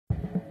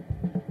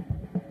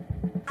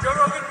Joe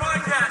Rogan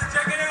Podcast,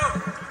 check it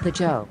out. The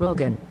Joe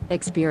Rogan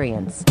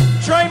Experience.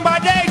 Train by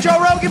day, Joe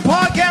Rogan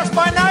Podcast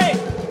by night,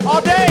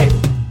 all day.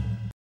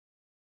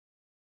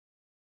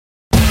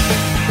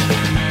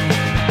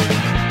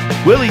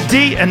 Willie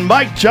D and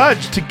Mike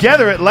Judge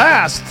together at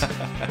last.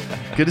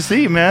 Good to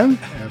see you, man.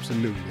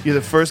 Absolutely. You're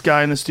the first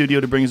guy in the studio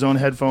to bring his own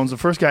headphones, the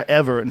first guy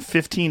ever in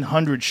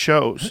 1,500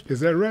 shows.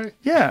 Is that right?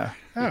 Yeah.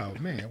 Oh,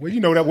 man. Well,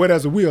 you know that where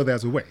there's a will,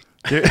 there's a way.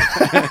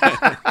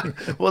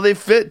 Well, they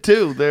fit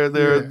too.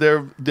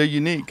 They're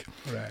unique.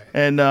 Right.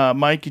 And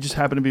Mike, you just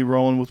happen to be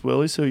rolling with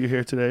Willie, so you're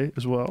here today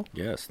as well.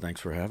 Yes, thanks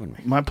for having me.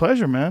 My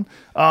pleasure, man.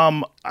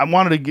 I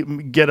wanted to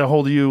get a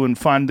hold of you and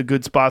find the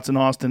good spots in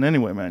Austin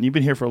anyway, man. You've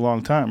been here for a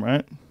long time,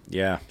 right?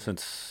 Yeah,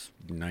 since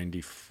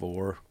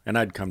 94. And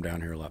I'd come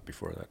down here a lot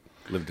before that.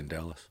 Lived in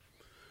Dallas.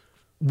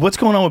 What's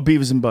going on with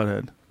Beavis and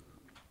Butthead?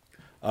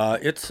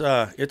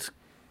 It's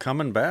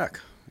coming back.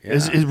 Yeah.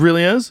 It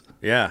really is?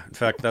 Yeah. In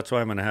fact, that's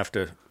why I'm going to have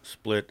to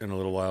split in a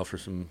little while for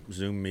some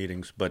Zoom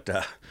meetings. But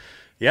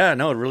yeah,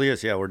 no, it really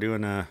is. Yeah, we're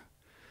doing. I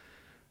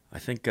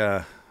think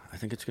it's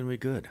going to be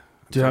good.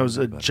 Dude, I was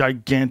a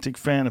gigantic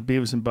fan of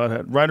Beavis and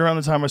Butthead. Right around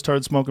the time I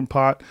started smoking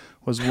pot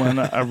was when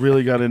I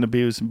really got into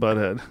Beavis and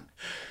Butthead.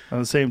 At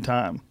the same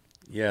time.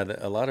 Yeah, we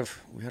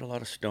had a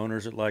lot of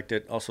stoners that liked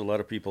it. Also, a lot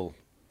of people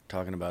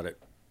talking about it,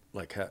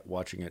 like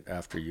watching it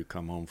after you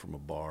come home from a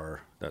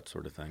bar, that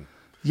sort of thing.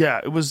 Yeah,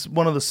 it was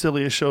one of the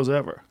silliest shows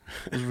ever.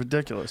 It was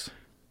ridiculous.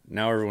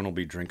 Now everyone will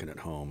be drinking at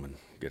home and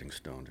getting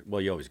stoned.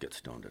 Well, you always get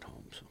stoned at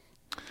home. So.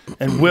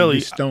 And Willie,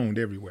 You're stoned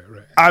everywhere,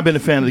 right? I've been a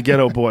fan of the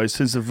Ghetto Boys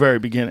since the very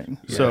beginning.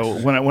 Yes. So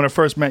when I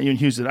first met you in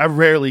Houston, I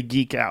rarely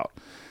geek out.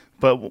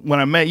 But when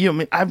I met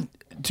you,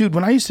 dude,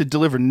 when I used to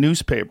deliver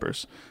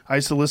newspapers, I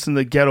used to listen to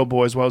the Ghetto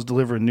Boys while I was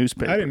delivering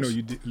newspapers. I didn't know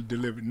you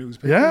delivered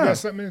newspapers. Yeah. We got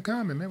something in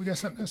common, man. We got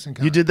something else in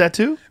common. You did that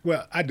too?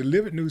 Well, I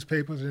delivered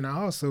newspapers, and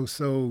I also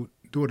sold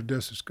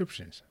door-to-door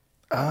subscriptions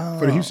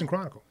for the Houston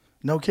Chronicle.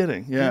 No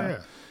kidding. Yeah.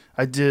 Yeah.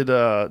 I did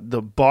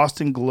the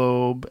Boston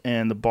Globe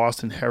and the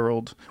Boston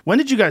Herald. When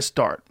did you guys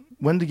start?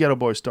 When did the Ghetto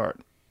Boys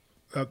start?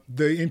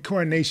 The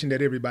incarnation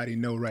that everybody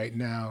know right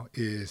now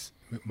is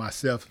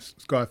myself,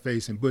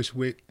 Scarface, and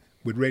Bushwick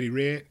with Ready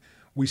Red.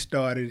 We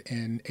started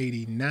in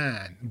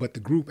 89, but the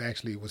group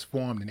actually was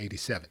formed in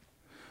 87.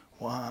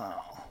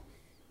 Wow.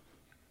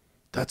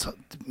 That's,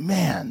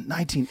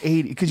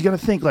 1980. Because you got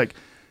to think, like,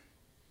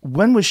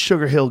 when was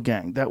Sugar Hill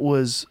Gang? That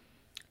was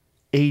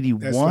 81?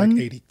 That's like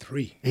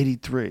 83.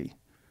 83.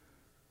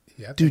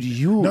 Yeah, Dude,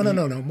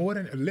 No, more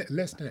than,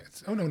 less than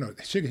that. Oh, no.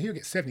 Sugar Hill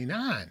gets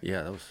 79.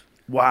 Yeah, that was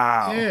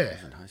Wow. Yeah. I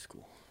was in high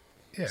school.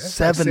 Yeah, that's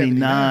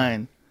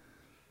 79.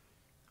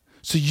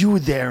 So you were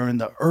there in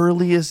the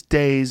earliest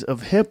days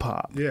of hip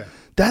hop. Yeah.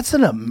 That's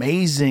an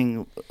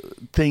amazing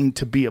thing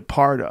to be a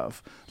part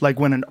of. Like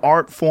when an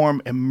art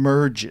form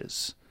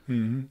emerges.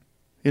 Mm-hmm.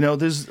 You know,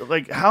 there's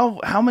like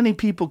how many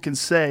people can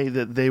say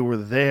that they were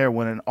there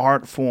when an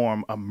art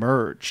form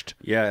emerged?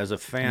 Yeah, as a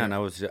fan,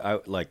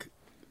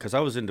 because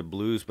I was into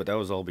blues, but that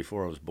was all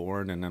before I was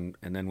born. And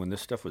then when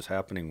this stuff was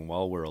happening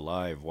while we're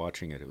alive,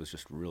 watching it, it was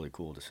just really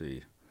cool to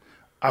see.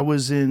 I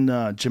was in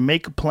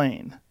Jamaica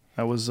Plain.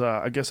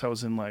 I guess I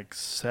was in like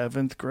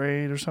 7th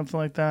grade or something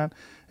like that.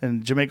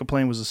 And Jamaica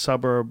Plain was a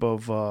suburb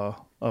of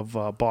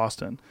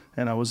Boston.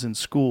 And I was in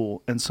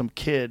school, and some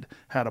kid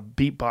had a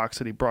beatbox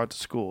that he brought to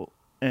school,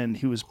 and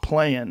he was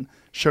playing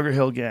Sugar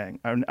Hill Gang.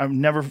 I'll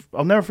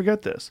never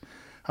forget this.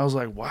 I was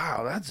like,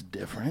 wow, that's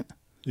different.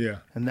 Yeah.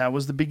 And that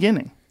was the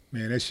beginning.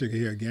 Man, that Sugar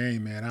Hill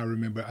Gang, man. I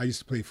remember I used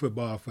to play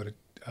football for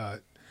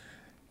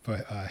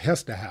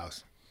Hester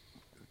House.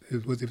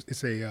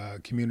 It's a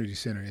community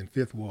center in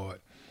 5th Ward.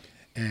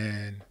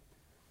 And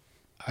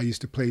I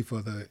used to play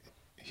for the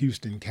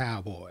Houston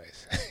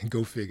Cowboys.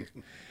 Go figure,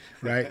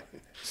 right?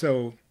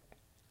 So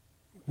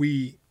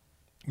we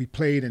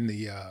played in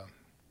the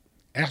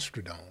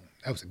Astrodome.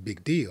 That was a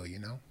big deal, you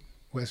know.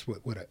 Well, that's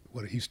what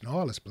a Houston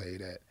Oilers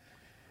played at.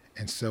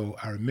 And so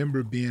I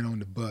remember being on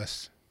the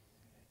bus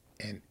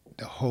and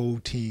the whole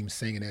team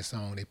singing that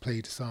song. They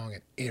played the song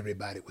and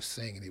everybody was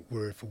singing it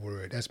word for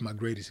word. That's my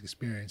greatest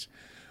experience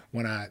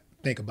when I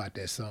think about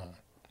that song.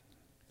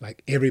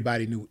 Like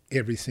everybody knew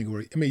every single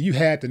word. I mean, you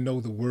had to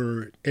know the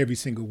word, every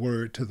single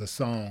word to the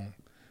song,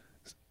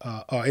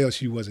 or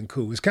else you wasn't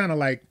cool. It's kind of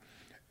like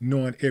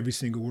knowing every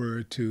single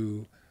word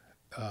to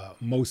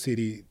Mo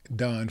City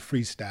Done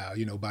Freestyle,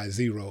 you know, by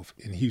Zero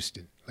in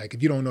Houston. Like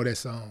if you don't know that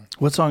song,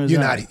 What song is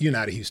that? You're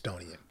not a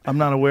Houstonian. I'm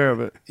not aware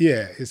of it.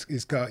 Yeah,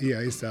 it's called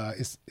it's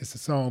a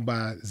song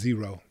by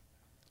Zero.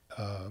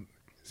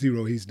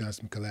 Zero, he's done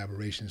some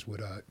collaborations with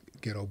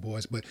Ghetto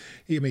Boys, but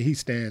he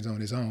stands on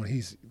his own.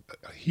 He's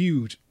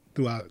huge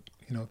throughout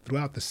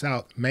the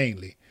South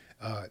mainly.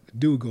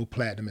 Dude go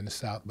platinum in the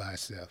South by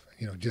itself,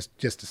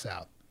 just the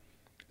South.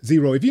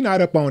 Zero, if you're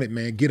not up on it,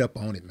 man, get up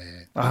on it,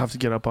 man. I'll have to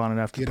get up on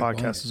it after the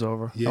podcast is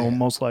over. Yeah. I will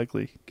most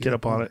likely get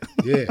up on it.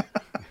 Yeah,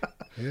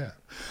 yeah.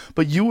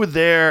 But you were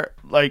there,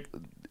 like,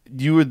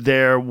 you were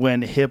there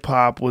when hip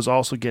hop was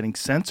also getting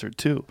censored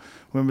too.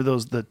 Remember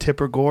the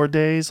Tipper Gore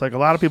days? Like a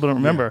lot of people don't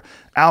remember.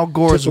 Al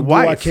Gore's Tipper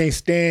wife. Gore, I can't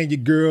stand you,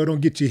 girl.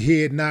 Don't get your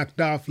head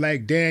knocked off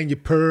like Daniel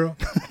Pearl.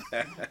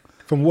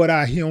 From what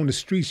I hear on the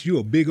streets, you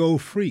a big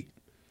old freak.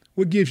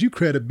 What gives you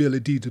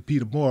credibility to be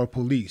the moral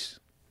police?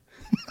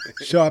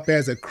 Sharp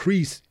as a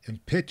crease,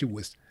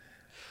 impetuous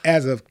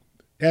as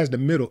the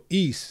Middle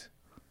East.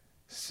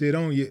 Sit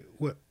on you.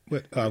 What?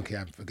 Oh, okay,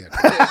 I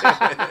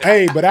forgot.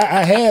 Hey, but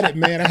I had it,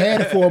 man. I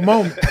had it for a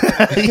moment.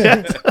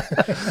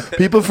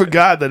 People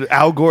forgot that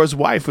Al Gore's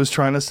wife was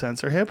trying to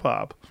censor hip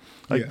hop.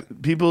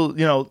 Like people,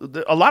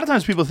 a lot of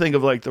times people think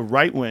of like the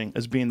right wing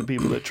as being the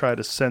people that try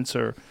to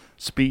censor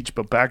speech,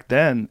 but back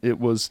then it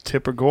was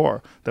Tipper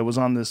Gore that was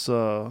on this.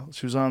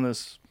 She was on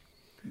this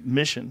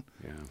mission.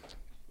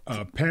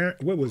 Yeah.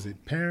 What was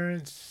it?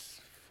 Parents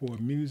for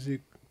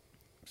Music,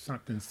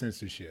 something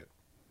censorship.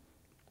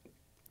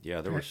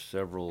 Yeah, there were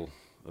several.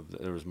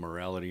 There was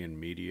Morality in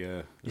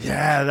Media.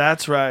 Yeah,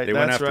 that's right. They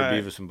went after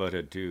Beavis and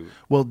Butthead too.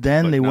 Well,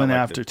 then But they not went like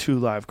after Two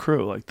Live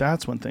Crew. Like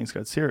that's when things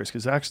got serious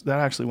because that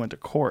actually went to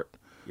court.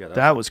 Yeah,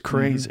 that was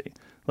crazy.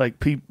 Like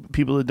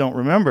people that don't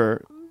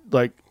remember,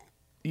 like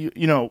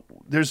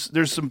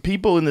there's some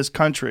people in this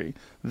country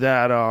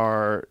that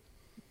are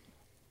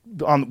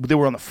they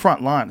were on the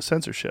front line of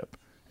censorship,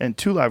 and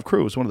Two Live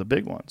Crew was one of the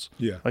big ones.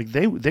 Yeah, like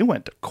they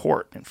went to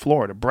court in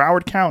Florida,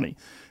 Broward County,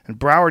 and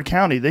Broward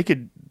County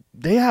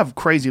they have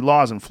crazy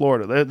laws in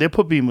Florida. They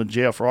put people in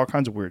jail for all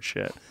kinds of weird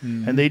shit,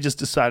 and they just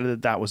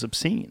decided that was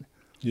obscene.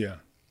 Yeah,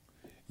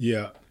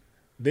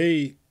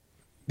 they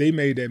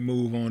made that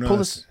move on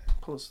us.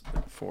 Pull us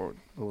forward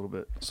a little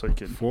bit so you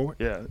can forward.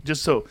 Yeah,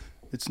 just so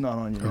it's not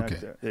on your neck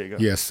there. There you go.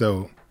 Yeah,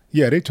 so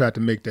they tried to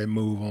make that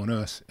move on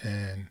us,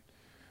 and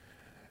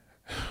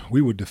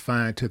we were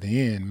defiant to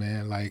the end,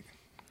 man. Like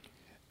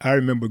I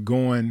remember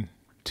going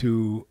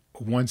to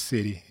one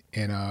city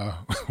and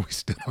we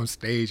stood on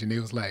stage and they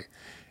was like,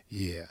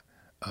 "Yeah,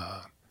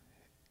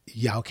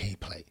 y'all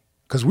can't play,"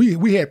 because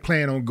we had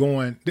planned on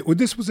going. Well,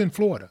 this was in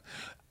Florida.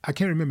 I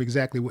can't remember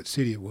exactly what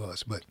city it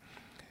was, but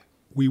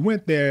we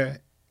went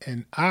there.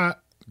 And our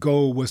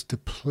goal was to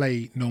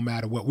play no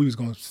matter what. We was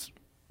going to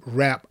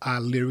rap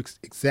our lyrics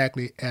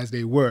exactly as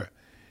they were.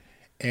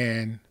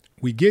 And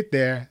we get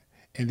there,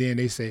 and then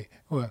they say,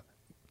 well,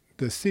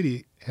 the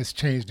city has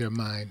changed their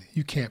mind.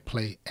 You can't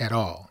play at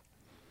all.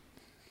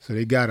 So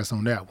they got us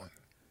on that one.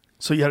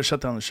 So you had to shut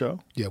down the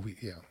show? Yeah,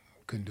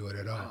 couldn't do it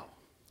at all.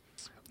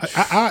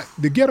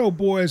 The Ghetto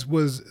Boys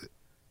was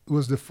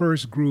the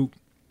first group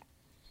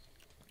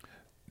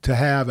to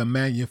have a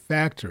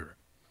manufacturer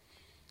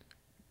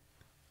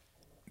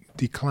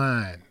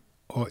decline,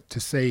 or to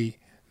say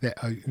that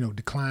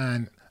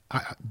decline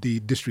the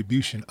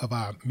distribution of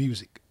our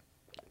music.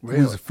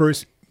 Really? It was the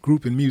first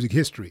group in music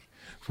history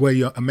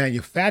where a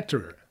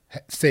manufacturer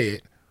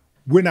said,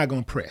 "We're not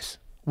going to press."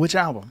 Which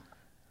album?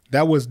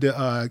 That was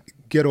the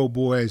Ghetto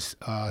Boys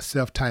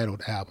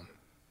self-titled album.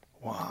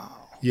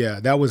 Wow.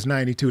 Yeah, that was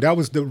 '92. That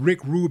was the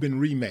Rick Rubin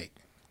remake.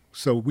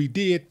 So we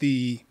did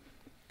it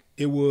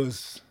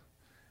was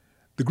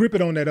the Grip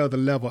It on That Other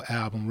Level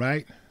album,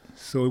 right?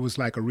 So it was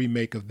like a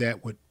remake of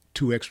that with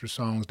 2 extra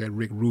songs that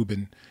Rick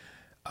Rubin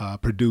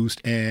produced,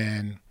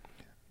 and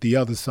the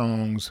other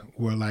songs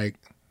were like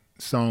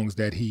songs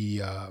that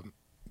he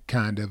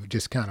kind of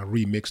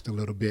remixed a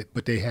little bit,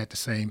 but they had the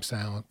same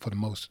sound for the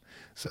most.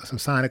 So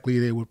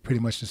sonically, they were pretty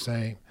much the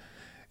same,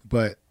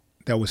 but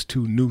there was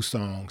 2 new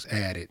songs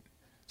added.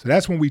 So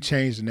that's when we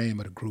changed the name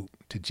of the group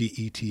to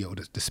GETO,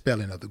 the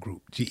spelling of the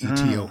group,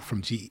 GETO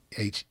from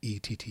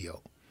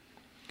GHETTO.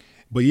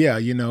 But yeah,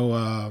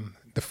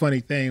 the funny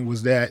thing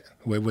was that,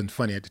 well, it wasn't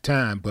funny at the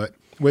time, but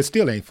it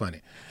still ain't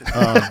funny.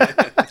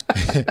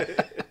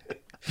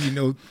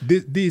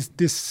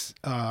 This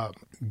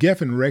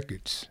Geffen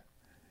Records,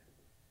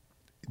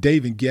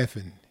 David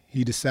Geffen,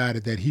 he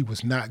decided that he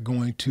was not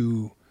going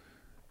to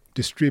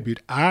distribute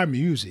our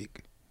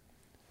music,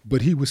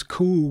 but he was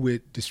cool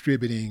with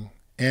distributing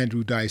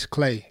Andrew Dice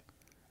Clay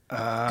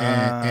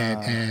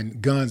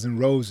and Guns N'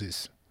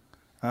 Roses.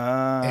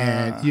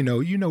 And you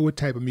know what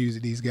type of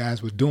music these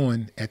guys were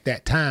doing at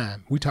that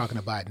time. We're talking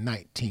about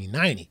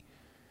 1990,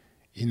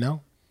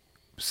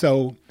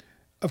 So,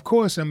 of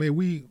course, I mean,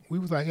 we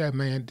was like, yeah,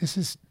 man, this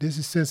is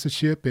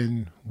censorship,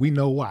 and we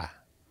know why.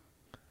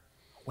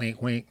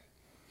 Wink, wink.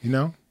 We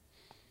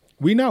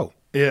know.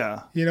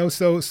 Yeah.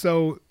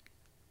 So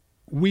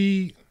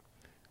we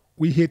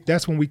hit.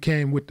 That's when we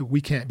came with the "We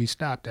Can't Be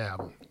Stopped"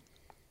 album.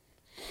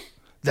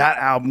 That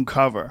album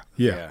cover.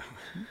 Yeah.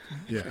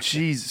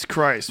 Jesus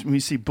Christ. When you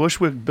see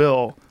Bushwick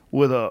Bill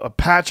with a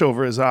patch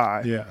over his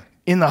eye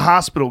in the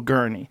hospital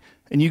gurney,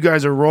 and you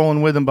guys are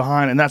rolling with him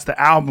behind, and that's the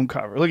album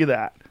cover. Look at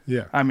that.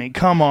 Yeah. I mean,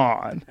 come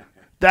on.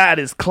 That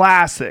is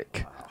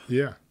classic.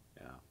 Yeah.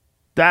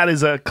 That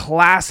is a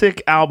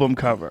classic album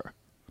cover.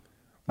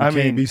 We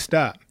can't be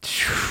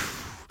stopped.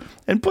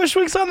 And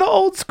Bushwick's on the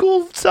old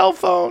school cell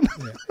phone.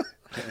 Yeah.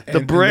 The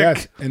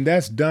brick. And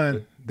that's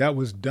done. That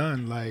was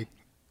done like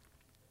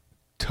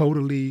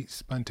totally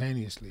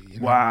spontaneously.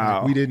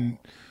 Wow. Like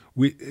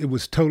it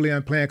was totally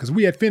unplanned because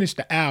we had finished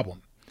the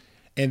album,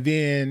 and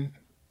then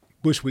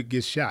Bushwick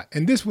gets shot.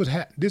 And this would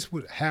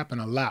happen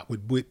a lot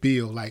with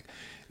Bill. Like,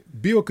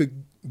 Bill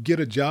could get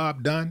a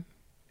job done,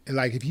 and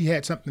like if he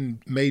had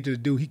something major to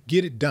do, he'd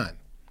get it done.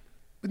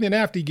 But then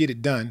after he get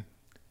it done,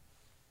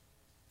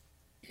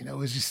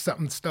 it's just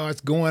something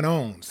starts going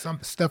on. Some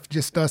stuff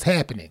just starts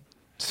happening.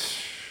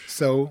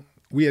 So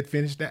we had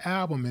finished the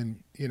album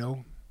and,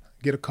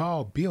 get a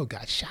call, Bill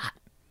got shot.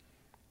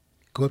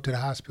 Go up to the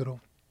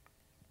hospital.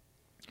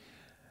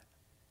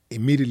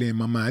 Immediately in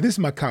my mind, this is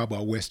my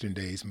cowboy western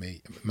days,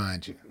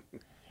 mind you.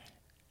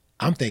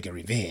 I'm thinking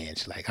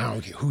revenge. Like, I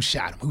don't care who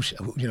shot him,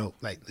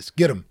 let's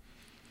get him.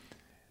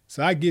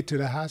 So I get to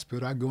the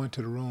hospital, I go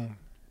into the room,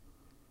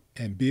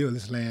 and Bill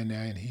is laying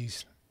there, and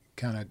he's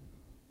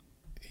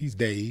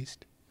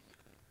dazed,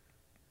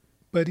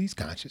 but he's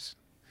conscious.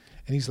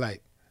 And he's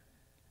like,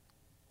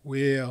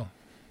 well,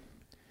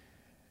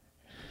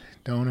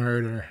 don't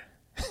hurt her.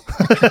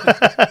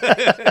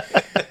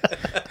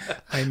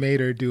 I made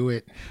her do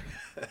it.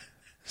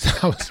 So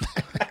I was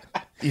like,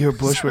 your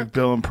Bushwick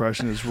Bill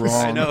impression is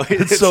wrong. I know.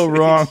 It's so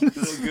wrong.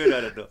 He's so good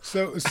at it, though.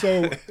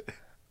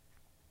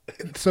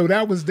 So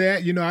that was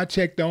that. I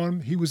checked on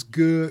him. He was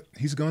good.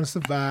 He's going to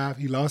survive.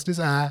 He lost his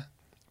eye,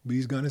 but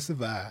he's going to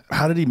survive.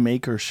 How did he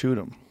make her shoot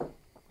him?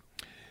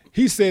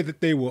 He said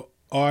that they were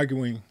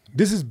arguing.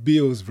 This is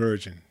Bill's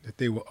version, that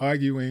they were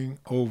arguing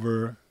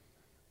over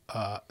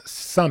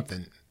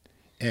something,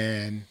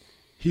 and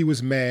he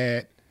was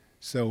mad,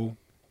 so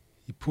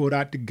he pulled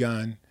out the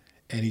gun,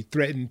 and he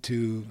threatened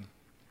to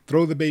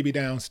throw the baby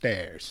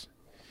downstairs.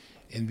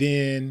 And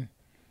then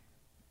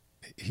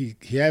he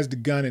has the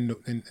gun,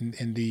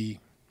 and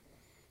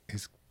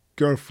his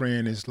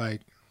girlfriend is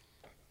like,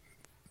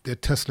 they're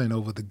tussling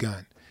over the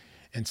gun.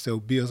 And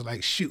so Bill's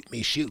like, shoot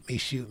me, shoot me,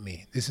 shoot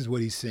me. This is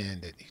what he's saying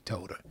that he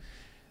told her.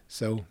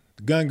 So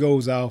the gun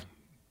goes off,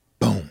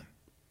 boom.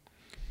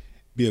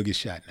 Bill gets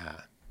shot in the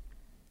eye.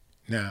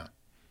 Now,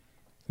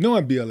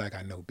 knowing Bill like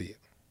I know Bill,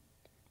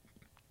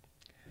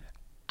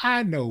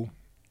 I know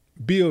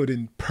Bill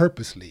didn't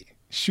purposely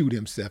shoot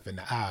himself in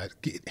the eye,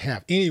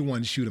 have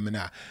anyone shoot him in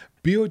the eye.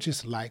 Bill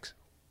just likes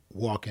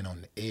walking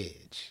on the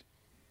edge.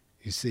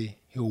 You see,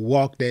 he'll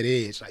walk that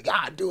edge like,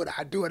 I do it.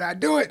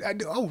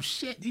 Oh,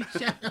 shit, he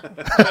shot him.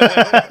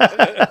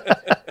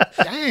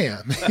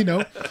 Damn,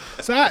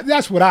 So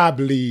that's what I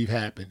believe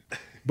happened.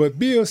 But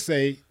Bill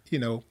say,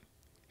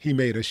 he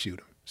made us shoot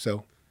him.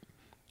 So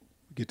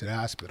we get to the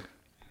hospital,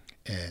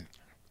 and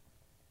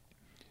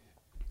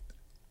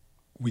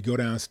we go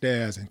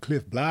downstairs, and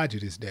Cliff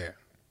Blodgett is there.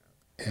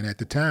 And at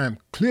the time,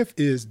 Cliff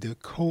is the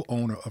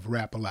co-owner of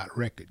Rap-A-Lot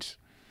Records.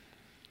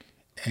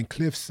 And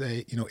Cliff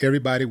say,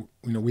 everybody,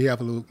 we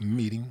have a little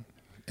meeting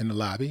in the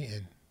lobby,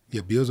 and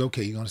yeah, Bill's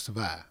okay, he's gonna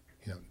survive.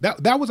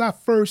 That was our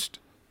first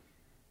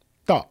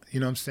thought, you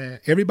know what I'm saying?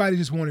 Everybody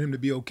just wanted him to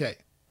be okay.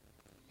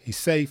 He's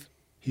safe,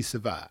 he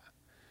survived.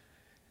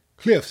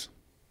 Cliff's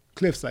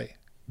like,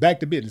 back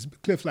to business.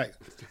 Cliff's like,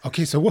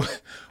 okay, so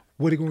what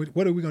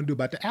are we gonna do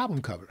about the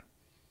album cover?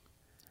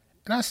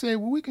 And I said,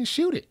 well, we can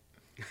shoot it.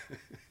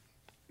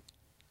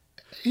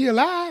 He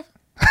alive?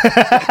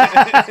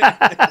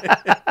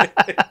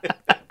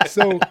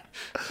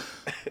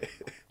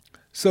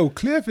 So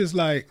Cliff is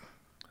like,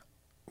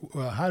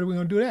 well, how are we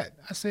gonna do that?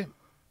 I said,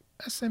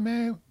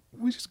 man,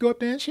 we just go up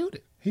there and shoot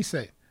it. He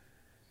said,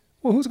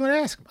 well, who's gonna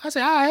ask him? I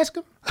said, I'll ask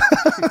him.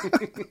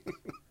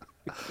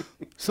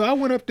 So I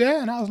went up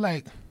there and I was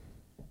like,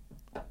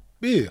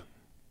 Bill.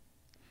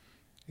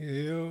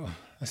 Yeah.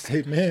 I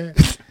said, man,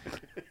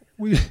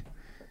 we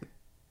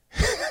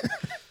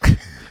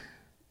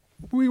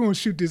want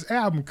to shoot this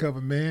album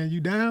cover, man.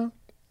 You down?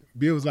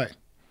 Bill was like,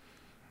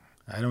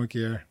 I don't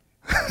care.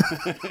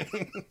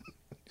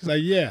 He's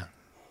like, yeah.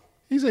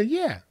 He said,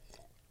 yeah.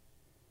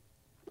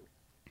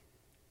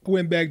 I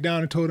went back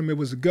down and told him it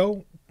was a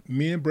go.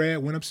 Me and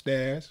Brad went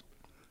upstairs.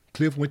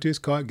 Cliff went to his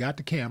car, got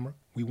the camera.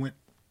 We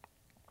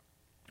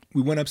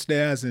went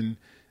upstairs and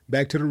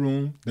back to the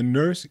room. The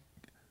nurse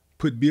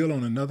put Bill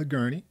on another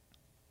gurney.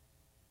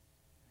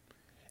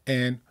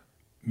 And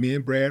me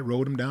and Brad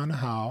rode him down the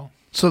hall.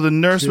 So the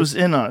nurse was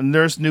in on it.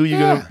 Nurse knew you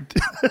were going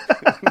to...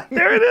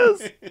 There it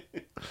is.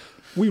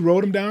 We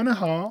rode him down the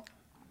hall.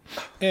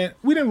 And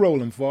we didn't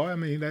roll him far. I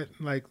mean,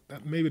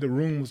 maybe the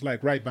room was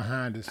like right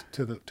behind us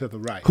to the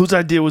right. Whose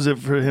idea was it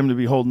for him to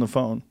be holding the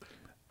phone?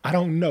 I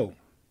don't know.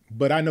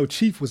 But I know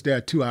Chief was there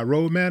too, our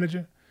road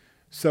manager.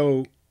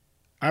 So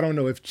I don't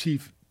know if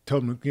Chief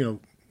told him,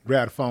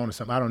 grab the phone or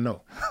something. I don't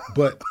know.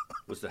 But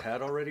was the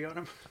hat already on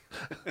him?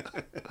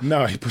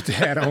 No, he put the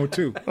hat on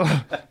too.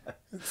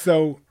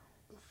 So,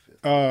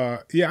 I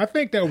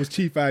think that was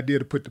Chief's idea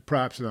to put the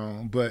props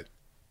on. But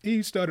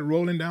he started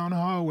rolling down the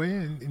hallway,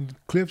 and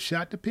Cliff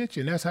shot the picture,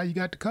 and that's how you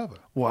got the cover.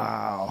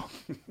 Wow.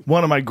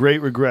 One of my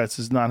great regrets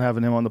is not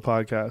having him on the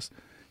podcast.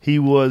 They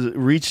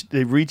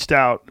reached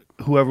out,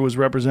 whoever was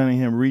representing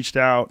him reached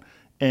out,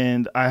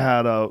 and I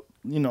had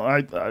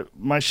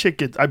my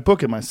shit I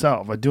book it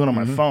myself. I do it on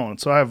my phone.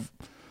 So I have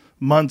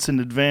months in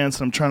advance.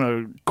 And I'm trying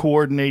to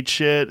coordinate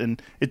shit.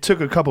 And it took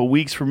a couple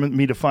weeks for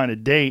me to find a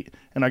date.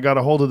 And I got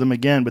a hold of them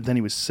again, but then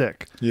he was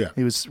sick. Yeah.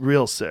 He was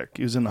real sick.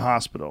 He was in the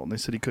hospital, and they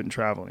said he couldn't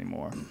travel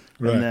anymore.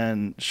 Right. And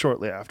then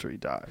shortly after, he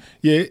died.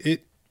 Yeah,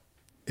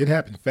 it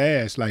happened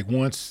fast. Like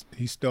once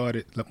he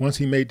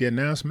made the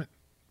announcement,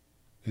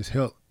 his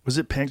health Was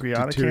it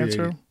pancreatic deteriorated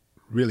cancer?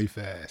 really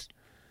fast.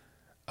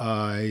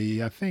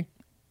 I think,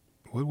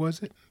 what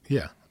was it?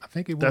 Yeah, I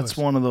think it was. That's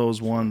one of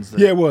those ones. That,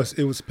 Yeah, it was.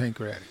 It was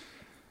pancreatic.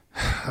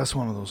 That's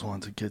one of those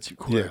ones that gets you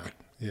quick.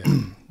 Yeah.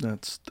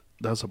 That's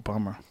a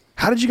bummer.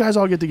 How did you guys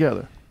all get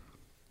together?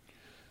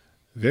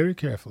 Very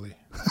carefully.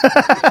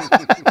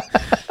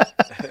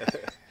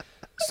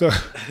 So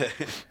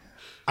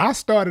I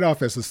started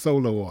off as a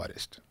solo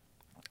artist.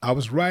 I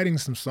was writing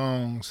some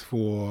songs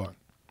for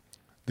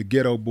the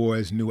Ghetto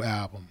Boys' new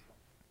album.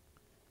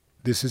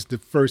 This is the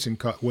first,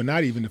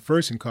 not even the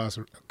first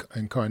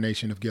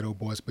incarnation of Ghetto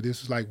Boys, but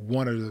this was like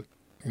one of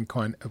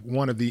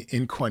the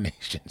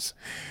incarnations.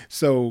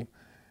 So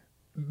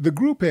the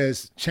group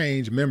has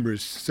changed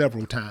members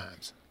several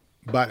times.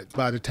 But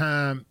by the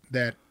time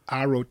that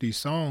I wrote these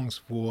songs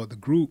for the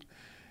group,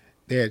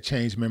 they had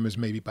changed members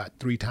maybe about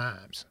 3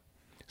 times.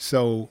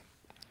 So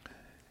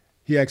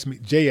Jay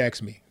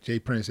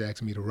Prince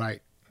asked me to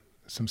write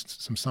some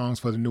songs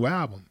for the new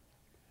album.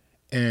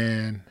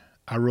 And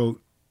I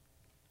wrote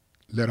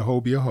Let a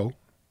Hoe Be a Hoe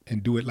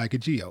and Do It Like a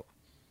G.O.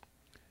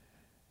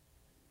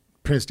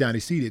 Prince Johnny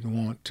C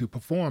didn't want to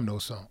perform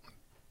those songs.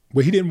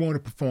 Well, he didn't want to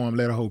perform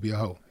Let a Hoe Be a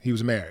Hoe. He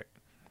was married.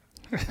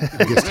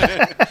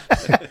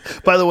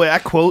 By the way, I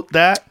quote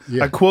that.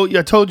 Yeah. I quote you.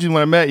 I told you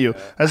when I met you.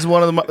 That's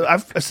one of the.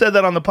 I've said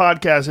that on the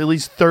podcast at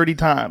least 30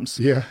 times.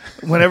 Yeah.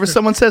 Whenever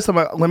someone says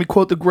something, let me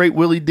quote the great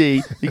Willie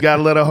D. You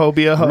gotta let a hoe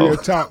be a hoe. Real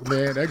talk,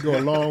 man. That go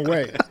a long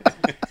way.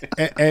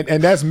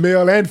 And that's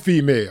male and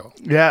female.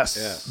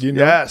 Yes. You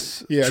know?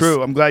 Yes. Yes.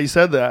 True. I'm glad you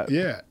said that.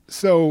 Yeah.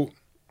 So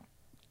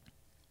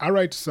I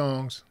write the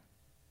songs.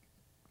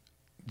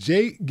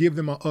 Jay give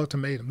them an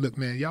ultimatum. Look,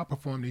 man, y'all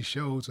perform these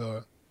shows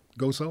or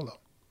go solo.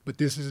 But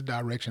this is the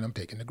direction I'm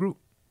taking the group.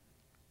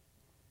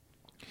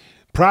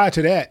 Prior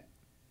to that,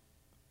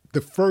 the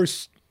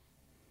first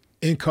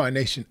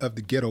incarnation of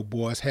the Ghetto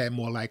Boys had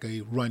more like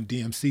a Run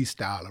DMC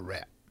style of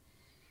rap.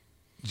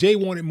 Jay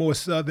wanted more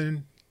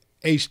Southern,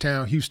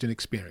 H-Town, Houston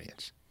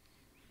experience.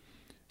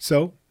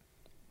 So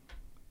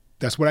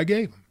that's what I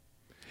gave him.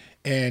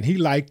 And he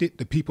liked it.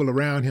 The people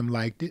around him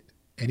liked it.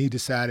 And he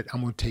decided,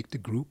 I'm going to take the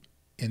group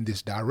in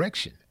this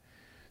direction.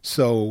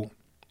 So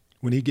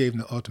when he gave him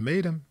the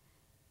ultimatum,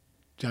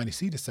 Johnny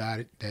C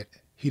decided that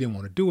he didn't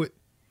want to do it.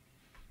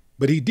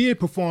 But he did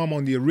perform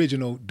on the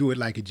original Do It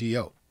Like a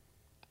G.O.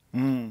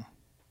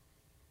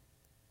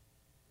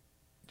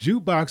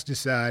 Jukebox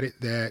decided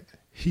that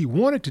he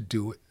wanted to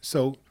do it.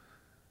 So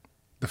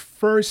the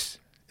first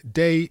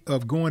day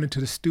of going into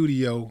the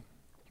studio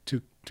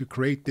to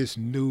create this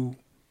new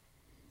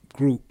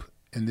group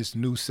and this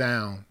new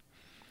sound,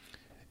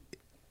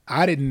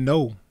 I didn't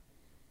know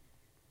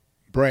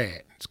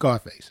Brad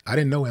Scarface. I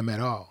didn't know him at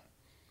all.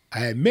 I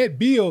had met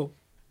Bill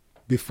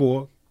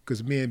before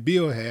because me and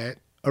Bill had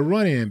a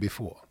run-in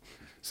before.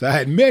 So I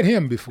had met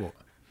him before.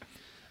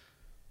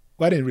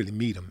 Well, I didn't really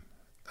meet him.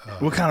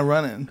 What kind of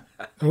run-in?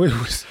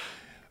 It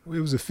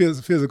was a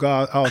physical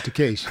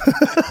altercation.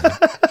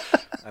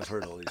 I've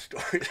heard all these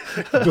stories.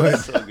 But,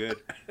 so good.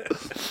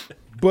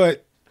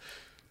 But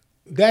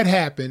that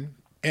happened,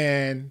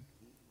 and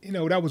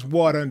that was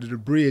water under the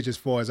bridge as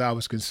far as I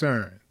was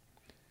concerned.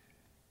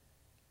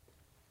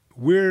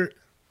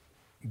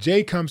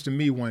 Jay comes to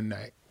me one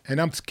night, and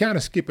I'm kind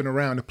of skipping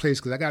around the place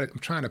because I'm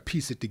trying to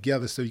piece it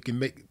together so you can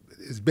make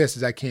as best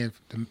as I can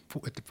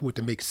for it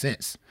to make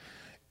sense.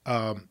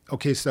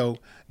 Okay, so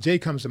Jay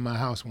comes to my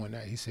house one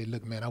night. He said,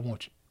 "Look, man,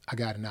 I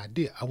got an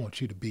idea. I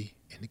want you to be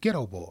in the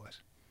Ghetto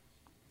Boys."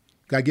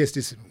 I guess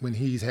this is when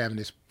he's having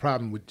this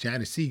problem with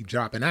Johnny C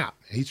dropping out,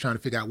 and he's trying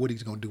to figure out what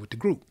he's going to do with the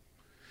group.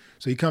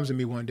 So he comes to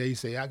me one day. He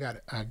say, "I got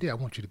an idea. I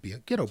want you to be a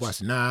Ghetto Boy." I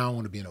said, "Nah, I don't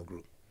want to be in no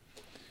group."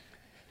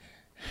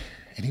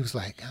 And he was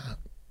like, he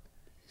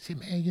said,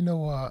 "Man,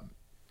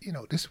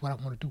 this is what I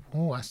want to do."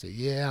 Oh, I said,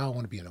 "Yeah, I don't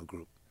want to be in no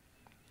group."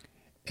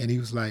 And he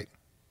was like,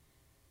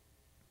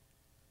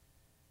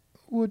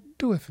 "Well,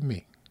 do it for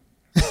me."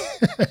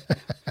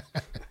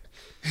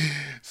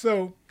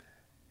 So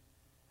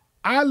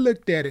I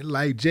looked at it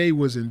like Jay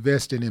was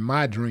investing in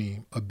my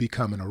dream of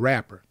becoming a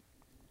rapper.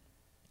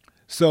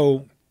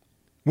 So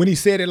when he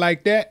said it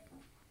like that,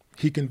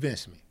 he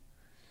convinced me.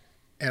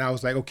 And I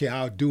was like, okay,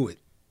 I'll do it.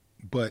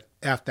 But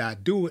after I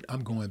do it,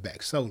 I'm going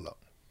back solo.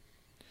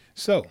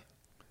 So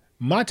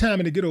my time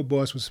in the Ghetto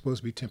Boys was supposed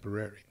to be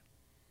temporary,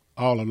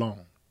 all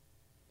along.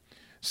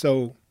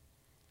 So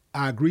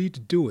I agreed to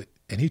do it.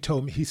 And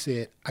he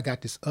said, "I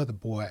got this other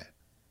boy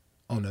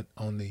on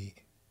the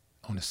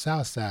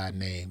South Side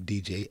named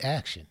DJ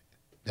Action.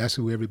 That's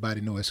who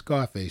everybody knows as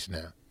Scarface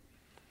now."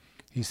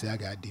 He said, "I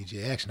got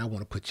DJ Action. I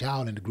want to put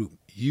y'all in the group.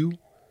 You,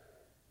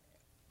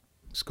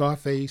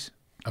 Scarface."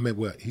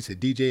 He said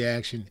DJ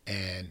Action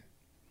and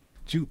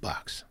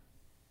Jukebox.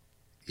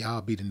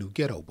 Y'all be the new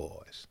Ghetto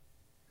Boys.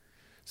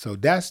 So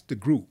that's the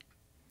group.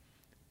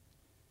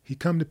 He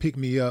come to pick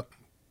me up.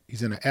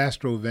 He's in an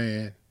Astro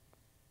van.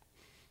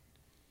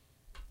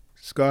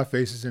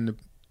 Scarface,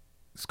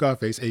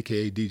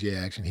 a.k.a. DJ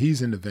Action,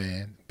 he's in the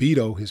van.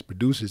 Beto, his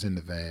producer's in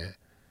the van.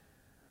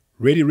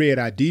 Ready Red,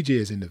 our DJ,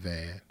 is in the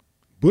van.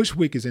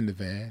 Bushwick is in the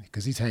van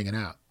because he's hanging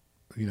out.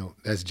 You know,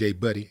 that's Jay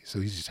Buddy,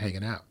 so he's just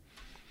hanging out.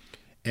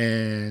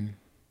 And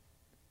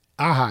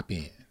I hop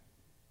in.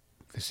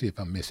 Let's see if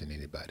I'm missing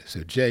anybody.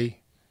 So Jay,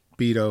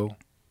 Beto,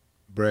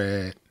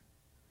 Brad,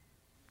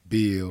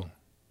 Bill,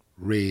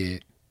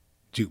 Red,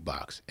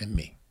 Jukebox, and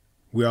me.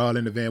 We're all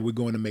in the van. We're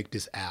going to make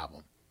this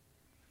album.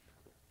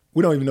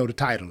 We don't even know the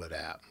title of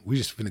the album. We're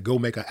just going to go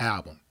make an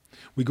album.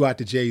 We go out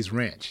to Jay's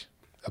ranch,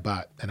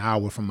 about an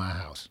hour from my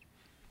house.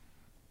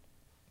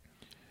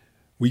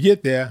 We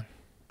get there,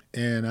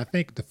 and I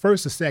think the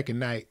first or second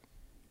night,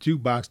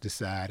 Jukebox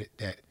decided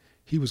that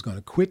he was going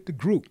to quit the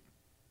group.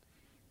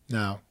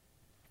 Now,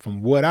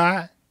 from what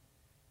I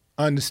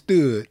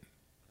understood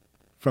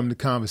from the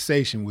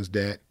conversation was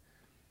that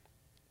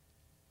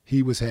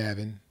he was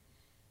having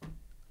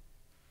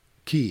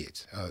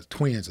kids,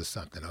 twins or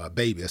something, or a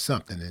baby or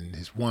something, and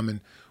his woman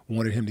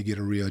wanted him to get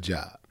a real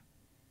job.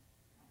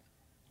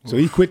 So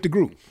he quit the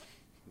group.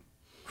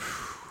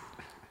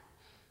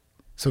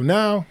 So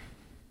now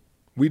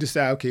we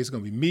decide, okay, it's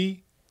going to be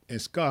me and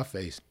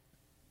Scarface.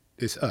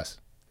 It's us.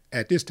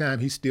 At this time,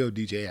 he's still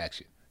DJ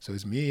Action. So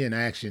it's me and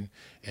Action,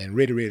 and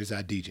Ready Red is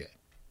our DJ.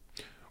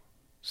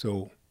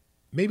 So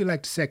maybe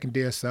like the second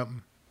day or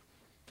something,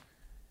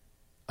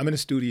 I'm in the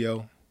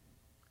studio,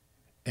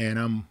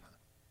 and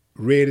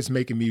Red is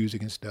making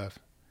music and stuff,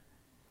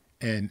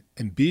 and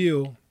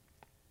Bill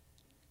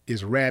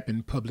is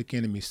rapping Public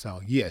Enemy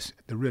song. Yes,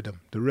 the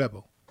rhythm, the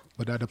rebel,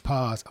 without the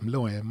pause, I'm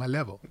lowering my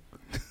level.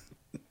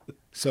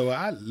 So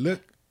I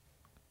look,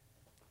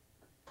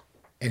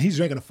 and he's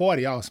drinking a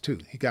 40 ounce too.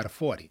 He got a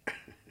 40,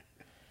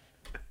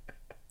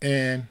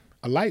 and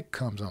a light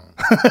comes on.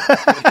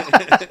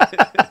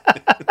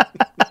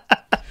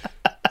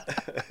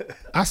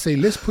 I say,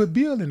 let's put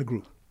Bill in the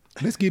group.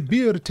 Let's get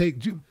Bill to take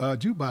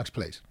Jukebox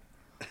place.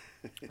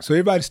 So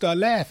everybody start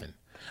laughing.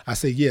 I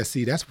say, yeah,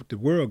 see, that's what the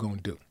world gonna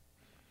do.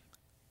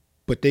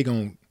 But they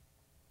gonna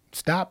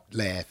stop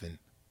laughing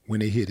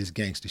when they hear this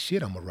gangster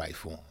shit I'm gonna write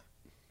for them.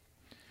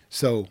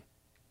 So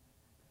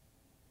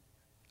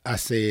I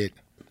said,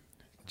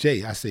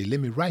 Jay, I say, let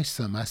me write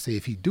something. I say,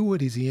 if he do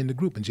it, is he in the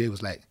group? And Jay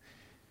was like,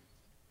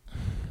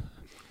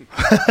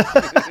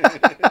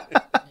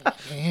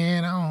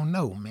 man, I don't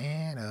know,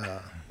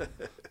 man.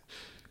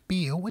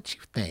 Bill, what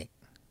you think?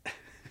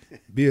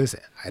 Bill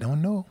said, I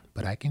don't know,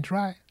 but I can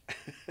try.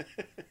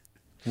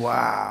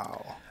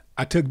 Wow.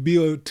 I took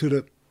Bill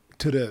to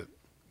the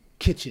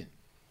kitchen,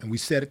 and we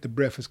sat at the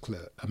Breakfast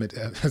Club.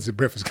 The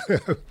Breakfast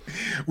Club.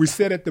 We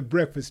sat at the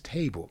breakfast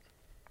table.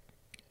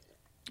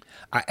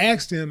 I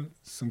asked him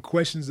some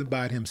questions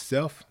about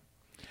himself,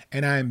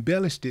 and I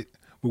embellished it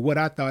with what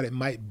I thought it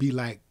might be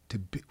like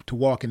to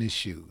walk in his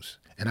shoes.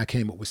 And I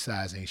came up with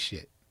Size Ain't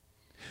Shit.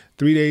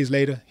 3 days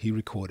later, he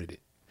recorded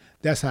it.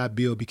 That's how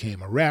Bill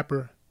became a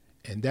rapper,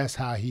 and that's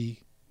how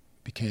he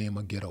became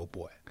a ghetto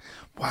boy.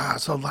 Wow,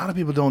 so a lot of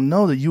people don't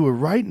know that you were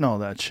writing all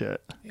that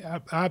shit. Yeah,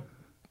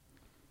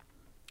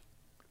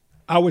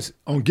 I was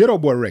on Ghetto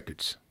Boy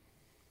Records.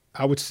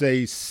 I would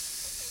say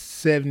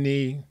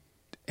 70,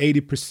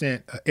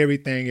 80% of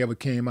everything ever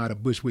came out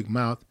of Bushwick's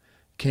mouth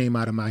came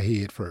out of my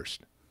head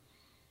first.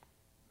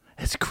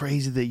 It's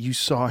crazy that you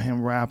saw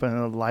him rapping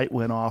and the light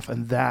went off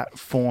and that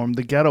formed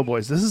the Ghetto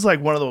Boys. This is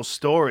like one of those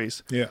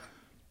stories. Yeah.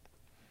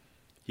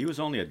 He was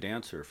only a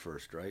dancer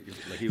first, right?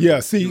 Like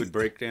he would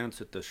break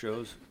dance at the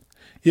shows.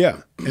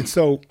 Yeah, and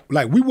so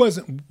like we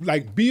wasn't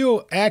like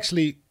Bill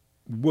actually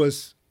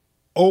was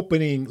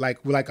opening like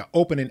an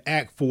opening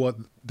act for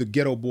the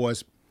Ghetto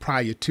Boys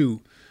prior to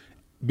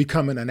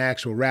becoming an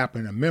actual rapper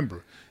and a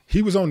member.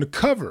 He was on the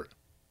cover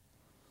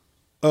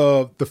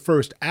of the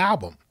first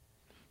album,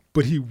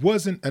 but he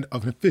wasn't an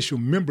official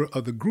member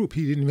of the group.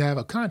 He didn't have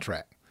a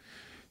contract.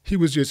 He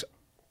was just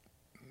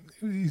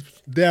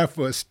there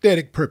for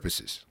aesthetic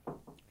purposes.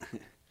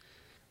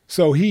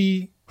 So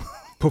he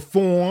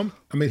performed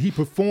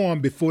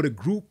before the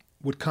group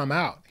would come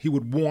out. He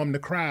would warm the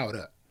crowd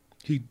up.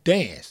 He'd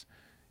dance,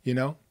 you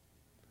know.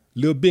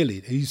 Lil Billy,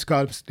 they used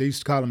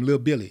to call him Lil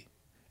Billy,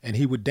 and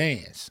he would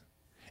dance.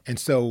 And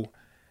so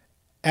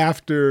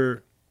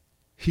after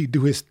he'd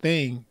do his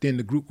thing, then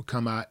the group would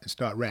come out and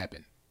start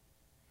rapping.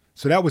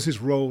 So that was his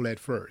role at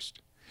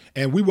first.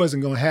 And we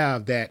wasn't gonna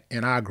have that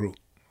in our group.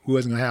 We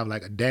wasn't gonna have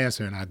like a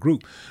dancer in our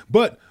group.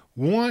 But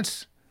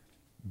once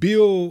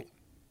Bill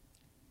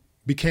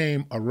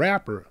became a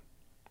rapper,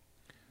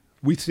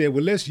 we said,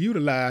 well, let's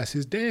utilize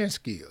his dance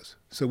skills.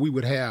 So we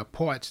would have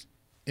parts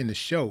in the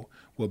show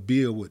where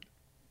Bill would,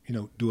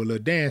 do a little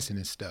dancing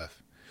and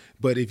stuff.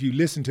 But if you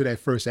listen to that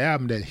first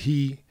album that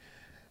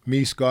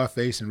me,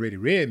 Scarface, and Ready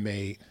Red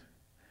made,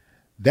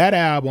 that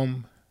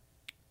album,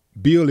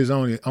 Bill is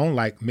only on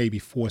like maybe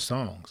 4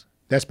 songs.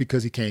 That's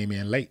because he came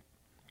in late.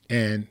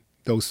 And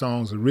those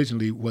songs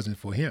originally wasn't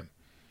for him.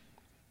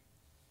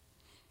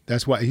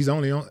 That's why he's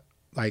only on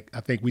like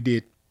I think we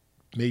did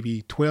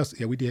maybe 12.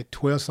 Yeah, we did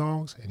 12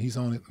 songs, and he's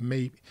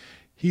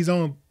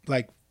on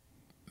like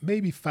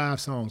maybe 5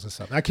 songs or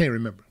something. I can't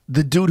remember.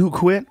 The dude who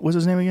quit, what's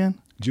his name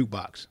again?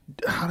 Jukebox.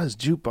 How does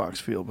Jukebox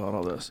feel about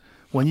all this?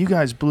 When you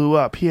guys blew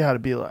up, he had to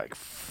be like,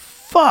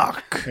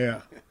 fuck.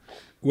 Yeah.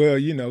 Well,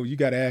 you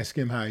got to ask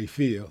him how he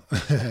feel.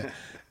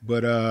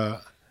 But,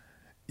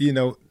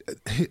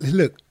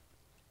 look,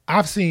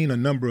 I've seen a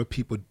number of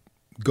people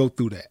go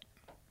through that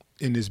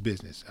in this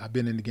business. I've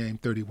been in the game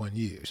 31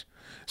 years.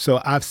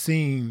 So I've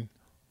seen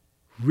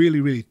really,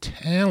 really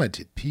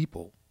talented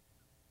people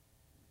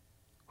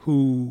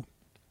who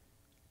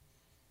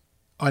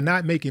are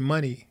not making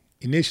money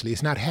initially.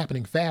 It's not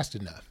happening fast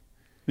enough.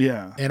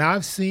 Yeah. And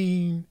I've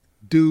seen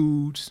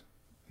dudes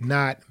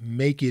not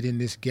make it in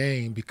this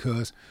game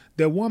because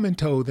their woman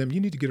told them, you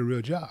need to get a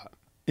real job.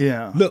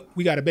 Yeah. Look,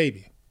 we got a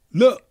baby.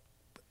 Look,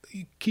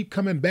 you keep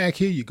coming back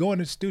here. You go in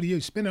the studio,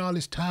 you're spending all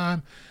this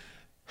time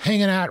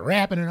hanging out,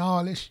 rapping and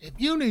all this shit.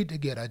 You need to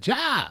get a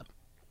job.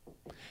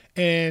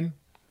 And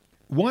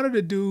one of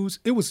the dudes,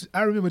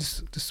 I remember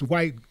this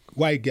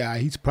white guy.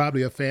 He's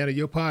probably a fan of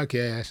your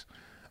podcast.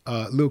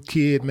 Little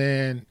kid,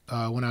 man.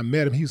 When I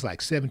met him, he was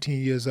like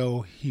 17 years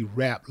old. He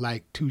rapped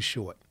like Too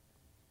Short.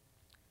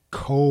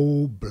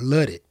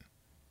 Cold-blooded.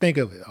 Think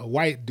of it, a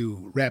white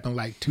dude rapping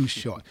like Too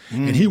Short.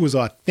 And he was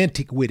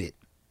authentic with it.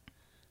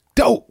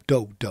 Dope,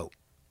 dope, dope.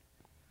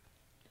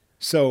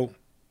 So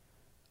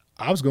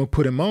I was going to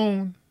put him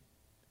on,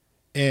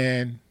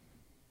 and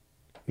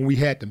when we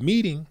had the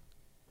meeting,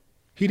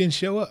 he didn't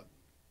show up.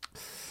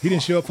 He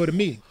didn't show up for the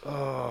meeting.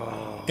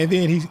 Oh. And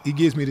then he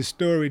gives me the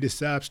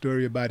sob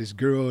story about his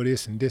girl,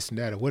 this and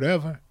that or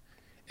whatever.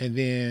 And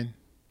then,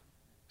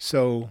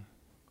 so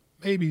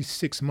maybe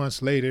 6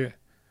 months later,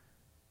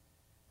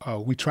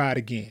 we tried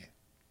again.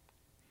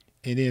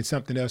 And then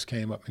something else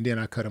came up, and then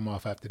I cut him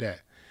off after that.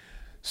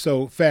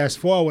 So fast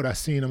forward, I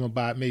seen him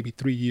about maybe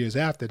 3 years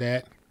after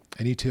that,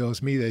 and he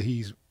tells me that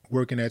he's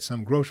working at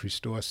some grocery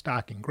store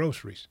stocking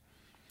groceries.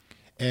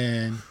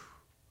 And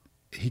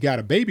he got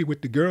a baby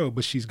with the girl,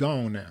 but she's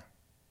gone now.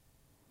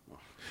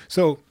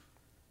 So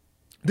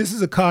this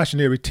is a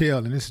cautionary tale,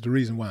 and this is the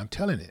reason why I'm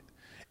telling it,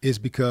 is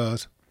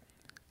because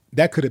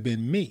that could have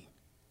been me.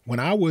 When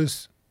I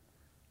was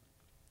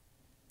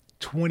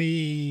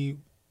 22,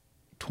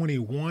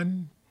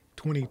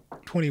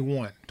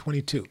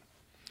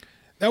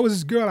 that was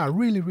this girl I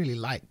really, really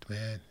liked,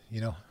 man.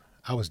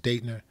 I was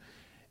dating her,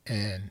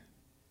 and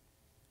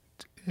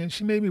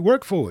she made me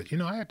work for it.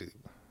 I had to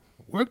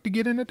work to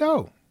get in the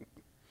door.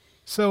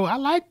 So I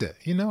liked her,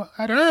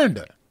 I'd earned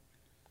her.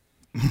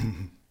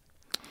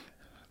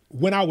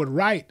 When I would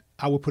write,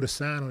 I would put a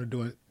sign on the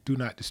door, do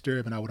not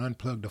disturb, and I would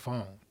unplug the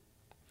phone.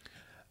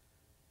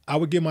 I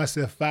would give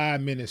myself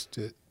 5 minutes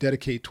to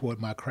dedicate toward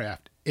my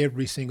craft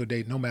every single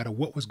day, no matter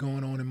what was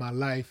going on in my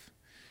life.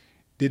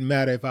 Didn't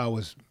matter if I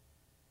was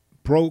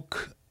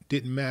broke,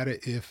 didn't matter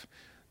if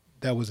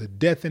there was a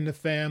death in the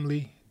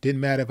family,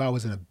 didn't matter if I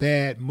was in a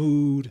bad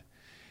mood,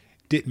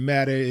 didn't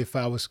matter if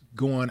I was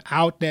going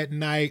out that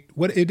night.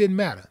 It didn't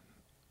matter.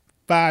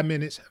 5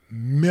 minutes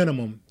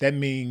minimum. That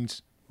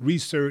means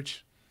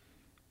research,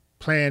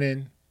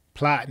 planning,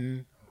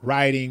 plotting,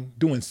 writing,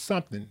 doing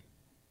something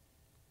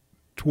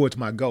towards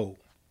my goal.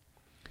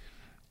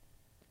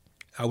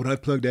 I would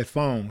unplug that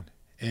phone,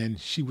 and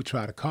she would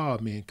try to call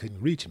me and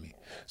couldn't reach me.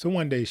 So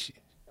one day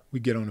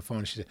we get on the phone,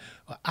 and she said,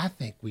 well, I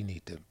think we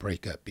need to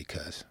break up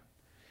because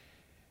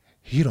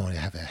you don't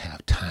ever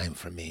have time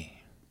for me.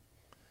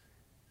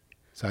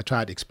 So I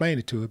tried to explain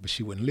it to her, but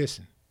she wouldn't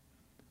listen.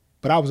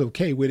 But I was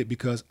okay with it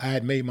because I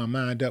had made my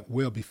mind up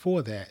well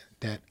before that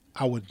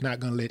I was not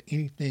going to let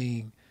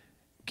anything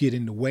get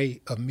in the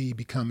way of me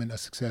becoming a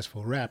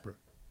successful rapper.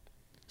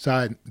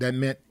 So that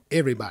meant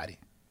everybody.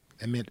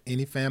 That meant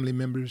any family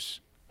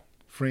members,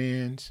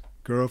 friends,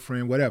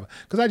 girlfriend, whatever.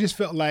 Because I just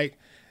felt like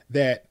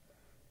that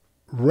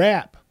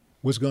rap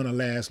was going to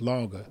last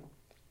longer.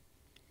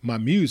 My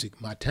music,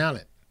 my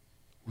talent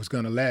was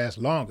going to last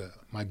longer.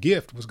 My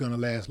gift was going to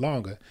last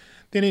longer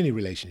than any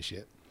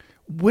relationship.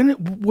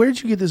 Where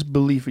did you get this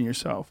belief in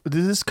yourself?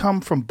 Did this come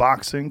from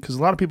boxing? Because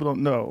a lot of people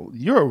don't know.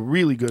 You're a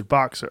really good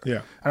boxer.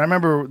 Yeah. And I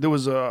remember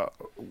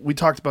we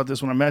talked about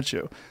this when I met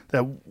you,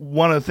 that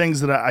one of the things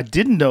that I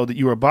didn't know that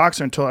you were a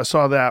boxer until I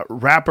saw that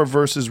rapper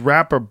versus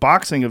rapper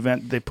boxing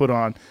event they put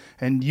on.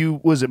 And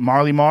was it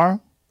Marley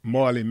Marl?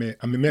 Melly Mel.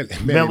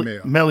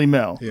 Melly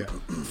Mel. Yeah.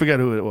 Forget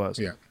who it was.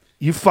 Yeah.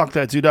 You fucked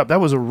that dude up. That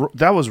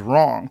was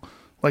wrong.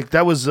 Like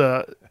that was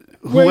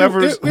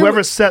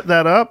whoever set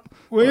that up.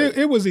 Well,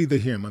 it was either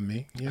him or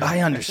me.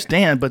 I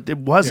understand, but it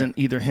wasn't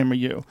either him or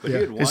you. But he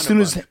had won a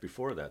bunch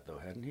before that, though,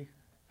 hadn't he?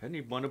 Hadn't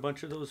he won a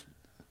bunch of those?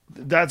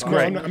 That's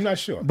great. I'm not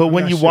sure. But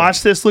when you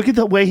watch this, look at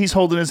the way he's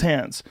holding his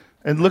hands,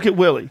 and look at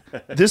Willie.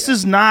 This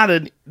is not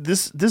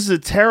this is a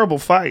terrible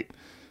fight.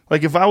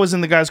 Like if I was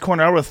in the guy's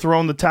corner, I would have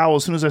thrown the towel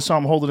as soon as I saw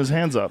him holding his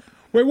hands up.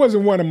 Well, it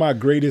wasn't one of my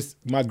greatest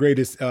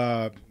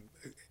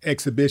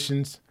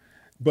exhibitions.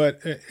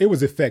 But it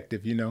was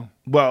effective,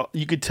 Well,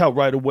 you could tell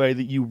right away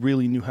that you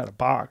really knew how to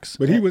box.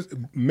 But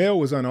Mel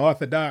was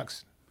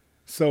unorthodox,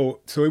 So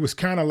it was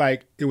kind of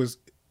like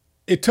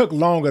it took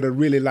longer to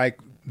really like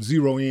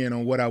zero in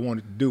on what I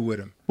wanted to do with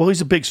him. Well,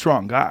 he's a big,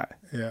 strong guy.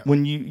 Yeah.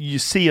 When you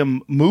see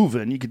him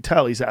moving, you can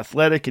tell he's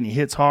athletic and he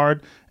hits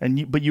hard.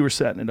 But you were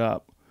setting it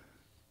up.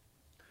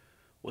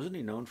 Wasn't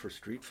he known for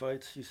street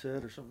fights, you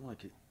said, or something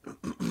like it?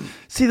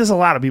 See, there's a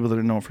lot of people that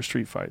are known for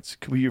street fights.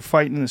 When you're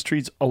fighting in the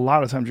streets, a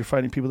lot of times you're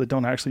fighting people that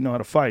don't actually know how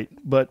to fight.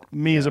 But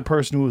me as a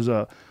person who was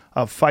a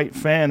fight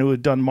fan who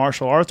had done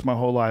martial arts my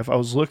whole life, I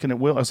was looking at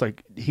Will. I was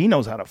like, he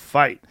knows how to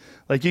fight.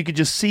 Like, you could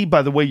just see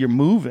by the way you're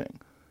moving.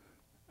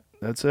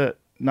 That's it.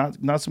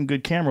 Not some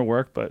good camera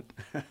work,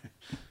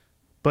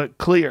 but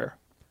clear.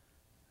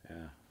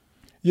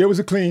 Yeah, it was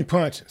a clean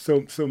punch.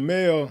 So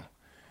Mel,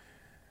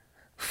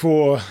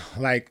 for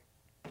like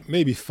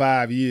maybe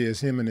 5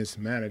 years, him and his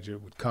manager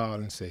would call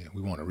and say,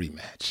 we want a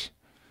rematch.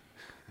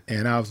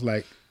 And I was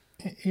like,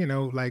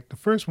 like the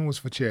first one was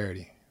for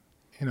charity.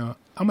 I'm going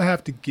to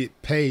have to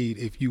get paid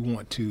if you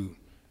want to,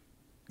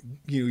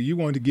 you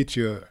want to get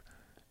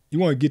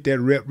that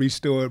rep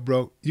restored,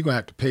 bro, you're going to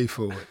have to pay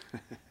for it.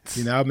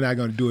 I'm not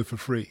going to do it for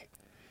free.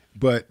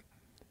 But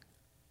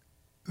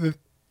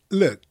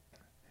look,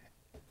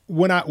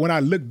 when I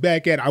look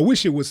back at it, I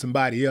wish it was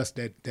somebody else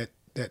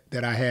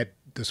that I had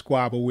to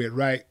squabble with,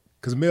 right?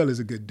 Because Mel is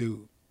a good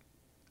dude.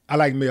 I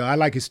like Mel. I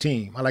like his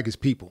team. I like his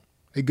people.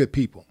 They're good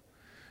people.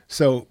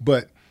 So,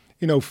 but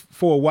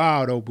for a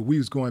while though, but we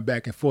was going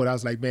back and forth. I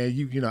was like, man,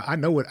 I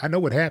know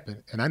what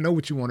happened, and I know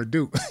what you want to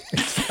do.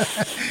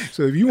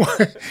 So if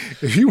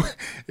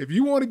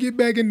you want to get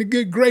back in the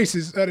good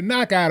graces of the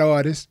knockout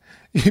artist,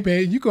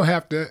 man, you're gonna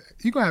have to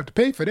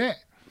pay for that.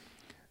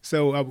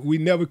 So we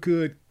never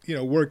could,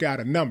 work out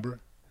a number.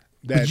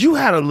 But you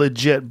had a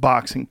legit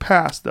boxing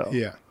past though.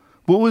 Yeah.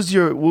 What was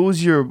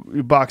your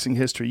boxing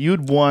history?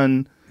 You'd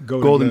won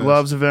Golden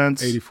Gloves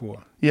events.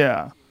 84.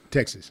 Yeah.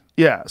 Texas.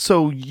 Yeah.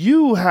 So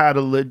you had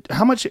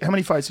how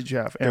many fights did you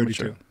have?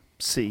 Amateur. 32.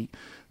 See,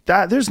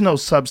 there's no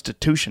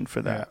substitution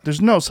for that. Yeah.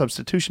 There's no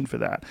substitution for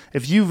that.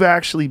 If you've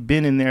actually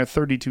been in there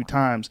 32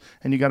 times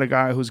and you got a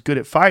guy who's good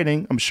at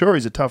fighting, I'm sure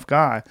he's a tough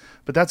guy,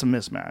 but that's a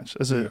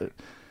mismatch.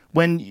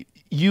 When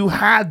you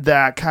had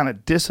that kind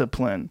of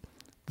discipline,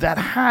 that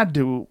had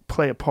to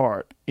play a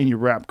part in your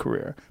rap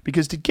career,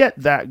 because to get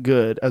that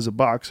good as a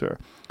boxer,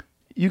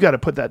 you got to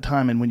put that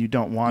time in when you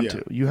don't want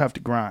to. You have to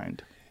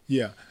grind.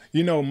 Yeah.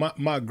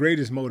 My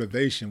greatest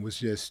motivation was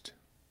just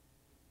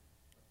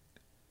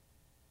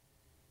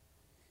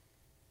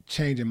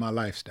changing my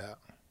lifestyle.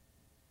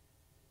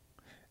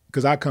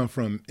 Because I come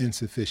from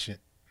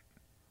insufficient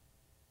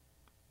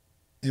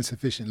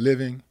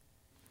living,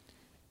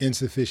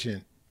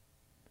 insufficient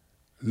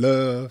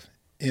love,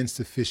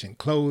 insufficient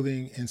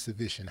clothing,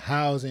 insufficient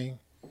housing,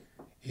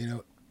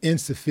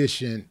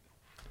 insufficient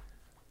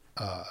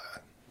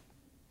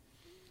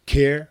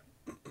care.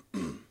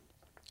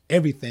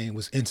 Everything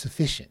was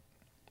insufficient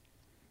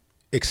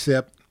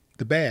except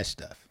the bad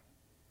stuff.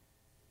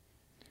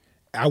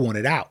 I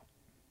wanted out.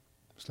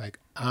 It's like,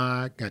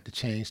 I got to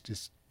change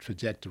this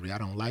trajectory. I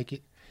don't like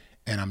it.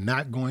 And I'm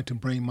not going to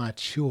bring my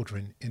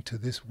children into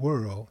this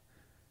world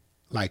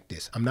like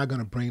this. I'm not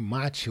going to bring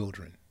my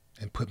children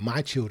and put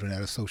my children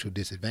at a social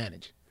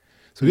disadvantage.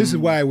 So this is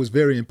why it was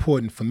very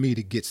important for me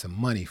to get some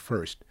money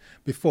first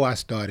before I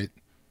started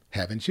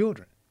having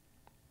children.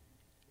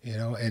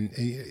 And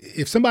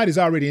if somebody's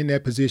already in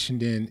that position,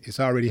 then it's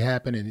already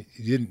happened and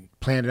you didn't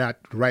plan it out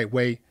the right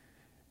way.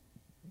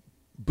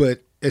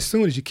 But as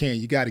soon as you can,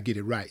 you got to get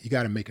it right. You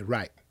got to make it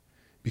right,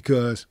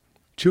 because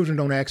children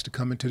don't ask to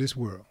come into this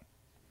world.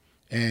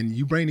 And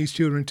you bring these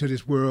children to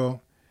this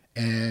world,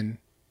 and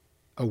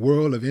a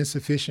world of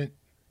insufficient,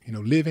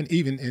 living,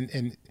 even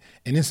and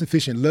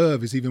insufficient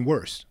love is even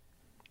worse.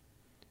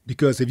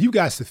 Because if you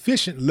got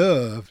sufficient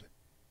love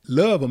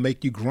will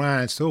make you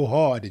grind so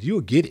hard that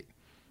you'll get it.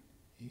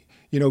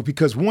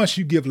 Because once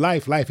you give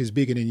life, life is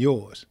bigger than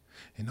yours.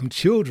 And them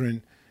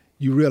children,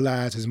 you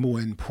realize, is more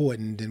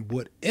important than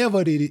whatever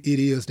it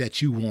is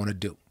that you want to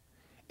do.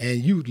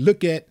 And you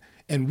look at,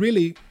 and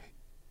really,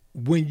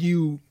 when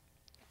you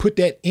put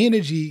that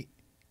energy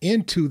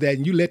into that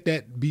and you let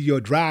that be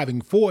your driving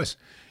force,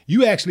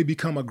 you actually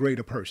become a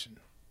greater person.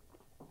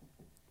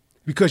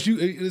 Because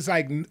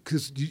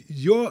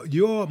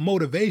your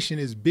motivation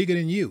is bigger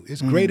than you.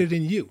 It's greater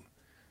than you.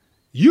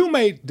 You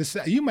may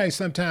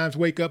sometimes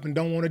wake up and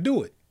don't want to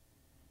do it,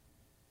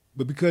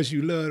 but because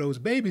you love those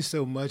babies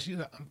so much,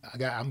 I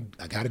got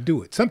to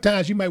do it.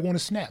 Sometimes you might want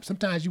to snap.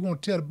 Sometimes you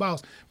want to tell the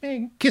boss,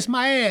 "Man, kiss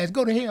my ass,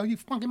 go to hell, you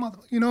funky mother."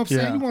 You know what I'm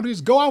saying? You want to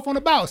just go off on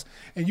the boss,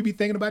 and you be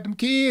thinking about them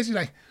kids. You're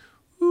like,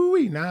 "Ooh,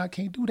 nah, I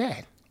can't do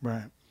that."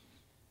 Right.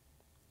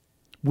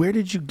 Where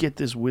did you get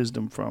this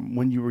wisdom from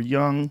when you were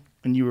young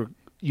and you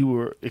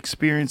were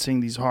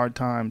experiencing these hard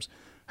times?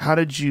 How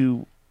did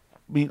you?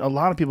 I mean, a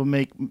lot of people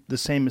make the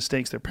same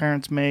mistakes their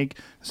parents make,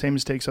 the same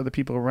mistakes other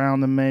people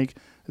around them make.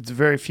 It's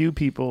very few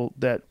people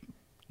that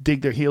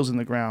dig their heels in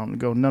the ground and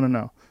go,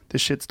 no,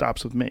 this shit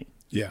stops with me.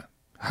 Yeah.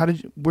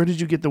 Where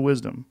did you get the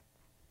wisdom?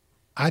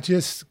 I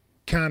just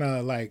kind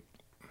of a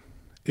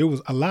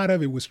lot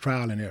of it was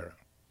trial and error.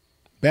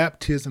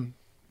 Baptism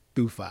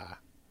through fire.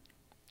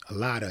 a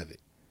lot of it.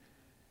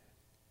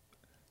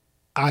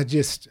 I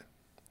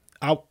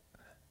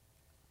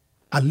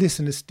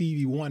listen to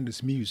Stevie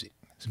Wonder's music.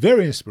 It's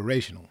very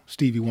inspirational,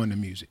 Stevie Wonder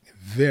music.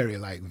 Very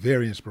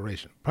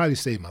inspirational. Probably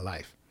saved my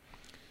life.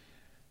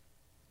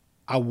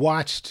 I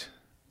watched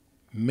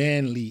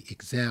manly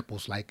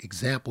examples, like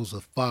examples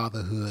of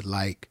fatherhood,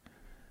 like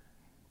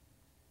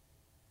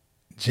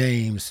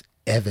James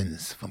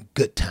Evans from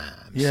Good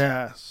Times.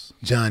 Yes.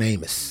 John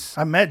Amos.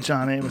 I met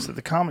John Amos at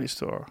the Comedy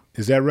Store.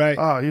 Is that right?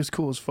 Oh, he was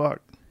cool as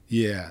fuck.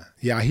 Yeah.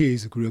 I hear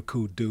he's a real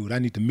cool dude. I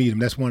need to meet him.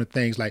 That's one of the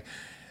things, like,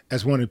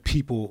 that's one of the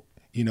people,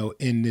 you know,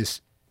 in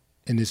this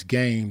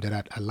game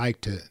that I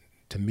like to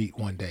meet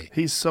one day.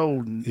 He's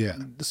so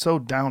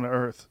down to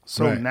earth,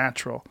 so Right.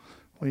 natural.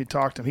 When you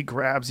talk to him, he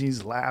grabs,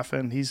 he's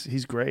laughing.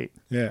 He's great.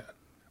 Yeah.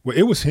 Well,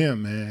 it was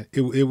him, man.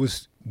 It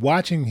was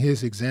watching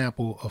his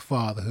example of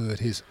fatherhood,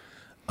 his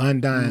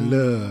undying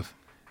love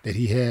that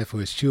he had for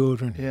his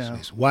children,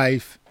 his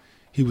wife.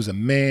 He was a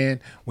man.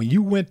 When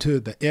you went to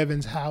the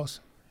Evans house,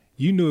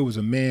 you knew it was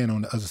a man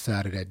on the other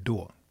side of that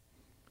door.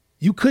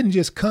 You couldn't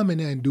just come in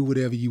there and do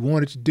whatever you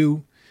wanted to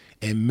do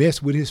and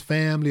mess with his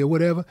family or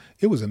whatever.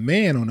 It was a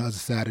man on the other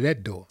side of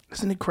that door.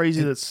 Isn't it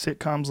crazy that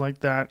sitcoms like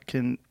that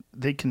can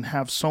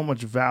have so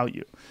much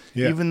value?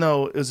 Yeah. Even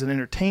though it was an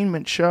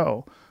entertainment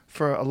show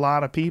for a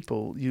lot of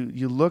people,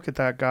 you look at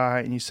that guy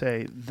and you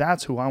say,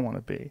 that's who I want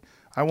to be.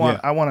 I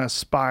want to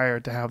aspire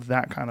to have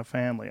that kind of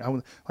family.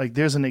 Like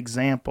there's an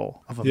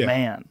example of a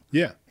man.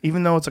 Yeah.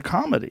 Even though it's a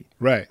comedy.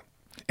 Right.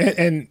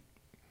 And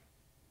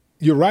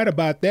you're right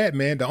about that,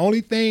 man. The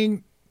only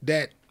thing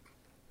that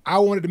I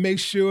wanted to make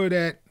sure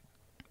that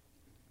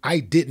I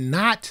did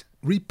not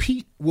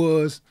repeat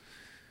was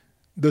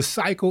the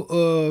cycle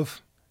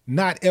of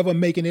not ever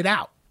making it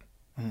out,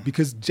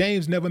 because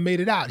James never made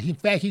it out. In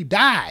fact, he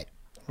died.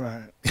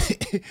 Right.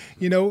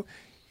 You know,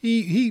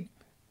 he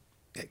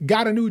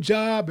got a new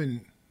job and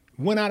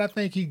went out. I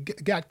think he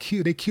got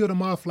killed. They killed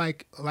him off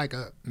like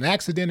an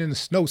accident in the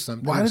snow.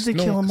 Something. Why did they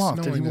kill him off?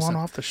 Did he want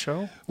off the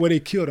show? Well, they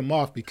killed him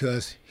off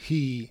because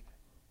he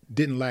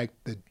didn't like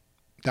the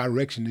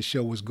direction the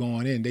show was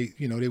going in. They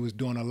was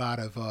doing a lot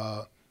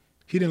of.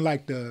 He didn't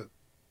like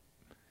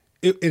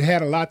it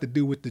had a lot to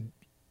do with the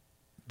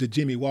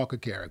Jimmy Walker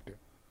character.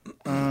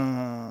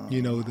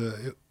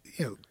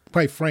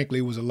 Quite frankly,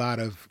 it was a lot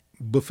of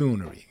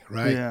buffoonery,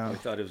 right? Yeah. I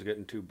thought it was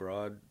getting too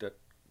broad,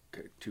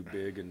 too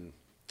big, and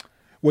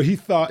Well, he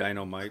thought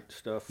dynamite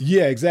stuff.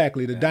 Yeah,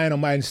 exactly. The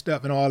dynamite and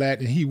stuff and all that,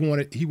 and he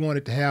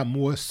wanted to have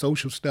more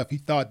social stuff. He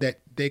thought that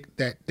they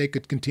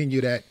could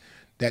continue that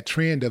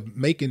trend of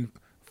making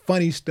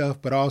funny stuff,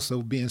 but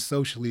also being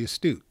socially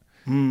astute.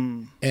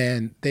 And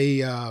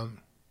they,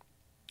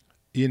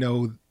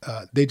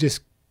 they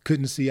just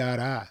couldn't see eye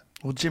to eye.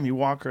 Well, Jimmy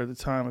Walker at the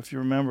time, if you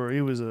remember,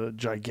 he was a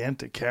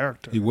gigantic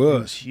character. He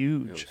was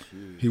huge.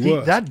 He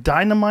was. That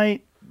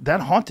dynamite,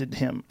 that haunted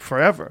him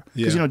forever.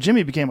 Because,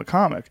 Jimmy became a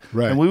comic.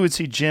 Right. And we would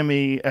see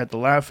Jimmy at the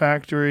Laugh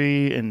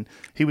Factory, and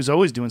he was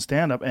always doing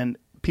stand-up, and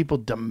people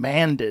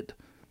demanded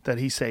that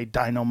he say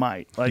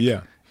dynamite. Like,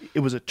 it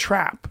was a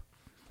trap.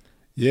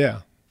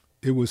 Yeah,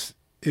 it was,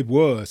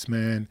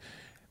 man.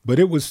 But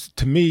it was,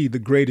 to me, the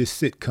greatest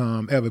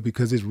sitcom ever,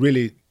 because it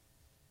really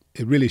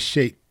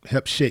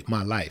helped shape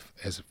my life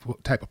as a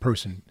type of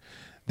person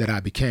that I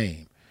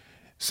became.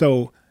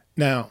 So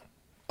now,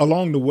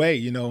 along the way,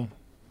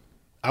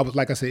 I was,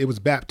 like I said, it was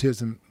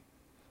baptism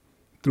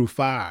through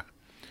fire.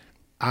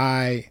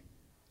 I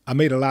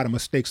made a lot of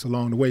mistakes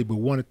along the way, but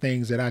one of the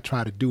things that I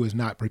try to do is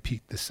not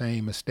repeat the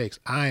same mistakes.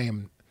 I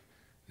am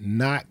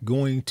not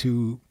going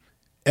to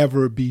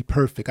ever be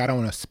perfect. I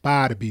don't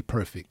aspire to be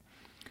perfect.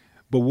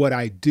 But what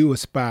I do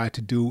aspire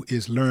to do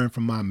is learn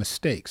from my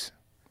mistakes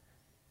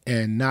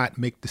and not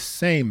make the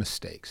same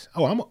mistakes.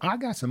 Oh, I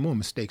got some more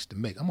mistakes to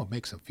make. I'm gonna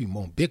make some few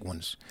more big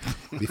ones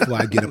before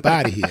I get up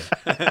out of here.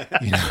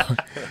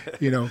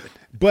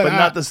 But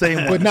not the same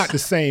ones. But not the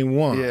same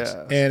ones.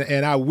 Yeah.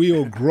 And I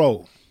will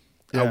grow.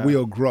 Yeah. I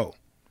will grow.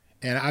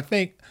 And I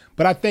think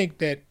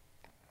that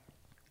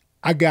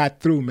I got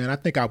through, man. I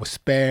think I was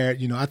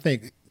spared. I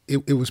think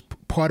it was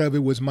part of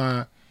it was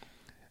my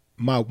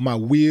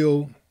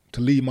will to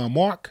leave my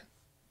mark,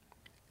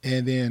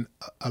 and then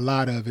a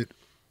lot of it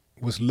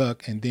was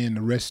luck, and then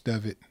the rest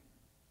of it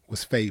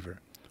was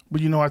favor.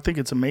 But I think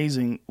it's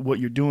amazing what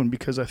you're doing,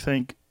 because I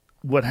think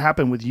what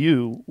happened with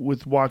you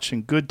with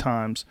watching Good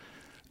Times,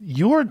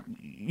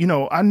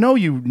 I know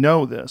you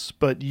know this,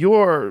 but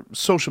your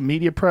social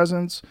media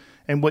presence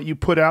and what you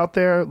put out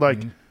there,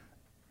 like,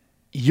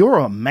 you're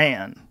a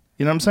man.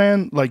 You know what I'm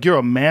saying? Like, you're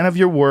a man of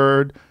your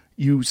word.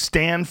 You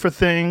stand for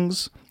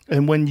things.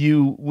 And when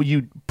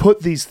you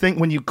put these things,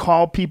 when you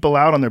call people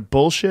out on their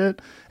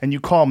bullshit and you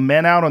call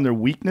men out on their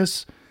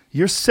weakness,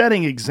 you're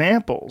setting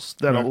examples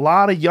that a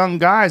lot of young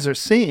guys are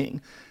seeing.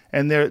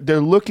 And they're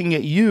looking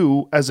at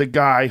you as a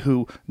guy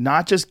who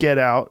not just got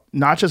out,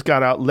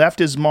 left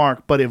his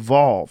mark, but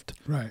evolved.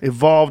 Right.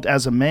 Evolved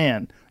as a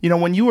man.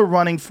 When you were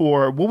running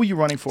for, what were you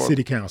running for?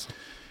 City council.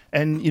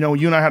 And, you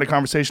and I had a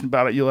conversation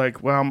about it. You're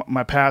like, well,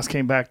 my past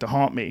came back to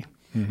haunt me.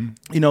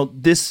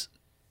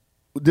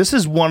 this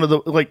is one of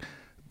the, like,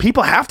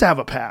 people have to have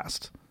a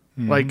past.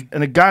 Like,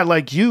 and a guy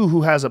like you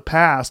who has a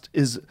past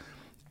is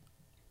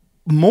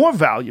more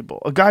valuable.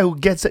 A guy who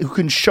gets it, who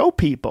can show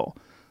people.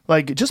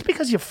 Like, just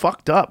because you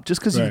fucked up, just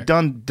because you've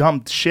done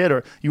dumb shit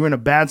or you were in a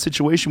bad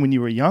situation when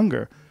you were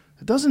younger,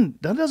 that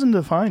doesn't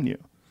define you.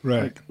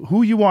 Right. Like,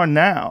 who you are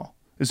now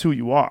is who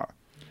you are.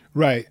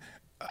 Right.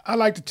 I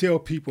like to tell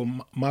people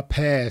my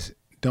past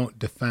don't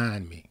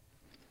define me.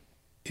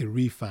 It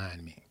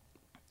refine me.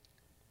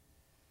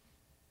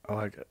 I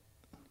like it.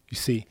 You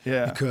see?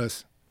 Yeah.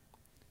 Because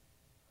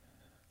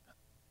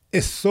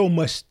it's so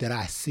much that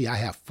I see. I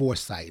have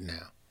foresight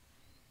now.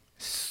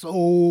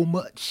 So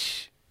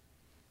much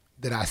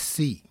that I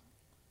see,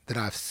 that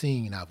I've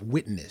seen, I've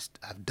witnessed,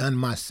 I've done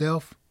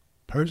myself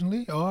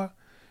personally, or,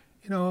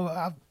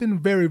 I've been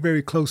very,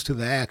 very close to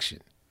the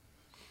action.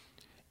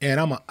 And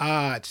I'm an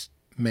odds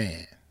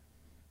man.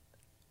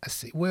 I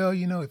say, well,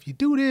 if you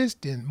do this,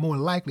 then more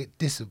likely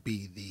this will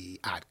be the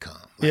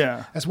outcome.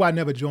 Yeah. That's why I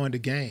never joined the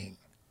gang.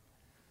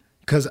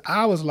 Because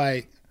I was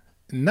like,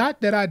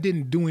 not that I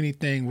didn't do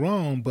anything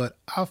wrong, but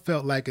I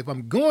felt like if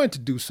I'm going to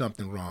do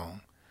something wrong,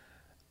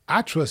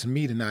 I trust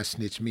me to not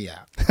snitch me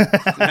out.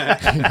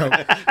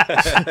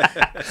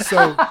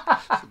 So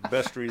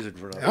Best reason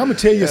for that. I'm gonna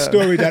tell you a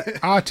story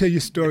I'll tell you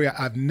a story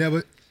I've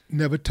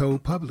never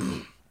told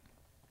publicly.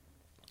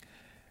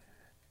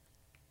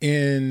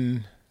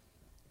 In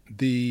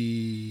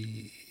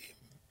the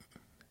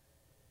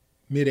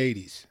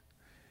mid-'80s,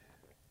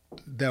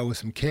 there was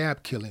some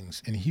cab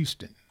killings in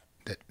Houston.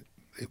 That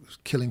it was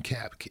killing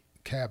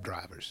cab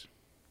drivers,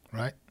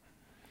 right?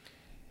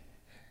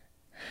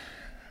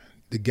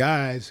 The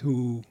guys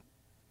who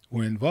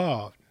were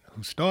involved,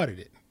 who started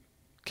it,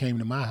 came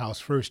to my house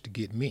first to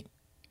get me,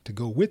 to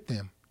go with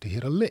them to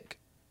hit a lick.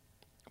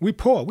 We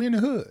poor, we in the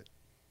hood.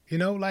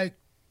 Like,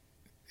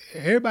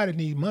 everybody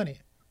need money.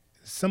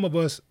 Some of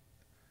us,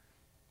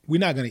 we're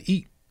not gonna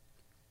eat,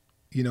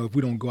 if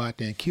we don't go out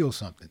there and kill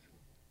something.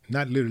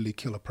 Not literally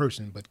kill a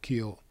person, but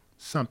kill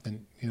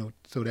something,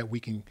 so that we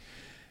can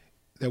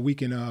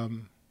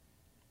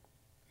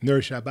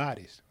nourish our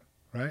bodies,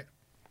 right?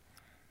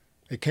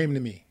 They came to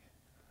me.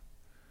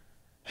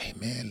 Hey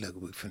man, look,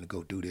 we're finna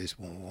go do this.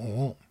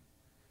 And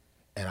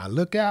I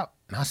look out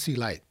and I see,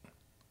 like,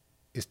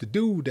 it's the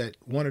dude that,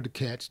 one of the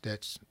cats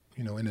that's,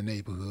 in the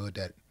neighborhood,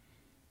 that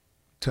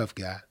tough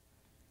guy.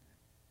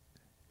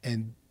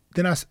 And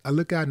then I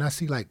look out and I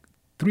see like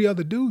 3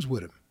 other dudes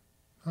with him.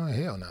 Oh,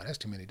 hell no, that's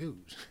too many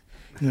dudes.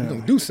 We're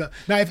gonna do something.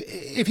 Now,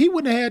 if he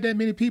wouldn't have had that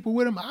many people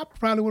with him, I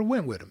probably would have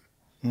went with him.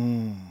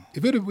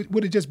 If it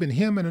would have just been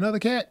him and another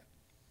cat,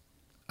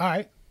 all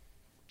right,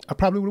 I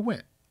probably would have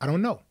went. I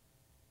don't know.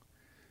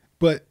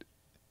 But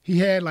he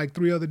had like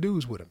 3 other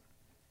dudes with him.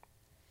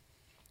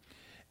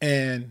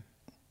 And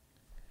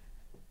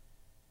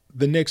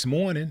the next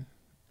morning,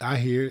 I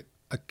hear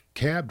a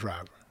cab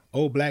driver,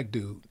 old black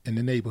dude in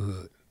the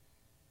neighborhood.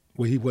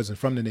 Well, he wasn't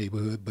from the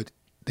neighborhood, but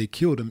they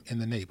killed him in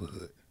the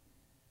neighborhood.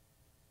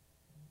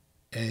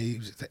 And he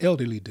was an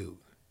elderly dude.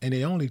 And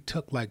they only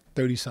took like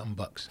 30-something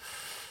bucks.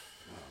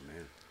 Oh,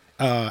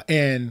 man.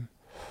 And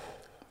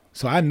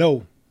so I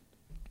know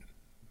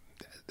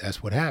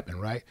that's what happened,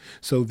 right?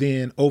 So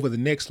then over the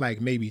next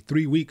like maybe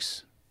 3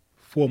 weeks,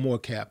 4 more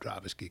cab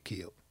drivers get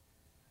killed.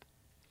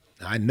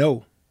 I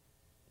know.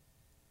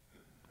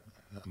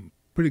 I got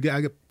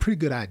a pretty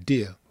good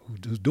idea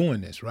who's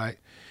doing this, right?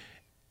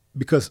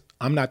 Because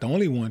I'm not the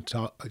only one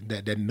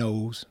that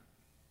knows.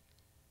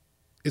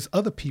 It's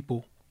other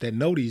people that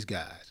know these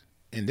guys,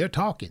 and they're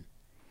talking.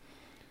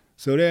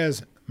 So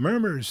there's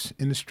murmurs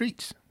in the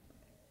streets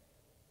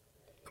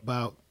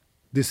about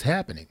this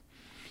happening.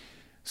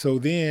 So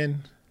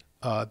then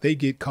they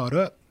get caught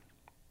up,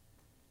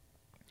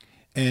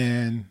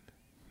 and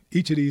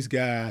each of these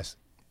guys,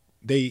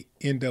 they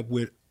end up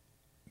with,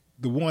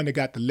 the one that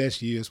got the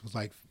less years was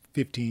like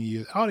 15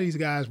 years. All these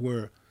guys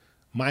were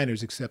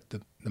minors except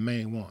the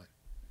main one.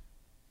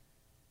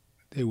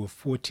 They were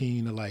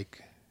 14 to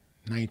like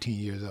 19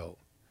 years old.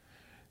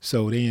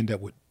 So they end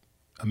up with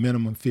a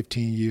minimum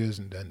 15 years,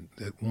 and then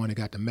the one that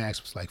got the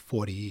max was like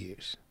 40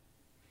 years.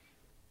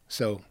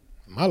 So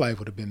my life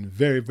would have been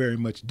very, very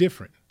much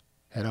different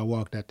had I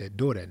walked out that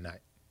door that night.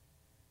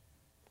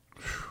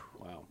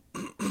 Wow.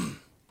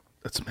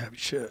 That's some heavy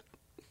shit.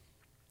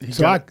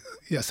 So I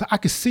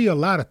could see a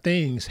lot of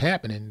things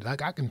happening.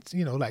 Like I can,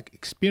 like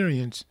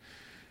experience,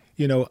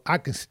 I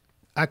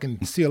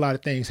can see a lot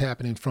of things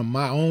happening from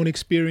my own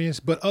experience,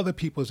 but other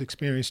people's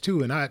experience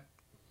too. And I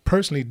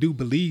personally do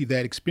believe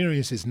that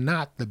experience is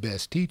not the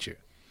best teacher.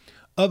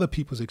 Other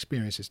people's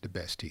experience is the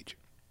best teacher.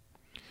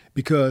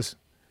 Because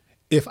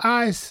if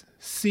I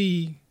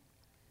see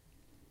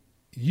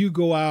you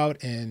go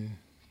out and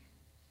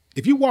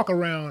if you walk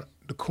around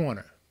the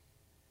corner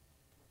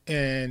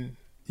and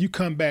you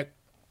come back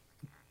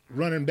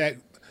running back,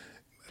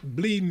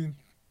 bleeding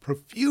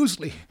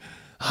profusely.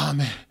 Oh,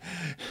 man,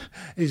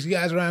 these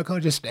guys around the corner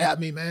just stabbed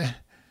me, man.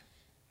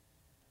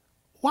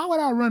 Why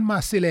would I run my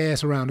silly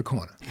ass around the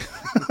corner?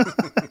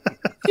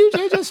 You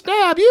just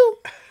stab you.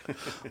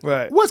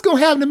 Right. What's going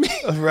to happen to me?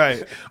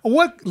 Right.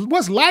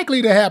 What's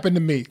likely to happen to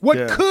me? What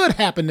Yeah. could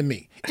happen to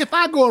me if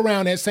I go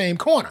around that same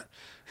corner?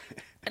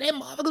 And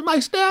them motherfuckers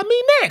might stab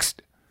me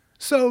next.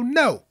 So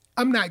no,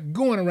 I'm not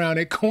going around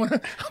that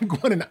corner. I'm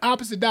going in the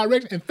opposite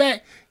direction. In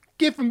fact,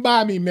 get from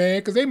by me, man,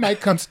 because they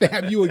might come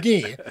stab you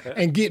again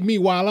and get me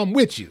while I'm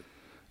with you.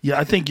 Yeah,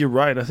 I think you're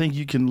right. I think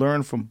you can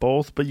learn from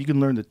both, but you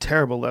can learn the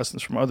terrible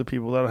lessons from other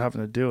people without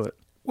having to do it.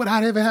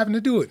 Without ever having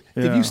to do it.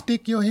 If Yeah. you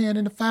stick your hand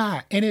in the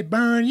fire and it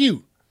burn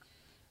you,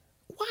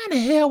 why in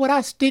the hell would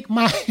I stick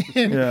my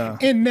hand Yeah.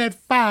 in that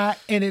fire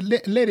and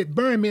let it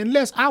burn me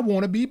unless I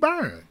want to be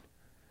burned?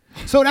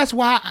 So that's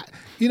why,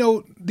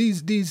 the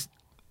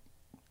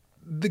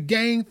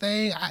gang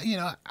thing,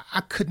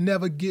 I could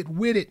never get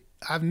with it.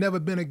 I've never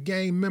been a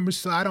gang member,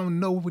 so I don't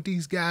know what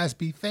these guys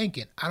be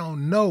thinking. I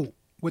don't know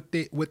what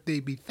they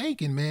be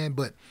thinking, man,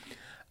 but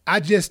I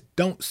just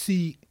don't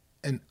see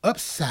an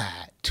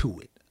upside to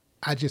it.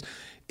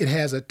 It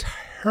has a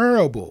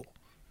terrible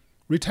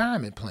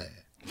retirement plan.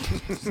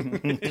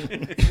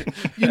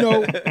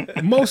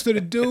 Most of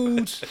the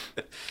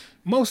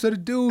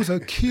dudes are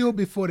killed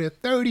before they're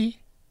 30,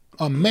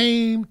 are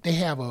maimed. They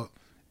have a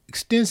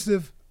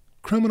extensive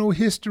criminal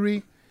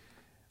history.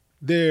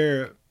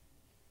 Their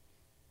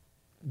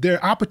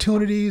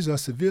opportunities are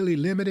severely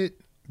limited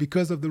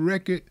because of the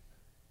record.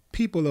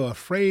 People are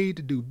afraid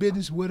to do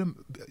business with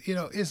them.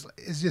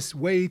 It's just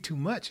way too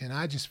much, and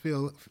I just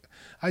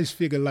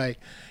figure like,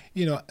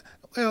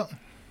 well,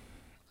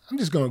 I'm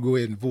just gonna go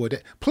ahead and avoid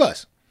that.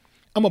 Plus,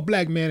 I'm a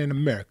black man in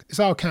America. It's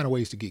all kind of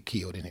ways to get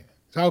killed in here.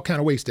 It's all kind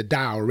of ways to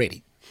die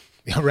already.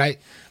 All right?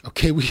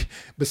 Okay,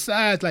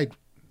 besides like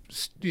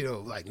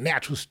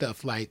natural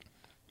stuff like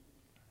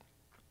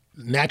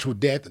natural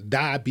death,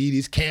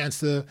 diabetes,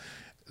 cancer,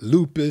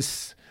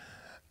 lupus,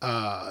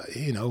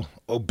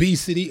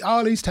 obesity,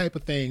 all these type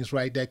of things,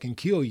 right, that can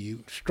kill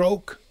you.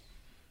 Stroke.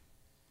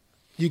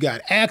 You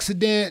got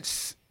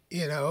accidents,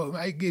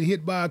 might get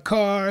hit by a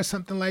car or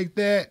something like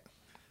that.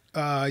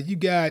 You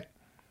got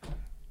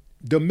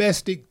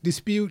domestic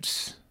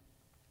disputes.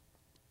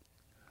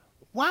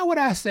 Why would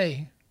I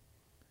say,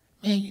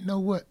 man, you know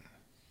what?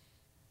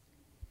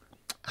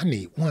 I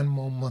need one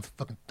more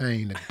motherfucking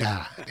thing to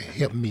die to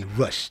help me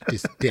rush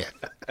this death.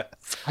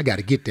 I got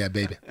to get there,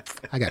 baby.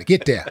 I got to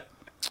get there.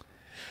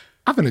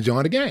 I'm finna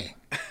join the gang.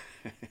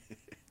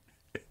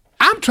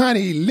 I'm trying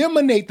to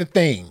eliminate the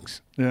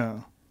things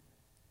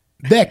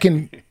that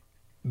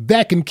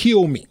can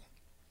kill me.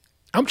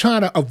 I'm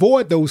trying to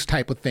avoid those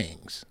type of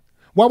things.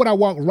 Why would I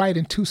walk right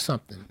into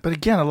something? But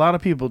again, a lot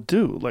of people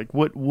do. Like,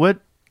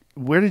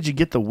 where did you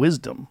get the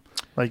wisdom?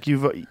 Like,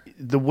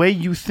 the way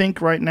you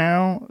think right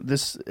now,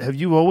 have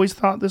you always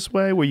thought this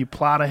way, where you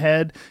plot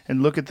ahead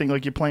and look at things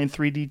like you're playing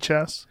 3D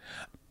chess?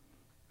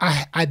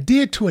 I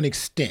did to an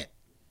extent,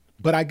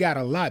 but I got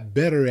a lot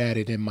better at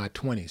it in my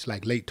 20s,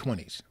 like late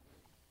 20s.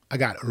 I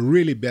got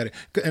really better.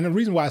 And the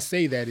reason why I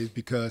say that is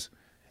because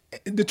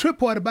the trip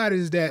part about it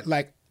is that,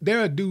 like,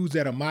 there are dudes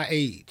that are my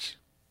age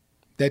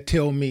that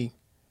tell me,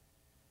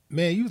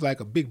 man, you was like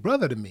a big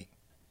brother to me,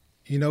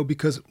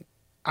 because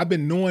I've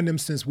been knowing them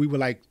since we were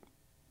like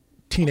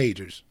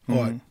teenagers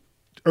or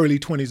early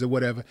 20s or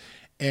whatever.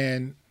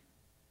 And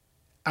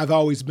I've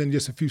always been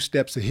just a few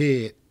steps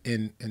ahead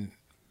in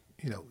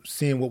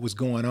seeing what was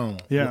going on,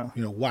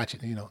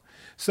 watching,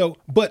 So,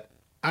 but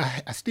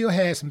I still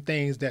had some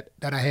things that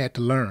I had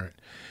to learn.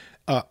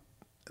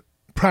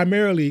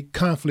 Primarily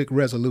conflict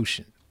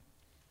resolution.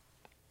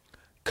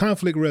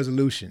 Conflict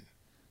resolution.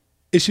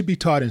 It should be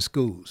taught in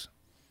schools.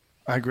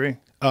 I agree.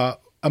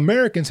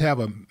 Americans have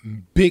a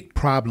big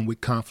problem with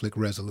conflict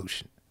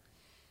resolution.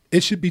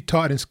 It should be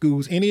taught in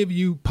schools. Any of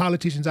you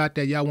politicians out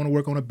there, y'all want to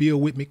work on a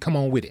bill with me? Come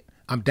on with it.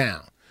 I'm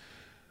down.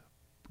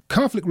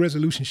 Conflict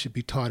resolution should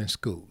be taught in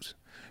schools.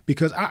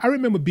 Because I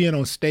remember being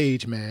on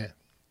stage, man,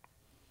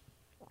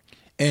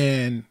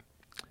 and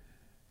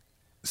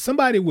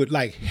somebody would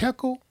like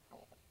heckle,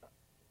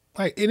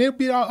 and it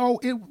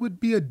would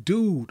be a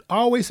dude,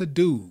 always a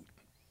dude,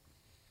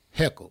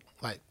 heckle,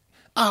 like,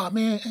 oh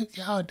man,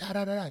 y'all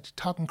just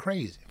talking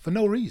crazy for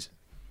no reason.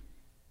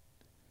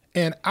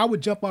 And I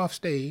would jump off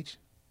stage,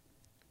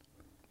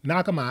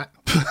 knock them out,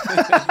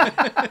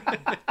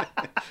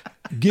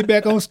 get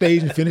back on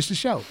stage and finish the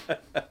show.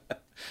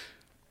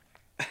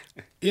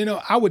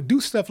 I would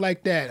do stuff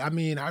like that. I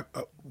mean,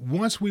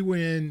 once we were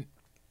in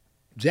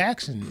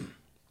Jackson,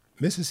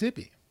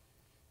 Mississippi.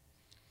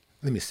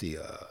 Let me see.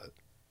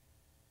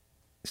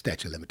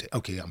 Statute of limitations.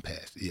 Okay, I'm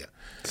past. Yeah.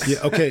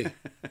 Okay.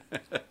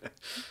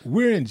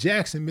 We're in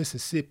Jackson,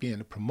 Mississippi,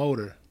 and the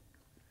promoter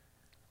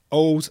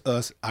owes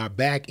us our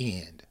back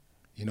end.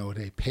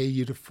 They pay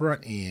you the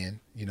front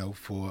end,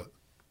 for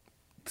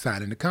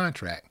signing the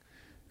contract,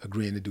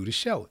 agreeing to do the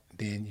show.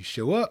 Then you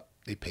show up,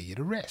 they pay you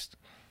the rest.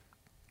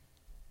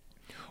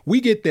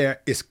 We get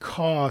there, it's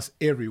cars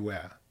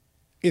everywhere.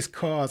 It's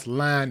cars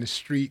lining the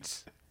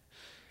streets.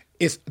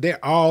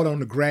 They're all on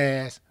the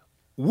grass.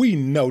 We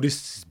know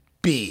this is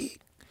big.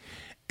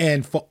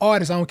 And for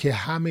artists, I don't care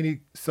how many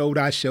sold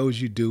out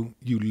shows you do,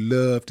 you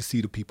love to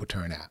see the people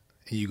turn out.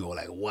 And you go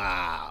like,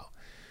 wow.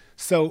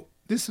 So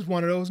this is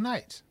one of those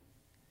nights.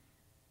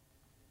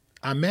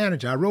 Our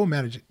road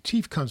manager,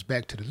 Chief, comes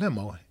back to the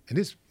limo, and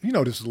this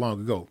was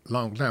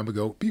long time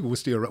ago. We were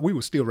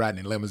still riding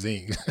in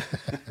limousines.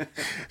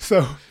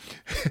 So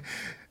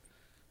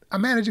our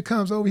manager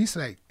comes over. He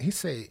say,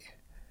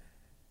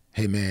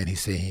 "Hey man," he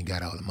said, "he ain't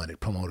got all the money. The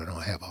promoter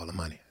don't have all the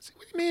money." I said,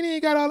 "What do you mean he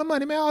ain't got all the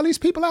money, man? All these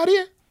people out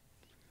here."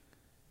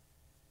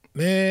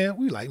 Man,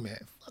 we like, man,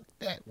 fuck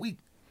that.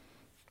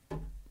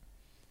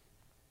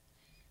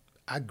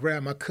 I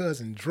grab my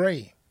cousin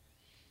Dre,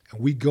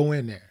 and we go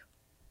in there.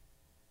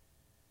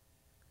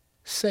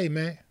 Say,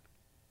 man,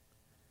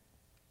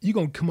 you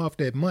gonna come off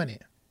that money,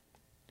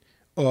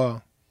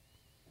 or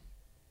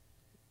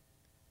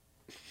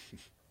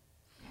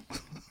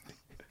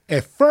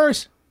at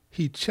first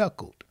he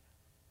chuckled.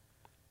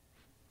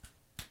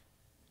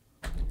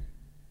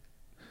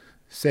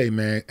 Say,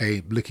 man,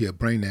 hey, look here,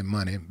 bring that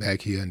money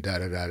back here and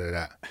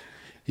da-da-da-da-da.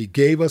 He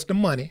gave us the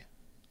money.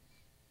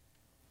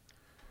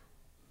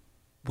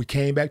 We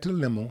came back to the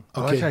limo. Okay.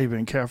 I like how you've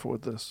been careful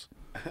with this.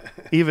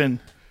 Even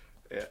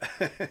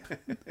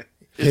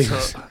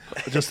it's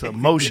just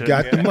emotion. We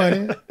got the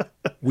money.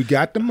 We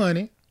got the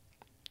money,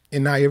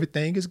 and now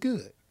everything is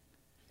good.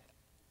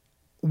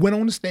 Went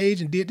on the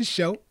stage and did the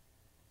show,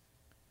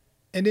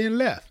 and then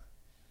left.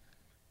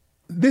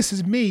 This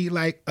is me,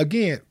 like,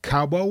 again,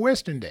 cowboy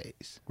western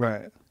days.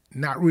 Right.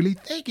 Not really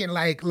thinking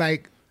like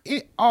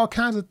all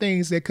kinds of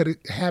things that could have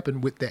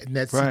happened with that in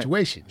that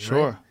situation.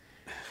 Sure.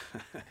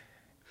 Right?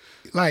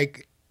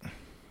 Like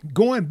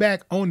going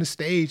back on the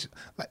stage,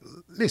 like,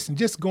 listen,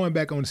 just going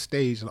back on the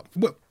stage,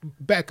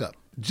 back up,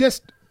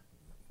 just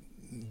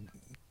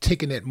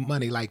taking that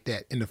money like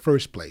that in the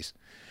first place,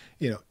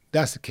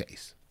 that's the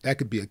case. That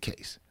could be a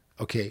case.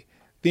 Okay.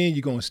 Then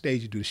you go on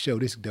stage, you do the show.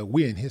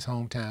 We're in his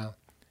hometown.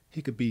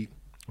 He could be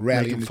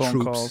rallying the phone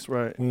troops. Calls,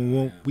 right.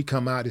 When we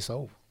come out, it's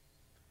over.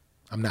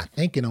 I'm not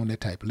thinking on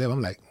that type of level.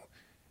 I'm like,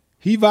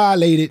 he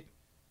violated.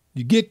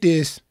 You get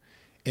this,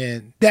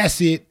 and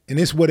that's it, and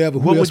it's whatever.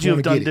 What would you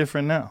have done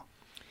different now?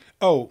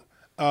 Oh,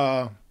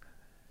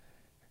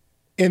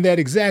 in that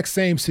exact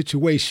same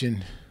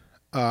situation,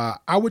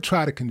 I would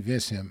try to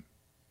convince him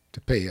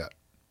to pay up.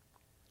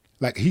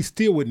 Like, he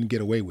still wouldn't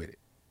get away with it,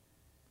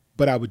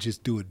 but I would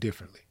just do it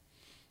differently.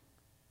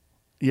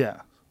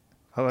 Yeah.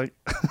 I like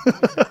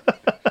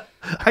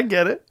I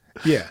get it.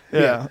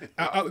 Yeah.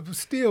 I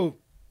still,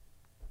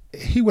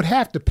 he would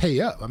have to pay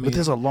up. I mean, but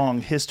there's a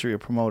long history of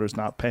promoters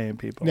not paying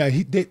people. Now,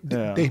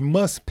 they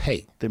must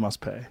pay. They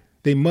must pay.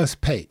 They must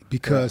pay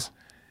because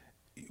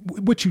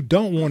what you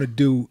don't want to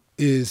do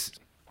is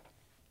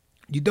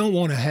you don't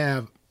want to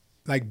have,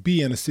 like,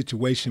 be in a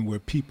situation where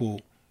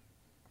people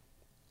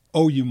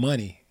owe you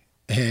money.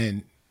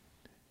 And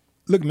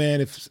look,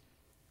 man, it's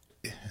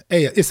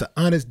an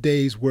honest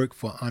day's work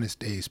for honest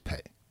day's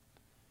pay.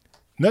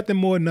 Nothing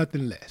more,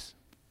 nothing less.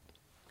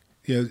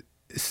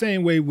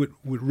 Same way with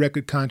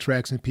record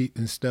contracts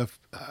and stuff.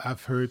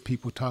 I've heard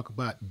people talk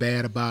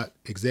bad about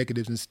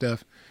executives and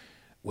stuff.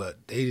 Well,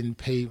 they didn't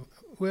pay.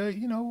 Well,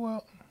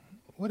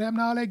 what happened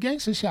to all that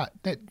gangster shot?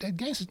 That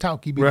gangster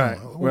talk you be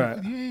doing?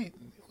 Right.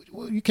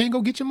 You can't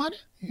go get your money?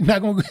 You're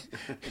not gonna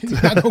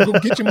go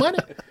get your money?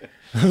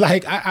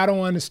 Like, I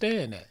don't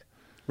understand that.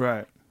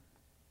 Right.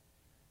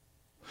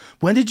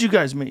 When did you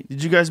guys meet?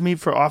 Did you guys meet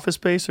for Office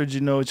Space, or did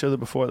you know each other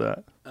before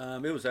that?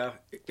 It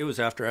was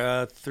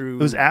after through.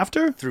 It was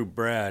after? Through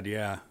Brad,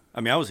 yeah.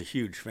 I mean, I was a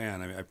huge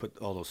fan. I mean, I put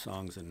all those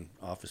songs in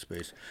Office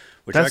Space,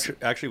 which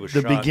actually was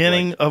the shot,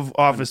 beginning of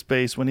Office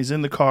Space when he's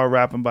in the car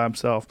rapping by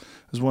himself.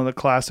 Is one of the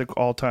classic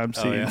all-time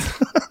scenes.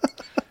 Oh,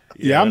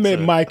 yeah. I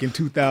met Mike in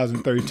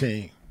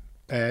 2013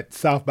 at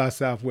South by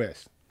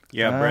Southwest.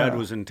 Yeah, Brad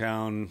was in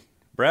town.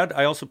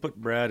 I also put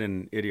Brad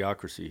in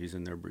Idiocracy. He's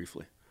in there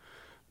briefly,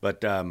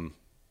 but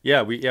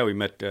we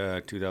met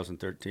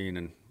 2013,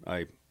 and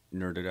I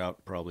nerded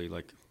out probably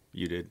like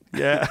you did.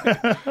 Yeah.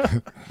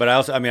 But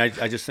I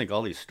just think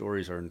all these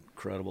stories are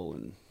incredible,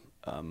 and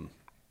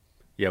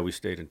we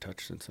stayed in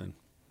touch since then.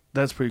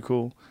 That's pretty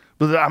cool.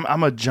 But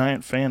I'm a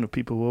giant fan of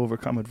people who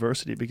overcome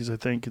adversity, because I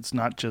think it's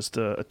not just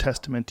a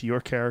testament to your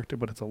character,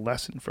 but it's a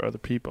lesson for other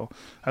people.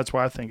 That's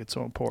why I think it's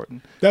so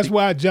important. That's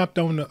why I jumped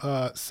on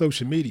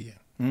social media.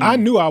 I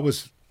knew I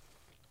was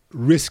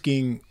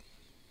risking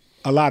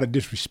a lot of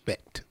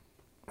disrespect,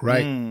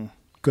 right?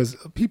 Because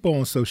people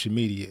on social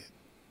media,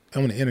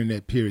 on the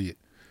internet, period,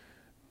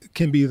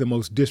 can be the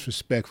most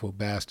disrespectful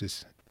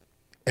bastards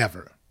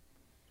ever.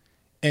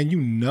 And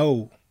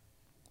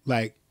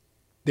like,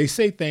 they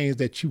say things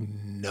that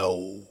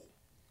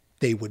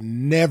they would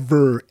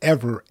never,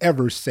 ever,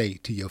 ever say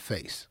to your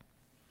face.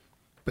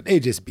 But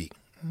they just be.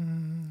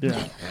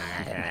 Yeah.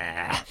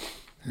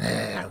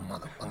 Yeah.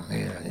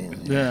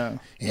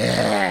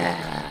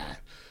 Yeah.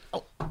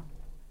 Oh.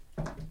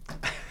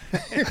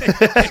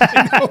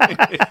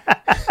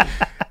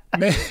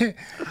 Man,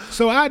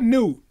 so I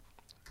knew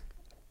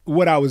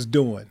what I was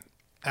doing.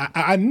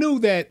 I knew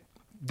that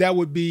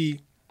would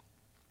be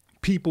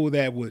people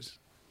that was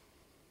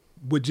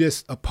would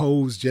just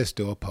oppose just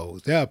to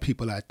oppose. There are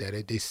people out there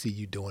that they see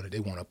you doing it, they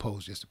want to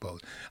oppose just to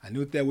oppose. I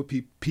knew there would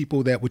be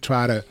people that would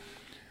try to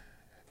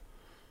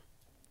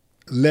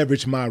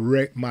leverage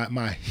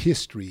my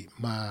history,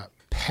 my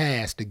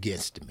past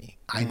against me.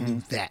 I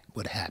knew that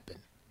would happen.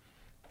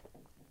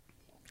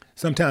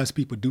 Sometimes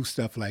people do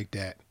stuff like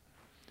that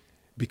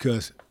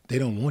because they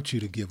don't want you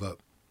to give up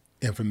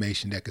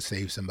information that could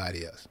save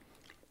somebody else.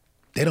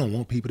 They don't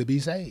want people to be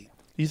saved.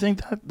 You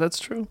think that's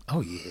true?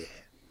 Oh, yeah.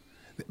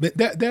 But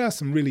there are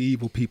some really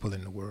evil people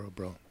in the world,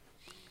 bro.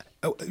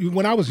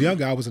 When I was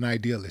younger, I was an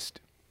idealist.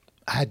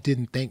 I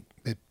didn't think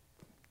that,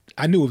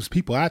 I knew it was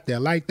people out there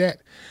like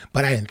that,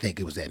 but I didn't think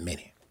it was that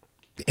many.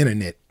 The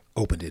internet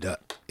opened it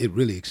up. It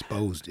really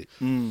exposed it.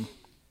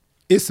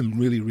 It's some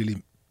really,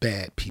 really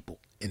bad people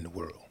in the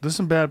world. There's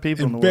some bad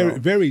people in the very,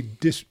 world.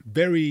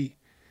 very,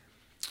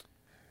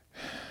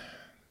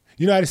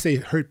 you know how to say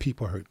hurt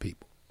people hurt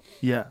people.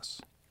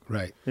 Yes.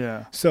 Right.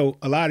 Yeah. So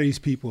a lot of these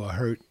people are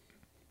hurt.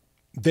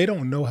 They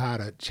don't know how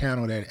to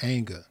channel that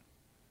anger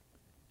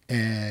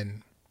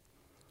and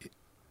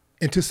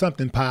into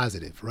something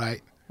positive,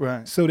 right?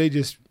 Right. So they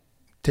just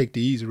take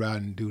the easy route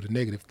and do the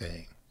negative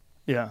thing,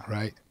 Yeah.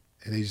 right?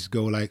 And they just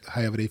go like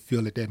however they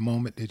feel at that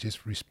moment, they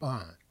just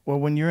respond. Well,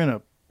 when you're in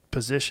a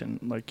position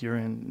like you're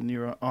in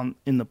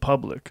the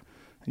public,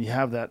 and you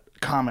have that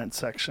comment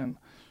section,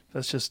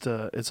 that's just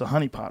it's a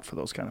honeypot for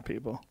those kind of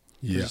people.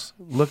 Yeah. Just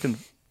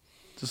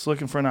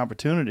looking for an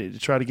opportunity to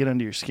try to get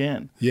under your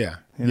skin. Yeah.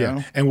 You yeah.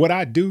 know? And what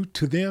I do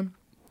to them,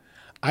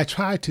 I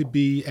try to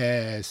be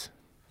as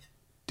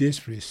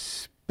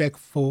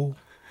disrespectful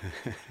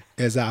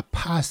as I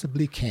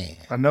possibly can.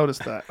 I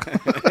noticed that.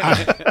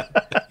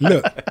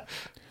 Look,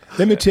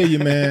 let me tell you,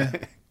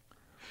 man,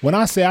 when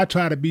I say I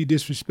try to be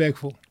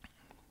disrespectful,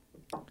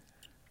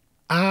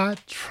 I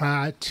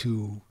try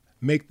to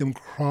make them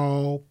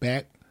crawl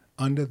back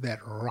under that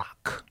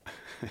rock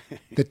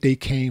that they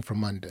came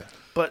from under.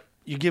 But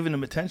you're giving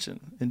them attention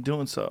in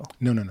doing so.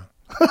 No.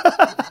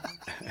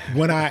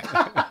 When I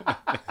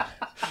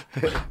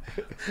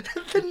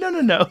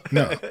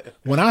no.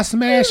 When I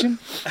smash them,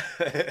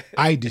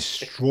 I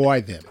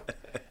destroy them.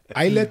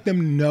 I let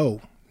them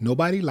know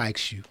nobody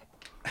likes you.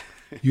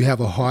 You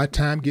have a hard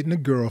time getting a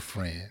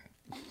girlfriend.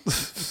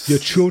 Your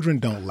children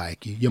don't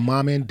like you. Your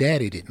mama and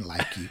daddy didn't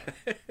like you.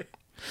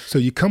 So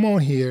you come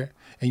on here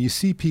and you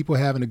see people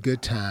having a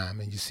good time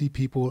and you see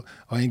people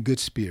are in good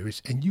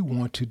spirits and you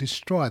want to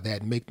destroy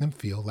that and make them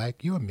feel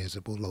like you're a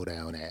miserable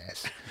low-down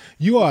ass.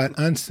 You are an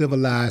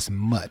uncivilized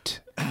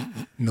mutt.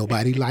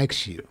 Nobody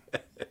likes you.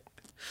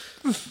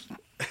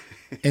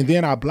 And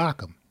then I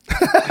block them.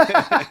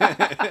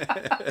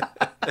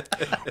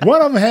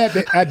 One of them had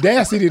the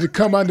audacity to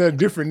come under a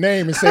different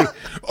name and say,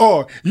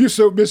 "Oh, you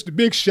so Mr.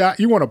 Big Shot,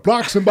 you want to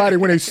block somebody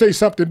when they say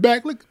something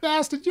back? Look,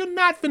 bastard, you're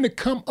not finna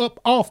come up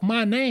off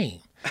my name.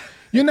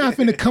 You're not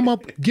finna come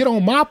up, get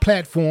on my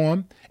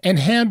platform and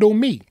handle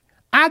me.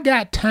 I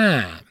got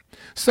time."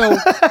 So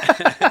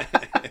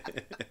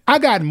I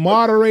got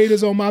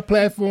moderators on my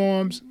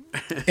platforms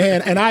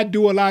and I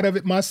do a lot of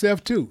it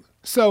myself too.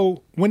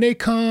 So when they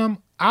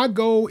come, our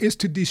goal is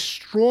to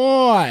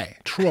destroy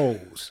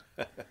trolls.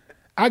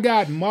 I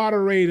got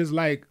moderators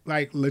like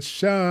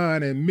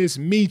LaShawn and Miss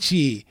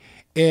Michi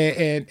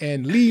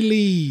and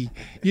Lily,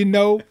 you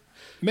know.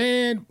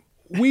 Man,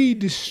 we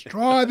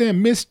destroy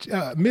them. Miss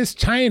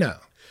China,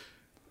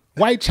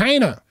 White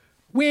China.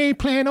 We ain't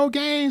playing no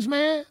games,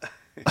 man.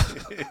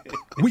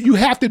 You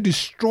have to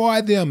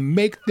destroy them,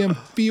 make them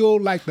feel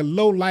like the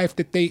low life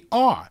that they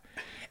are.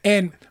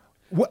 And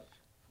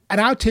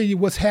I'll tell you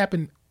what's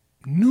happened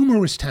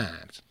numerous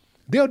times.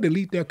 They'll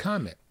delete their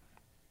comment.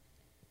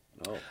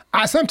 Oh.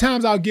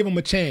 Sometimes I'll give them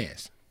a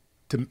chance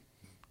to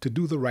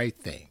do the right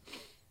thing.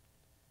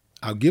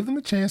 I'll give them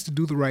a chance to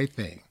do the right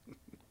thing.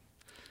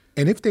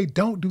 And if they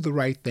don't do the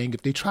right thing,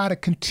 if they try to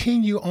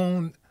continue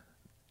on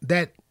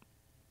that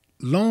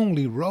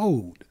lonely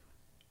road,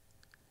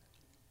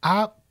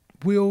 I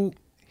will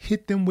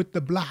hit them with the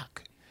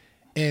block.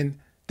 And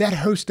that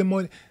hurts them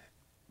more.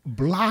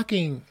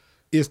 Blocking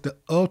is the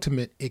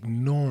ultimate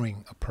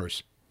ignoring of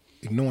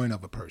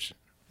a person.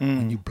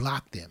 When you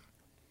block them.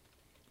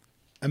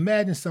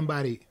 Imagine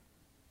somebody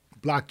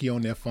block you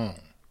on their phone.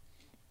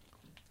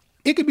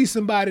 It could be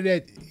somebody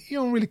that you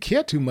don't really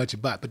care too much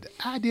about, but the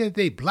idea that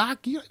they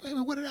block you,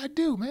 man, what did I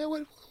do,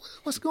 man?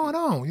 What's going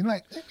on? You're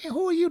like, man,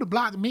 who are you to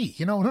block me?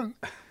 You know,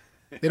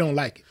 they don't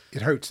like it.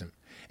 It hurts them.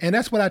 And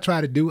that's what I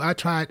try to do. I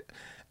try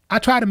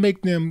to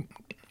make them,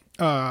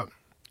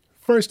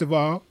 first of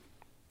all,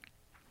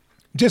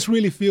 just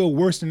really feel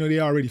worse than they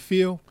already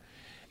feel.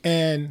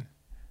 And,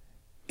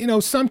 you know,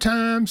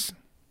 sometimes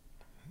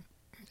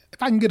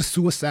if I can get a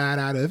suicide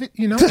out of it,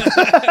 you know.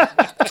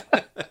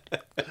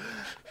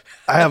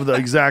 I have the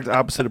exact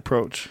opposite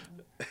approach.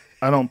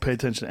 I don't pay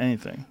attention to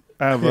anything.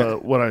 I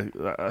have what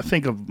I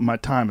think of my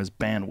time as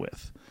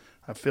bandwidth.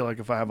 I feel like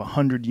if I have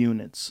 100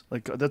 units,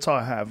 like that's all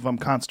I have. If I'm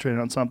concentrating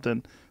on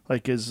something,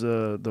 like is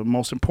the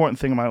most important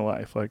thing in my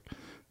life, like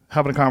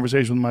having a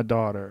conversation with my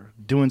daughter,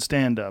 doing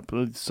stand-up,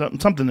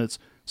 something that's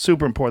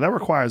super important. That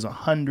requires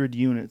 100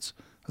 units.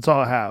 That's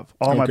all I have.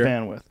 All my Okay.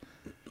 bandwidth.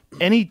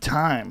 Any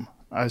time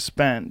I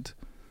spend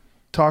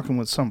talking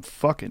with some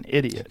fucking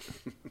idiot,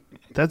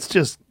 that's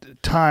just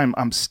time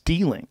I'm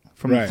stealing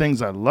from the Right. things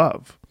I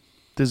love.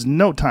 There's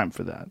no time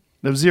for that.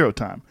 There's zero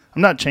time.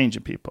 I'm not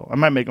changing people. I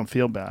might make them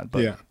feel bad,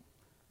 but Yeah.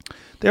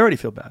 they already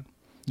feel bad.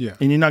 Yeah.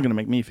 And you're not going to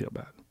make me feel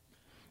bad.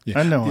 Yeah.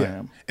 I know I Yeah.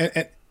 am.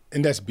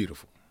 And that's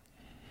beautiful.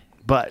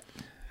 But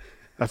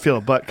I feel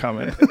a butt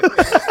coming.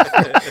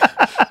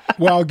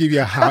 Well, I'll give you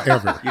a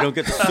however. You don't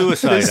get the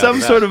suicide. There's out some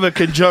of that. sort of a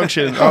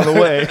conjunction on the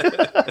way.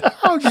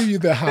 I'll give you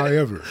the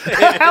however.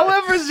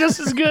 However, it's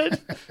just as good.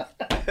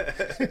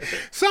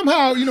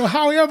 Somehow,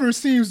 however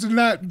seems to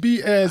not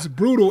be as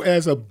brutal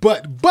as a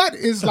but. But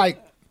is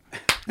like,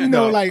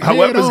 like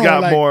However's head on,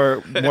 got like,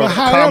 more but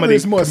however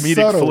is more comedic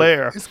subtle.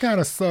 flair. It's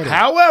kind of subtle.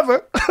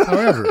 However,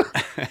 However,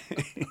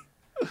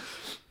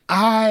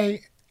 I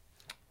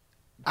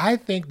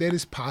think that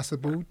it's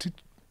possible to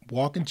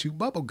walk and chew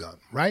bubble gum,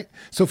 right?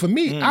 So for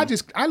me, I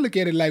look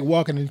at it like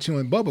walking and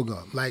chewing bubble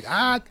gum. Like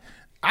I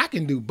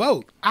can do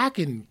both. I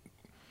can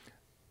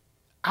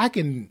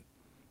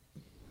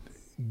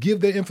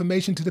give the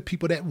information to the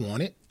people that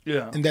want it,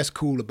 and that's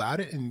cool about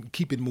it, and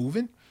keep it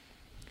moving.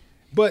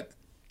 But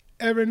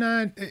every now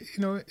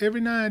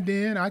and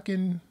then, I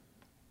can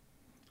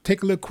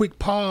take a little quick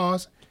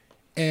pause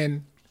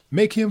and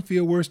make him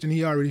feel worse than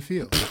he already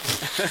feels.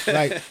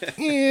 Like,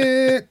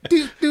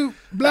 doop,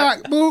 block,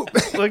 boop,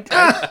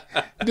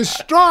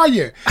 destroy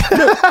you.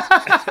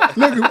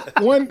 Look,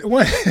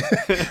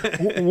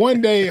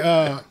 one day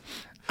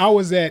I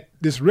was at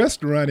this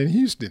restaurant in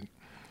Houston,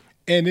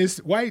 and this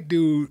white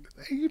dude,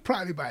 he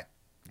probably about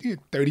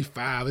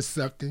 35 or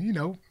something,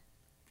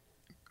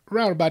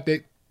 around about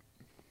that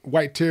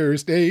white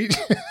terrorist age.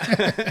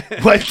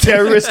 white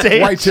terrorist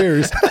age. White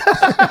terrorist.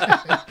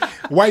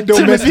 White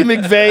Timothy domestic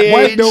McVeigh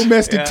white age.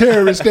 domestic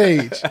terrorist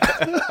age.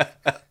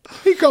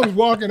 He comes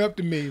walking up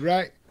to me,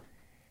 right?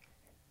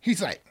 He's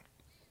like,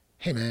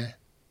 "Hey man,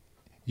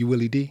 you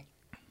Willie D?"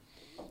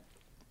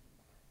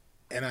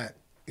 And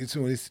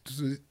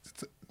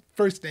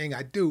first thing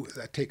I do is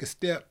I take a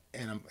step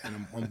and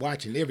I'm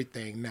watching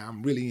everything. Now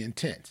I'm really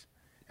intense.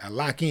 I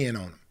lock in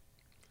on him,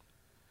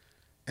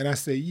 and I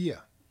say,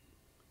 "Yeah."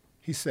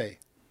 He say,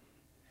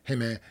 hey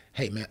man,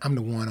 I'm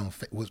the one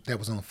that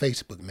was on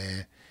Facebook,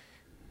 man.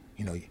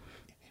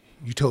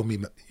 You told me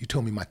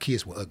my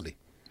kids were ugly.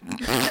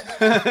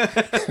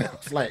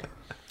 It's like,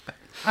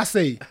 I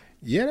say,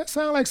 yeah, that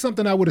sounds like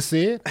something I would have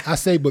said. I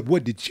say, but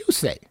what did you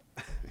say?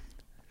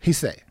 He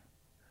say,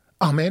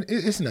 oh man,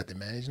 it's nothing,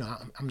 man.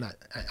 I'm not.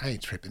 I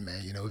ain't tripping,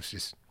 man. It was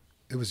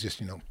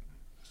just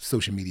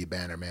social media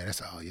banner, man.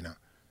 That's all, I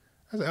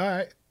said, all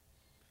right,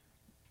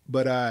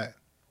 but I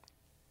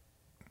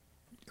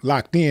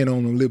locked in on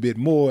him a little bit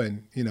more,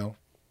 and to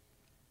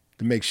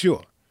make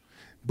sure.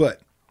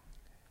 But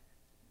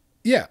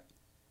yeah,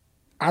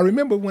 I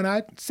remember when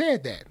I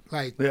said that.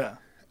 Like, Yeah.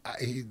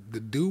 The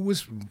dude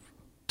was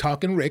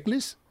talking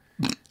reckless,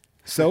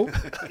 so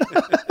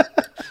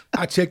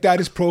I checked out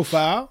his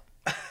profile,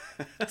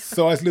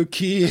 saw his little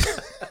kid,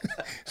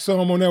 saw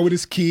him on there with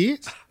his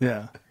kids,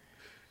 Yeah.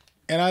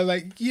 and I was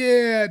like,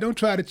 yeah, don't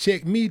try to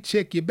check me,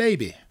 check your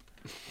baby,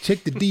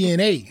 check the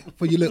DNA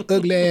for your little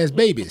ugly ass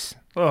babies.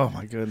 Oh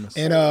my goodness.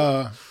 And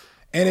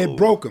it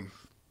broke him.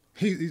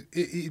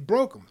 He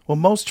broke him. Well,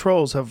 most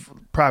trolls have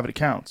private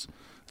accounts.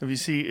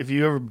 If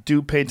you ever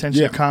do pay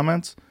attention to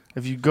comments,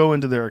 if you go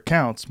into their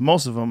accounts,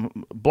 most of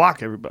them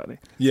block everybody.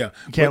 Yeah.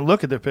 You can't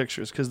look at their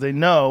pictures because they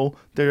know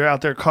they're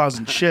out there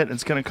causing shit and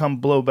it's going to come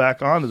blow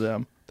back onto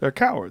them. They're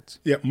cowards.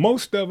 Yeah,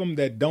 most of them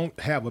that don't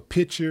have a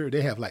picture,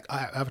 they have like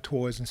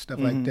avatars and stuff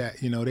like that.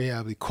 They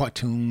have the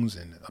cartoons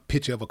and a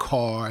picture of a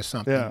car or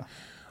something,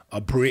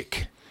 a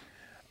brick.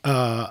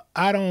 I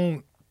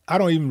don't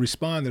even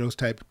respond to those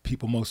type of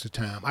people most of the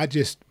time. I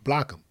just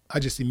block them. I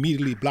just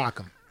immediately block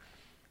them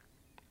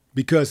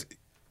because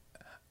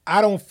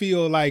I don't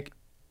feel like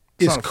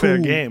it's not a cool. fair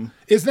game.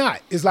 It's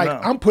not. It's like No.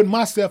 I'm putting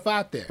myself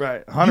out there.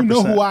 Right, You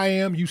know 100%. who I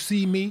am. You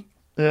see me.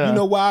 Yeah. You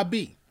know where I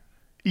be.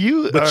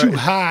 You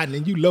hiding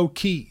and you low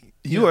key.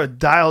 You are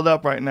dialed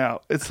up right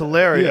now. It's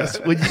hilarious.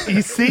 When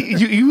you see,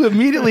 you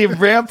immediately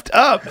ramped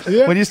up.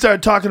 Yeah. When you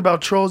started talking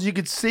about trolls, you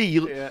could see.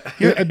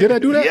 Did I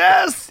do that?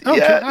 Yes. Okay,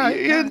 Yeah. all right,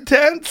 You're all right.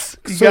 intense.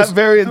 You So got it's-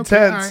 very okay,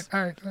 intense.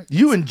 all right.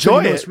 You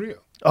enjoy So it. It's real.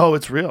 Oh,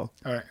 it's real.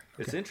 All right.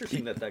 It's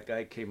interesting that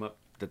guy came up.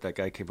 That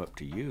guy came up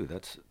to you.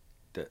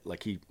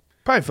 He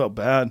Probably felt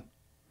bad.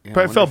 Yeah, I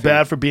Probably wonder felt if he-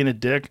 bad for being a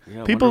dick.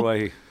 Yeah, I people,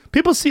 wonder why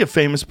people see a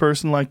famous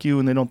person like you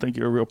and they don't think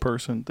you're a real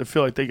person. They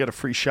feel like they get a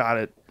free shot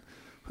at,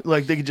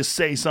 like they could just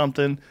say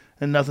something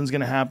and nothing's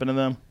gonna happen to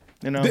them.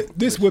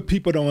 This is what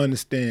people don't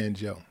understand,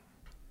 Joe.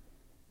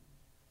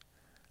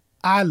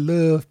 I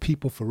love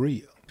people for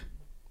real.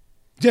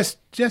 Just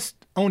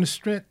on the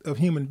strength of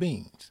human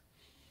beings.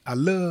 I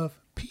love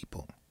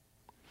people.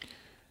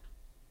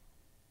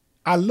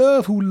 I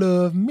love who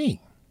love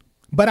me,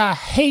 but I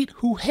hate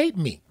who hate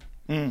me.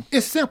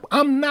 It's simple.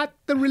 I'm not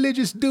the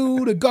religious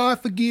dude, a God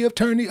forgive,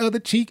 turn the other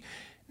cheek.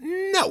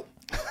 No.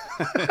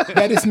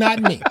 That is not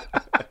me.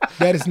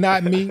 That is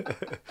not me.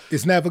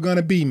 It's never going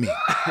to be me.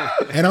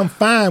 And I'm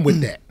fine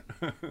with that.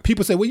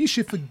 People say, well, you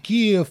should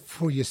forgive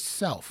for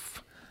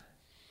yourself.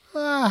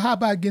 How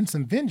about getting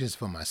some vengeance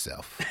for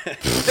myself?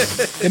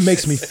 It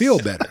makes me feel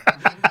better.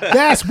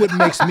 That's what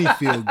makes me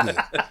feel good.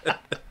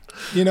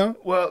 You know?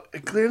 Well,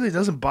 it clearly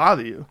doesn't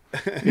bother you.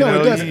 No,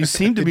 it doesn't. You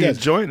seem to be It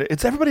doesn't. enjoying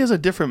it. Everybody has a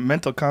different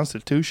mental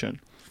constitution.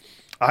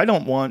 I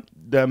don't want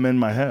them in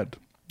my head.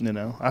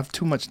 I have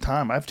too much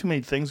time. I have too many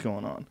things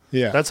going on.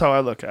 Yeah. That's how I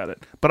look at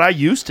it. But I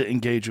used to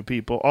engage with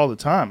people all the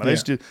time. And I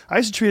used to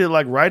treat it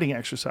like writing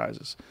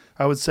exercises.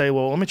 I would say,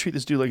 well, let me treat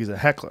this dude like he's a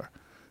heckler,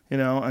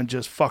 and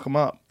just fuck him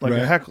up like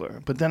a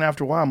heckler. But then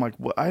after a while, I'm like,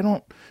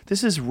 well,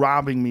 this is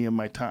robbing me of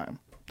my time.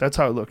 That's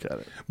how I look at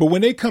it. But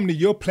when they come to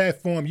your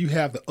platform, you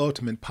have the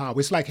ultimate power.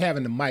 It's like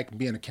having the mic and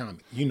being a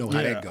comic. You know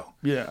how that go.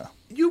 Yeah.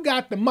 You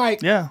got the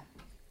mic. Yeah.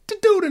 The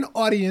dude in the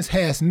audience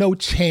has no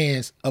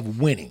chance of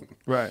winning.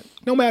 Right.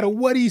 No matter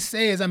what he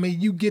says,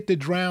 you get to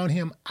drown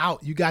him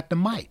out. You got the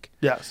mic.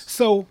 Yes.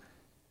 So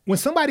when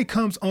somebody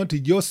comes onto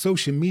your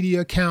social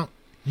media account,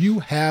 you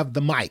have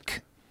the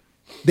mic.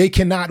 They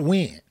cannot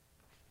win.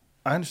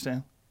 I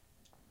understand.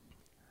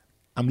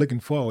 I'm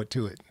looking forward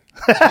to it.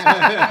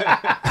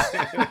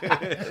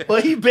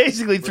 Well, he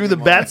basically threw the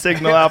bat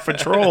signal out for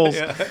trolls.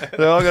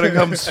 They're all going to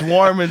come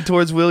swarming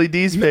towards Willie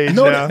D's page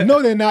now.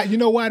 No, they're not. You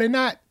know why they're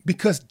not?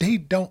 Because they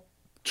don't.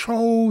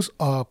 Trolls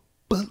are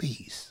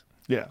bullies.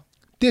 Yeah.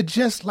 They're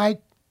just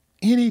like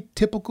any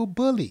typical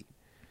bully.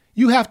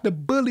 You have to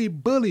bully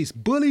bullies.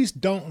 Bullies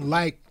don't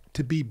like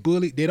to be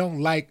bullied. They don't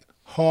like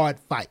hard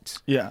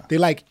fights. Yeah. They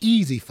like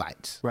easy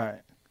fights.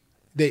 Right.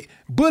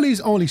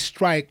 Bullies only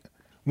strike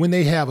when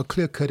they have a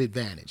clear-cut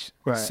advantage.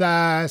 Right.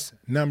 Size,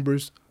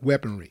 numbers,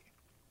 weaponry.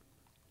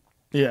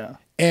 Yeah.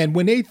 And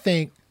when they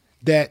think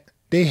that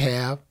they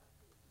have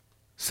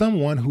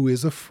someone who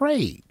is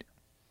afraid,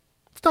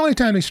 it's the only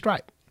time they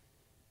strike.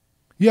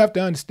 You have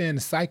to understand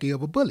the psyche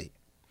of a bully.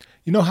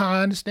 You know how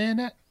I understand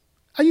that?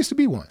 I used to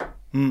be one.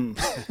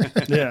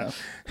 Yeah.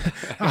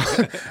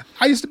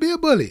 I used to be a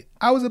bully.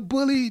 I was a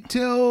bully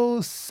till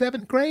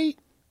 7th grade,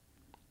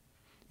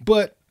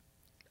 but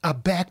I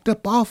backed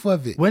up off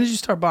of it. When did you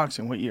start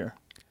boxing? What year?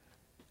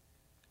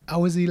 I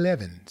was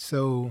 11,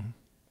 so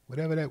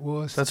whatever that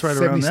was. That's right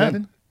 77? around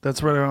then.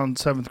 That's right around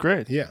 7th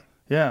grade. Yeah.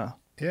 Yeah.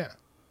 Yeah.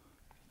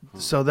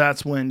 So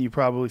that's when you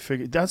probably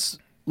figured.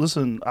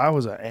 Listen, I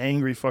was an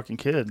angry fucking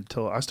kid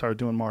until I started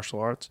doing martial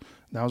arts.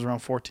 And I was around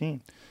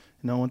 14.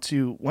 Once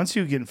you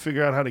can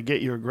figure out how to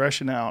get your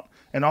aggression out,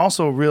 and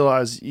also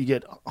realize you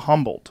get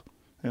humbled.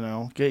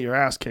 Get your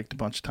ass kicked a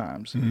bunch of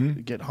times. Mm-hmm.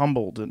 You get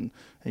humbled, and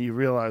you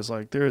realize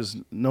there is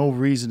no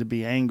reason to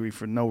be angry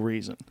for no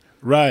reason.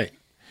 Right.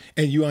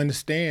 And you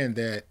understand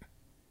that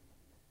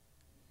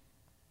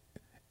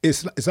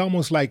it's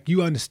almost like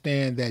you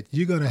understand that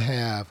you're going to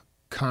have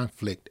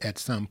conflict at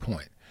some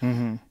point.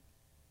 Mm-hmm.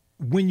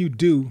 When you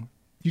do,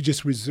 you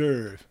just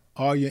reserve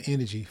all your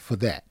energy for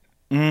that.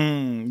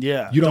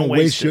 Yeah. You don't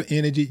waste your it.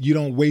 energy. You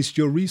don't waste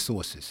your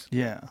resources.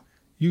 Yeah.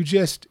 You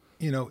just,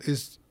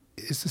 it's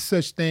a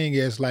such thing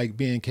as like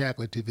being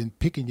calculative and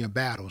picking your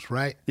battles,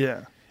 right?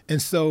 Yeah.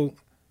 And so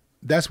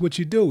that's what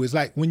you do. It's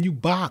like when you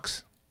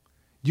box,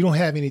 you don't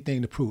have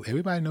anything to prove.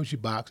 Everybody knows you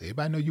box.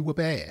 Everybody knows you whoop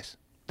ass.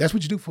 That's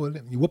what you do for a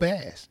living. You whoop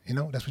ass.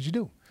 That's what you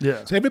do.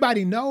 Yeah. So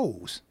everybody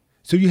knows.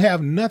 So you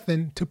have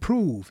nothing to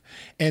prove.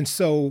 And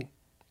so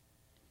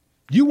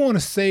you want to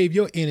save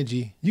your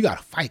energy. You got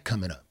a fight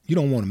coming up. You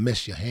don't want to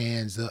mess your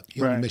hands up.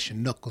 You don't want to mess your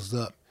knuckles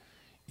up.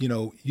 You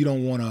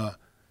don't want to,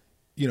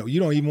 you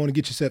don't even want to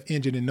get yourself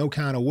injured in no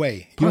kind of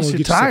way. You Plus, don't want to you're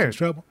get yourself in tired.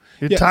 trouble.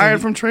 You're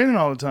tired from training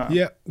all the time.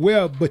 Yeah,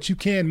 well, but you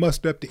can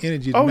muster up the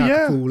energy to knock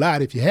the fool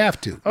out if you have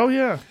to. Oh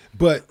yeah.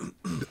 But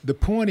the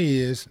point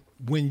is,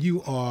 when you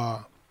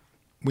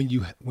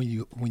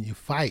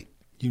fight,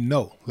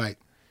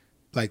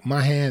 like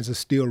my hands are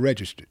still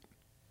registered.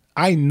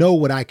 I know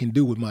what I can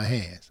do with my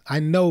hands. I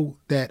know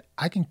that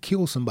I can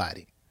kill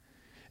somebody.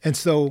 And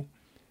so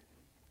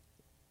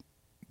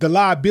the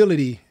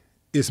liability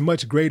is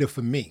much greater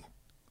for me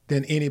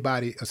than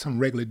anybody or some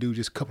regular dude,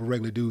 just a couple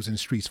regular dudes in the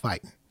streets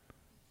fighting.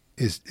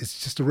 It's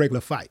just a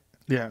regular fight.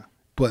 Yeah.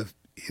 But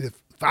if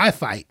I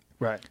fight,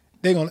 Right.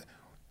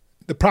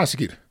 the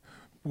prosecutor,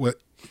 what,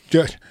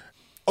 judge,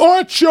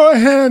 aren't your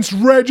hands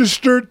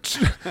registered,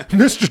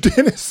 Mr.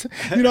 Dennis?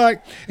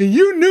 And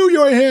you knew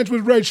your hands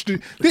was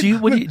registered. Do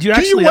you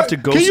actually have to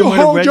go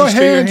somewhere to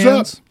register your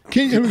hands?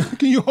 Can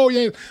you hold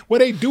your hands? Well,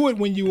 they do it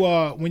when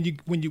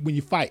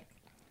you fight.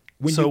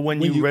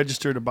 When you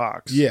register to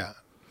box. Yeah.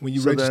 When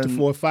you register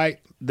for a fight,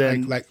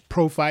 then like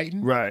pro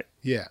fighting. Right.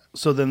 Yeah.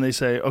 So then they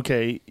say,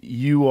 okay,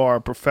 you are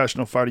a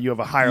professional fighter. You have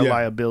a higher Yeah.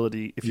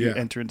 liability if you Yeah.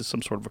 enter into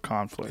some sort of a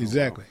conflict.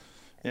 Exactly.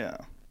 Yeah.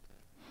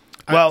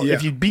 Well, yeah.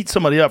 if you beat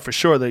somebody up, for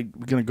sure, they're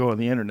going to go on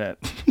the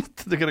internet.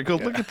 They're going to go,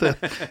 look at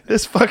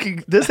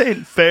this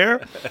ain't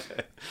fair.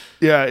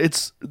 Yeah,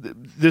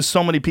 there's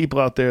so many people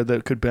out there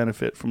that could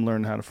benefit from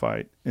learning how to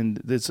fight.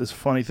 And it's this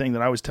funny thing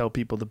that I always tell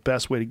people, the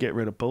best way to get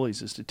rid of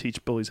bullies is to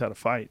teach bullies how to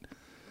fight.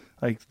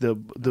 Like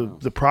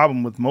the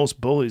problem with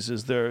most bullies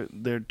is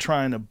they're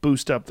trying to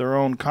boost up their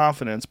own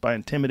confidence by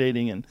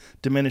intimidating and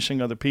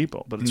diminishing other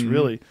people. But it's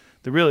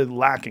they're really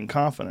lacking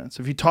confidence.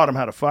 If you taught them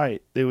how to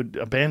fight, they would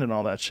abandon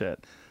all that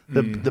shit.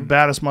 The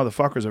baddest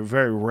motherfuckers are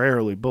very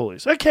rarely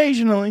bullies.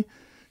 Occasionally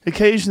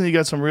you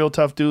got some real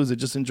tough dudes that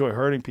just enjoy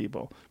hurting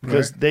people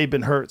because they've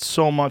been hurt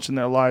so much in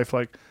their life.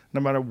 Like no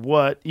matter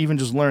what, even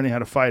just learning how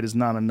to fight is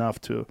not enough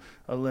to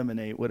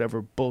eliminate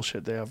whatever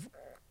bullshit they have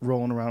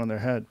rolling around in their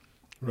head.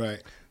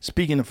 Right.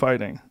 Speaking of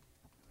fighting,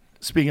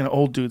 speaking of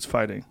old dudes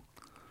fighting,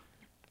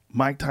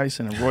 Mike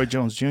Tyson and Roy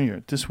Jones Jr.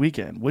 this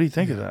weekend. What do you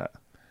think of that?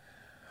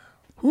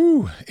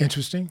 Ooh,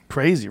 interesting.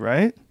 Crazy,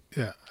 right?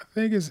 Yeah, I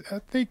think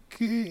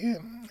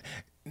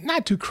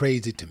not too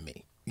crazy to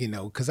me,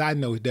 because I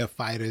know they're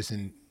fighters,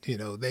 and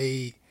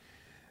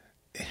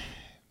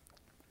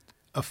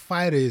a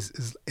fighter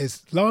is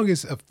as long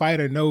as a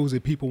fighter knows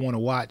that people want to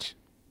watch,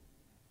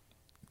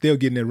 they'll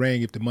get in the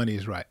ring if the money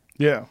is right.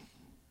 Yeah.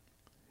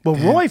 Well,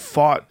 Roy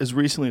fought as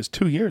recently as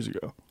 2 years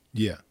ago.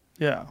 Yeah.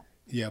 Yeah.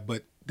 Yeah,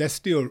 but it's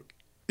still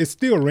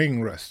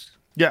ring rust.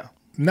 Yeah.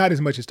 Not as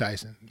much as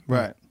Tyson.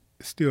 Right.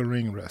 It's still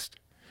ring rust.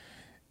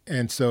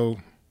 And so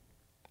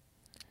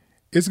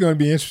it's going to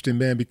be interesting,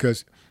 man,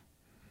 because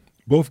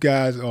both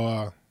guys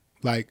are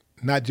like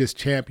not just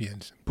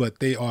champions, but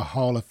they are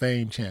Hall of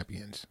Fame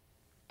champions.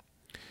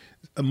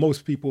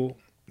 Most people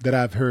that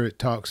I've heard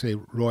talk say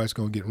Roy's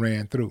going to get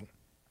ran through.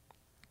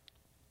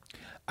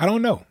 I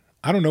don't know.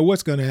 I don't know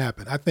what's going to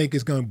happen. I think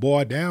it's going to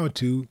boil down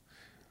to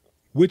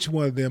which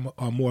one of them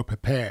are more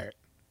prepared.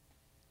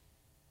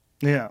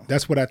 Yeah.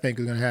 That's what I think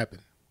is going to happen.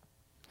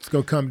 It's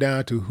going to come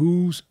down to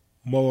who's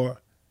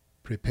more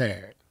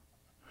prepared.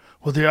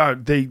 Well,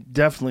 they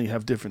definitely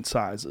have different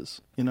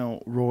sizes.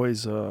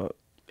 Roy's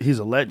he's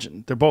a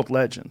legend. They're both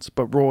legends,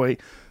 but Roy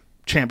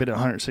championed at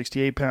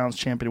 168 pounds,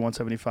 championed at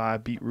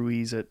 175, beat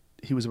Ruiz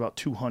he was about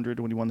 200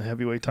 when he won the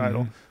heavyweight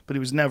title, but he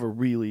was never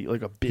really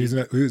like a big He's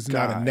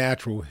guy. not a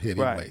natural heavyweight.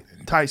 Right.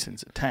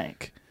 Tyson's a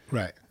tank.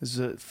 Right.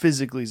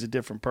 Physically, he's a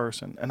different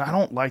person. And I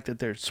don't like that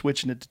they're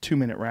switching it to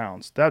 2-minute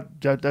rounds.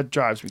 That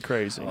drives me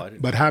crazy.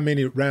 But how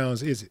many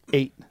rounds is it?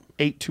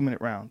 8 2-minute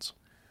rounds.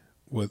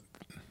 Well,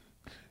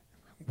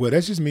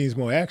 that just means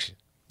more action.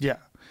 Yeah,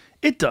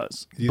 it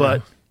does. You but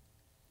know?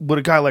 What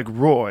a guy like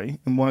Roy,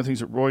 and one of the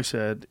things that Roy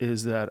said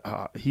is that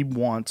he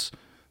wants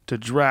to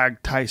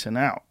drag Tyson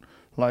out.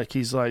 Like,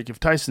 he's like, if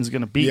Tyson's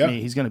going to beat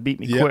me, he's going to beat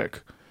me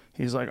quick.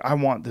 He's like, I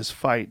want this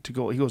fight to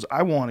go. He goes,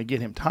 I want to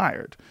get him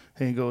tired.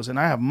 And he goes, and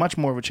I have much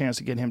more of a chance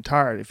to get him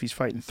tired if he's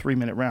fighting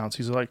 3-minute rounds.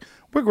 He's like,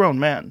 we're grown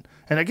men.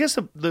 And I guess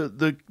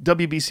the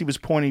WBC was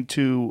pointing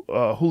to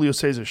Julio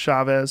Cesar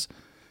Chavez.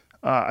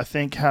 I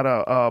think had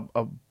a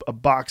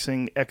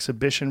boxing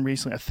exhibition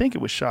recently. I think it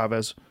was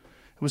Chavez.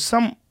 It was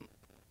some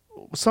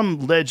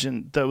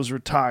legend that was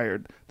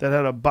retired that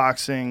had a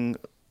boxing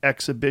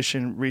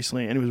exhibition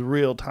recently, and he was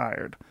real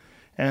tired.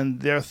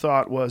 And their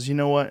thought was, you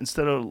know what?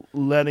 Instead of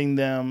letting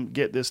them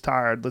get this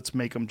tired, let's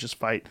make them just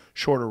fight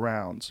shorter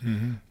rounds.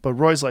 Mm-hmm. But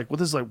Roy's like, well,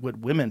 this is like what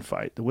women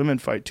fight. The women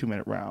fight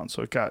 2-minute rounds,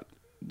 so shit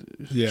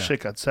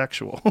got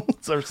sexual.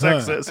 It's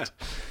sexist,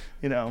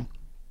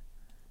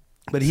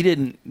 But he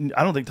didn't.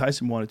 I don't think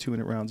Tyson wanted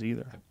 2-minute rounds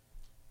either.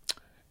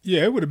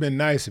 Yeah, it would have been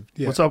nice if.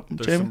 Yeah. What's up,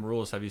 There's Jamie? some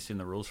rules. Have you seen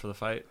the rules for the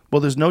fight? Well,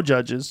 there's no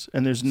judges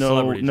and there's no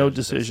Celebrity judges,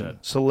 decision. they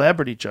said.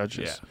 Celebrity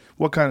judges. Yeah.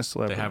 What kind of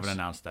celebrities? They haven't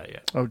announced that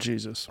yet. Oh,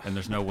 Jesus. And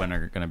there's no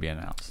winner going to be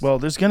announced. Well,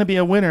 there's going to be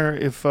a winner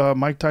if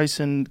Mike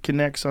Tyson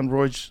connects on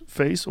Roy's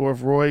face, or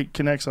if Roy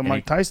connects on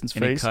Mike Tyson's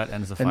any face cut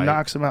ends the and fight.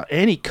 knocks him out.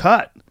 Any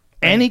cut.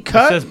 Any It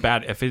cut. says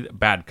bad. If it's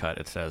bad cut,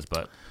 it says,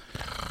 but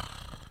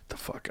The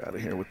fuck out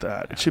of here with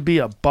that. It should be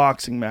a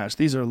boxing match.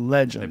 These are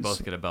legends. they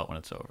both get a belt when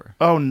it's over.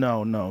 Oh,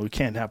 no. We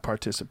can't have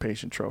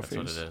participation trophies.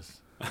 That's what it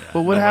is. Yeah.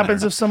 But what No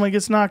happens winner. if someone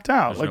gets knocked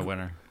out? There's no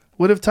winner.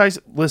 What if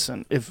Tyson?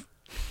 Listen, if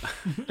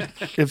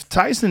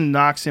Tyson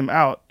knocks him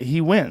out,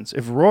 he wins.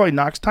 If Roy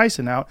knocks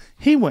Tyson out,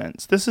 he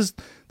wins. This is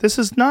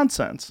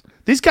nonsense.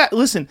 These guys,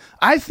 listen.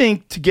 I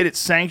think to get it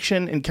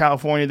sanctioned in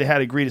California, they had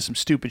to agree to some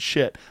stupid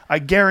shit. I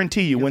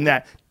guarantee you, when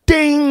that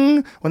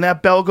ding, when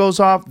that bell goes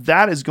off,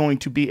 that is going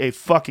to be a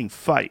fucking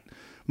fight.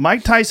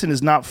 Mike Tyson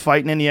is not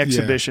fighting any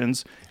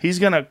exhibitions. Yeah. He's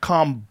gonna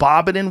come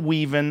bobbing and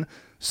weaving,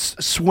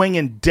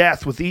 swinging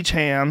death with each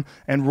hand,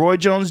 and Roy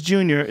Jones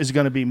Jr. is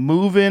going to be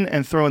moving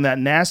and throwing that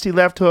nasty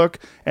left hook,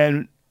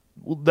 and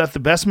let the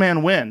best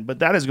man win. But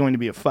that is going to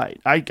be a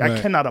fight. I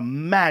cannot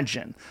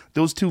imagine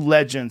those two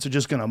legends are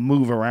just going to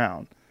move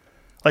around.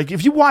 Like,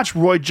 if you watch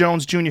Roy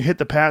Jones Jr. hit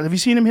the pads, have you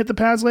seen him hit the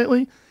pads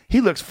lately?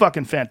 He looks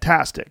fucking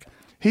fantastic.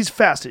 He's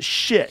fast as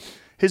shit.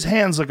 His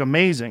hands look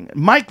amazing.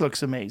 Mike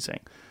looks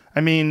amazing.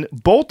 I mean,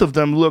 both of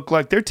them look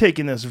like they're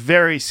taking this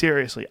very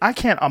seriously. I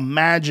can't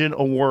imagine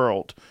a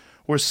world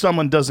where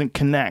someone doesn't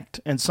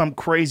connect and some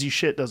crazy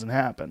shit doesn't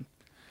happen.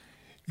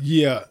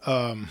 Yeah.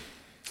 Man,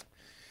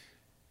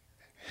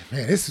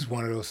 this is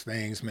one of those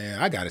things, man.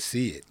 I got to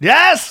see it.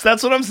 Yes,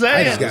 that's what I'm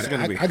saying.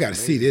 I got to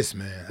see this,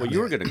 man. Well, you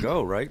were going to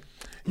go, right?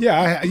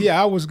 Yeah,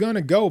 I was going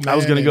to go, man. I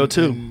was going to go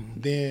too. And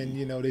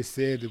then, they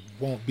said there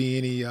won't be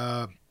any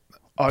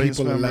audience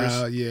people members.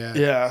 allowed, yeah.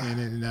 Yeah.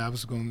 And I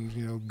was going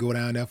to, go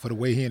down there for the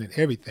weigh in and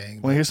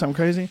everything. Want to hear something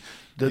crazy?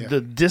 Yeah.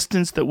 The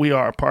distance that we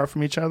are apart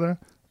from each other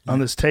on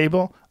this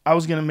table, I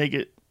was going to make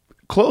it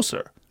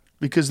closer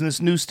because in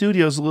this new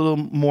studio is a little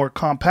more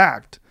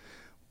compact.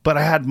 But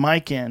I had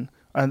Mike in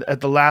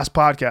at the last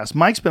podcast.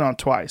 Mike's been on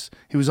twice.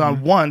 He was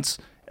on once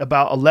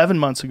about 11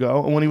 months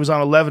ago. And when he was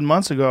on 11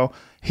 months ago,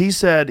 he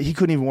said he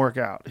couldn't even work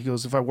out. He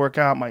goes, if I work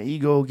out, my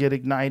ego will get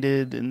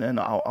ignited, and then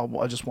I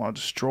just want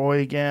to destroy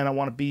again. I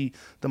want to be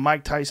the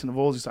Mike Tyson of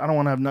old. He said, I don't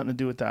want to have nothing to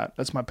do with that.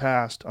 That's my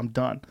past. I'm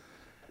done.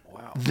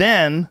 Wow.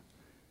 Then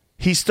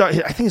he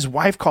started. I think his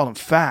wife called him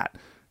fat,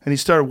 and he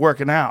started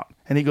working out.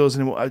 And he goes,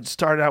 and I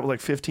started out with like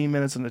 15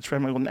 minutes on the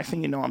treadmill. Next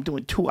thing you know, I'm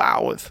doing 2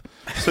 hours.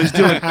 So he's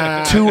doing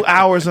 2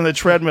 hours on the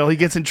treadmill. He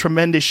gets in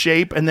tremendous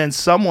shape, and then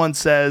someone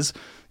says,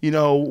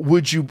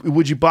 would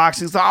you box?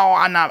 He's like, oh,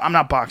 I'm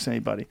not boxing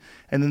anybody.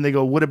 And then they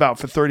go, what about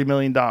for $30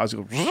 million? He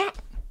goes,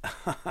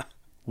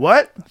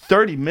 what?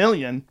 $30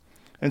 million?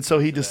 And so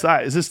he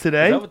decides, is this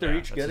today? Is that what they're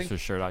each That's getting? just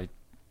his shirt I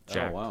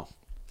jacked. Oh, wow.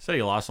 Said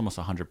he lost almost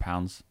 100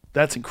 pounds.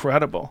 That's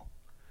incredible.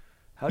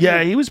 How do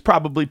Yeah, you- he was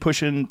probably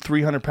pushing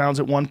 300 pounds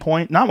at one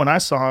point. Not when I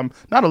saw him.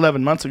 Not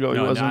 11 months ago. He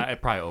No,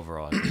 wasn't. probably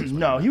overall. I think is what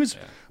No, I he was.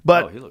 meant, yeah.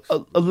 But Oh, he looks-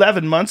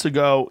 11 months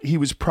ago, he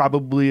was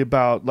probably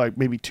about like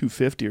maybe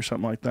 250 or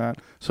something like that.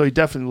 So he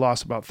definitely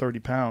lost about 30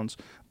 pounds.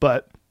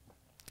 But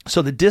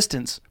so the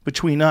distance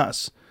between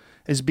us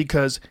is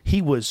because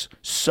he was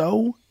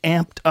so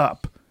amped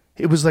up.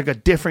 It was like a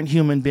different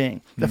human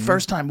being. The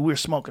first time we were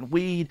smoking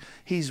weed,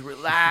 he's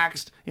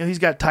relaxed. He's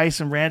got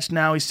Tyson Ranch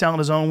now. He's selling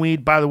his own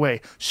weed. By the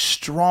way,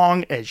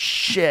 strong as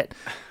shit.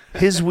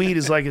 His weed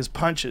is like his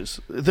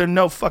punches. They're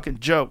no fucking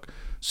joke.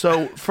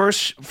 So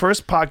first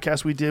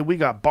podcast we did, we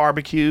got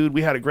barbecued.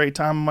 We had a great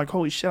time. I'm like,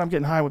 holy shit, I'm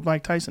getting high with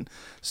Mike Tyson.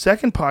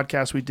 Second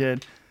podcast we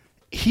did,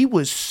 he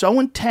was so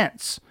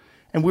intense.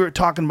 And we were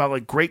talking about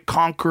like great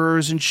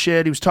conquerors and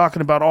shit. He was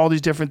talking about all these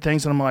different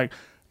things. And I'm like,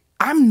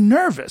 I'm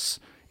nervous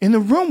in the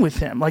room with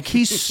him. Like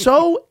he's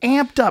so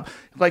amped up.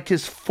 Like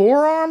his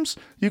forearms,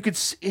 you could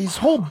see his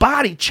whole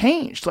body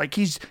changed. Like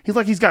he's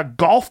got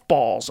golf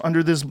balls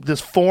under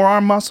this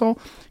forearm muscle.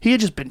 He had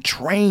just been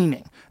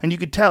training. And you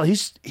could tell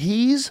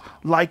he's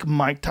like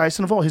Mike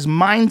Tyson of old. His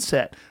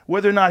mindset,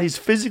 whether or not he's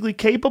physically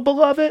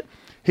capable of it,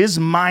 his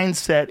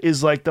mindset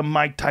is like the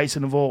Mike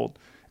Tyson of old.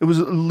 It was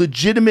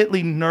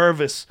legitimately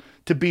nervous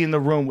to be in the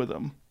room with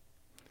him.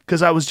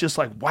 Because I was just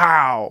like,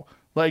 wow,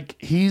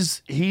 like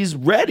he's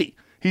ready.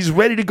 He's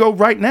ready to go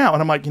right now.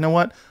 And I'm like, you know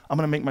what? I'm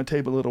going to make my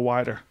table a little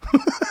wider.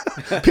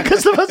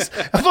 Because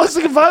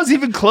if I was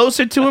even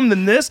closer to him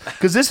than this,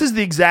 because this is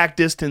the exact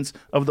distance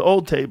of the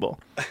old table.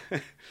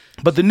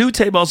 But the new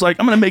table, I was like,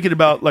 I'm going to make it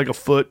about like a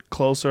foot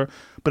closer.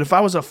 But if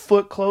I was a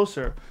foot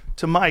closer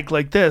to Mike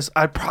like this,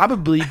 I'd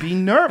probably be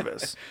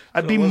nervous.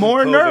 I'd be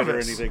more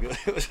nervous.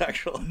 It was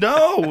actual.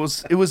 No,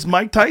 it was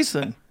Mike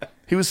Tyson.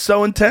 He was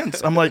so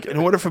intense. I'm like, in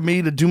order for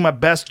me to do my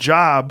best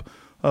job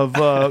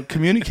of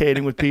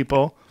communicating with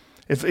people,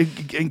 if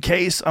in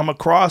case I'm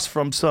across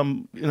from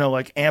some,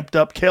 like amped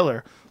up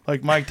killer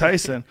like Mike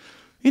Tyson,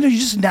 you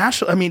just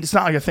naturally, I mean, it's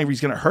not like I think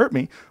he's going to hurt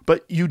me,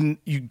 but you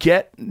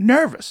get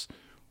nervous.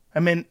 I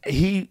mean,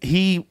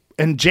 he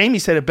and Jamie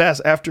said it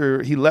best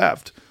after he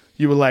left.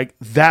 You were like,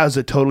 that was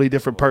a totally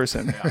different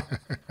person. Yeah.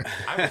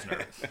 I was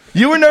nervous.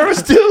 You were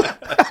nervous too?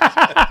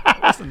 I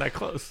wasn't that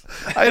close.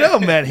 I know,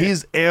 man.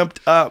 He's amped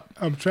up.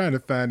 I'm trying to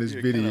find this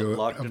You're kinda video.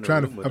 locked I'm in a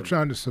trying room to with I'm him.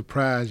 trying to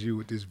surprise you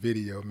with this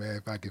video, man.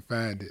 If I can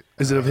find it.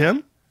 Is it of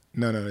him?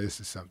 No, this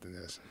is something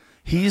else.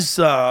 He's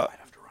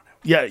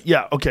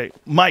yeah. Okay,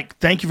 Mike.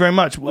 Thank you very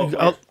much.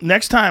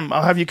 Next time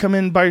I'll have you come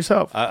in by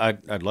yourself.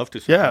 I'd love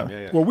to. Yeah.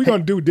 Yeah. Well, we're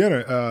gonna do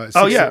dinner.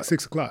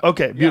 6 o'clock.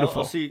 Okay, Yeah,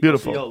 beautiful. I'll see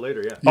Beautiful. y'all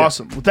later. Yeah.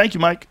 Awesome. Well, thank you,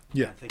 Mike.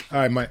 Yeah. All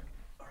right, Mike.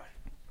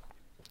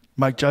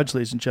 Mike Judge,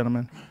 ladies and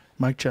gentlemen.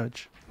 Mike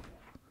Judge.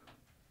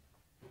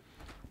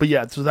 But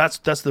yeah, so that's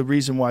the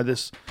reason why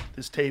this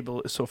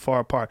table is so far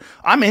apart.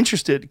 I'm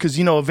interested because,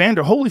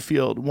 Evander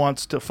Holyfield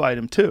wants to fight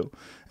him too.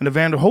 And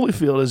Evander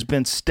Holyfield has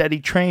been steady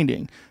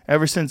training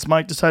ever since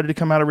Mike decided to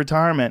come out of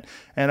retirement.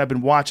 And I've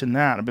been watching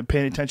that. I've been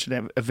paying attention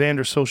to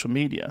Evander's social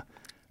media.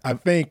 I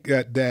think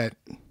that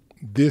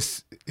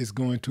this is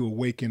going to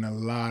awaken a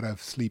lot of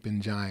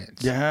sleeping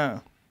giants. Yeah.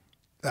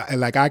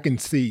 Like I can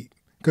see,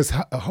 because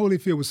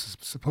Holyfield was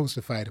supposed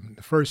to fight him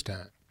the first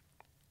time.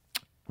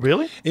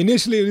 Really?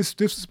 Initially, this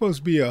was supposed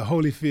to be a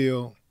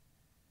Holyfield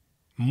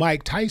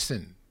Mike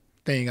Tyson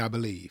thing, I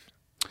believe.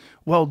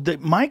 Well,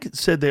 Mike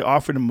said they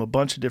offered him a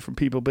bunch of different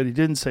people, but he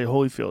didn't say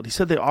Holyfield. He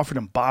said they offered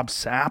him Bob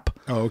Sapp.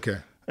 Oh, okay.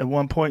 At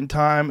one point in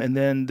time, and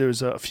then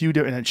there's a few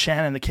different, and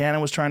Shannon the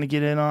Cannon was trying to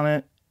get in on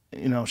it.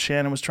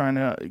 Shannon was trying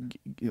to,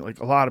 like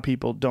a lot of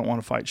people don't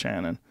want to fight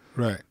Shannon.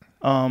 Right.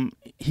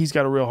 He's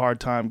got a real hard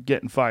time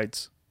getting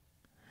fights,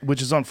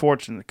 which is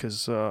unfortunate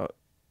because,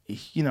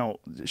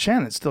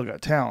 Shannon's still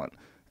got talent,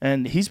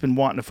 and he's been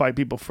wanting to fight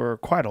people for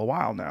quite a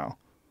while now.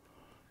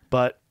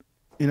 But,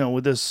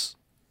 with this,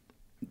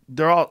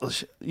 they're all,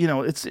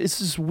 it's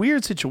this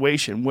weird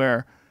situation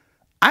where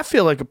I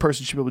feel like a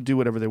person should be able to do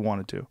whatever they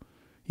want to do.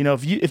 You know,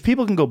 if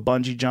people can go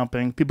bungee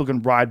jumping, people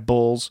can ride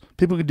bulls,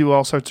 people can do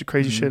all sorts of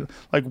crazy shit.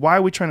 Like, why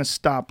are we trying to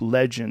stop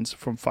legends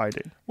from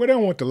fighting? Well, they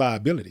don't want the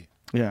liability.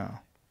 Yeah.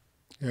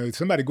 You know, if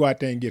somebody go out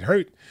there and get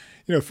hurt,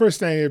 you know, first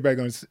thing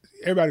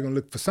everybody gonna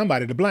look for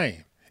somebody to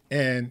blame,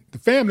 and the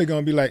family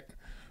gonna be like,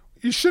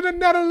 "You should have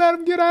never let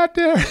him get out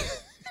there."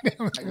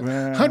 Like,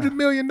 $100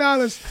 million,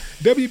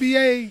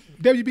 WBA,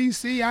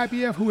 WBC,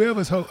 IBF,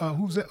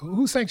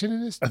 who's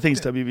sanctioning this? I think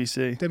it's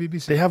WBC.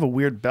 WBC. They have a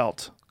weird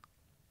belt.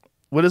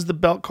 What is the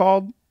belt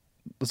called?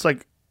 It's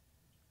like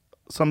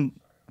some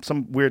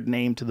weird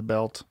name to the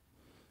belt,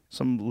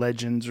 some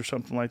legends or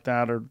something like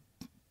that, or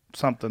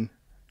something.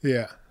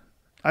 Yeah.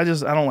 I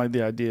don't like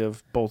the idea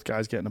of both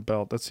guys getting a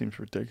belt. That seems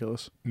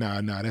ridiculous.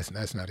 No,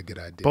 that's not a good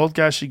idea. Both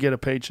guys should get a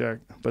paycheck,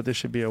 but there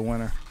should be a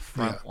winner.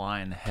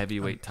 Frontline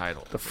heavyweight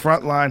title. The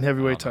frontline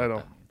heavyweight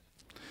title.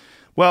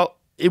 Well,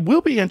 it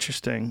will be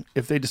interesting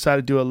if they decide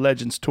to do a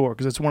Legends tour,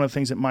 because it's one of the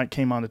things that Mike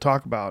came on to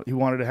talk about. He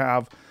wanted to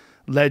have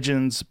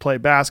legends play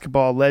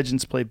basketball,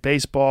 legends play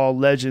baseball,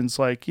 legends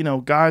like, you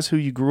know, guys who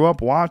you grew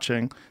up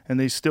watching and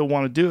they still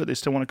want to do it. They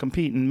still want to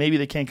compete. And maybe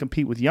they can't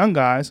compete with young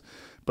guys,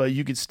 but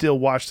you could still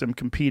watch them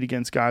compete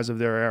against guys of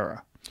their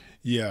era.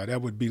 Yeah,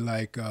 that would be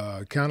like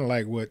kind of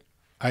like what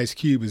Ice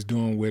Cube is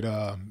doing with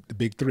the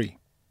Big Three,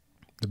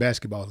 the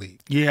basketball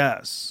league.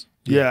 Yes.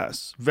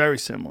 Yes. Very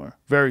similar.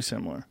 Very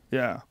similar.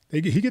 Yeah.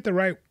 He get the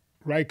right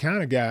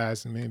kind of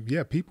guys. I mean,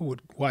 yeah, people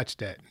would watch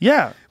that.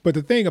 Yeah. But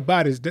the thing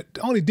about it is that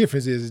the only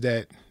difference is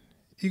that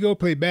you go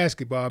play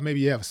basketball,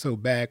 maybe you have a sore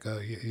back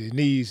or your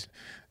knees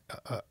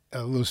a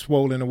little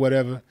swollen or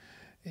whatever.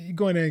 And you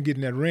go in there and get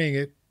in that ring,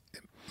 it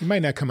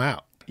might not come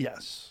out.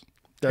 Yes.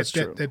 That's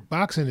true. That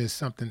boxing is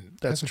something,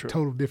 that's a true.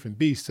 total different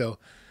beast. So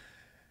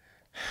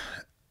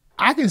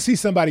I can see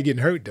somebody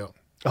getting hurt, though.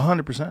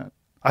 100%.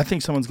 I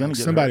think someone's going to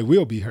get somebody hurt.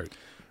 will be hurt.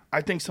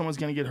 I think someone's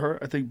going to get hurt.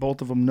 I think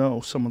both of them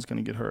know someone's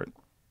going to get hurt,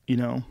 you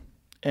know,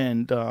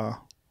 and I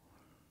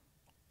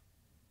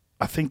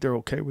think they're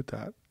okay with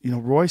that. You know,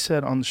 Roy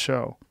said on the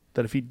show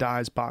that if he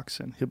dies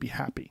boxing, he'll be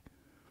happy.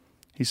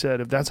 He said,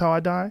 if that's how I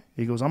die,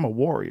 he goes, I'm a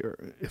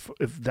warrior. If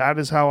that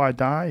is how I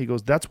die, he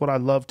goes, that's what I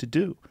love to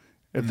do.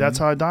 If that's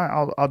how I die,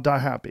 I'll die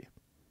happy.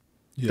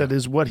 Yeah. That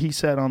is what he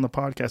said on the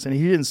podcast. And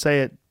he didn't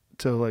say it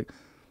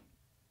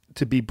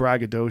to be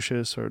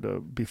braggadocious or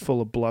to be full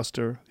of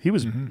bluster. He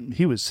was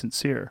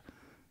sincere.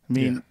 I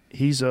mean,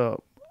 he's a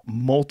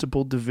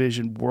multiple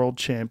division world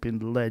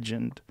champion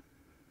legend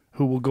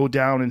who will go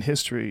down in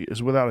history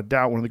as without a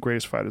doubt one of the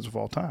greatest fighters of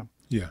all time.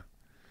 Yeah.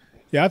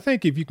 Yeah, I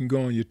think if you can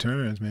go on your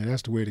terms, man,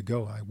 that's the way to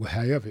go.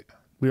 However.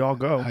 We all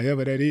go.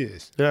 However that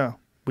is. Yeah.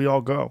 We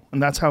all go.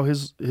 And that's how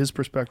his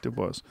perspective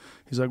was.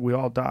 He's like, we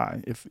all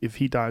die. If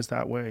he dies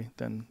that way,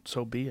 then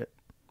so be it.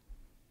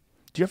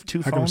 Do you have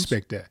two phones? I can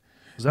respect that.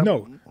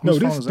 No,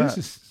 this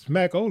is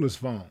Smack Ola's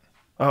phone.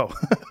 Oh.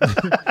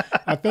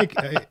 I think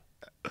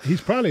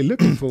he's probably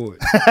looking for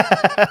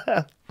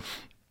it.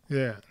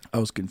 Yeah. I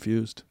was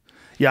confused.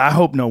 Yeah, I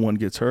hope no one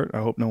gets hurt. I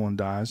hope no one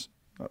dies,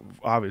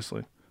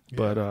 obviously. Yeah.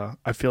 But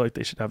I feel like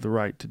they should have the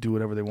right to do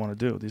whatever they want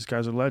to do. These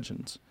guys are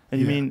legends. And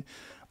you mean,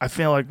 I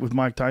feel like with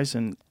Mike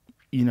Tyson,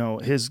 you know,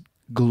 his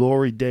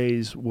glory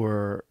days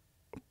were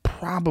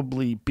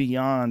probably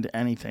beyond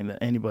anything that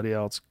anybody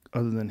else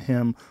other than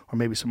him or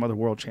maybe some other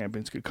world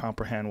champions could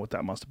comprehend what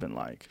that must have been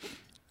like.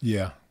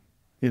 Yeah.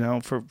 You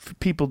know, for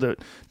people that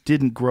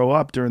didn't grow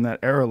up during that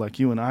era like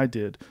you and I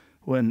did,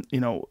 when, you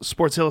know,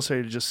 Sports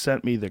Illustrated just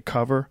sent me the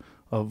cover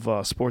of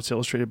Sports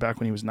Illustrated back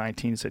when he was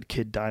 19. It said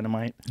Kid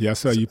Dynamite. Yeah, I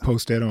saw you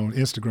post that on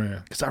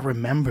Instagram. Because I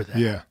remember that.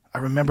 Yeah. I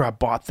remember I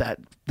bought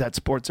that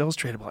Sports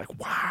Illustrated. I'm like,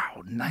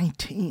 wow,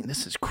 19.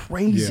 This is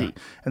crazy. Yeah.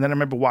 And then I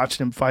remember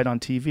watching him fight on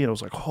TV, and I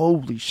was like,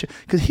 holy shit.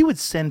 Because he would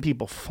send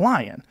people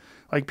flying.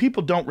 Like,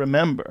 people don't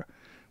remember.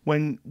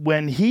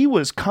 When he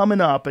was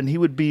coming up and he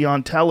would be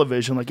on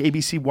television, like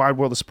ABC Wide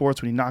World of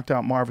Sports, when he knocked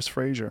out Marvis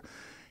Frazier,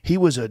 he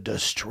was a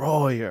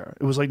destroyer.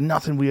 It was like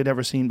nothing we had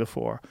ever seen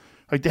before.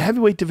 Like, the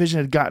heavyweight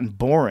division had gotten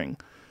boring.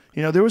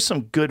 You know, there was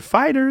some good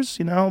fighters,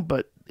 you know,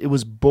 but it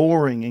was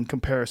boring in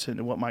comparison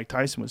to what Mike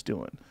Tyson was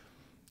doing.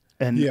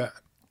 And yeah,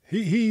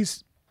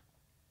 he's,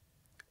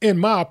 in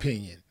my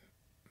opinion,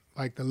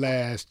 like the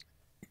last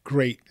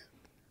great,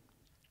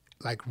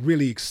 like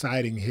really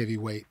exciting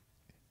heavyweight,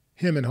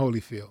 him and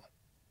Holyfield.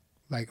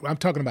 Like, I'm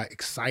talking about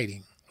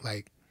exciting,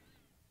 like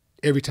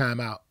every time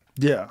out.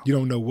 Yeah. You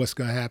don't know what's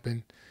going to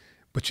happen,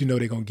 but you know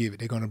they're going to give it.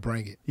 They're going to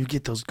bring it. You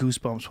get those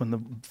goosebumps when the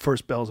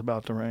first bell's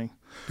about to ring.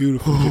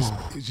 Beautiful.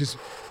 It's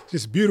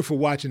just beautiful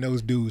watching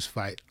those dudes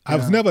fight. I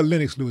was never a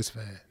Lennox Lewis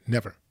fan.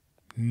 Never.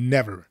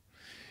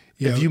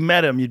 If you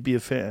met him, you'd be a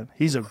fan.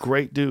 He's a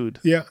great dude.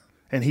 Yeah.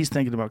 And he's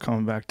thinking about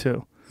coming back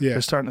too. Yeah.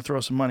 They're starting to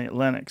throw some money at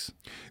Lennox.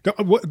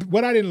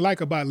 What I didn't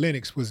like about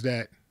Lennox was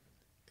that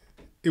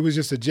it was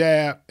just a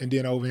jab and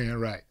then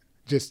overhand right.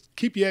 Just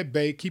keep you at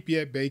bay,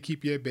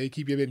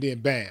 and then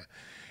bam.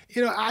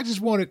 You know, I just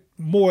wanted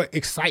more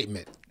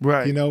excitement.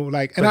 Right. You know,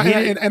 like, and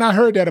I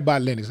heard that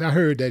about Lennox. I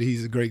heard that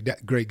he's a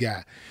great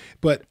guy.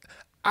 But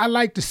I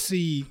like to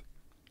see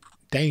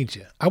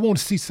danger. I want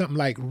to see something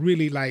like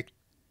really like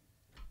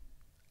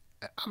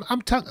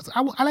I'm talking.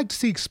 I like to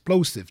see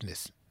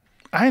explosiveness,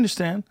 I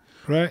understand.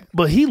 right?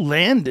 But he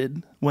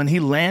landed. When he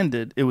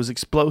landed, it was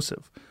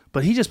explosive.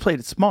 But he just played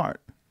it smart.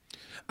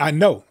 I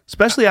know.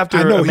 Especially after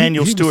I know.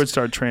 Emmanuel He Stewart was-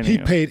 started training He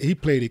him.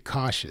 played it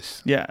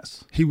cautious.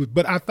 Yes. He was,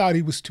 but I thought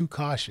he was too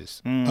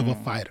cautious of a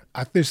fighter.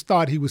 I just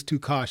thought he was too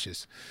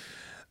cautious,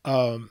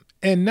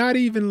 and not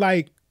even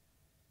like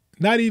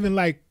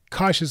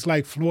cautious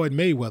like Floyd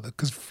Mayweather,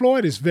 because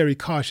Floyd is very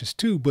cautious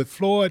too. But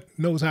Floyd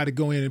knows how to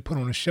go in and put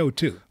on a show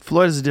too.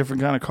 Floyd is a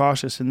different kind of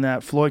cautious in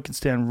that Floyd can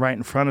stand right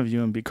in front of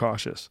you and be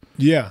cautious.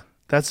 Yeah,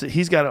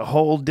 He's got a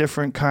whole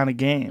different kind of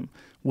game.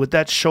 With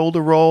that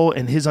shoulder roll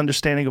and his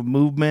understanding of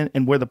movement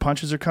and where the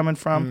punches are coming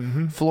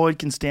from, Floyd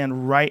can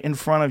stand right in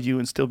front of you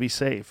and still be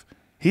safe.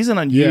 He's an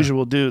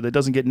unusual dude that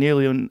doesn't get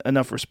nearly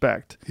enough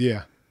respect.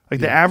 yeah. Like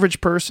the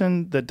average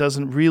person that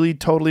doesn't really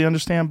totally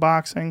understand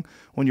boxing,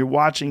 when you're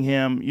watching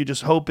him, you're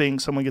just hoping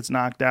someone gets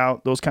knocked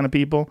out. Those kind of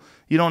people,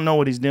 you don't know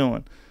what he's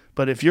doing.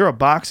 But if you're a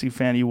boxing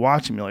fan, you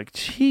watch him, you're like,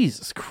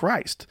 Jesus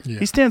Christ. Yeah.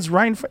 He stands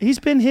right in front. He's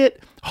been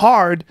hit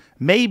hard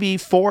maybe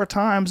 4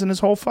 times in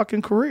his whole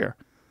fucking career.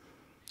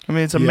 I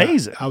mean, it's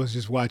amazing. I was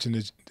just watching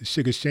the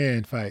Sugar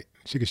Shane fight.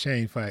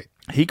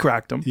 He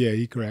cracked him. Yeah,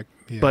 he correct.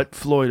 Yeah. But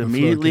Floyd But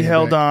immediately came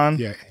held back. on,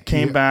 Yeah,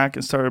 came back,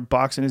 and started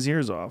boxing his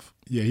ears off.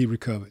 Yeah, he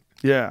recovered.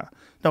 Yeah.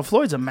 No,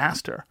 Floyd's a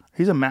master.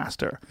 He's a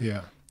master.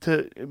 Yeah.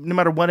 No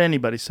matter what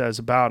anybody says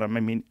about him,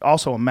 I mean,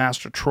 also a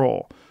master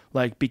troll.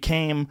 Like,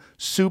 became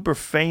super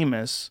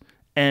famous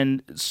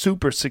and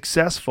super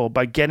successful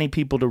by getting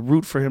people to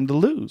root for him to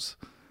lose.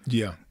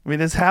 Yeah. I mean,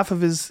 that's half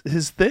of his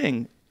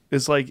thing.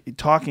 It's like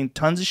talking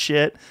tons of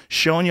shit,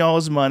 showing you all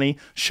his money,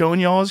 showing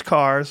you all his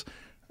cars,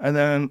 and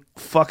then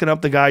fucking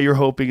up the guy you're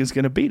hoping is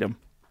going to beat him.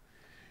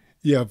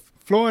 Yeah,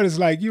 Floyd is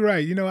like, you're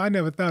right. You know, I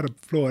never thought of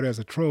Floyd as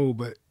a troll,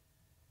 but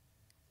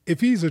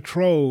if he's a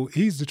troll,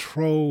 he's the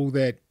troll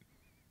that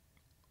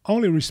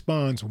only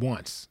responds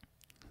once.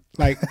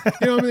 Like,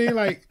 you know what I mean?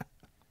 Like,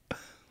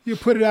 you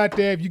put it out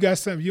there. If you got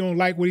something, you don't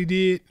like what he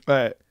did,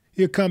 Right.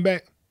 he'll come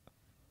back,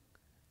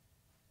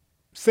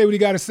 say what he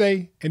got to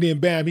say, and then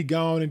bam, he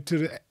gone into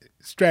the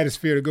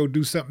stratosphere to go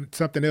do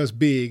something else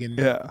big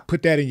and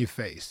put that in your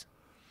face.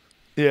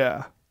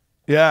 Yeah.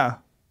 Yeah.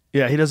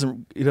 Yeah, he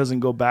doesn't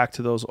go back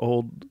to those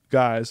old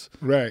guys.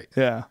 Right.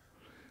 Yeah.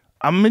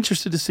 I'm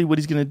interested to see what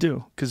he's going to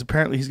do, because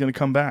apparently he's going to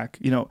come back.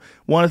 You know,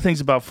 one of the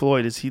things about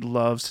Floyd is he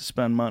loves to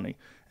spend money.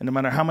 And no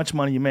matter how much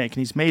money you make, and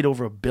he's made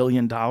over $1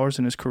 billion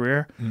in his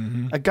career,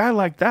 a guy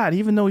like that,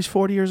 even though he's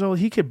 40 years old,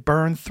 he could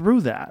burn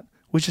through that,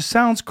 which just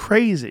sounds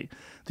crazy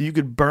that you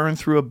could burn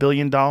through $1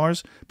 billion.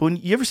 But when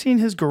you ever seen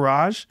his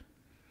garage,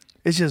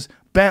 it's just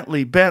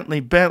Bentley,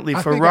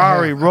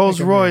 Ferrari, Rolls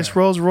Royce. He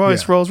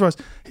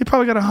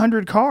probably got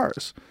 100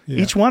 cars.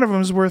 Yeah. Each one of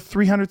them is worth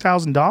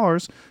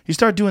 $300,000. You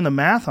start doing the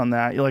math on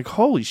that, you're like,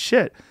 holy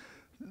shit,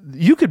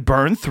 you could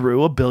burn through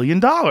 $1 billion.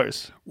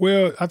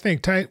 Well, I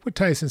think what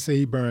Tyson say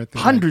he burned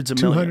through Hundreds like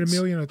of 200 millions.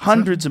 million or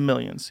Hundreds something? of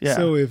millions. Yeah.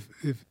 So if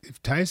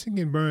Tyson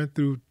can burn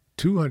through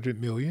 200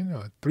 million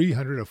or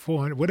 300 or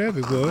 400, whatever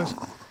it was,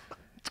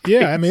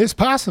 yeah, I mean, it's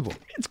possible.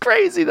 It's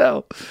crazy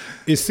though.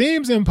 It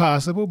seems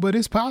impossible, but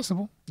it's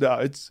possible. No,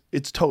 it's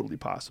totally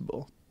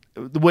possible.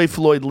 The way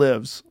Floyd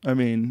lives, I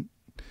mean,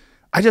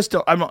 I just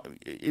don't. I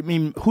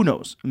mean, who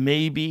knows?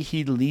 Maybe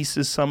he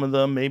leases some of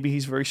them. Maybe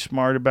he's very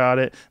smart about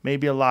it.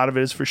 Maybe a lot of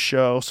it is for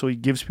show, so he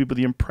gives people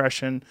the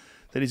impression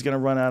that he's going to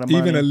run out of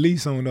money. Even a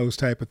lease on those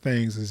type of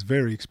things is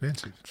very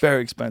expensive.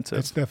 Very expensive.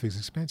 That stuff is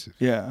expensive.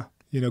 Yeah.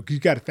 You know, 'cause you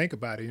got to think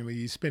about it. I mean,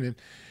 you're spending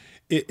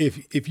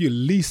if you're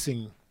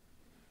leasing,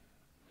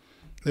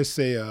 let's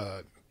say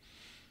a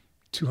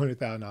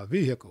 $200,000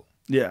 vehicle.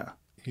 Yeah.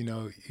 You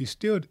know, you're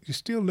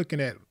still looking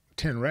at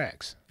 10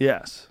 racks.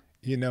 Yes.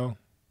 You know.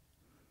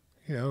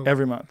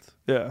 Every month.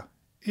 Yeah.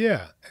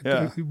 Yeah.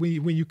 Yeah.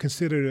 When you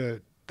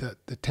consider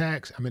the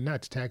tax, I mean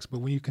not the tax, but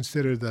when you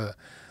consider the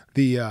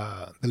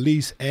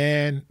lease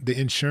and the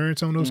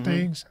insurance on those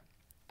things,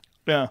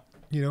 Yeah.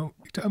 you know,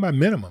 you're talking about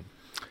minimum.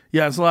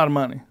 Yeah, it's a lot of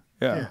money.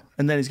 Yeah. Yeah.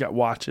 And then he's got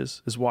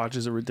watches. His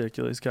watches are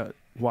ridiculous. He's got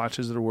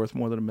watches that are worth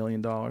more than $1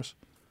 million.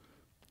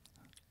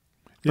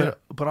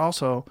 But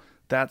also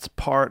that's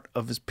part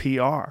of his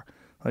PR.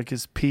 Like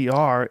his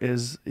PR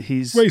is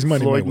he's Floyd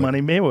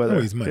Money Mayweather.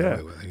 Oh, he's Money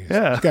Mayweather.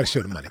 Yeah. You got to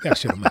show the money. Got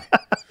to show the money.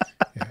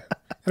 Yeah.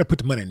 Got to put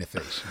the money in their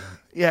face. You know?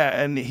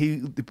 Yeah, and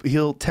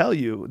he'll tell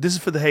you, this is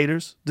for the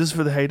haters. This is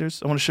for the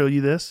haters. I want to show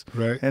you this.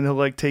 Right. And he'll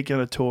like take you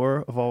on a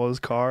tour of all his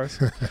cars.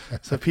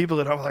 So people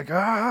that are like,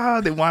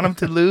 they want him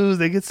to lose.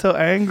 They get so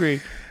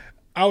angry.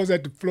 I was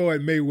at the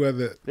Floyd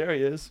Mayweather. There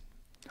he is.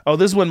 Oh,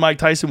 this is when Mike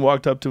Tyson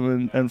walked up to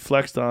him and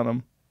flexed on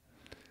him.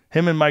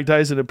 Him and Mike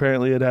Tyson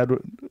apparently had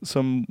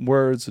some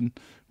words, and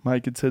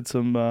Mike had said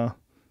some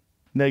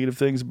negative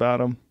things about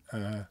him.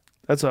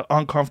 That's an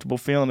uncomfortable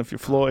feeling if you're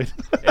Floyd.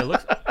 It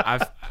looks.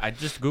 I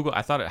just Googled.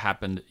 I thought it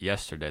happened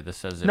yesterday. This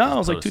says it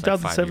was like posted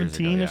 2017 5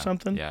 years ago. or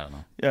something. Yeah, I don't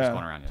know. Yeah, It was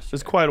going around yesterday.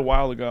 It's quite a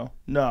while ago.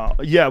 No,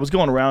 yeah, it was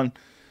going around.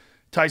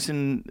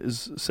 Tyson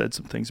has said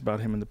some things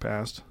about him in the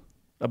past.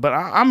 But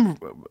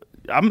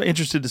I'm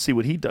interested to see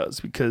what he does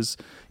because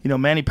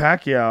Manny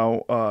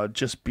Pacquiao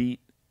just beat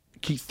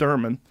Keith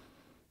Thurman,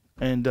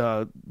 and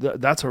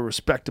that's a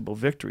respectable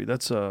victory.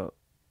 That's a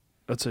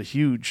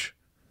huge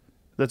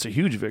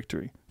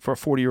victory for a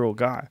 40-year-old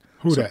guy.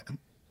 Who that?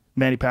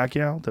 Manny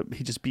Pacquiao. That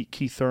he just beat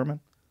Keith Thurman.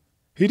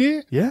 He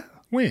did? Yeah.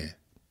 When?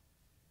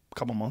 A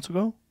couple months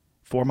ago,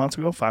 4 months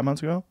ago, 5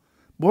 months ago.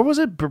 What was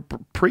it?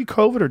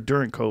 Pre-COVID or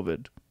during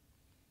COVID?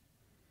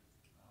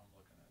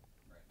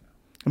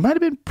 It might have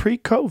been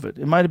pre-COVID.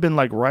 It might have been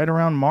like right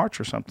around March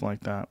or something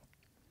like that.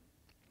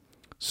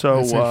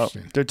 So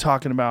they're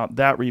talking about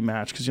that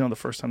rematch because the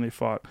first time they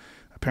fought,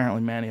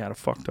 apparently Manny had a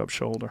fucked up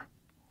shoulder.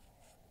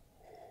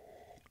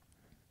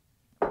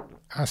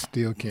 I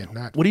still can't.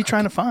 What are you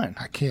trying to find?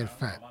 I can't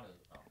find.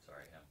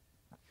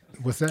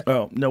 What's that?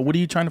 Oh no! What are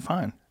you trying to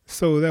find?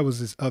 So that was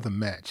this other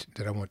match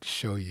that I want to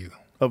show you.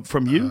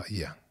 From you?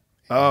 Yeah.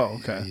 Oh,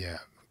 okay. Yeah.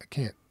 I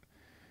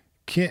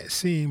can't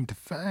seem to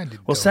find it.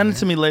 Well, send it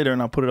to me later,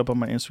 and I'll put it up on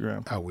my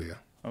Instagram. I will.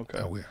 Okay.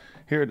 I will.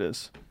 Here it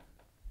is.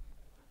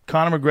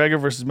 Conor McGregor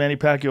versus Manny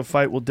Pacquiao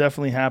fight will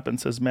definitely happen,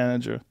 says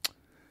manager.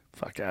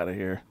 Fuck out of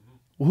here.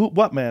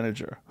 What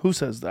manager? Who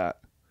says that?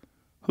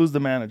 Who's the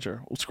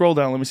manager? Well, scroll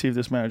down. Let me see if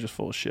this manager's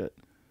full of shit.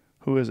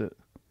 Who is it?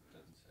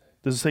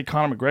 Does it say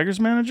Conor McGregor's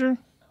manager?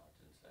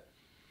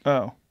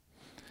 Oh.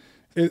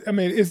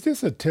 Is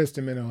this a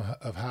testament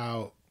of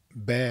how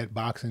bad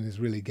boxing has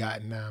really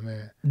gotten now,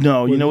 man?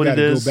 No, you know what it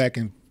is? Go back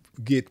and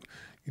get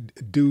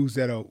dudes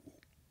that are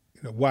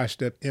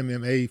washed up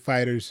MMA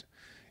fighters,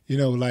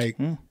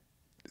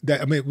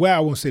 that. I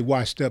won't say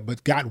washed up,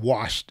 but got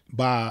washed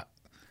by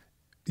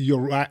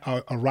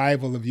a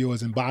rival of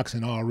yours in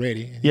boxing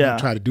already. And yeah.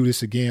 Try to do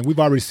this again. We've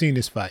already seen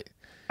this fight.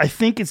 I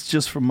think it's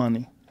just for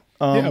money.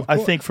 I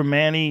think for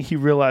Manny, he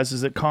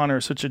realizes that Conor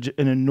is such an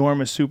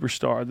enormous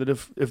superstar that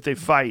if they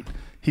fight,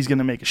 he's going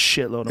to make a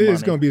shitload of money.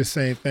 It's going to be the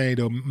same thing,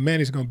 though.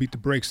 Manny's going to beat the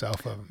brakes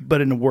off of him.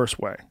 But in a worse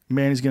way.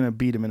 Manny's going to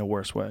beat him in a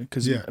worse way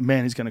because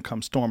Manny's going to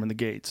come storming the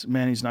gates.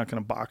 Manny's not going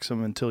to box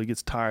him until he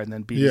gets tired and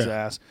then beat his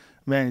ass.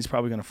 Manny's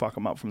probably going to fuck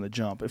him up from the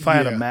jump. If I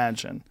had to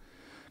imagine.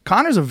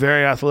 Conor's a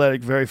very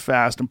athletic, very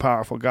fast and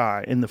powerful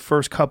guy. In the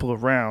first couple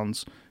of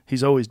rounds,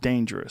 he's always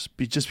dangerous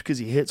just because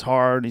he hits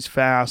hard and he's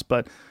fast,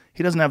 but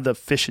he doesn't have the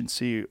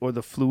efficiency or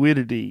the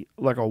fluidity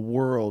like a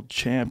world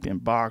champion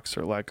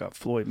boxer like a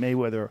Floyd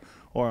Mayweather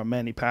or a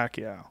Manny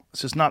Pacquiao.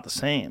 It's just not the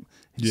same.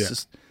 It's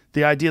just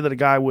the idea that a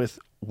guy with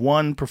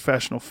one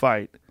professional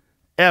fight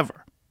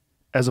ever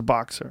as a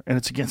boxer, and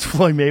it's against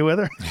Floyd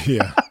Mayweather.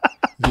 Yeah.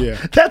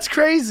 That's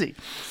crazy.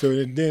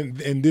 So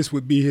then this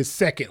would be his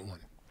second one.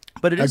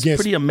 But it is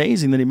pretty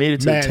amazing that he made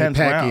it to the 10th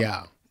Pacquiao.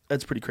 round.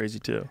 That's pretty crazy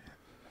too.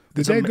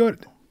 Did they go?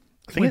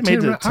 I think it made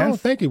it to the 10th. I don't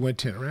think it went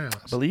 10 rounds.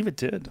 I believe it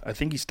did. I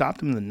think he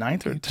stopped him in the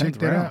 9th or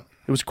 10th round. round.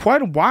 It was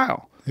quite a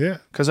while. Yeah.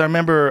 Because I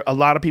remember a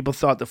lot of people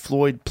thought that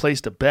Floyd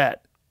placed a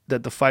bet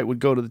that the fight would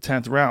go to the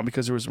 10th round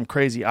because there was some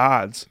crazy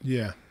odds.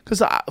 Yeah.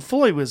 Because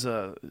Floyd was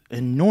an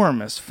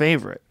enormous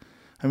favorite.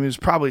 I mean, it was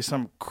probably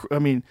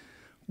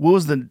what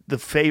was the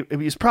favorite?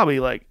 He was probably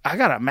like, I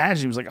got to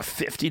imagine he was like a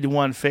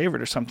 50-1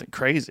 favorite or something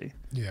crazy.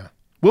 Yeah.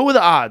 What were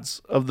the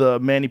odds of the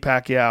Manny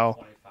Pacquiao?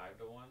 25-1.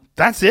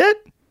 That's it?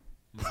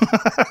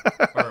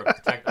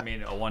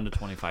 A 1 to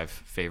 25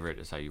 favorite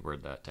is how you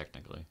word that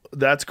technically.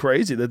 That's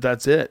crazy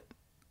that's it.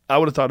 I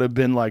would have thought it would have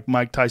been like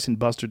Mike Tyson,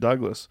 Buster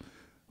Douglas,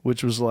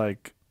 which was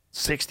like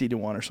 60-1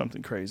 or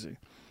something crazy.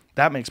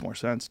 That makes more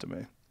sense to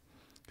me.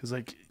 Because,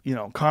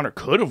 Conor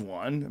could have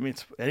won. I mean,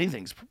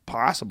 anything's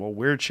possible.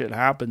 Weird shit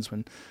happens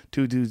when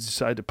two dudes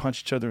decide to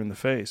punch each other in the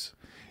face.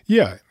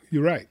 Yeah,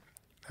 you're right.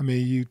 I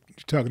mean, you're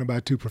talking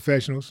about two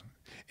professionals.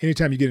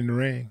 Anytime you get in the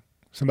ring,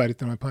 somebody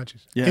throwing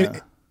punches.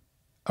 Yeah.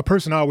 A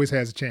person always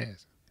has a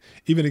chance,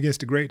 even against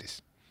the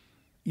greatest.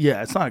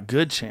 Yeah, it's not a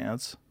good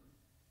chance.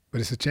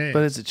 But it's a chance.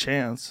 But it's a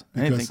chance.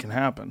 Anything can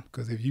happen.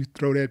 Because if you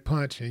throw that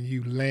punch and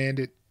you land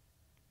it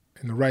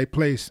in the right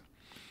place.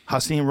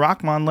 Hasim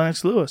Rahman,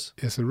 Lennox Lewis.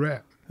 It's a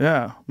wrap.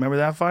 Yeah. Remember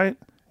that fight?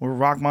 Where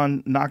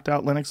Rahman knocked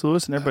out Lennox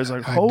Lewis and everybody's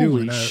like,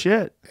 holy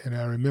shit. And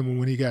I remember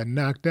when he got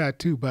knocked out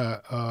too by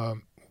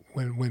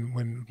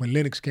when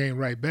Lennox came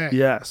right back.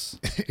 Yes.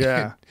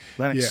 Yeah.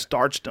 Lennox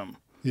starched him.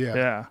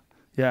 Yeah.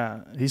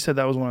 Yeah. He said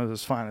that was one of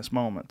his finest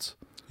moments.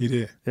 He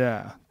did.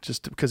 Yeah.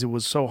 Just because it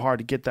was so hard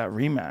to get that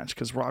rematch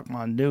because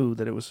Rahman knew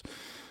that it was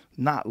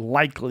not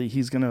likely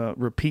he's going to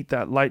repeat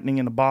that lightning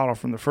in a bottle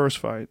from the first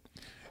fight.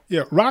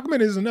 Yeah.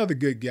 Rahman is another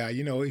good guy.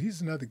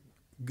 He's another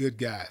good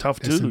guy. Tough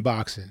that's dude. In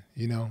boxing,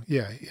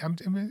 Yeah. I'm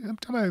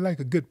talking about like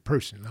a good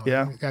person.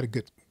 Yeah. Got a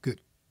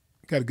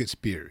good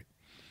spirit.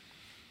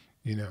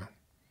 Do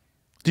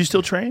you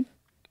still train?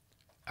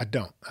 I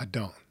don't.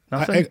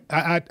 Nothing?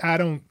 I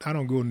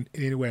don't go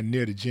anywhere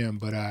near the gym,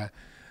 but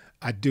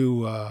I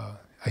do.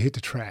 I hit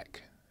the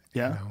track.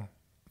 Yeah.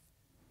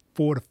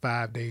 4 to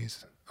 5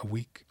 days a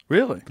week.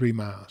 Really? 3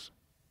 miles.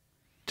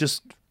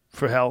 Just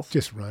for health?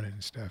 Just running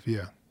and stuff.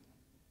 Yeah.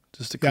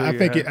 Just to clear your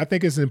head. I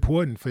think it's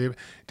important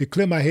to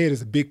clear my head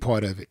is a big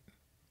part of it,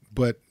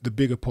 but the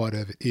bigger part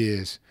of it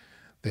is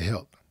the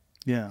health.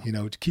 Yeah.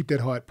 To keep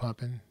that heart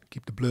pumping,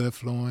 keep the blood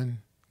flowing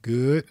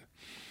good.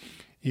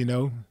 You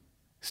know,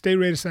 stay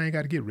ready so I ain't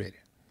got to get ready.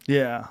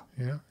 Yeah.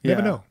 You know, Yeah.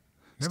 never know.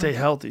 Stay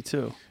healthy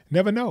too.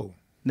 Never know.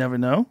 Never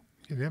know?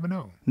 You never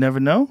know. Never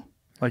know?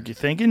 Like you're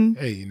thinking?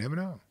 Hey, you never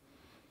know.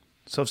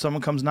 So if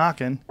someone comes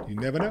knocking, You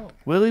never know.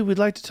 Willie, we'd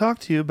like to talk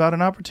to you about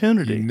an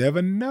opportunity. You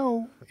never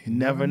know. You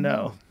never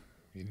know.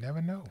 You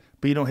never know.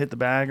 But you don't hit the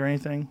bag or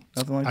anything?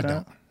 Nothing like I that?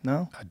 don't.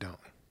 No? I don't.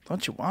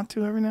 Don't you want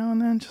to every now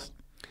and then? Just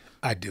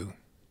I do.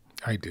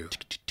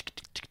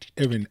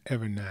 Every now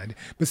and then.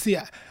 But see,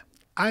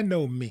 I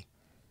know me.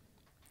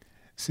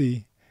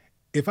 See,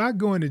 if I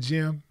go in the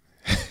gym,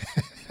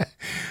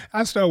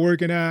 I start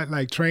working out,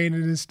 like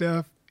training and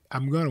stuff,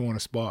 I'm going to want to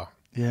spar.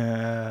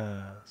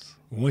 yes.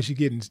 Once you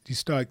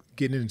start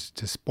getting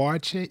into spar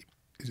shape,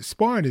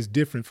 sparring is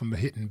different from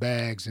hitting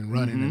bags and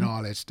running and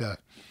all that stuff.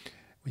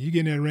 When you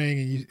get in that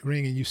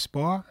ring and you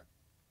spar,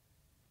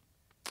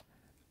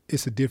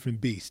 it's a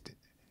different beast.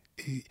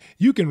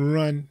 You can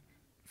run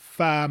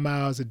 5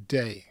 miles a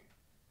day,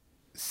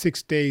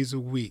 6 days a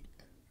week,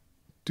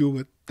 do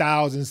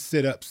 1,000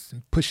 sit-ups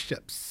and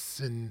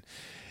push-ups and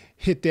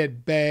hit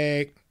that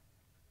bag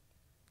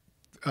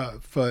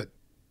for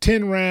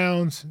 10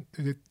 rounds,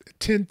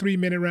 10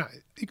 3-minute rounds.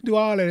 You can do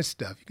all that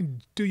stuff. You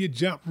can do your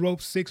jump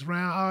rope 6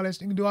 round, all that.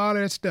 You can do all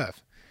that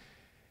stuff.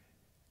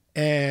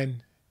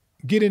 And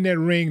get in that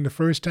ring the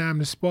first time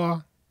to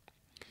spar,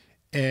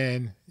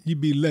 and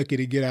you'd be lucky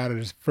to get out of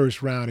this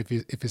first round if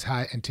it's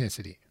high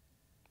intensity,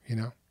 you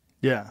know?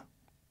 Yeah.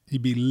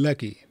 You'd be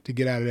lucky to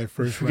get out of that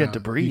first round. forget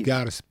to breathe. You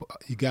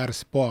gotta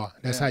spar.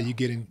 That's how you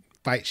get in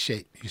fight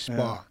shape. You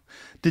spar.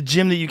 The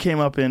gym that you came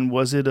up in,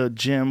 was it a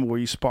gym where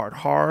you sparred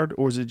hard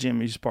or was it a gym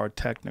where you sparred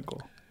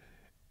technical?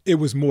 It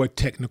was more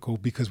technical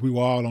because we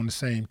were all on the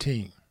same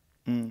team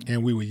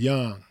and we were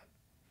young.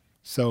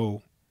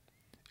 So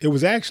it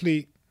was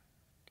actually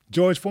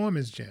George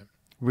Foreman's gym.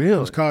 Really? It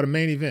was called a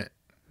Main Event.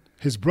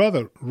 His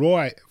brother,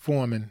 Roy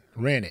Foreman,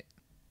 ran it.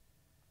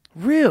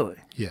 Really?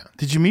 Yeah.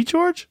 Did you meet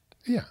George?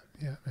 Yeah,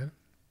 man.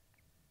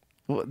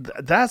 Well,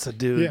 that's a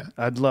dude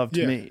I'd love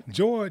to meet.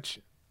 George,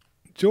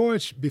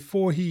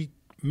 before he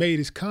made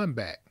his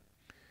comeback,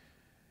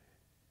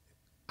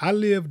 I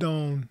lived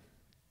on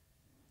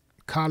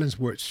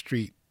Collinsworth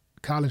Street,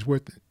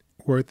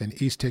 Collinsworth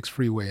and East Tex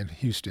Freeway in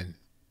Houston,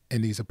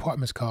 in these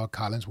apartments called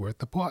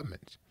Collinsworth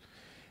Apartments.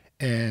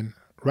 And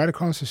right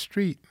across the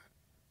street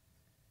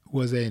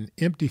was an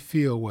empty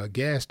field where a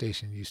gas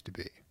station used to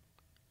be.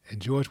 And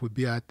George would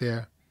be out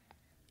there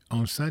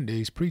on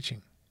Sundays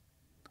preaching.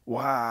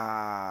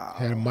 Wow.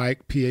 Had a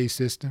mic, PA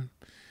system,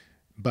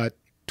 about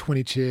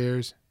 20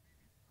 chairs,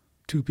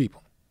 2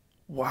 people.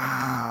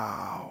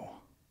 Wow.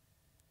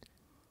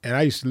 And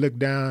I used to look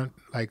down,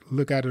 like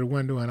look out of the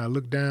window, and I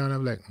look down,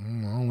 I'm like, I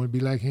don't want to be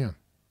like him.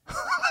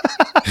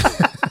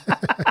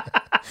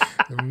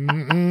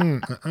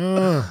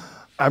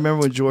 I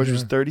remember when George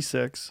was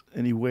 36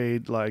 and he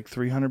weighed like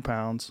 300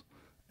 pounds,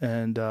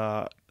 and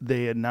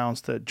they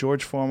announced that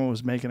George Foreman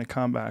was making a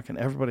comeback, and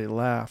everybody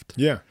laughed.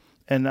 Yeah.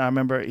 And I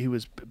remember he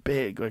was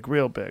big, like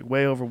real big,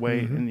 way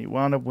overweight, and he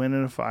wound up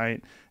winning a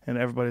fight, and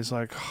everybody's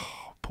like,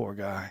 oh, poor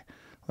guy.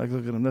 Like,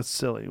 look at him, that's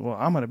silly. Well,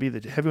 I'm going to be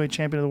the heavyweight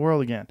champion of the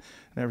world again.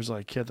 And everyone's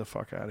like, get the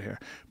fuck out of here.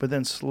 But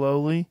then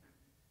slowly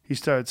he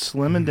started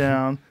slimming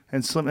down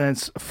and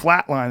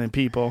flatlining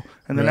people.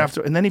 And then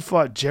and then he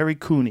fought Jerry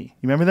Cooney.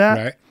 You remember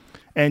that? Right.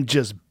 And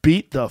just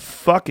beat the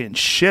fucking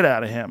shit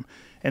out of him.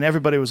 And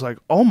everybody was like,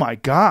 oh my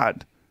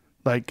God.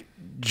 Like,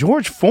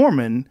 George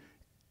Foreman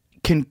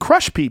can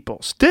crush people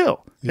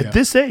still at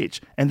this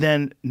age. And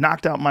then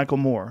knocked out Michael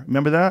Moore.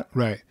 Remember that?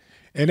 Right.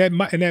 And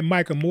that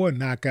Michael Moore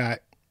knockout,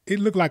 it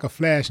looked like a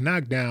flash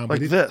knockdown, Like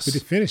but this. But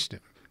it finished him.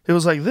 It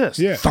was like this.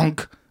 Yeah.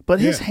 Thunk. But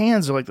his Yeah.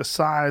 hands are like the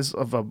size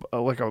of a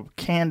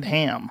canned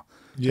ham.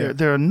 Yeah.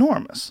 They're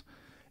enormous.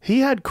 He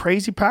had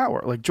crazy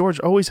power. Like George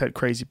always had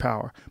crazy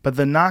power. But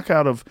the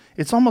knockout of,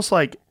 it's almost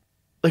like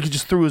he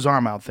just threw his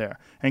arm out there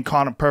and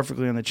caught him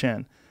perfectly on the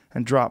chin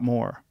and dropped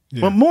Moore.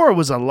 Yeah. But Moore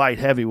was a light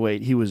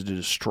heavyweight. He was a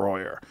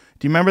destroyer.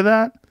 Do you remember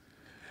that?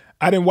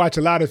 I didn't watch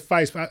a lot of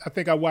fights. I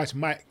think I watched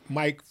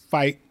Mike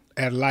fight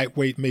at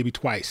lightweight maybe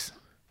twice.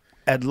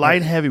 At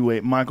light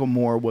heavyweight, Michael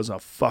Moore was a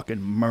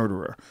fucking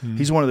murderer.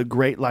 He's one of the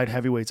great light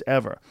heavyweights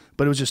ever.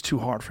 But it was just too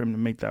hard for him to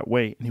make that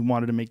weight, and he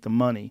wanted to make the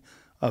money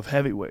of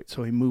heavyweight.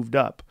 So he moved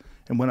up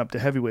and went up to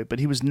heavyweight. But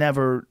he was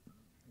never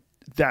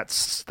that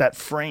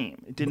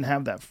frame. It didn't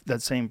have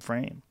that same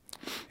frame.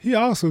 He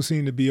also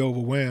seemed to be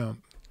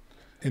overwhelmed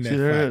in that See,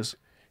 there fight. it is.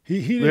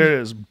 He There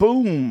it is.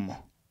 Boom.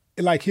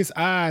 like his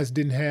eyes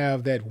didn't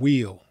have that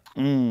will.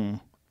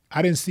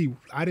 I didn't see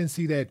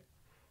that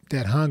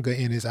hunger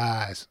in his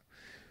eyes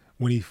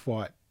when he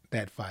fought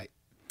that fight.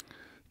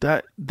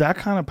 That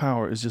kind of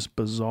power is just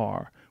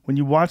bizarre. When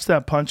you watch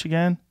that punch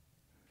again,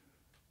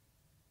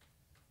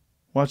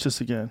 watch this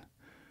again.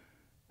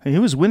 And he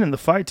was winning the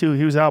fight too.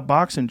 He was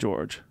outboxing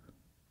George.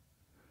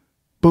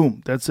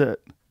 Boom. That's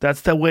it.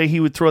 That's the way he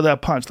would throw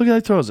that punch. Look how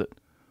he throws it.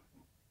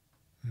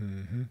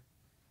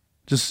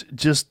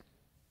 Just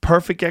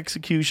perfect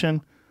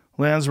execution.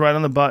 Lands right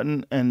on the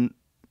button, and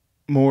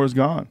Moore's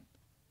gone.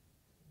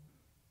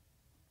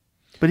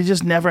 But he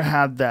just never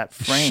had that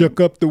frame. Shook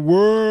up the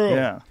world.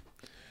 Yeah.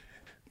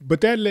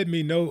 But that let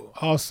me know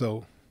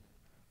also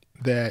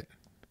that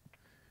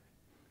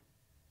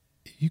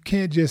you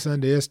can't just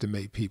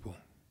underestimate people.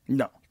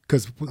 No.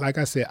 Because, like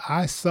I said,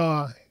 I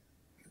saw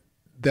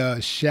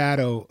the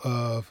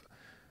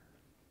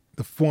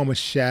former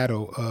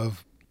shadow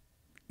of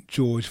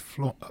George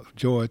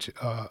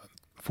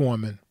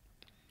Foreman,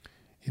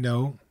 you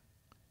know,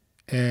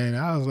 and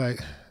I was like,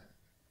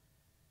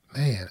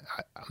 man,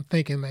 I'm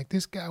thinking like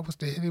this guy was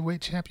the heavyweight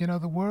champion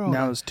of the world.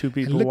 Now there's two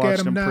people and look at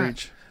watching him now,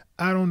 preach.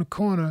 Out on the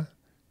corner,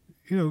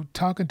 you know,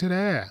 talking to the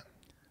air.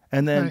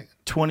 And then Like-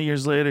 20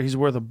 years later, he's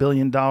worth $1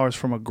 billion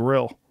from a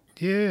grill.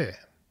 Yeah.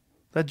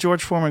 That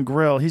George Foreman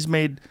grill, he's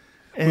made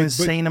an But-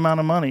 insane amount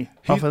of money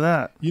off of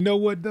that. You know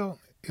what though?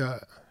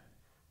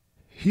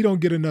 He don't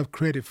get enough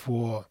credit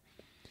for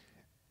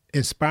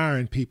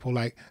inspiring people.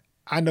 Like,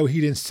 I know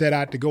he didn't set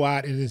out to go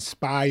out and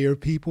inspire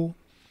people,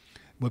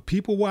 but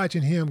people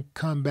watching him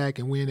come back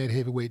and win that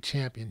heavyweight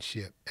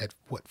championship at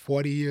what,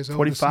 40 years old?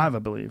 45, I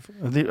believe.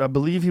 I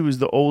believe he was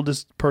the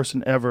oldest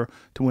person ever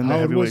to win the How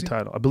old was heavyweight he?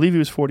 title. I believe he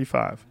was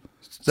 45.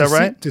 Is that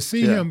right? To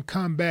see Yeah. him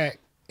come back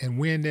and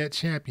win that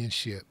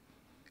championship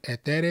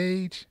at that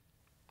age,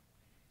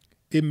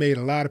 it made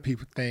a lot of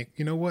people think,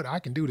 you know what, I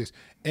can do this.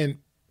 And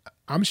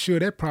I'm sure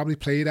that probably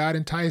played out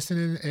in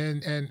Tyson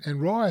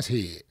and Roy's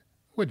head.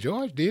 Well,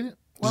 George did it.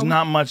 There's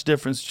not much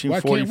difference between why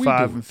can't we 45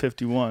 do it? and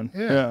 51.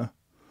 Yeah.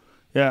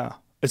 Yeah.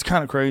 It's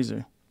kind of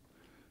crazy.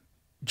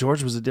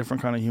 George was a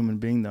different kind of human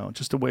being, though,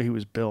 just the way he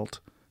was built.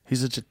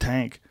 He's such a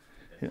tank.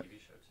 Yeah.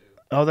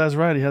 Oh, that's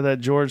right. He had that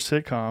George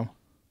sitcom.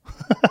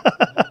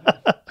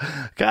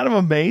 Kind of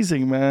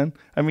amazing, man.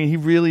 I mean, he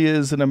really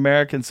is an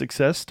American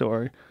success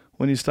story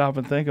when you stop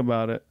and think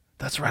about it.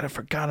 That's right. I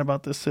forgot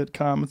about this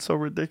sitcom. It's so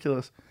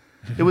ridiculous.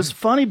 It was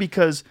funny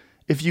because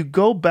if you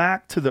go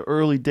back to the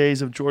early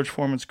days of George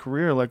Foreman's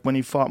career, like when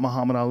he fought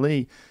Muhammad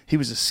Ali, he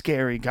was a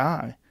scary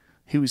guy.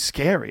 He was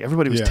scary.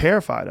 Everybody was Yeah.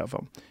 terrified of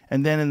him.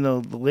 And then in the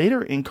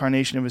later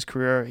incarnation of his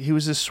career, he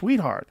was a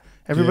sweetheart.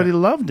 Everybody Yeah.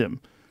 loved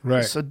him.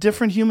 Right. It's a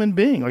different human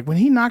being. Like when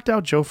he knocked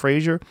out Joe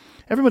Frazier,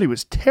 everybody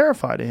was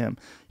terrified of him.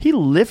 He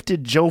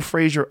lifted Joe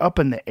Frazier up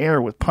in the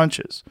air with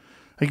punches.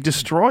 Like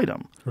destroyed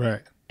him.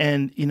 Right.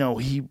 And, you know,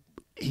 he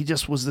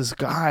just was this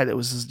guy that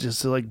was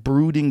just like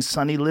brooding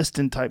Sonny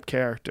Liston type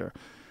character.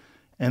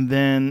 And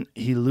then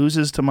he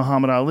loses to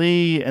Muhammad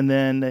Ali, and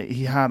then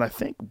he had, I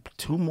think,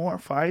 2 more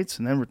fights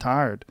and then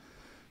retired.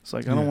 It's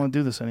like, I don't want to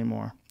do this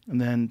anymore.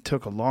 And then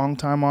took a long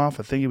time off.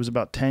 I think it was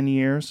about 10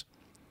 years.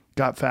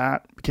 Got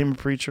fat, became a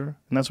preacher,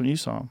 and that's when you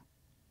saw him.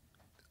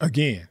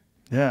 Again.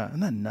 Yeah,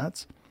 isn't that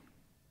nuts?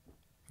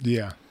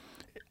 Yeah.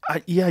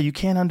 Yeah, you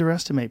can't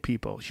underestimate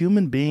people.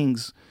 Human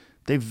beings,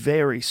 they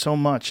vary so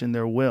much in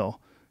their will.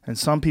 And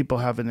some people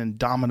have an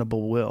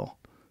indomitable will.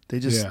 They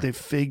just, they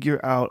figure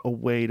out a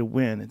way to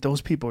win. And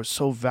those people are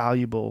so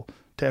valuable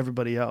to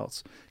everybody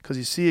else. Because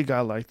you see a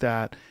guy like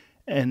that,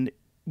 and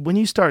when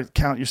you start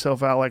counting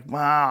yourself out like,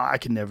 wow, I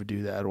can never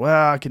do that.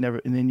 Well, I can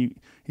never. And then you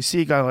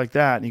see a guy like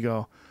that, and you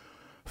go,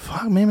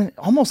 fuck, man,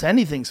 almost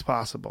anything's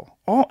possible.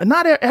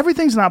 Not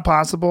everything's not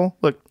possible.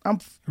 Look,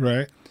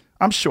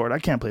 I'm short. I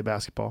can't play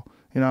basketball.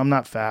 You know, I'm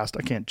not fast.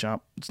 I can't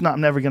jump.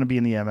 I'm never going to be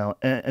in the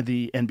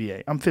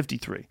NBA. I'm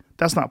 53.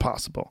 That's not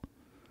possible.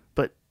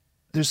 But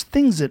there's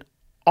things that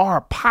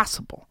are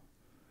possible.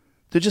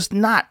 They're just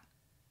not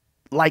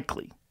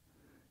likely.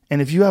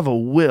 And if you have a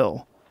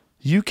will,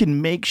 you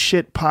can make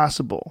shit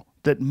possible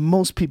that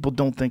most people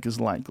don't think is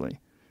likely.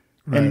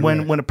 And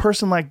when a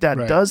person like that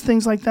does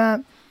things like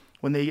that,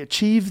 when they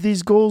achieve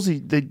these goals,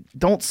 they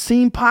don't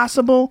seem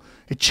possible,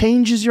 it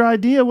changes your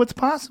idea of what's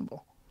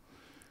possible.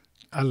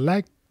 I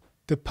like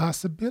the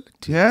possibilities.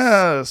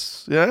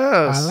 Yes.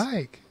 I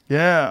like.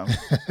 Yeah.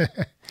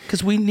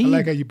 Because we need. I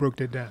like how you broke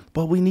that down.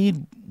 But we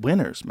need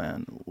winners,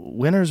 man.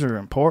 Winners are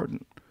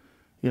important.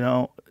 You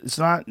know, it's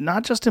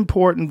not just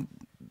important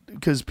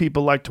because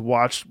people like to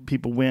watch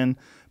people win,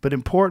 but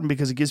important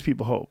because it gives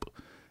people hope.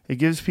 It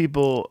gives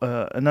people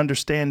an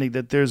understanding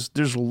that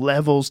there's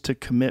levels to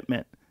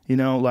commitment. You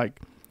know, like,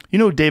 you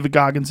know who David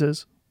Goggins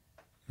is?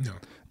 No.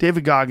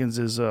 David Goggins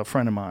is a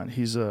friend of mine.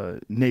 He's a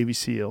Navy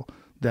SEAL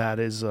that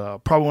is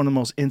probably one of the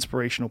most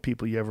inspirational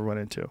people you ever run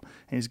into. And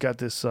he's got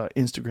this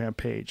Instagram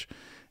page.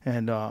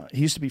 And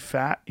he used to be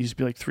fat. He used to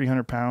be like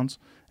 300 pounds.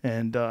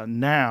 And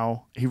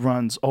now he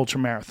runs ultra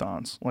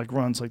marathons, like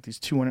runs like these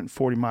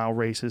 240-mile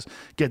races,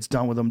 gets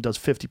done with them, does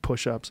 50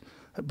 push-ups.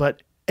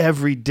 But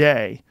every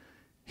day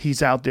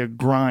he's out there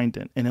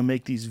grinding, and he'll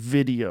make these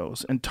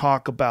videos and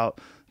talk about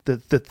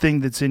the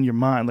thing that's in your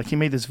mind. Like he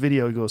made this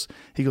video. He goes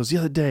the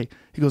other day,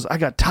 he goes, I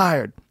got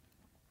tired.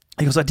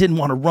 He goes, I didn't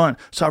want to run,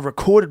 so I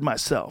recorded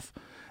myself.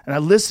 And I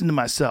listened to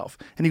myself.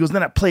 And he goes,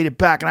 then I played it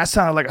back, and I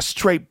sounded like a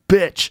straight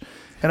bitch.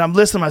 And I'm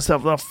listening to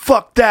myself, oh,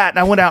 fuck that. And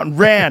I went out and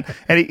ran.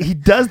 And he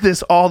does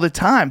this all the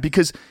time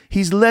because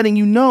he's letting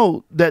you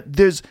know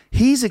that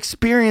he's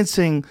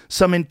experiencing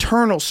some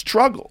internal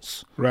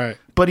struggles. Right.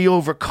 But he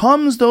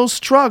overcomes those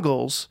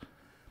struggles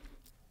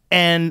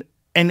and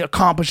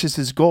accomplishes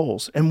his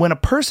goals. And when a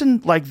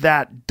person like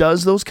that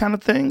does those kind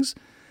of things,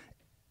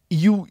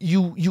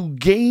 you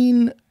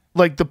gain,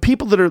 like, the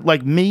people that are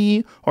like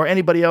me or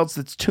anybody else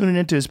that's tuning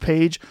into his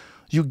page,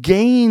 you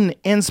gain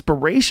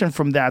inspiration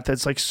from that.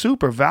 That's like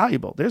super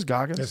valuable. There's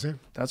Goggins. That's him?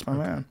 That's my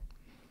man.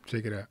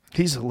 Check it out.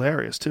 He's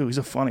hilarious too. He's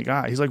a funny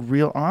guy. He's like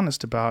real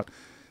honest about,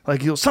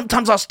 like,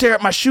 sometimes I'll stare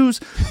at my shoes.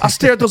 I'll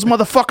stare at those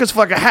motherfuckers for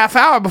like a half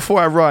hour before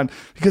I run,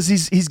 because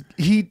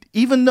he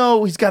even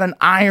though he's got an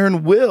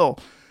iron will,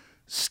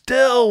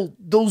 still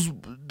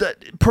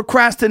that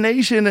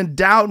procrastination and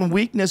doubt and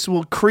weakness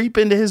will creep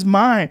into his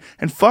mind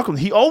and fuck him.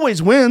 He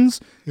always wins.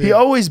 Yeah. He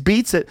always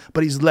beats it,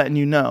 but he's letting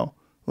you know,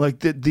 like,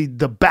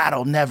 the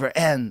battle never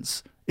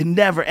ends. It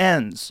never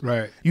ends.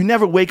 Right. You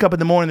never wake up in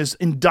the morning this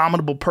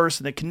indomitable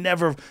person that can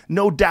never,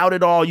 no doubt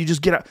at all. You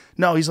just get up.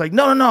 No, he's like,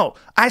 no.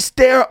 I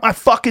stare at my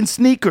fucking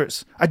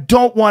sneakers. I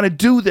don't want to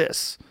do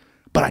this,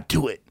 but I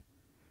do it.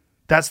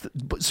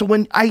 So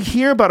when I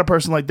hear about a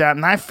person like that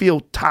and I feel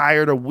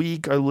tired or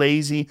weak or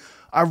lazy,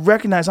 I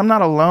recognize I'm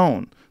not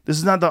alone. This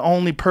is not the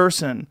only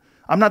person.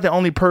 I'm not the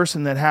only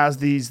person that has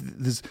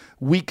these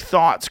weak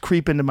thoughts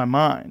creep into my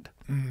mind.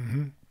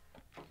 Mm-hmm.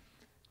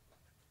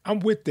 I'm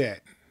with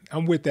that.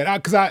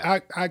 Because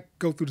I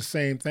go through the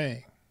same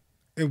thing.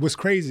 And what's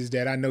crazy is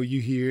that I know you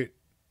hear it,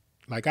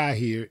 like I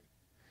hear it.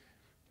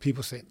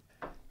 People say,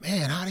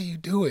 man, how do you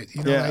do it?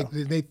 You know, like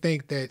they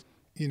think that,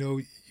 you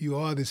know, you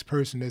are this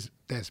person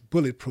that's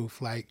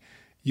bulletproof. Like,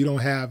 you don't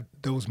have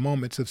those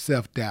moments of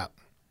self-doubt.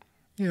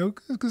 You know,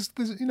 because,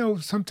 you know,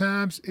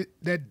 sometimes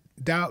that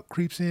doubt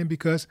creeps in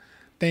because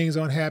things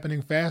aren't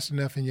happening fast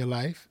enough in your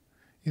life.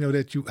 You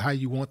know, how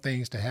you want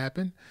things to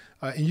happen.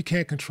 And you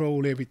can't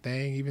control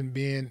everything, even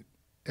being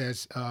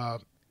as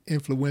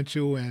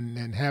influential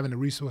and having the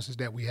resources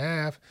that we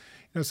have.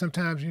 You know,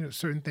 sometimes, you know,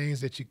 certain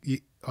things that you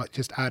are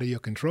just out of your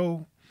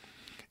control.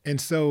 And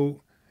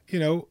so, you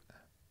know,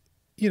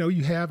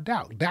 you have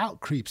doubt. Doubt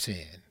creeps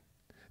in.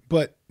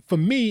 But for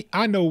me,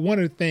 I know one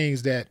of the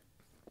things that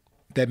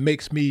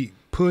makes me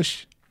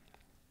push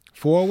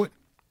forward,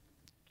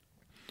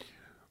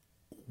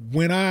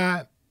 when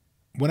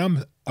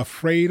I'm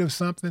afraid of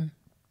something,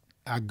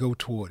 I go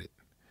toward it.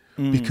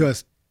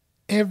 Because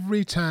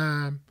every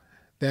time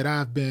that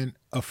I've been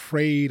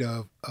afraid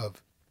of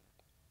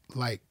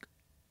like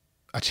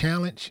a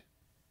challenge,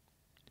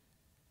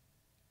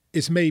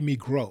 it's made me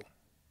grow.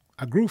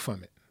 I grew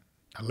from it.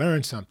 I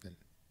learned something.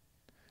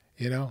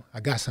 You know,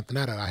 I got something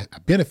out of it. I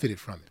benefited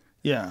from it.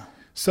 Yeah.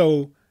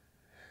 So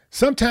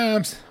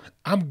sometimes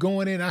I'm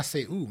going in, I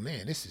say, ooh,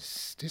 man, this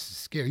is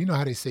scary. You know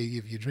how they say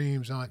if your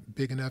dreams aren't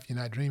big enough, you're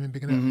not dreaming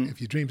big enough? Mm-hmm.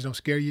 If your dreams don't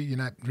scare you, you're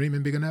not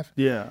dreaming big enough?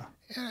 Yeah.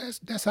 Yeah,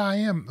 that's how I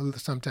am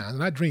sometimes.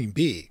 And I dream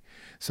big.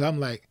 So I'm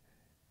like,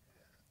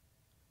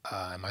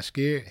 am I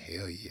scared?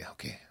 Hell yeah.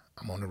 Okay.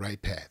 I'm on the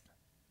right path.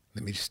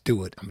 Let me just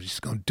do it. I'm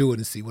just going to do it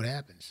and see what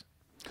happens.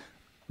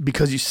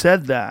 Because you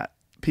said that,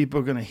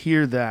 people are going to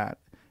hear that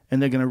and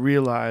they're going to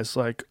realize,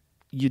 like,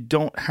 you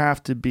don't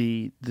have to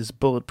be this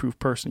bulletproof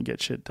person to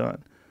get shit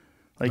done.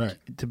 Like,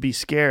 right. To be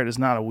scared is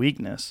not a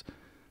weakness.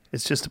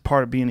 It's just a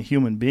part of being a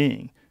human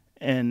being.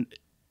 And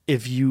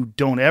if you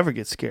don't ever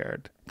get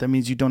scared, that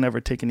means you don't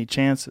ever take any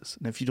chances.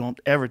 And if you don't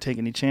ever take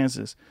any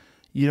chances,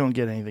 you don't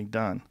get anything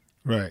done.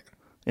 Right.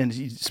 And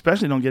you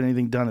especially don't get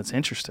anything done that's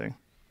interesting.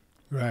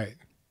 Right.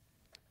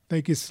 I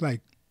think it's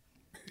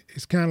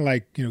kind of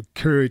like, you know,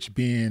 courage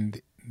being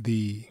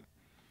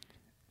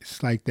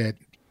it's like that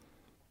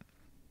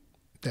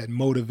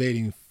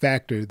motivating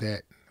factor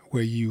that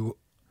where you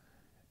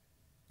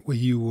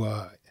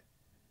know,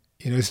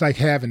 it's like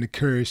having the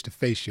courage to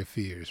face your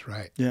fears,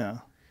 right? Yeah.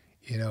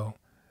 You know,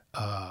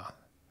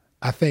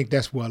 I think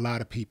that's where a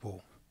lot of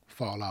people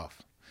fall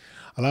off.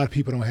 A lot of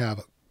people don't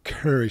have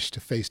courage to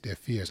face their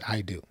fears.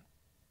 I do.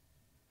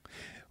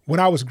 When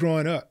I was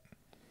growing up,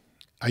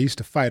 I used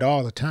to fight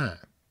all the time.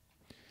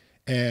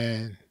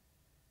 And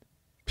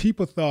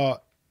people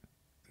thought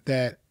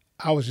that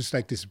I was just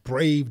like this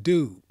brave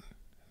dude.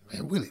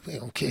 Man, Willie, we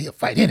don't care. He'll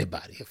fight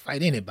anybody.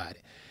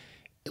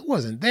 It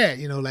wasn't that,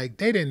 you know, like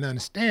they didn't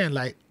understand.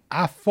 Like,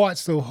 I fought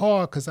so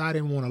hard because I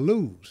didn't want to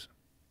lose.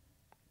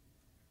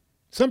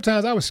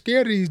 Sometimes I was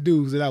scared of these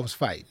dudes that I was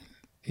fighting,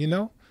 you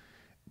know,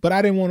 but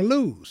I didn't want to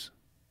lose.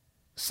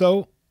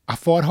 So I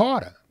fought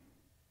harder.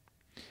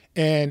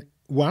 And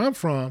where I'm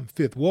from,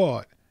 Fifth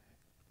Ward,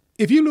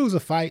 if you lose a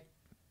fight,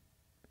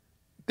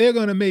 they're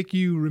going to make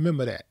you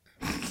remember that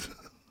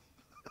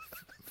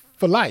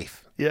for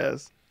life.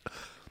 Yes.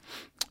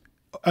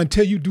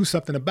 Until you do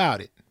something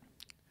about it.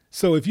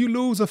 So if you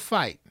lose a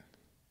fight,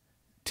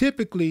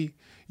 typically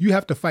you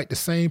have to fight the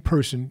same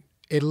person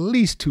at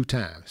least 2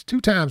 times.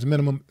 2 times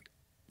minimum,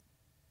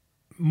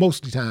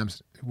 most of the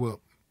times,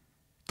 well,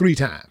 3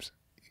 times.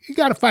 You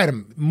got to fight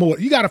them more.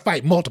 You got to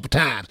fight multiple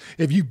times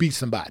if you beat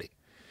somebody.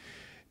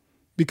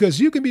 Because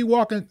you can be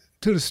walking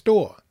to the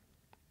store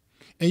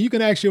and you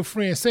can ask your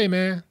friend, say,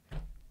 man,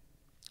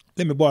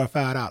 let me borrow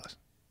 $5.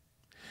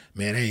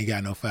 Man, I ain't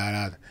got no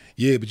 $5.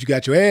 Yeah, but you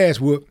got your ass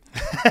whooped.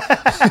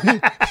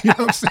 You know what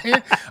I'm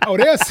saying? Oh,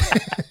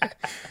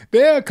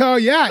 they'll call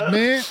you out,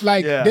 man.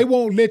 Like, They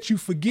won't let you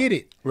forget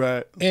it.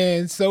 Right.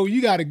 And so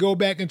you got to go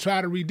back and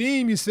try to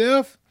redeem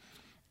yourself.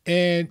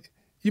 And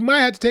you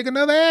might have to take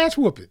another ass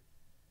whooping.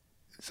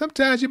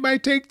 Sometimes you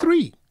might take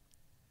 3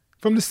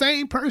 from the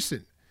same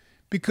person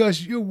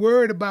because you're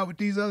worried about what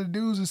these other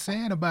dudes are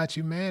saying about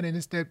you, man. And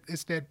it's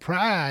that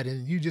pride,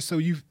 and you just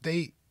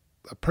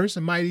a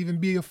person might even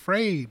be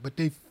afraid, but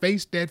they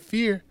face that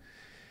fear,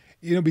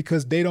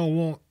 because they don't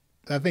want.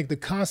 I think the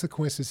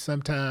consequences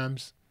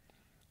sometimes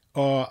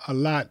are a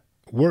lot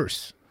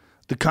worse.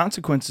 The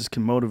consequences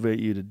can motivate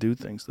you to do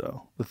things,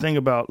 though. The thing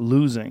about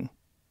losing,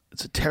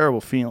 it's a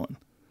terrible feeling,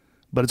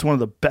 but it's one of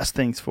the best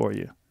things for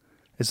you.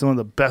 It's one of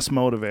the best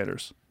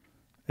motivators.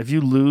 If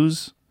you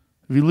lose,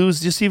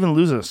 just even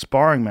lose a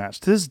sparring match.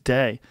 To this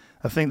day,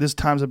 I think there's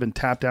times I've been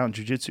tapped out in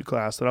jiu-jitsu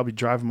class that I'll be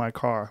driving my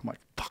car. I'm like,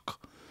 fuck.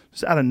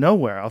 Just out of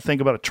nowhere, I'll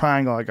think about a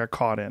triangle I got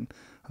caught in.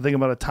 I'll think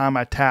about a time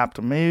I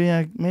tapped. Maybe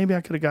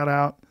I could have got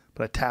out,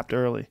 but I tapped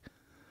early.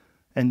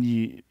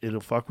 And it'll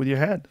fuck with your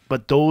head.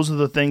 But those are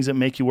the things that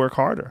make you work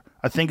harder.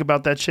 I think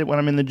about that shit when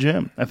I'm in the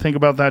gym. I think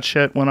about that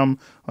shit when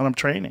I'm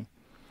training.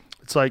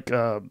 It's like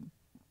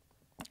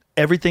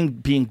everything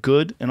being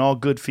good and all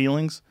good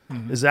feelings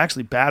is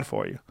actually bad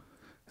for you.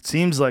 It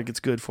seems like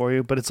it's good for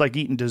you, but it's like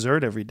eating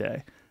dessert every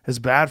day. It's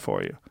bad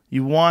for you.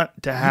 You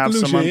want to have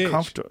some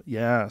uncomfortable.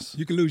 Yes.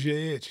 You can lose your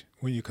edge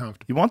when you're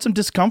comfortable. You want some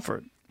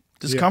discomfort.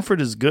 Discomfort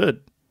is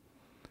good.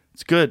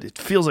 It's good. It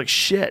feels like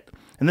shit.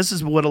 And this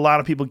is what a lot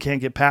of people can't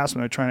get past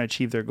when they're trying to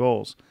achieve their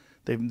goals.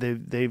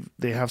 They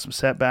have some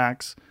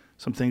setbacks.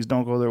 Some things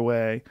don't go their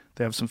way.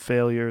 They have some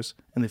failures,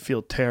 and they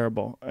feel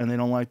terrible, and they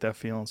don't like that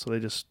feeling, so they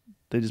just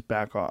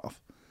back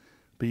off.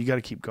 But you got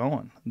to keep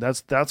going.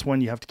 That's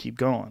when you have to keep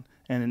going,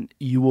 and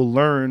you will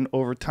learn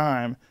over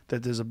time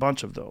that there's a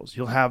bunch of those.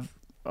 You'll have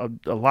a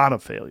lot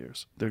of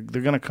failures. They're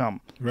gonna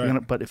come.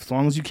 Right. But as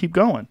long as you keep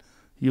going,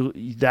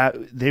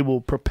 they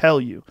will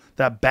propel you.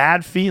 That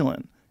bad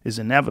feeling is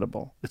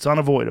inevitable. It's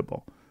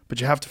unavoidable. But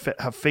you have to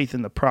have faith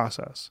in the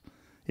process.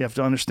 You have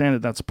to understand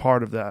that that's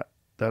part of that.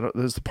 That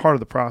is part of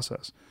the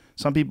process.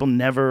 Some people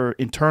never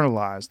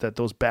internalize that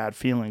those bad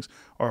feelings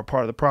are a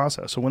part of the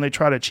process. So when they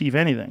try to achieve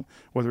anything,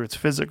 whether it's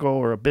physical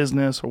or a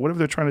business or whatever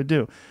they're trying to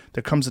do,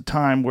 there comes a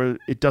time where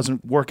it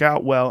doesn't work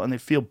out well and they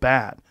feel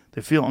bad.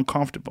 They feel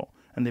uncomfortable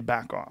and they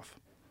back off.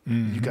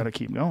 Mm-hmm. You got to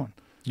keep going.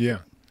 Yeah.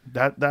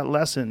 That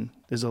lesson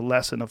is a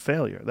lesson of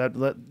failure.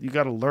 You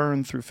got to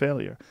learn through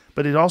failure.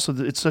 But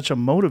it's such a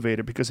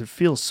motivator because it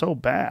feels so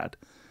bad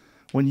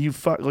when you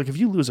like if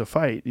you lose a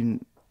fight.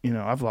 And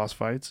I've lost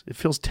fights. It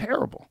feels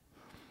terrible.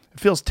 It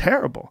feels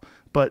terrible.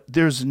 But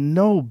there's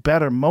no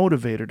better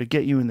motivator to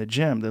get you in the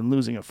gym than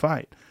losing a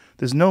fight.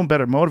 There's no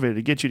better motivator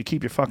to get you to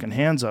keep your fucking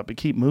hands up and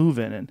keep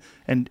moving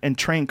and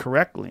train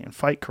correctly and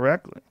fight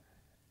correctly.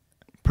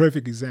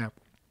 Perfect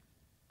example.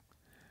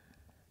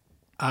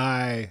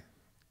 I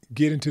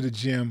get into the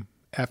gym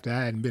after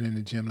I hadn't been in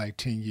the gym like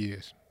 10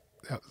 years,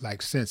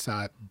 like since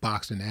I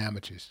boxed in the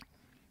amateurs.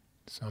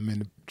 So I'm in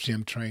the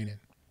gym training.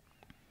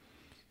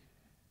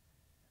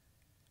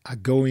 I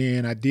go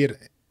in, I did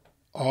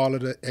all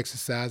of the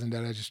exercising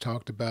that I just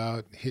talked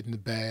about, hitting the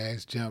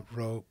bags, jump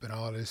rope, and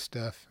all this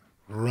stuff,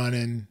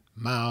 running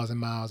miles and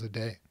miles a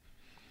day.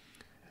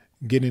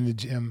 Get in the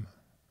gym,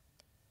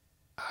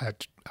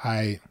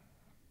 I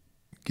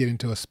get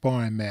into a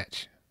sparring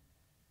match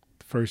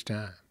the first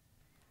time.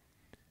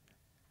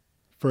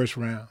 First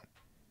round.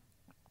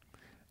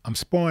 I'm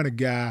sparring a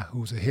guy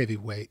who's a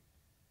heavyweight.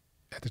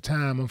 At the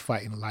time, I'm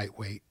fighting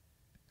lightweight.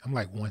 I'm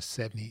like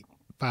 175.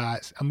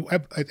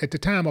 At the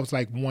time, I was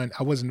like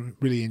I wasn't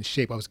really in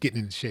shape. I was getting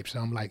into shape, so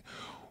I'm like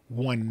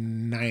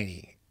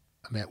 190.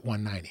 I'm at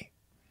 190.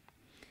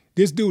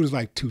 This dude is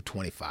like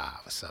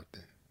 225 or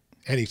something,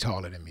 and he's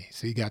taller than me,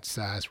 so he got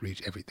size,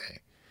 reach, everything.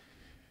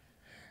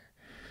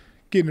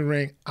 Get in the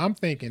ring. I'm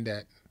thinking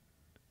that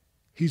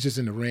he's just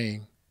in the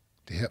ring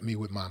to help me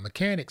with my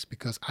mechanics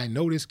because I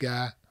know this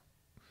guy.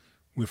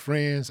 We're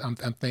friends. I'm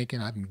thinking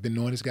I've been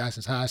knowing this guy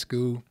since high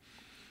school,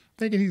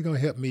 thinking he's going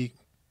to help me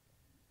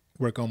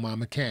work on my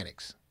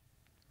mechanics.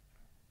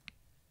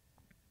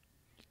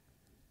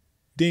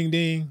 Ding,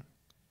 ding.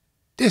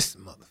 This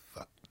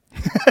motherfucker.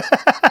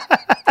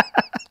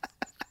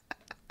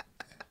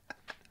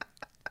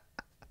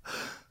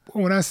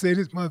 Boy, when I say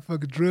this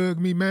motherfucker drugged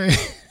me, man,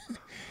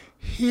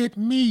 hit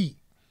me.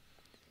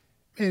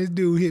 Man, this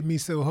dude hit me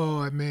so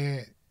hard,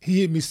 man.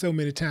 He hit me so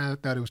many times,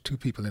 I thought it was two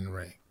people in the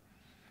ring.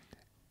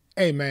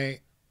 Hey, man,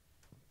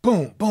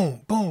 boom,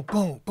 boom, boom,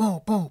 boom,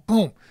 boom, boom,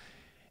 boom.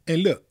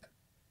 And look,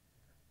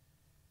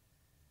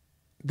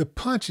 the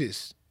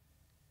punches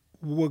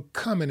were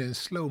coming in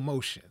slow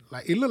motion.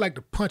 Like, it looked like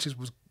the punches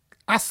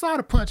I saw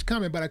the punch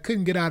coming, but I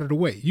couldn't get out of the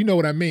way. You know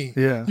what I mean?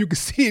 Yeah. You can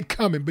see it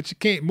coming, but you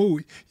can't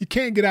move. You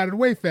can't get out of the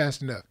way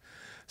fast enough.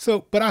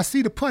 So, but I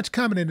see the punch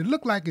coming, and it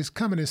looked like it's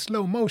coming in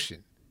slow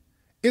motion.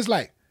 It's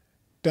like,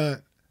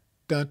 dun,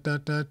 dun,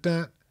 dun, dun,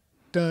 dun,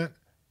 dun,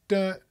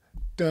 dun,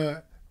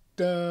 dun,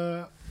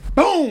 dun,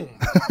 boom!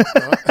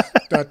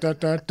 Dun, dun,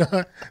 dun,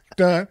 dun,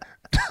 dun,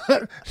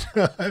 dun,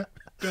 dun,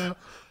 dun,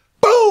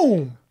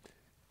 boom!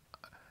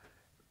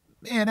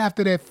 Man,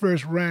 after that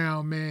first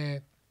round,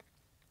 man,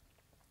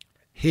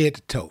 head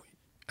to toe,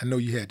 I know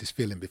you had this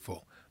feeling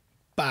before.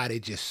 body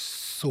just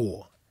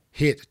sore,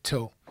 head to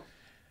toe.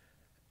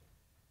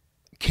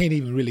 Can't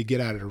even really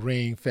get out of the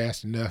ring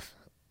fast enough.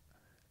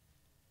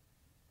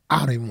 I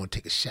don't even want to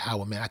take a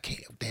shower, man. I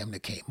damn near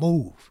can't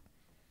move.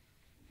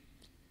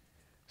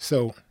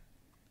 So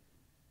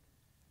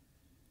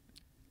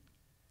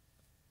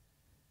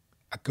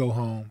I go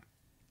home.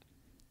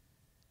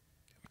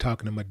 I'm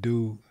talking to my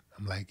dude.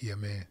 I'm like, yeah,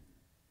 man,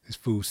 this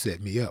fool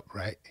set me up,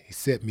 right? He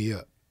set me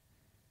up.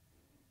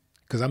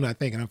 Because I'm not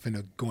thinking I'm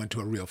finna go into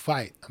a real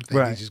fight. I'm thinking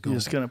Right. he's just gonna, You're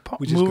just gonna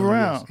we're just move gonna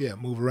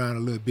around. move around a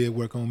little bit,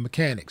 work on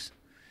mechanics.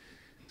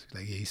 So he's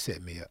like, yeah, he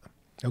set me up.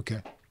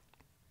 Okay.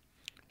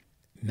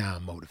 Now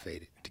I'm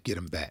motivated to get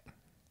him back.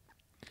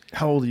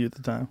 How old are you at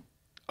the time?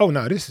 Oh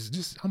no,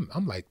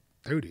 I'm like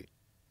 30.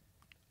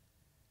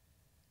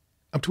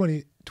 I'm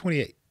 28.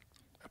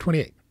 I'm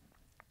 28.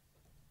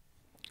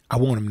 I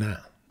want him now.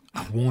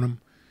 I want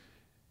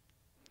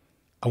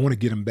to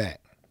get him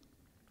back.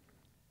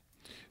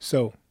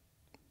 So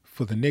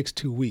for the next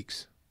 2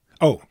 weeks,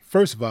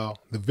 first of all,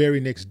 the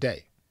very next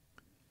day,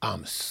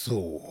 I'm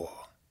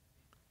sore.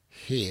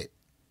 Head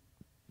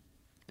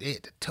to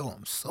toe,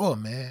 I'm sore,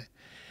 man.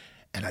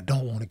 And I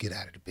don't want to get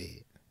out of the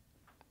bed.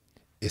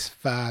 It's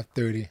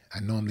 5:30.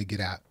 I normally get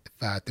out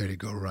at 5:30,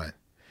 go run.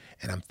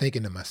 And I'm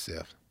thinking to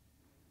myself,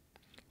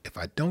 if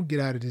I don't get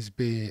out of this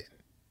bed,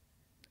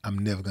 I'm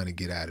never going to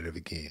get out of it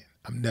again.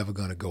 I'm never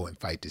going to go and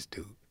fight this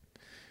dude.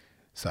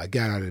 So I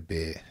got out of the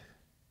bed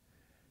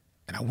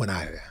and I went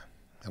out of there.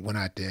 I went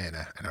out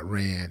there and I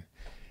ran.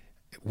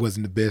 It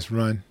wasn't the best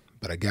run,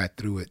 but I got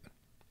through it.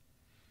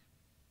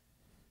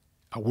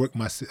 I worked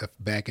myself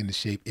back into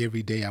shape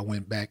every day. I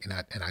went back and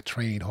I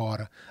trained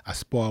harder. I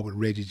sparred with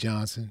Reggie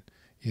Johnson,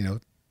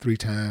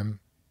 3-time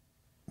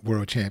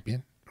world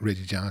champion,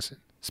 Reggie Johnson.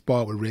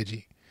 Sparred with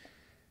Reggie.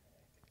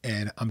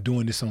 And I'm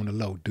doing this on the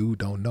low. Dude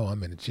don't know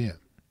I'm in the gym.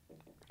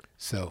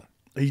 So.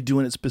 Are you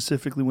doing it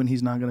specifically when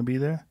he's not going to be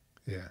there?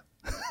 Yeah.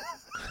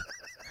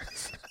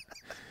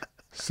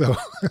 So.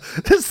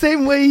 The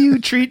same way you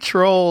treat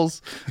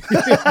trolls.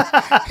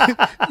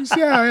 You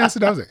see how I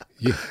answered? I was like,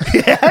 yeah.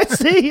 Yeah,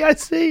 I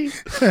see.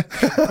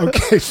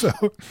 Okay,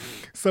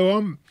 so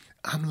I'm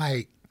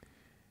like,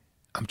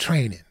 I'm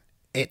training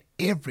at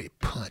every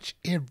punch,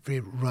 every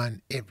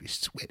run, every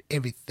sweat,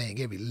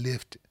 everything, every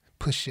lift,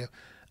 push up.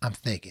 I'm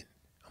thinking,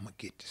 I'm going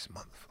to get this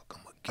motherfucker.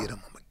 I'm going to get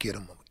him. I'm going to get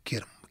him. I'm going to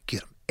get him. I'm going to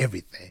get him.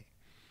 Everything.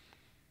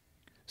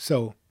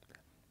 So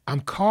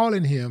I'm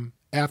calling him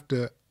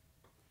after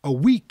a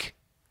week.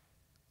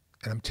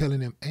 And I'm telling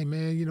him, hey,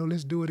 man,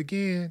 let's do it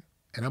again.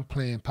 And I'm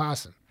playing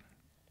possum.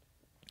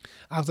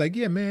 I was like,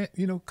 yeah, man,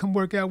 come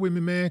work out with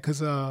me, man,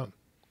 because,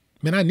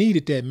 man, I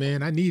needed that,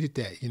 man. I needed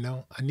that,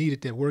 I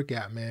needed that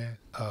workout, man,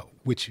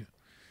 with you,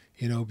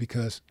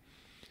 because,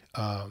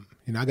 I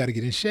got to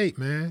get in shape,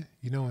 man,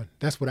 and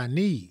that's what I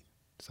need.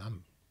 So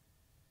I'm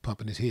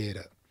pumping his head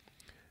up.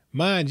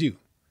 Mind you,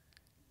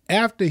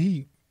 after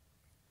he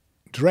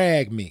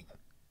dragged me,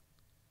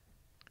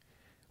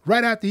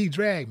 right after he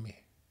dragged me,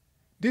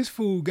 this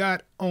fool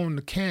got on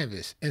the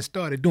canvas and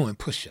started doing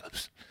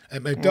push-ups.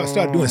 And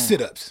started doing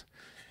sit-ups.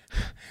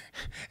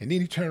 And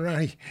then he turned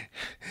around,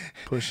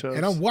 Push-ups.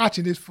 And I'm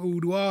watching this fool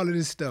do all of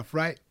this stuff,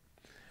 right?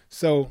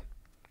 So.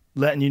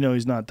 Letting you know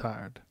he's not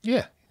tired.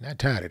 Yeah, not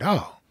tired at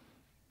all.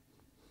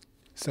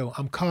 So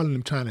I'm calling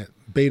him, trying to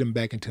bait him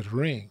back into the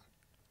ring.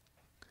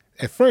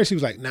 At first he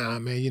was like, nah,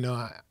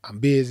 man, I'm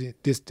busy,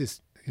 this.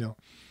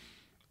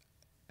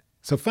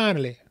 So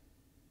finally,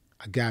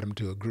 I got him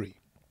to agree.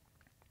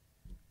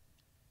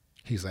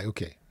 He's like,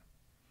 okay.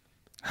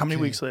 How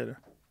many weeks later?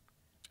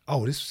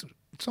 Oh, it's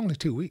only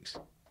 2 weeks.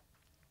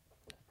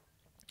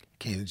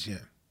 Came to the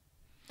gym.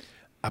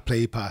 I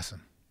played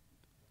possum.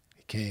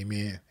 He came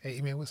in.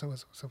 Hey, man, what's up?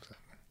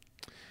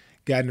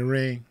 Got in the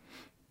ring.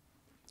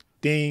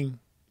 Ding.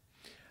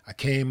 I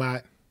came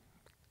out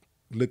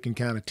looking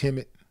kind of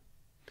timid.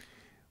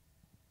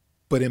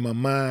 But in my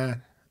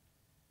mind,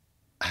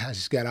 I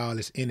just got all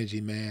this energy,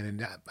 man.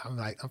 And I'm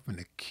like, I'm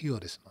finna kill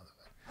this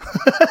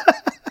motherfucker.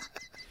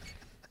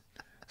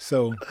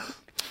 So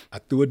I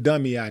threw a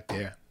dummy out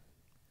there,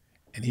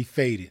 and he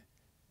faded,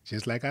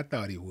 just like I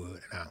thought he would.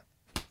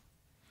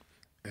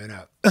 And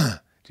I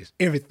just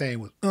everything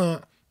was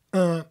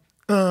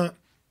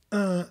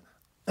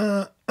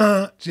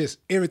just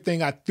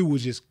everything I threw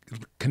was just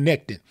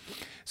connecting.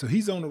 So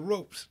he's on the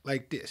ropes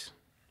like this,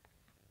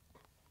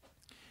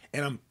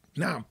 and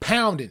I'm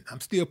pounding. I'm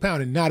still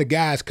pounding. Now the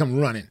guys come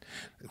running,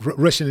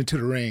 rushing into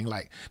the ring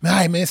like, man, all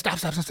right, man, stop.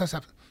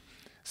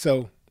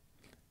 So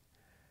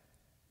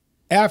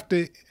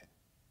after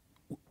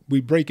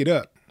we break it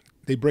up,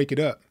 they break it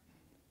up.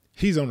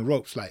 He's on the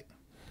ropes like,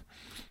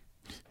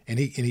 and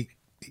he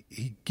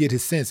get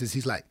his senses.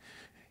 He's like,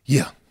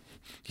 yeah,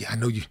 I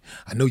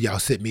know y'all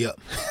set me up.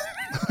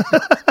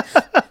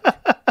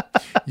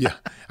 Yeah,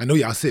 I know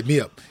y'all set me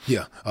up.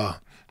 Yeah,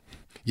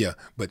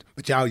 but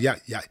y'all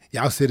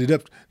set it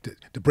up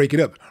to break it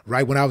up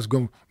right when I was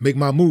gonna make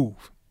my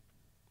move.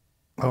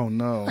 Oh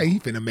no! Like, he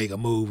finna make a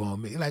move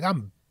on me. Like,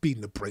 I'm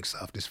beating the brakes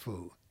off this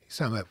fool.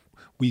 Sound like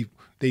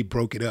they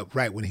broke it up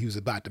right when he was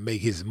about to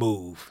make his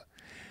move.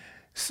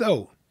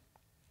 So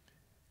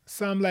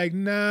I'm like,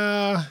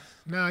 nah,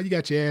 you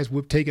got your ass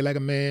whooped, take it like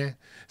a man.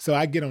 So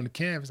I get on the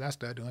canvas, I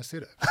start doing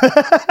sit-ups.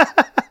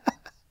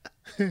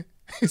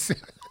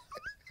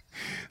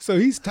 So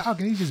he's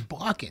talking, he's just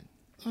barking.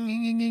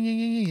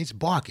 He's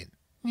barking.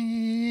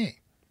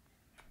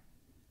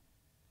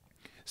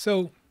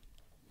 So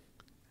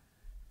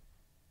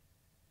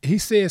he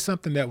said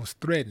something that was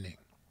threatening.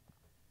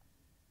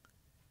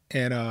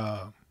 And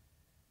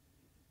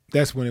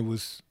that's when it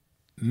was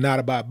not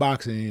about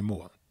boxing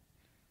anymore.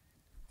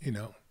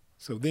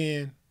 So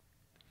then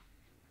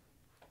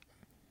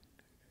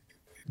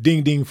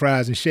ding ding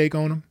fries and shake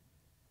on him.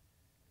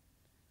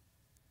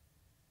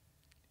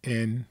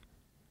 And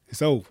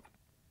it's over.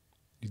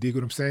 You dig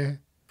what I'm saying?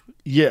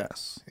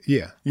 Yes.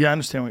 Yeah. Yeah, I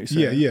understand what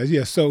you're saying.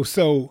 Yeah.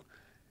 So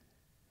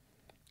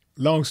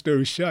long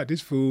story short,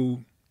 this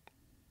fool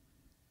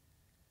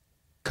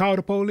called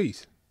the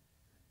police.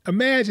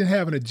 Imagine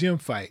having a gym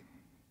fight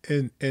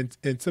and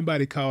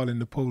somebody calling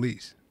the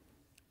police.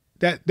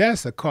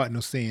 That's a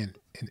cardinal sin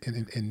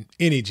in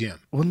any gym.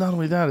 Well, not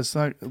only that, it's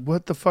like,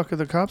 what the fuck are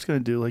the cops going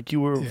to do? Like,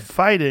 you were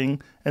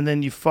fighting, and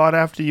then you fought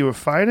after you were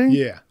fighting?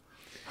 Yeah.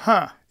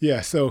 Huh. Yeah,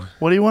 so.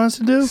 What do you want us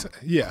to do?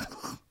 Yeah.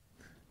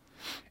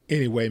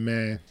 Anyway,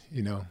 man,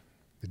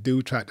 the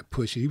dude tried to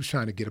push it. He was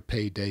trying to get a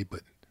payday,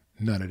 but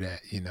none of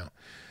that,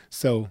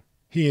 So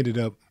he ended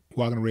up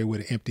walking away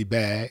with an empty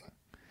bag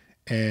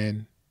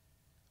and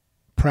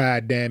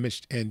pride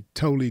damaged and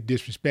totally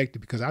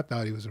disrespected because I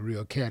thought he was a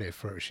real cat at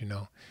first,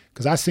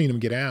 because I seen him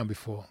get down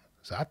before.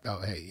 So I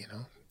thought, hey,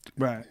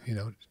 right,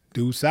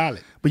 dude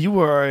solid. But you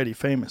were already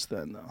famous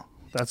then, though.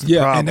 That's the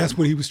problem. And that's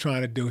what he was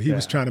trying to do. He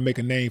was trying to make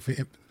a name for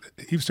him.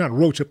 He was trying to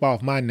roach up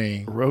off my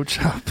name. Roach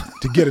up.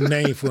 To get a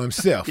name for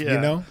himself,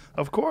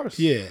 Of course.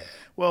 Yeah.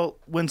 Well,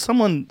 when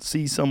someone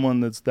sees someone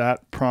that's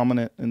that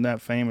prominent and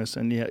that famous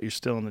and yet you're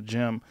still in the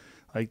gym,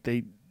 like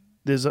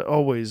there's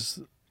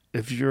always,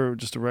 if you're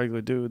just a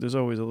regular dude, there's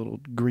always a little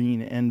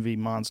green envy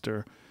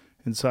monster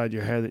inside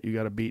your head that you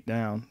got to beat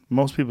down.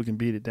 Most people can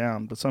beat it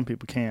down, but some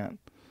people can't.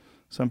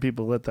 Some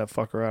people let that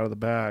fucker out of the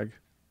bag.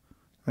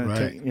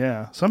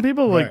 Right. Some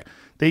people like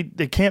they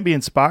can't be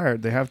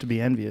inspired. They have to be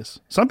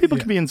envious. Some people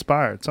can be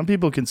inspired. Some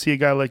people can see a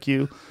guy like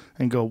you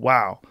and go,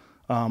 "Wow,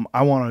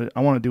 I want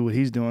to do what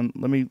he's doing.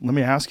 Let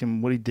me ask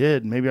him what he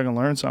did. Maybe I can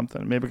learn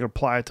something. Maybe I can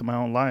apply it to my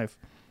own life."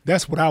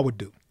 That's what I would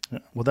do. Yeah.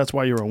 Well, that's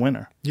why you're a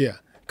winner. Yeah,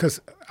 because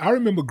I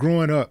remember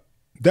growing up,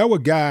 there were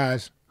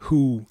guys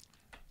who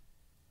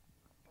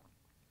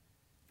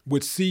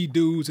would see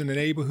dudes in the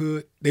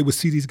neighborhood. They would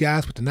see these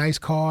guys with the nice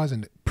cars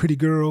and the pretty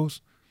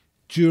girls,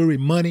 jewelry,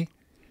 money.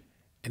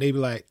 And they be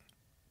like,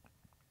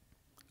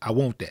 I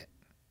want that.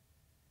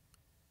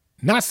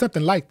 Not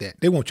something like that.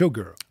 They want your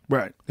girl.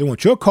 Right. They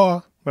want your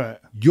car, right,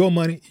 your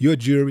money, your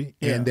jewelry,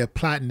 and they're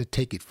plotting to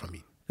take it from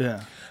you.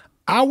 Yeah.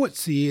 I would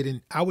see it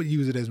and I would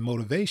use it as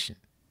motivation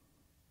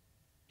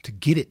to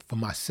get it for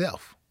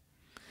myself.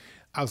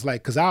 I was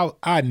like, because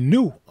I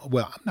knew,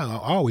 well, I'm not going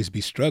to always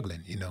be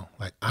struggling,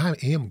 Like, I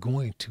am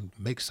going to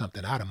make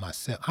something out of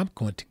myself. I'm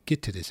going to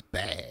get to this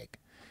bag.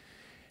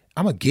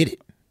 I'm going to get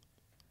it.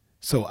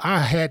 So I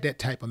had that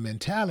type of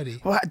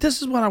mentality. Well,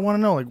 this is what I want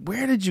to know. Like,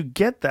 where did you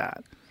get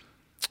that?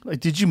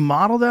 Like, did you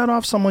model that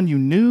off someone you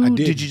knew? I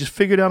did. Did you just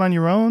figure it out on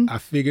your own? I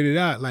figured it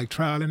out, like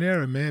trial and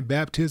error, man.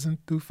 Baptism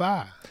through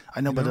fire. I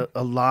know, but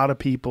a lot of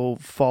people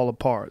fall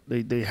apart.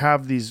 They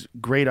have these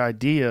great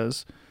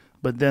ideas,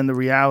 but then the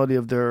reality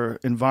of their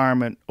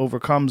environment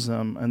overcomes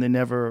them, and they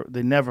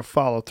never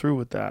follow through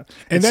with that.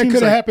 And that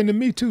could have happened to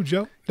me too,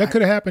 Joe. That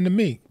could have happened to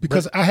me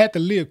because I had to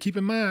live. Keep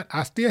in mind,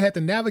 I still had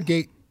to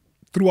navigate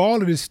through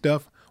all of this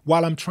stuff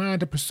while I'm trying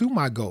to pursue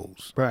my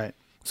goals. Right.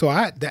 So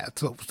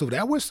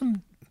that was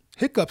some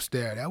hiccups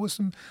there. That was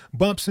some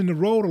bumps in the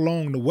road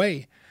along the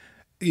way.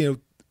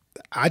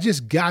 I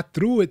just got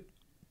through it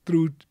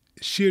through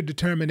sheer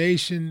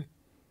determination,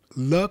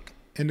 luck,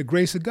 and the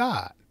grace of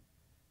God.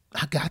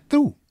 I got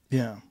through.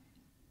 Yeah.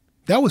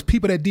 That was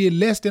people that did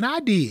less than I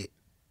did,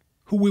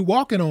 who we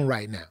walking on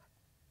right now.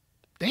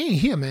 They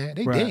ain't here, man.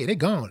 They dead. They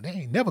gone. They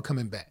ain't never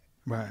coming back.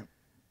 Right.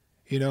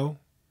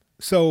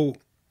 So,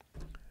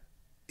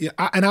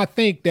 I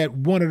think that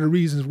one of the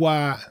reasons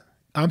why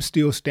I'm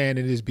still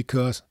standing is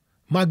because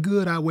my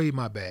good outweighed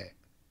my bad.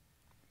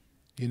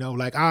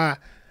 Like I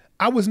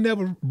was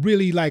never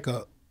really like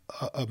a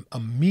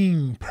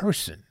mean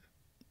person.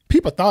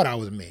 People thought I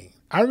was mean.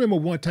 I remember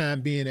one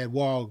time being at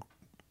Walmart.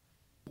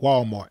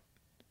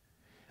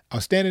 I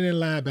was standing in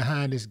line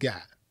behind this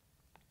guy,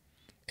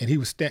 and he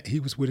was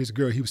with his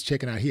girl. He was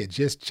checking out. He had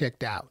just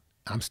checked out.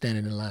 I'm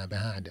standing in line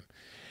behind him,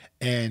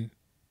 and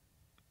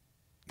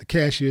the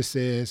cashier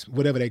says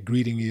whatever that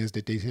greeting is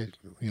that they said,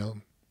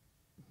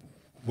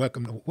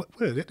 welcome. What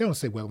they don't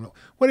say welcome.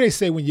 What do they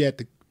say when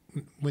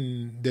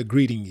when they're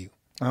greeting you?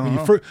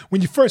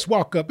 When you first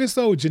walk up, it's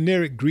so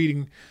generic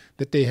greeting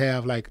that they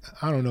have, like,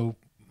 I don't know.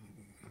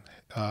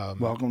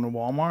 Welcome to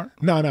Walmart?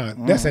 No,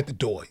 that's at the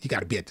door. You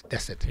got to be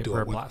that's at the Paper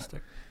door. or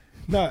plastic.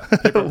 No,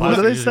 What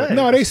do they say?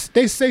 No, they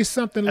say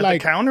something At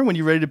like the counter when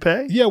you're ready to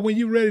pay? Yeah, when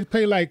you're ready to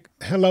pay, like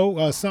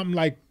hello, something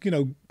like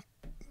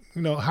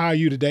how are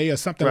you today or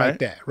something like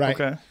that, right?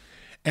 Okay.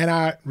 And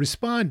I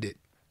responded,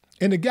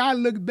 and the guy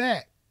looked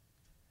back.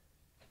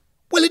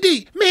 Willie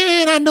D,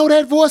 man, I know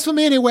that voice from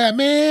anywhere,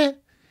 man.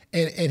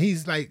 And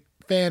he's like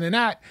fanning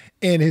out,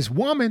 and his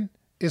woman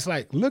is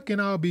like looking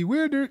all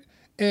bewildered,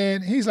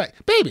 and he's like,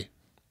 baby,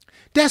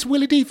 that's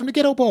Willie D from the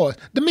Ghetto Boys,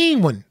 the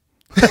mean one.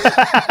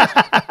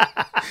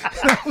 I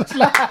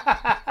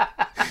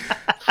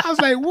was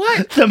like,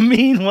 what? The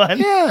mean one.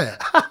 Yeah.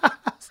 I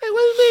said,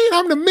 what do you mean?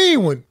 I'm the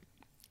mean one.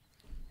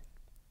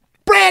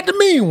 Brad the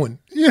mean one.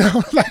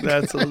 Like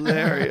That's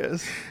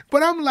hilarious.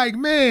 But I'm like,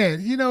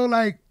 man,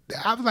 like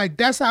I was like,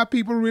 that's how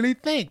people really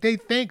think. They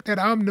think that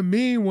I'm the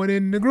mean one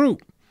in the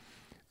group.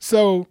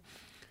 So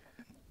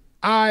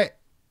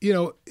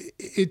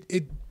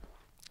it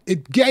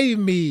gave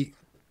me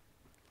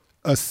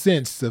a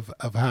sense of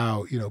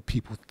how,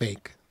 people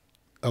think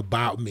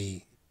about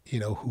me,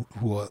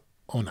 who are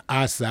on the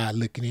outside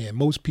looking in.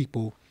 Most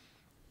people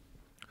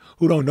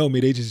who don't know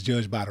me, they just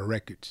judge by the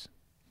records.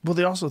 Well,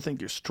 they also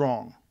think you're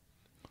strong.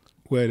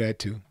 Well, that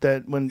too.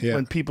 That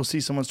when people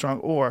see someone strong,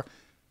 or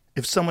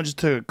if someone just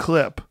took a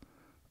clip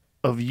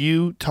of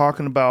you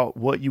talking about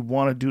what you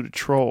want to do to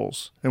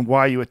trolls and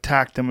why you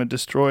attack them and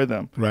destroy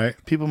them, right?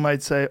 People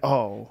might say,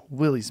 "Oh,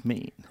 Willie's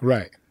mean."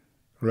 Right.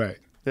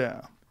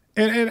 Yeah.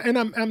 And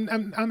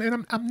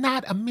I'm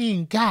not a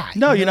mean guy.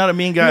 No, you're not a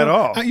mean guy at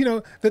all.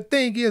 The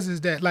thing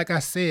is that, like I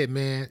said,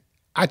 man,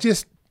 I'm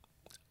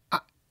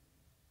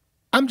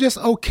just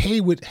okay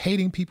with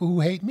hating people who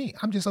hate me.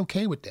 I'm just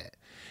okay with that.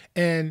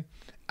 And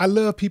I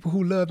love people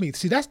who love me.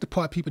 See, that's the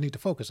part people need to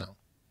focus on.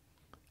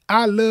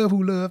 I love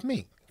who love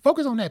me.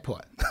 Focus on that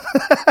part.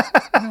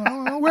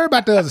 Don't worry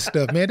about the other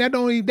stuff, man. That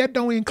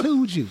don't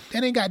include you.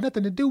 That ain't got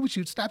nothing to do with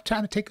you. Stop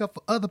trying to take up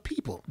for other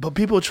people. But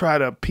people try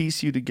to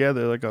piece you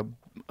together like a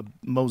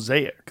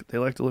mosaic. They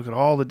like to look at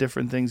all the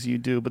different things you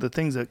do, but the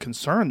things that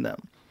concern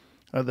them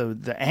are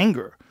the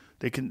anger.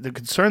 They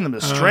concern them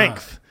the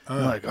strength.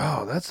 They're like,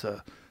 oh,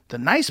 the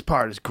nice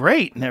part is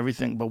great and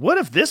everything, but what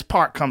if this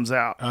part comes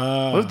out?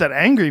 What if that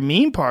angry,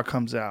 mean part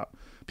comes out?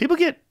 People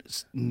get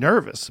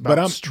nervous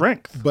about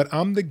strength. But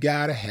I'm the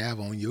guy to have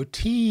on your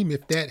team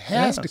if that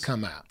has to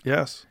come out.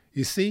 Yes.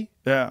 You see?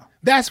 Yeah.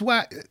 That's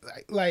why,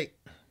 like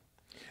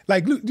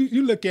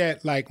you look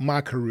at like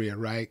my career,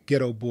 right?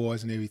 Ghetto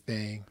Boys and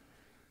everything.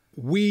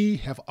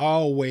 We've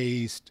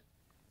always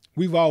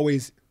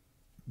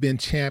been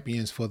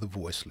champions for the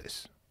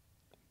voiceless,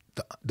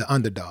 the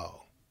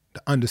underdog,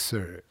 the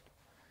underserved,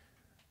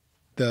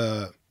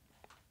 the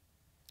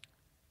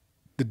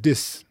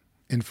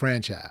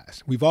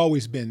disenfranchised. We've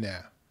always been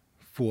there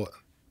for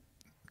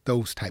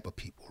those type of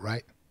people,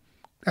 right?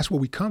 That's where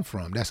we come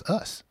from. That's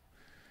us.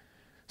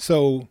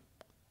 So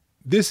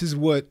this is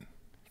what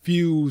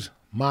fuels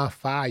my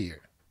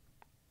fire.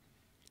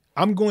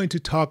 I'm going to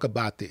talk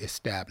about the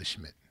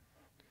establishment.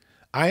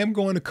 I am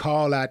going to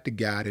call out the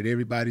guy that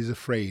everybody's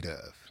afraid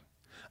of.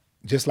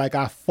 Just like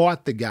I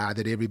fought the guy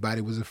that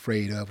everybody was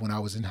afraid of when I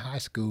was in high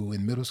school,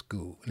 in middle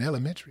school, in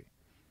elementary.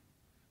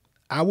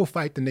 I will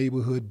fight the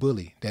neighborhood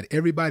bully that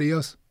everybody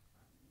else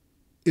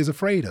is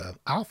afraid of.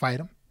 I'll fight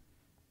him.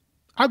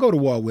 I'll go to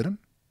war with him,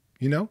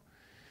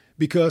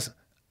 because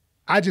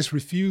I just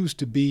refuse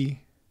to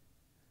be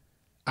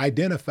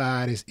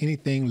identified as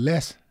anything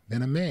less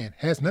than a man.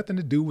 Has nothing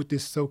to do with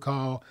this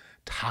so-called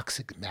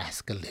toxic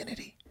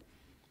masculinity.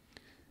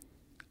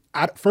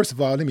 First of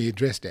all, let me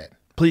address that.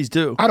 Please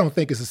do. I don't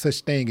think it's a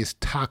such thing as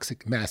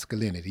toxic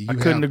masculinity. I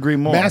couldn't agree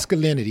more.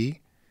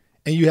 Masculinity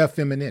and you have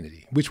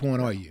femininity. Which one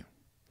are you?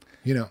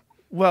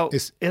 Well,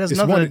 it has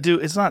nothing to do.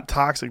 It's not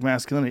toxic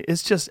masculinity.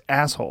 It's just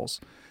assholes.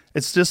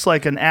 It's just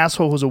like an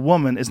asshole who's a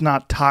woman is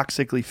not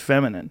toxically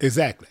feminine.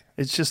 Exactly.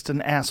 It's just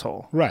an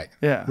asshole. Right.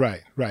 Yeah.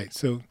 Right.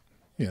 So,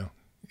 you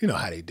know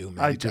how they do,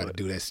 man. They try to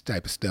do that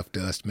type of stuff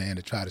to us, man,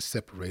 to try to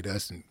separate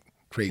us and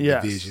create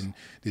division,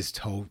 this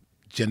whole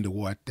gender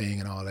war thing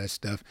and all that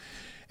stuff.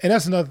 And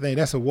that's another thing.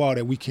 That's a war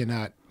that we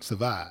cannot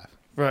survive.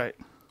 Right.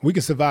 We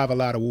can survive a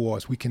lot of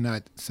wars. We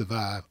cannot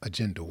survive a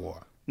gender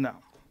war. No.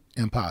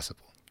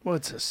 Impossible. Well,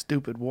 it's a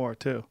stupid war,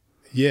 too.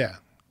 Yeah.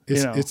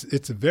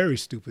 It's a very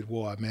stupid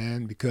war,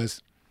 man,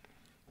 because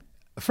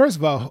first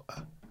of all,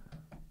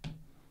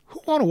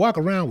 who want to walk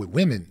around with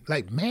women,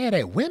 like mad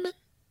at women?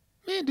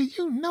 Man, do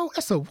you know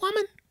that's a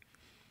woman?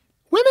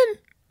 Women?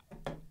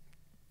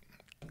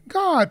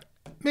 God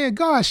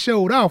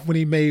showed off when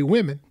he made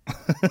women.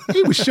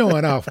 He was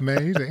showing off,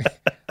 man. He's like,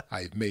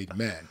 I made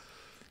man.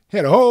 He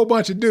had a whole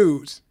bunch of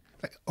dudes.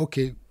 Like,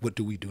 okay, what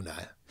do we do now?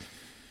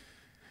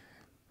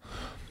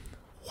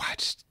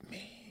 Watch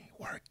me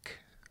work.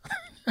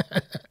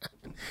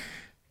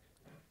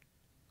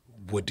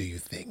 What do you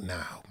think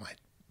now,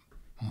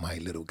 my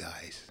little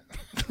guys?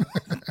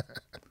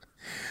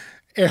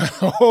 And,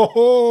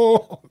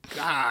 oh,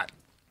 God.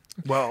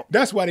 Well,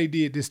 that's why they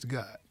did this to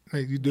God.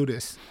 Like, you do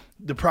this.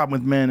 The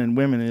problem with men and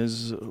women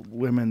is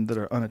women that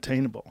are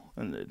unattainable,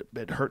 and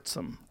it hurts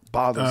them,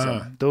 bothers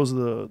them. Those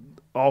are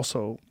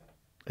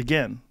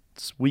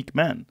it's weak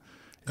men.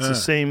 It's the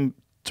same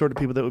sort of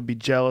people that would be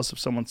jealous of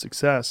someone's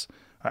success,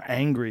 are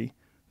angry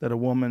that a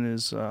woman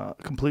is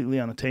completely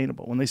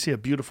unattainable. When they see a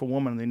beautiful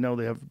woman and they know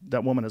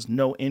that woman has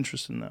no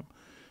interest in them,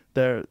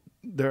 their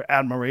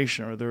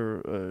admiration or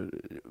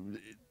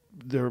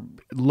their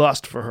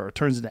lust for her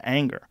turns into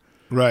anger.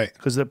 Right.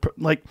 Because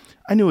like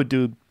I knew a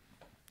dude,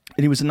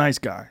 and he was a nice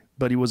guy,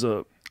 but he was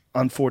a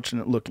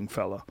unfortunate looking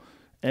fella.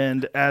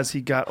 And as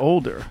he got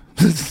older,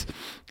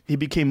 he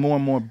became more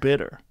and more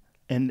bitter.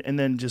 And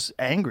then just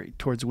angry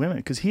towards women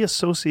because he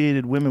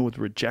associated women with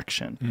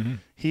rejection. Mm-hmm.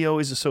 He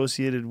always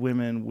associated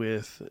women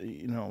with,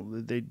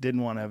 they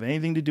didn't want to have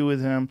anything to do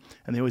with him,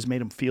 and they always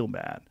made him feel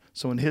bad.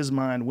 So in his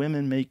mind,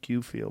 women make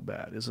you feel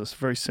bad is a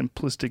very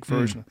simplistic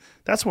version.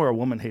 That's where a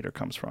woman hater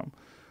comes from.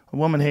 A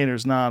woman hater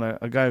is not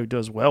a guy who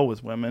does well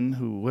with women,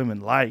 who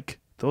women like.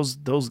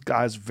 Those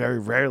guys very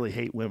rarely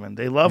hate women.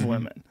 They love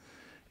women.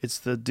 It's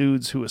the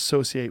dudes who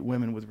associate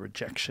women with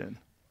rejection.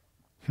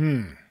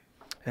 And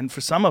for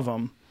some of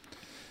them,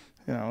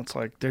 it's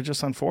like they're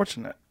just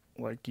unfortunate.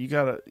 Like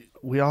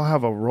we all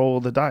have a roll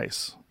of the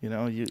dice.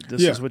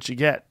 This is what you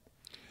get.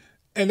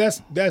 And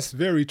that's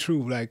very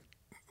true. Like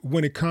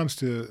when it comes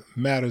to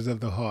matters of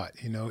the heart,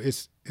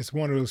 it's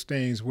one of those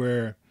things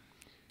where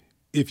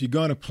if you're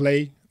gonna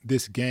play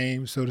this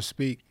game, so to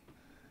speak,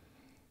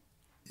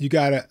 you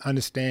gotta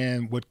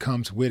understand what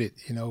comes with it.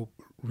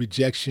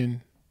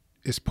 Rejection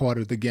is part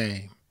of the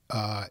game.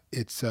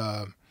 It's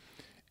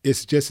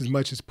just as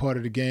much as part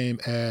of the game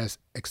as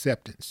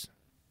acceptance.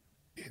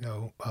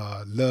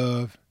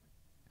 Love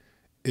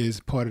is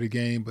part of the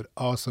game, but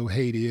also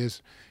hate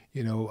is.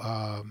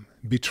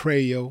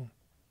 Betrayal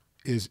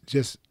is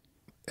just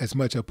as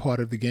much a part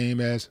of the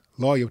game as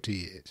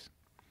loyalty is.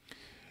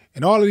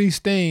 And all of these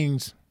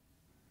things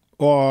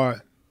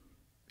are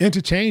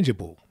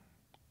interchangeable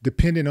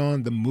depending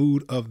on the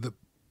mood of the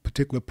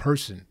particular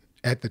person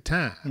at the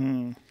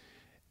time.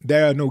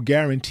 There are no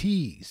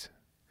guarantees.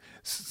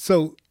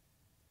 So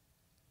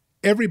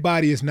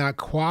everybody is not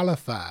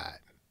qualified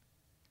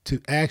to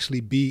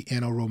actually be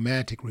in a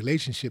romantic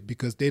relationship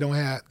because they don't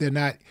have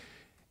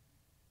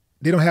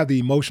the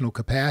emotional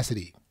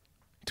capacity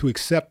to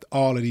accept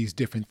all of these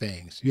different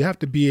things. You have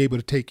to be able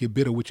to take your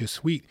bitter with your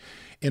sweet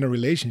in a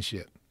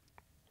relationship.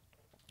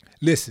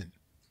 Listen,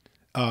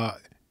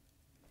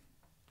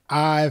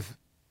 I've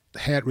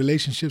had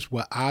relationships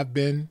where I've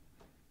been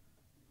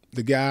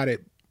the guy that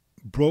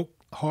broke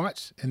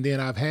hearts, and then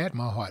I've had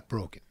my heart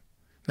broken.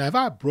 Now, if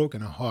I've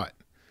broken a heart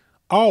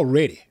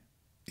already,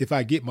 if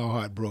I get my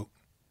heart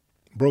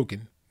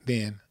broken,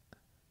 then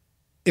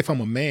if I'm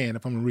a man,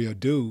 if I'm a real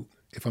dude,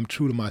 if I'm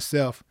true to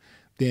myself,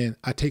 then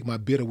I take my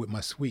bitter with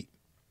my sweet.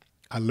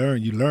 You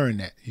learn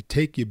that. You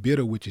take your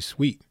bitter with your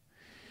sweet.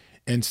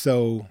 And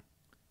so,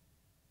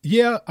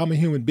 yeah, I'm a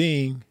human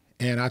being,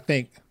 and I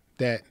think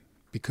that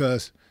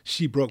because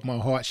she broke my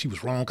heart, she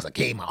was wrong because I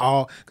gave my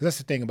all. Because that's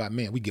the thing about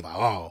men, we give our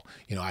all.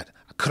 I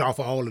cut off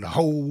all of the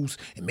holes,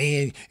 and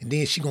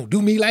then she gonna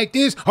do me like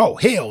this? Oh,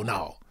 hell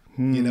no.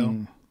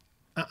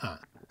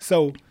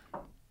 So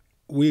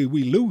we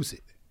lose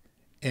it.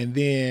 And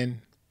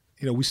then,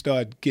 we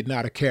start getting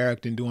out of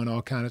character and doing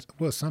all kinds of,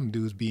 well, some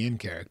dudes be in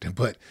character,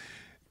 but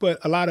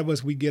a lot of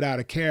us, we get out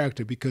of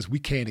character because we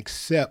can't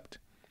accept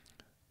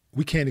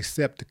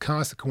the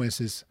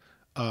consequences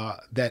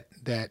that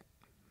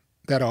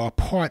are a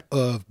part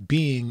of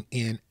being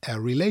in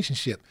a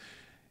relationship.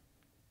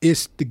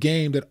 It's the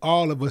game that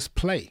all of us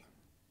play.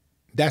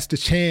 That's the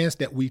chance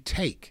that we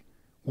take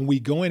when we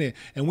go in it.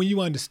 And when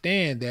you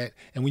understand that,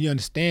 and when you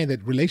understand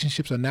that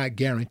relationships are not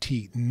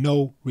guaranteed,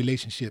 no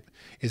relationship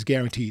is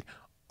guaranteed.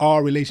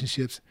 All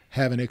relationships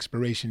have an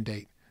expiration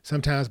date,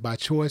 sometimes by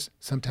choice,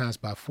 sometimes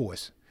by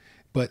force.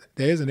 But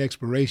there is an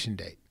expiration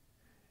date.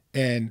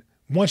 And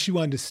once you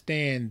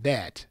understand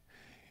that,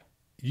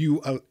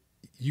 you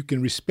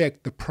can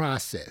respect the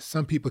process.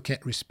 Some people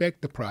can't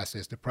respect the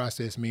process. The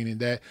process meaning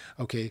that,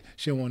 okay,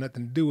 she don't want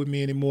nothing to do with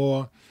me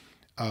anymore.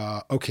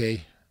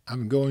 Okay,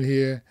 I'm going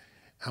here,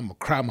 I'm gonna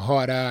cry my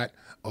heart out,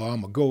 or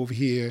I'm gonna go over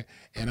here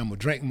and I'm gonna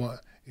drink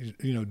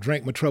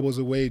my troubles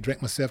away,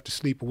 drink myself to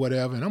sleep or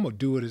whatever, and I'm gonna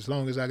do it as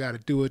long as I gotta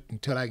do it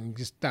until I can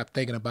just stop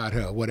thinking about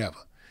her or whatever.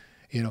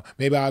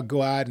 Maybe I'll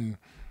go out and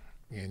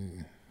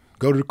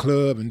go to the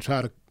club and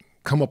try to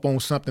come up on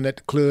something at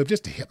the club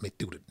just to help me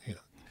through it.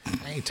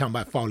 I ain't talking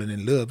about falling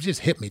in love, just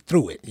help me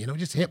through it,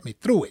 just help me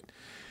through it.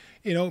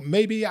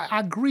 Maybe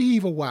I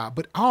grieve a while,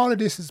 but all of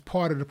this is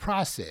part of the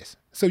process.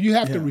 So you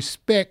have to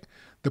respect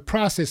the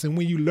process. And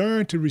when you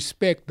learn to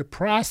respect the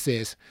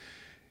process,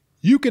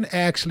 you can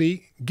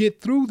actually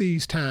get through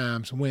these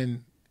times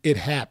when it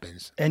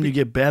happens. And you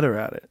get better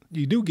at it.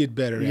 You do get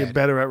better at it. You get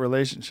better at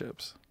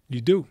relationships.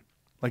 You do.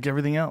 Like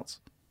everything else.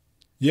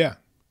 Yeah,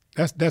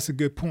 that's a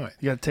good point.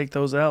 You got to take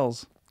those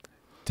L's.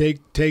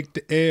 Take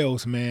the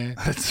L's, man.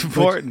 That's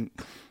important.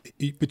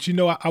 But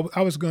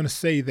I was going to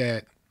say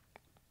that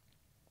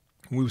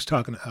when we was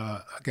talking,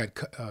 I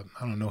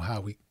don't know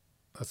how we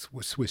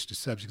switched the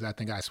subject. I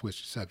think I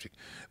switched the subject.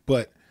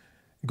 But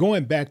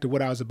going back to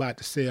what I was about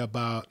to say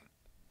about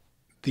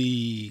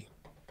the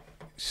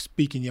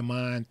speaking your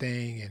mind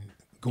thing and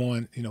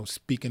going,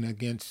 speaking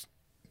against,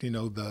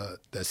 the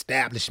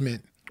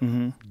establishment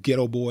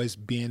Ghetto Boys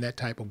being that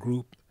type of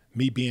group,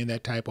 me being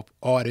that type of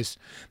artist,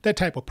 that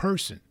type of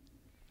person.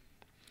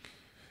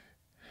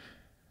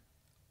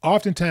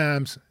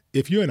 Oftentimes,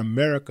 if you're in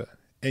America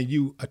and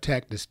you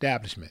attack the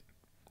establishment,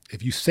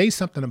 if you say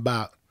something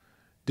about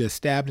the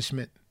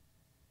establishment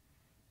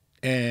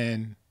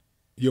and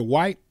you're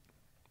white,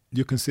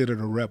 you're considered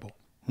a rebel.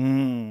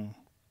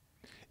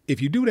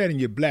 If you do that and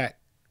you're black,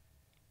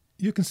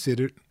 you're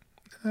considered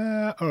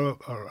a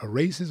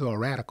racist or a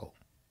radical,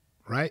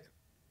 right?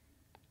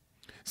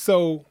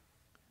 So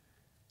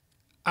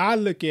I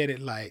look at it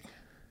like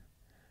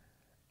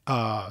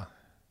I'm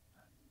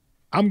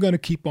going to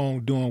keep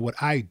on doing what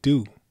I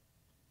do,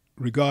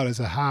 regardless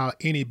of how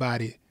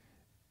anybody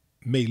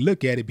may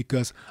look at it,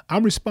 because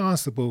I'm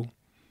responsible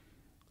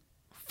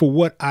for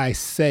what I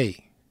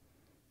say,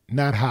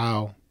 not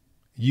how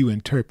you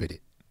interpret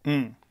it.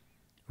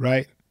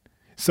 Right?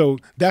 So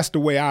that's the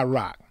way I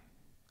rock.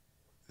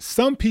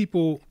 Some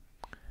people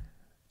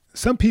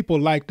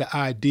like the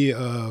idea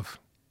of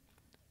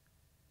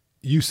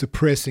you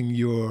suppressing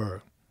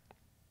your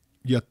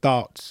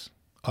thoughts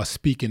or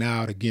speaking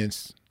out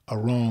against a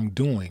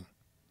wrongdoing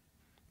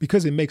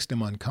because it makes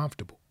them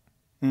uncomfortable.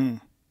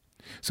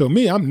 So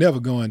me, I'm never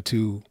going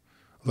to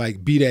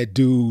like be that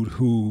dude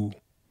who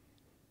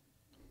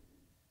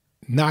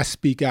not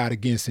speak out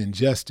against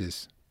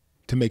injustice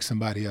to make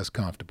somebody else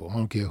comfortable. I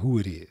don't care who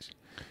it is.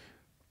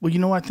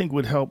 Well, I think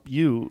would help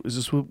you is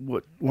this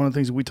what one of the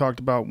things that we talked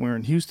about when we were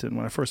in Houston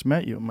when I first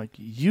met you. I'm like,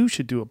 you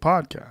should do a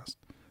podcast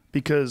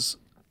because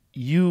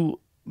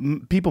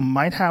people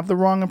might have the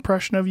wrong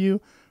impression of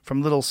you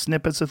from little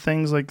snippets of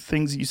things like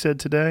things that you said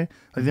today.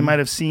 Like they might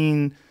have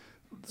seen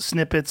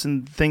snippets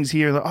and things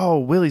here. Like, oh,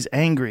 Willie's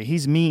angry.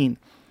 He's mean.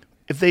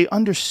 If they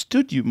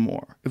understood you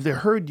more, if they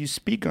heard you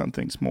speak on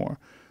things more,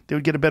 they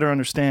would get a better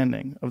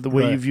understanding of the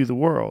way you view the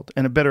world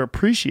and a better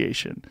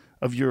appreciation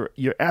of your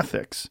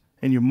ethics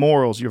and your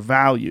morals, your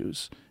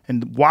values,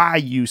 and why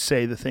you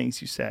say the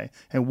things you say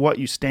and what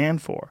you stand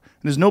for.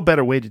 And there's no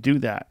better way to do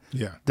that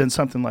than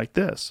something like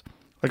this,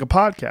 like a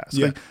podcast.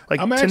 Yeah. Like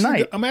I'm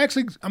tonight. I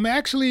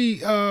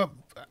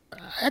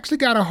actually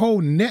got a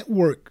whole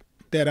network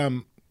that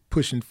I'm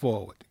pushing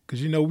forward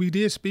because we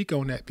did speak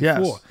on that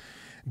before. Yes.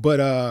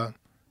 But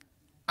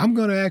I'm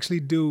gonna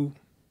actually do.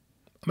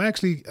 I'm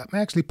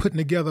actually putting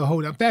together a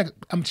whole. In fact,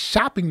 I'm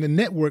shopping the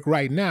network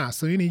right now.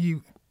 So any of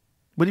you.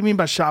 What do you mean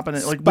by shopping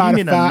it? Like, Spotify, what do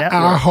you mean a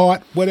network?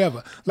 iHeart,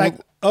 whatever. Like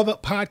other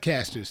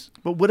podcasters.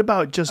 But what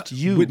about just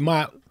you?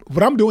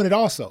 But I'm doing it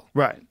also.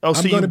 Right. Oh,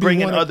 so you're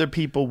bringing other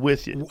people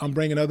with you. I'm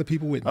bringing other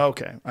people with me.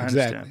 Okay. I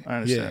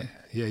understand.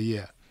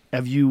 Yeah.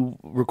 Have you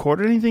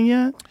recorded anything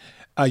yet?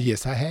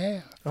 Yes, I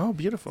have. Oh,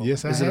 beautiful.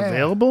 Yes, I have. Is it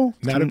available?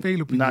 Not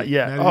available Not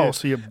yet.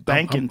 So you're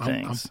banking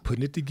things. I'm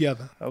putting it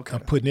together. Okay.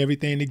 I'm putting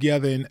everything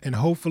together, and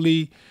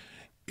hopefully,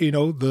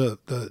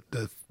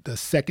 the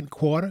second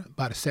quarter,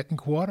 by the second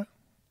quarter,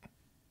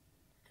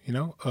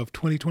 of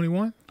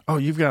 2021. Oh,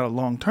 you've got a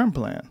long-term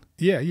plan.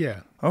 Yeah.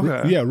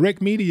 Okay. Rec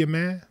Media,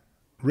 man.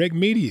 Rec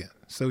Media.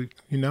 So,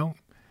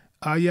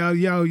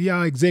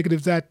 y'all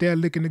executives out there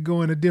looking to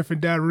go in a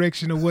different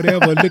direction or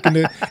whatever, looking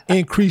to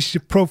increase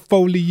your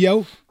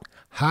portfolio,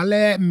 holla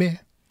at me.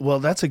 Well,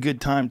 that's a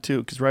good time, too,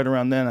 because right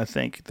around then, I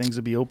think things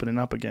will be opening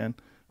up again,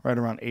 right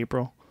around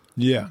April.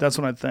 Yeah. That's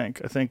what I think.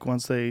 I think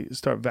once they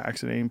start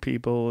vaccinating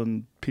people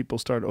and people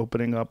start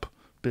opening up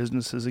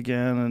businesses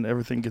again and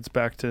everything gets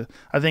back to,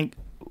 I think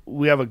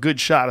we have a good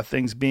shot of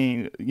things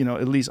being,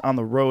 at least on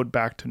the road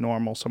back to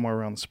normal somewhere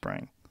around the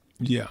spring.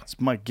 Yeah. It's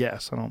my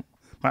guess.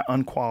 My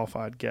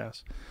unqualified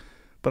guess.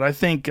 But I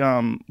think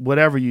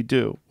whatever you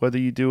do, whether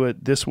you do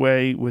it this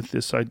way with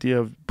this idea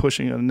of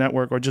pushing a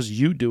network or just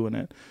you doing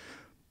it,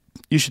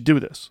 you should do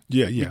this.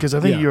 Yeah. Because I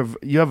think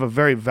you have a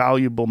very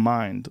valuable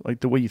mind, like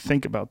the way you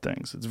think about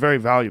things. It's very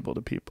valuable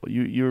to people.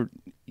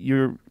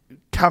 You're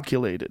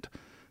calculated,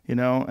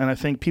 and I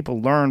think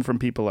people learn from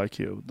people like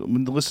you.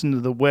 Listen to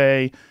the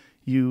way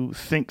you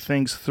think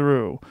things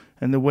through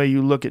and the way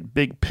you look at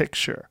big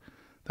picture.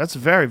 That's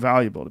very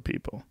valuable to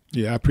people.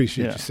 Yeah, I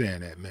appreciate you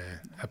saying that,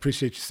 man. I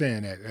appreciate you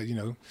saying that.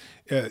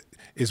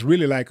 It's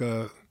really like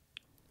a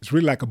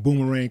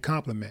boomerang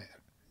compliment,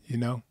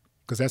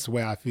 because that's the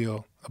way I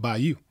feel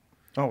about you.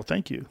 Oh,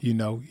 thank you. You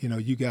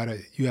got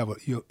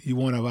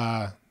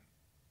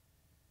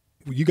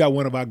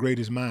one of our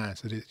greatest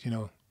minds.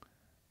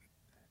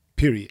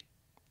 Period.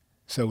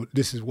 So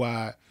this is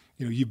why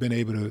you've been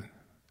able to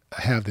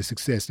have the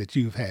success that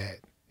you've had,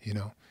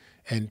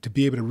 and to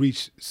be able to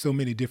reach so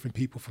many different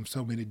people from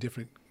so many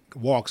different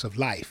walks of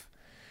life,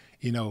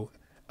 it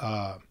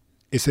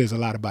says a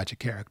lot about your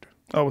character.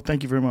 Oh, well,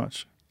 thank you very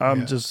much.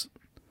 I'm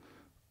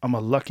a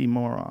lucky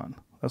moron.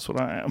 That's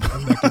what I am. A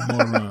lucky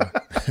moron.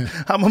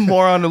 I'm a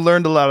moron who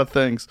learned a lot of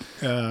things.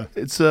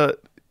 It's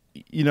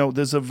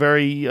there's a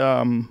very,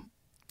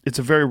 it's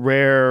a very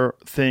rare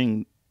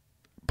thing,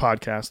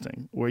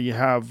 podcasting, where you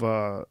have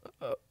a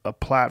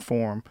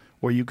platform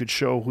where you could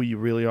show who you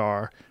really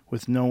are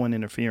with no one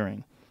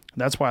interfering.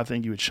 That's why I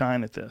think you would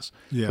shine at this.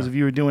 Yeah. Because if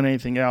you were doing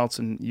anything else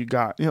and you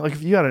got, like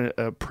if you had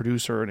a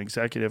producer or an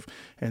executive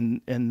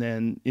and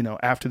then,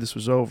 after this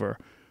was over,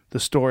 the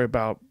story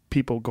about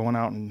people going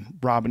out and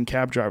robbing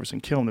cab drivers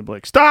and killing them, they'd be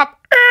like,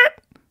 stop!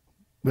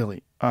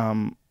 Willie,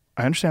 I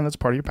understand that's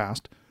part of your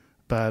past,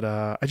 but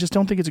I just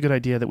don't think it's a good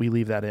idea that we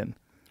leave that in.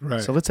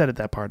 Right. So let's edit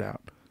that part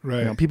out.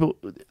 Right. People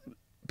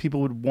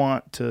would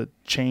want to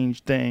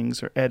change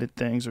things or edit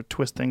things or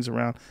twist things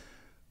around.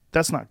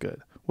 That's not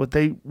good.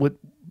 Where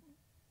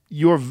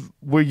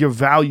your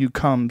value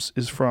comes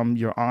is from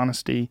your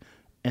honesty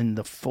and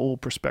the full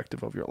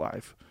perspective of your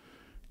life.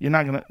 You're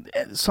not gonna.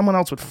 Someone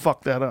else would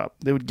fuck that up.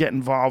 They would get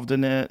involved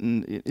in it,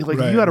 and if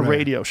you had a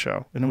radio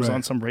show and it was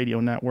on some radio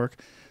network,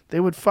 they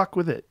would fuck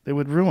with it. They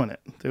would ruin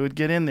it. They would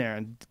get in there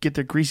and get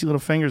their greasy little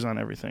fingers on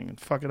everything and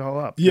fuck it all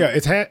up. Yeah,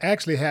 it's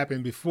actually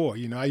happened before.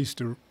 I used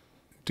to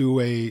do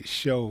a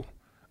show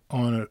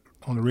on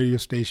a radio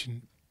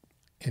station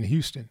in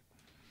Houston,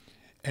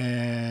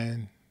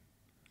 and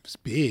it was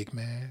big,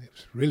 man. It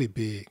was really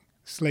big.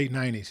 It's late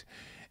 90s,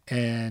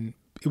 and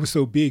it was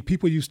so big,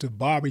 people used to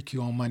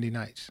barbecue on Monday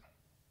nights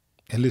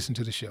and listen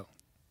to the show.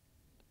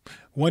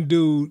 One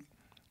dude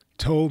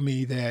told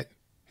me that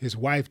his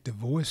wife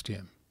divorced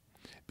him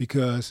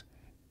because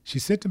she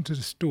sent him to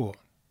the store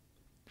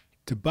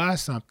to buy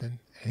something,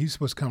 and he's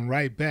supposed to come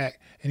right back,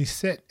 and he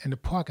sat in the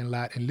parking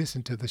lot and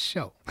listened to the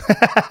show.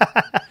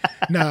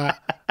 Now,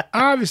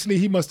 obviously,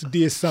 he must have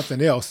did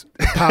something else,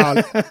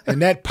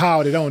 and that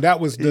piled it on. That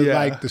was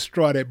the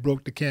straw that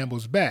broke the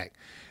camel's back.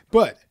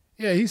 But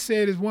yeah, he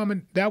said his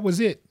woman, that was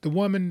it. The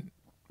woman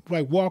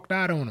walked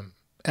out on him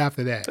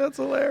after that. That's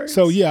hilarious.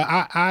 So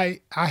yeah,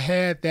 I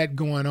had that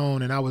going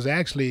on, and I was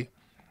actually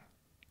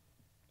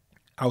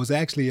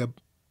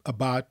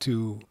about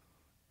to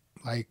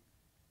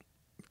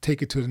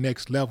take it to the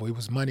next level. It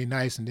was Monday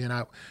nights, and then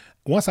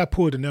once I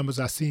pulled the numbers,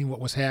 I seen what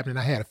was happening.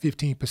 I had a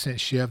 15%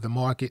 share of the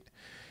market,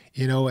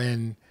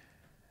 and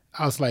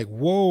I was like,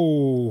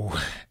 whoa,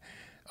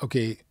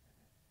 okay,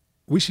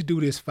 we should do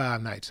this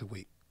 5 nights a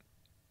week.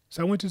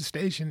 So I went to the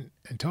station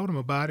and told them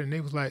about it, and they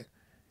was like,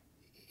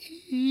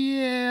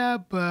 yeah,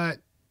 but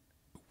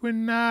we're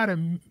not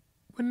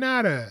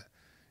a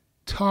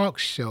talk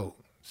show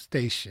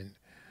station.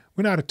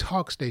 We're not a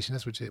talk station.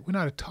 That's what you said. We're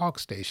not a talk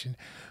station.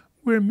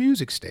 We're a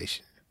music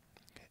station.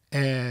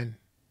 And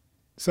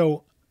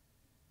so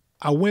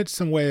I went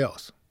somewhere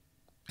else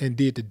and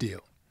did the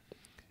deal.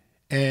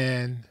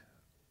 And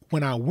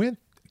when I went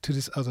to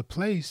this other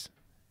place,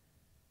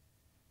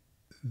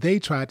 they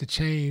tried to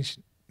change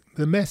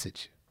the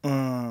message.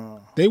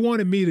 They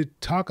wanted me to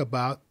talk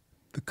about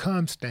the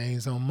cum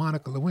stains on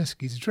Monica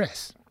Lewinsky's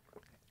dress.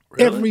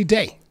 Really? Every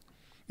day.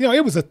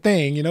 It was a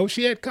thing,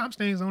 she had cum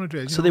stains on her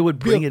dress. So they would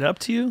bring it up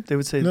to you? They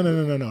would say...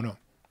 No.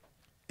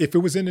 If it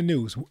was in the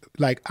news,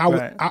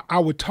 I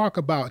would talk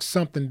about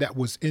something that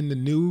was in the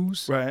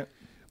news. Right.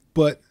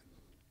 But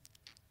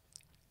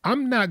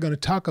I'm not going to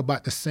talk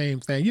about the same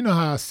thing. You know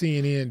how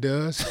CNN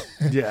does?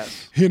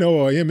 Yes.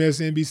 Or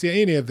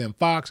MSNBC, any of them,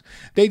 Fox.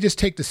 They just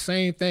take the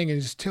same thing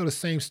and just tell the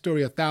same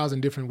story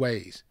 1,000 different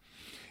ways.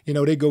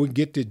 They go and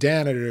get the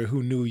janitor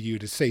who knew you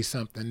to say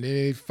something. Then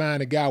they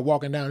find a guy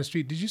walking down the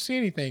street. Did you see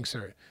anything,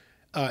 sir?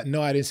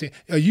 No, I didn't see.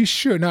 Are you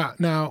sure?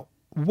 Now,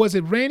 was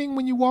it raining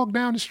when you walked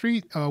down the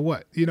street or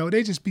what?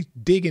 They just be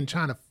digging,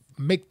 trying to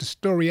make the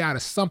story out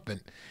of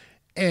something.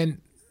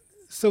 And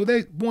so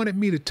they wanted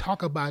me to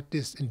talk about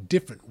this in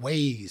different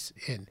ways.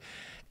 And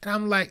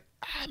I'm like,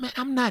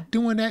 I'm not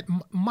doing that.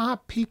 My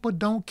people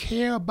don't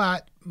care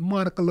about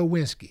Monica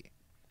Lewinsky.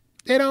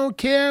 They don't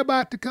care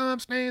about the cum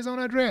stains on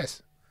her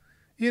dress.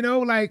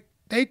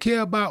 They care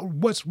about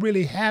what's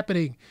really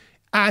happening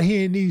out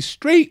here in these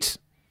streets,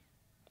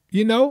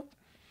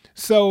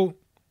 So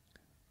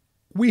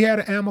we had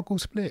an amicable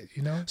split,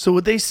 So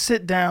would they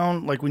sit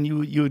down, when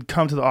you would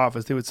come to the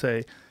office, they would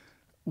say,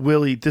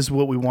 Willie, this is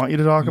what we want you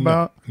to talk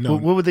about? No.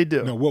 What would they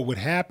do? No, what would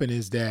happen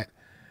is that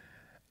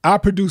I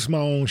produce my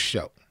own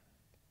show.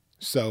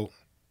 So,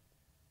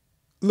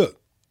 look,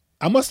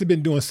 I must have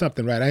been doing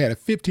something right. I had a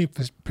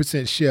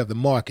 15% share of the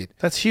market.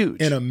 That's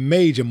huge. In a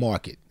major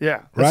market.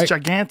 Yeah, that's right?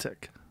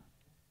 gigantic.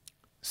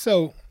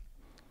 So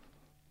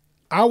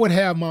I would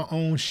have my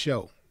own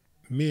show.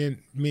 Me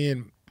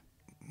and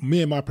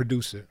my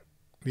producer,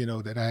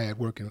 that I had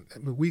working.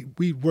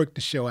 We worked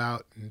the show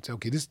out and said,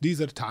 okay, these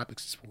are the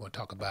topics we're going to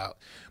talk about,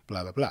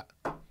 blah, blah,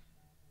 blah.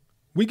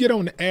 We get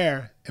on the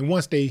air, and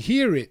once they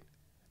hear it,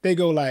 they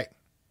go like,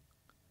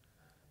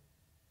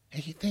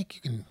 hey, you think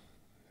you can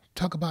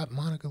talk about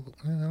Monica?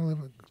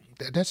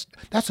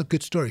 That's a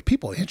good story.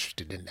 People are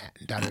interested in that.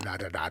 Da, da,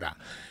 da, da, da.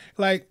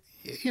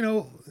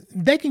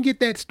 They can get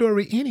that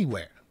story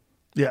anywhere.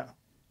 Yeah.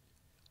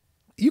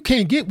 You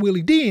can't get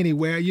Willie D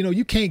anywhere.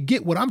 You can't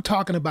get what I'm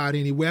talking about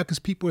anywhere because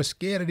people are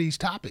scared of these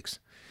topics.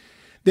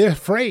 They're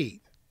afraid.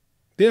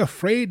 They're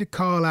afraid to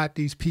call out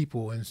these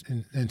people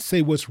and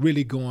say what's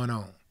really going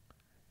on.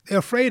 They're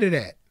afraid of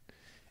that.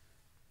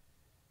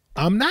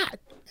 I'm not.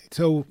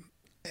 So,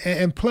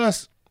 and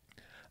plus,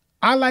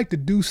 I like to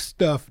do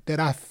stuff that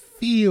I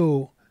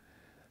feel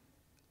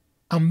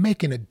I'm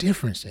making a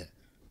difference in.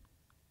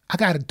 I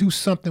got to do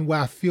something where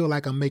I feel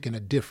like I'm making a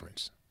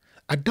difference.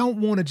 I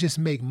don't want to just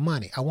make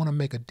money. I want to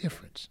make a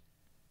difference.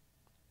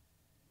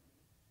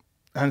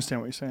 I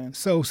understand what you're saying.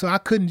 So I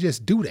couldn't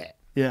just do that.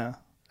 Yeah.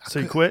 So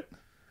you quit?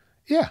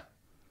 Yeah.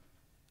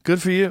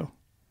 Good for you.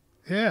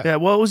 Yeah. Yeah.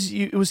 Well,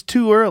 it was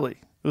too early.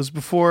 It was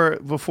before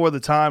the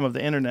time of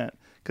the internet.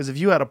 Because if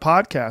you had a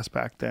podcast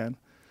back then,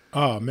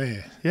 oh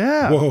man.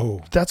 yeah,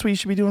 Whoa. that's what you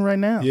should be doing right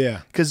now.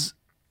 Yeah. Because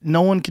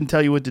no one can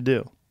tell you what to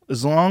do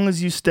as long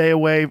as you stay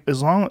away.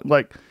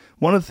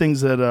 One of the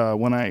things that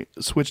when I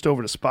switched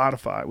over to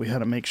Spotify, we had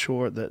to make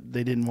sure that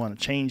they didn't want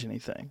to change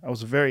anything. I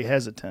was very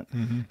hesitant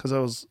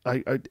because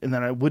and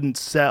then I wouldn't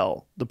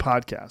sell the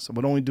podcast. I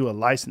would only do a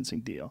licensing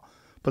deal.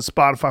 But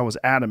Spotify was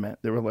adamant.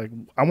 They were like,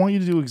 I want you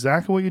to do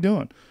exactly what you're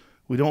doing.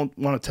 We don't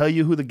want to tell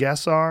you who the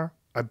guests are.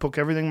 I book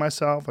everything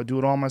myself. I do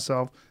it all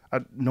myself.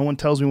 No one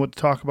tells me what to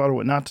talk about or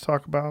what not to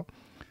talk about.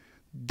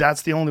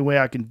 That's the only way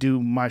I can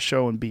do my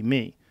show and be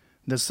me.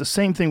 That's the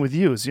same thing with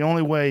you. It's the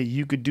only way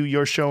you could do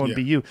your show and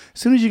be you.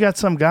 As soon as you got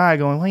some guy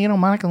going, well,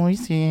 Monica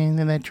Lewinsky and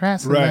that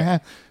dress, right.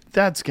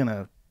 That's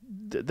gonna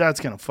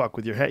fuck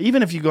with your head.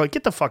 Even if you go,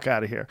 get the fuck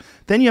out of here.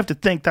 Then you have to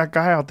think that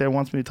guy out there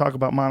wants me to talk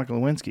about Monica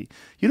Lewinsky.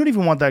 You don't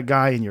even want that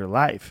guy in your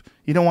life.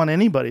 You don't want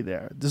anybody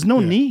there. There's no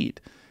need.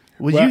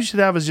 What you should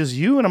have is just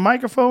you and a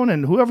microphone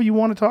and whoever you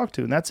want to talk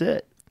to, and that's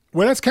it.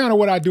 Well, that's kind of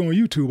what I do on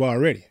YouTube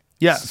already.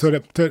 Yeah. So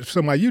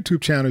my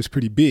YouTube channel is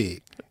pretty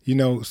big,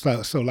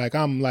 So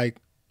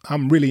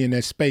I'm really in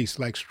that space,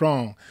 like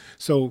strong.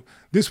 So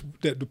the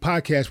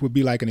podcast would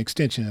be like an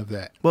extension of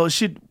that. Well, it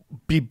should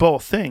be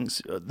both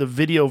things. The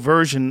video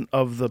version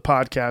of the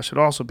podcast should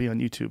also be on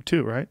YouTube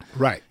too, right?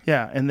 Right.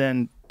 Yeah, and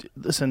then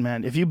listen,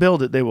 man, if you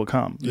build it, they will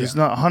come. It's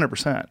not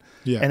 100%.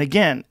 Yeah. And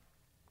again,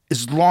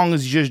 as long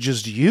as you're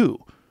just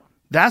you,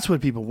 that's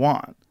what people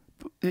want.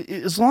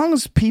 As long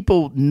as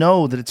people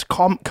know that it's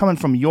coming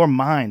from your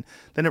mind,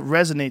 then it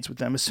resonates with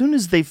them. As soon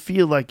as they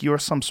feel like you're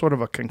some sort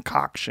of a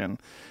concoction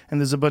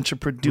and there's a bunch of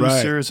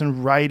producers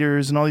and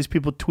writers and all these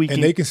people tweaking.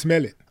 And they can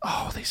smell it.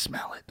 Oh, they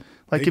smell it.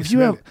 Like if you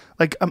have,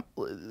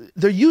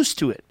 they're used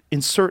to it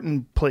in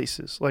certain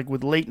places, like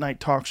with late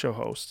night talk show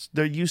hosts,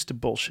 they're used to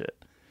bullshit.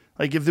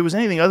 Like if there was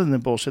anything other than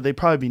bullshit, they'd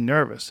probably be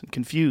nervous and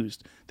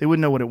confused. They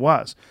wouldn't know what it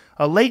was.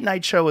 A late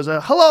night show is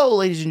hello,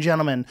 ladies and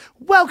gentlemen,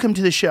 welcome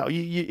to the show.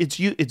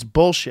 It's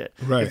bullshit.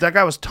 Right. If that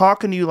guy was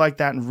talking to you like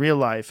that in real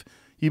life,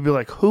 you'd be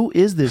like, who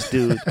is this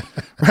dude?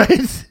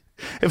 Right?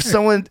 If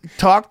someone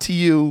talked to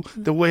you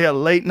the way a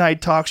late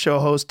night talk show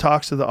host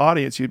talks to the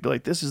audience, you'd be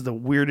like, this is the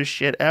weirdest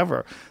shit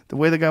ever. The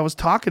way the guy was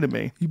talking to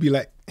me. You'd be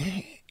like,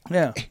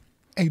 yeah.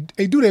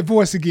 Hey, do that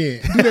voice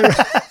again.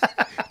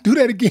 Do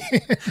that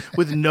again.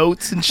 With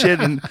notes and shit.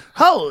 And,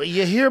 oh,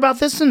 you hear about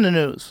this in the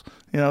news.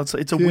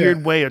 It's a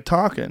weird way of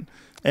talking.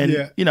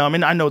 And,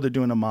 I know they're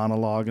doing a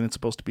monologue and it's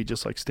supposed to be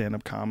just like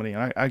stand-up comedy.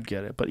 And I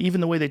get it. But even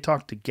the way they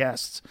talk to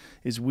guests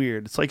is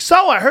weird. It's like,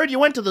 so I heard you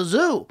went to the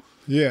zoo.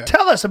 Yeah.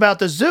 Tell us about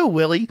the zoo,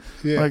 Willie.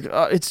 Yeah.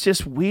 It's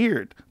just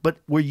weird. But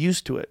we're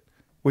used to it.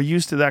 We're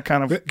used to that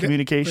kind of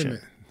communication.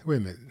 Wait a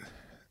minute.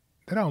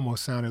 That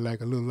almost sounded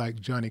like a little like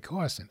Johnny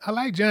Carson. I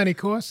like Johnny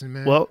Carson,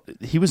 man. Well,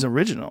 he was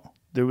original.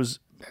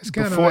 That's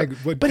kind of like,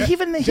 but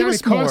even he Johnny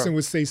was Carson more,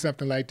 would say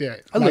something like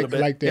that, a little bit,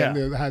 like that,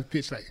 yeah. high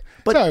pitch, like.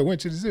 But so I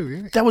went to the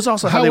zoo. That was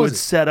also how they would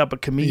set up a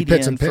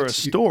comedian for a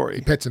story.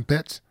 He pets and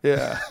pets.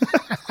 Yeah.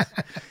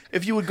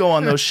 If you would go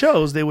on those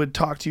shows, they would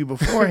talk to you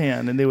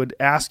beforehand, and they would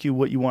ask you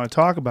what you want to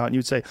talk about, and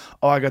you'd say,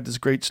 "Oh, I got this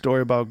great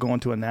story about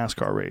going to a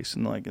NASCAR race,"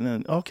 and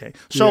then okay,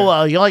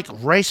 so you like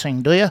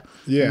racing, do you?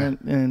 Yeah.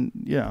 And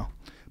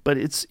but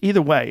it's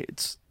either way,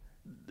 it's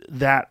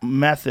that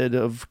method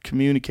of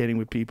communicating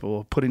with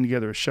people, putting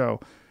together a show.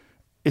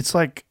 It's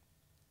like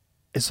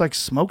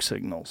smoke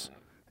signals.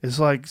 It's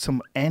like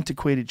some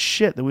antiquated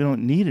shit that we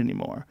don't need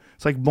anymore.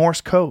 It's like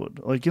Morse code.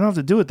 Like you don't have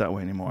to do it that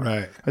way anymore.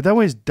 Right. Like, that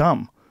way is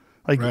dumb.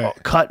 Like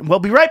cut. We'll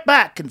be right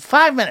back in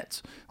 5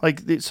 minutes.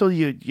 Like so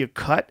you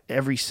cut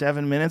every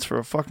 7 minutes for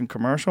a fucking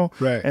commercial.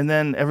 Right. And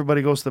then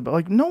everybody goes to the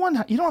like no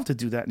one. You don't have to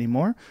do that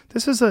anymore.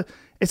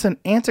 It's an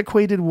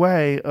antiquated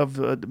way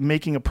of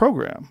making a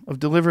program, of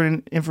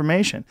delivering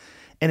information,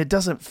 and it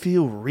doesn't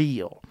feel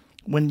real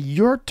when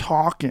you're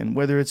talking.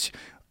 Whether it's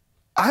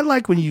I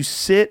like when you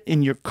sit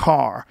in your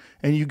car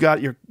and you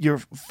got your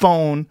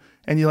phone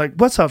and you're like,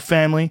 what's up,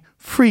 family?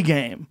 Free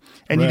game.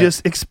 And you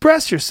just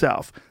express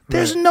yourself.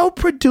 There's no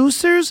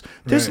producers.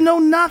 There's no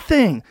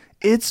nothing.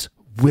 It's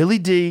Willie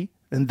D,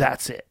 and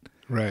that's it.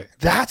 Right.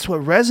 That's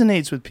what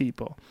resonates with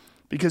people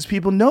because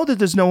people know that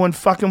there's no one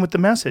fucking with the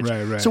message.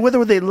 Right. So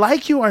whether they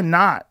like you or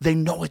not, they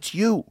know it's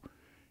you.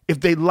 If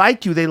they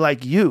like you, they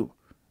like you.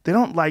 They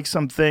don't like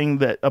something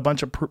that a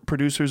bunch of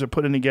producers are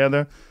putting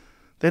together.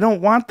 They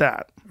don't want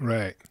that.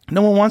 Right.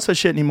 No one wants that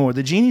shit anymore.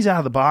 The genie's out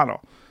of the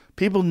bottle.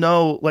 People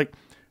know, like,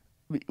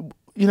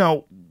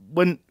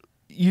 when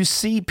you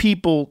see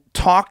people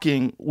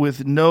talking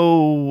with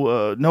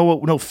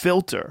no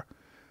filter,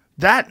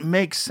 that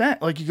makes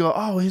sense. Like you go,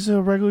 oh, he's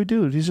a regular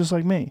dude. He's just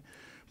like me.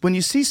 when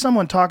you see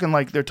someone talking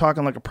like they're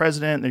talking like a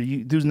president,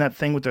 they're doing that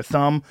thing with their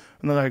thumb,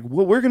 and they're like,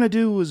 what we're going to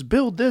do is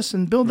build this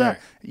and build that. Right.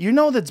 You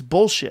know that's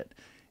bullshit.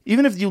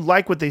 Even if you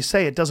like what they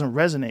say, it doesn't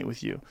resonate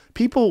with you.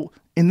 People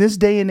in this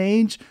day and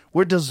age,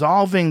 we're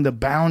dissolving the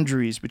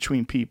boundaries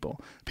between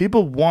people.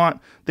 People want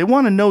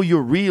to know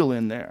you're real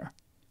in there.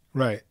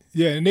 Right.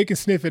 Yeah, and they can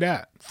sniff it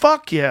out.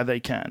 Fuck yeah, they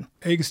can.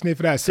 They can sniff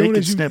it out. As They soon can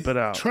as you sniff it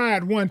out. try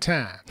it one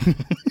time,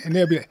 and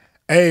they'll be like,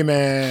 hey,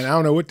 man, I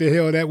don't know what the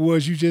hell that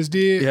was you just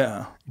did.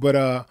 Yeah. But,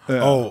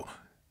 oh,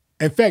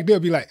 in fact, they'll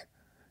be like,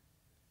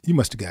 you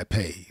must have got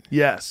paid.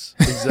 Yes,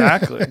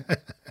 exactly.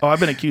 Oh, I've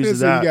been accused of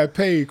that. You got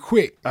paid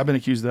quick. I've been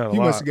accused of that a You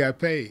lot. must have got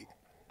paid.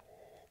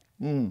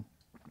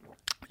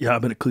 Yeah,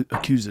 I've been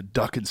accused of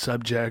ducking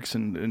subjects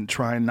and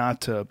trying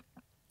not to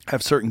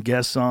have certain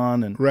guests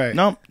on. And Right.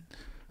 No,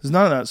 there's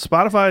none of that.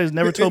 Spotify has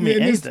never told me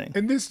anything.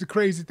 And this is the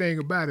crazy thing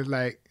about it.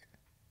 Like,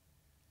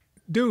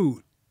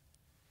 dude,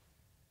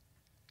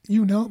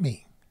 you know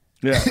me.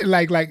 Yeah.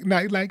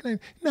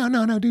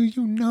 No, dude,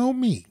 you know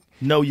me.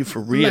 Know you for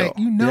real. Like,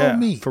 you know Yeah,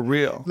 me. for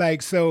real.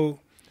 Like, so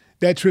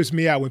that trips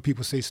me out when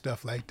people say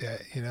stuff like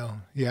that, you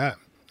know. Yeah,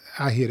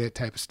 I hear that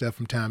type of stuff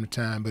from time to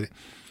time, but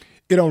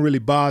it don't really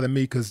bother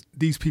me because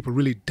these people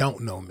really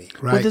don't know me,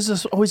 right? Well,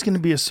 there's always going to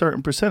be a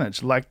certain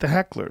percentage, like the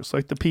hecklers,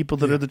 like the people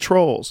that are the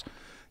trolls.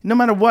 No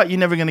matter what, you're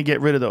never going to get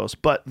rid of those.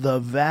 But the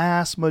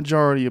vast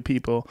majority of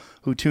people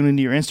who tune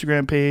into your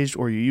Instagram page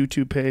or your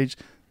YouTube page,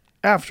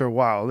 after a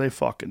while, they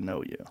fucking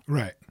know you.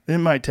 Right. It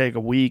might take a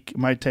week. It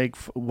might take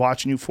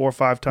watching you 4 or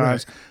 5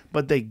 times,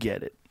 but they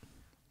get it.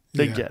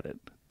 They get it.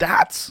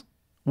 That's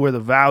where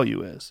the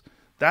value is.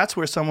 That's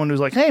where someone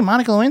who's like, hey,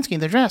 Monica Lewinsky,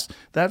 they're dressed.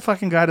 That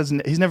fucking guy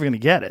doesn't, he's never going to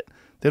get it.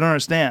 They don't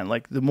understand.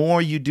 Like, the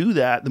more you do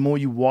that, the more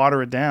you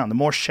water it down. The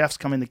more chefs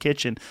come in the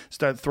kitchen,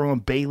 start throwing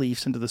bay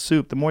leaves into the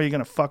soup, the more you're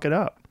going to fuck it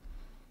up.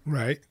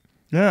 Right.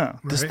 Yeah.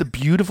 This is the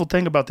beautiful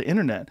thing about the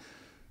internet.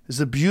 This is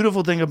the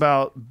beautiful thing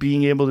about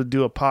being able to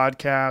do a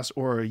podcast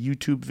or a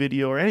YouTube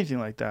video or anything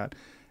like that,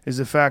 is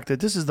the fact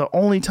that this is the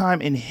only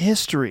time in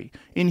history,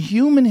 in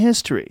human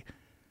history,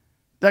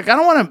 like, I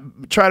don't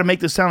want to try to make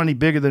this sound any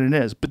bigger than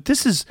it is, but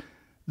this is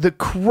the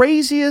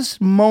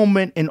craziest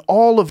moment in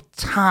all of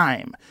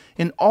time,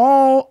 in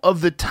all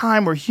of the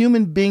time where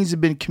human beings have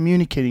been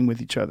communicating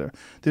with each other.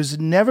 There's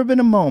never been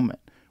a moment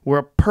where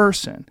a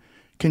person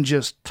can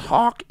just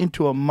talk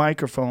into a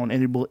microphone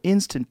and it will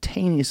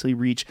instantaneously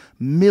reach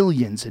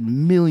millions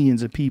and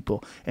millions of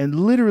people and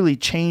literally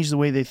change the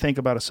way they think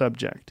about a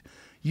subject.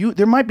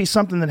 There might be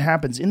something that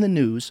happens in the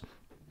news,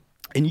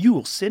 and you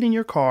will sit in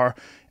your car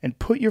and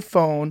put your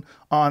phone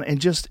on and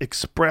just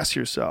express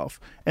yourself.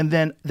 And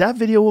then that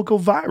video will go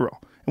viral.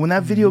 And when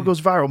that video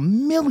goes viral,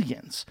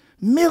 millions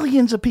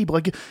of people,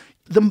 like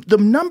the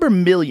number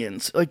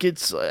millions, like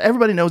it's,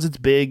 everybody knows it's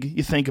big.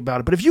 You think about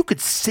it. But if you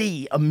could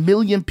see 1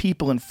 million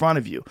people in front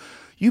of you,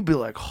 you'd be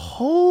like,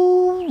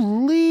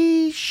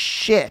 holy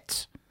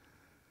shit.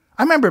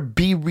 I remember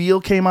Be Real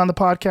came on the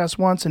podcast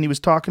once and he was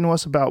talking to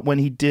us about when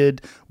he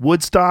did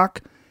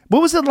Woodstock.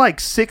 What was it, like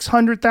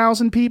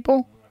 600,000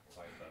 people?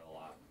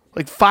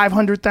 Like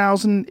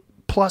 500,000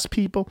 plus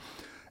people.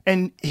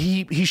 And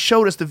he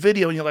showed us the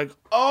video and you're like,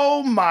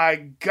 oh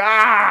my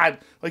God.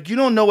 Like, you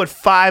don't know what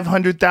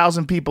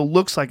 500,000 people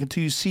looks like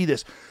until you see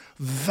this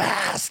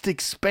vast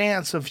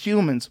expanse of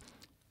humans.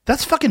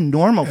 That's fucking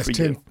normal for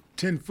you.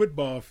 10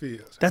 football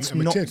fields. That's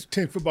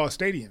 10 football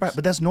stadiums. Right,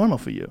 but that's normal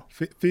for you.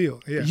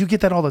 Field, yeah. You get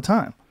that all the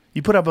time.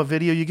 You put up a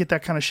video, you get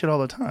that kind of shit all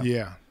the time.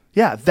 Yeah.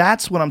 Yeah,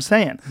 that's what I'm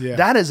saying. Yeah.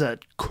 That is a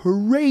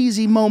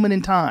crazy moment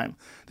in time.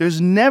 There's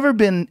never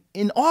been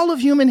in all of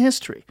human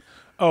history.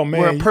 Oh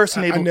man, where a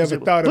person I never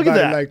thought about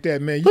it like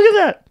that, man. Look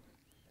at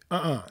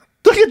that.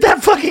 Look at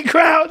that fucking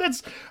crowd.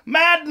 That's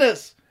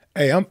madness.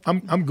 Hey,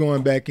 I'm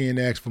going back in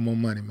to ask for more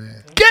money,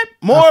 man. Get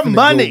more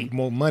money.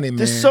 More money, man.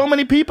 There's so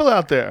many people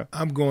out there.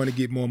 I'm going to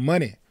get more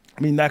money.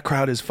 I mean, that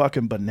crowd is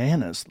fucking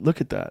bananas.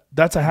 Look at that.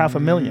 That's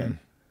 500,000.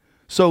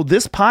 So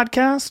this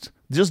podcast,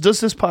 just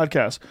this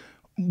podcast,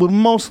 will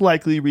most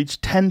likely reach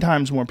 10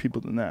 times more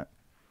people than that.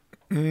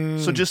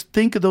 So just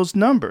think of those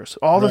numbers.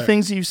 All the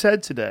things that you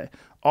said today,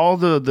 all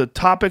the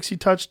topics you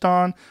touched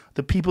on,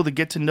 the people that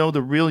get to know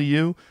the real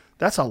you,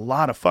 that's a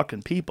lot of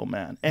fucking people,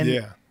 man.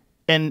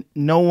 And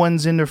no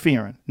one's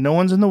interfering. No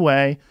one's in the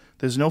way.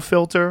 There's no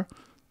filter.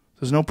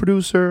 There's no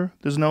producer.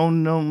 There's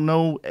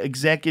no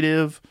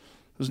executive.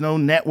 There's no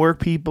network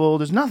people.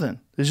 There's nothing.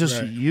 There's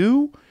just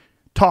you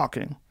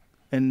talking.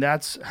 And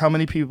that's how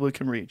many people it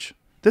can reach.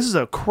 This is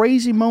a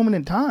crazy moment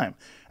in time.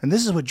 And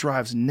this is what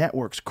drives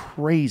networks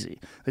crazy.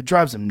 It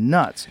drives them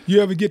nuts.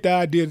 You ever get the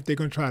idea that they're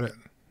going to try to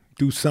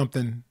do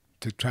something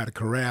to try to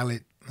corral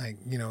it? Like,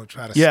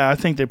 try to... Yeah, I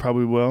think they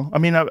probably will. I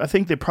mean, I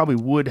think they probably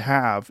would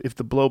have if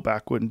the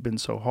blowback wouldn't have been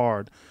so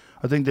hard.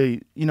 I think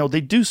they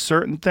do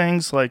certain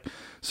things, like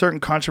certain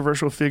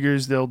controversial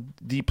figures, they'll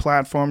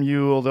deplatform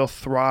you or they'll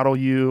throttle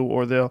you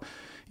or they'll...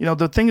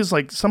 the thing is,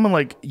 like, someone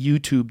like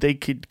YouTube, they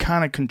could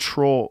kind of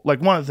control... Like,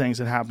 one of the things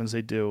that happens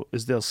they do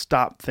is they'll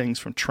stop things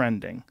from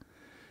trending.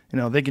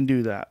 They can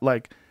do that.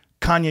 Like,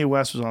 Kanye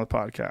West was on the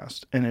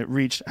podcast, and it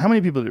reached... How many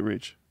people did it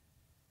reach?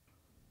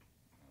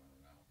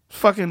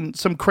 fucking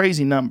some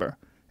crazy number,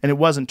 and it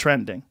wasn't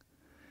trending.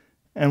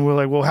 And we're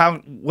like,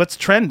 well, what's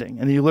trending?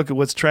 And you look at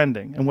what's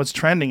trending, and what's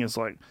trending is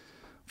like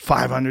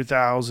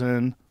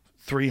 500,000,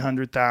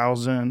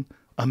 300,000,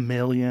 a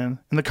million.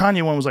 And the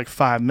Kanye one was like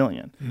 5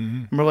 million.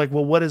 And we're like,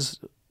 well, what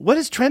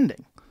is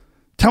trending?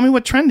 Tell me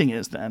what trending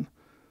is then.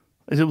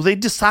 They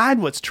decide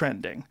what's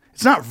trending.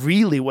 It's not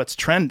really what's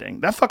trending.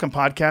 That fucking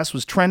podcast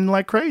was trending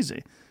like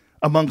crazy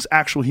amongst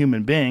actual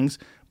human beings,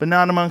 but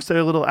not amongst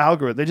their little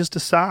algorithm. They just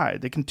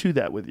decide. They can do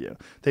that with you.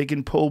 They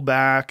can pull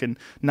back and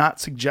not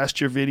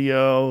suggest your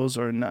videos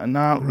or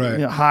not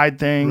hide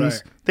things.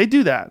 Right. They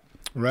do that.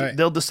 Right.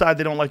 They'll decide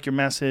they don't like your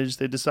message.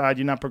 They decide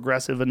you're not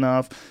progressive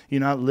enough.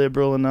 You're not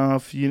liberal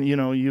enough.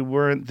 You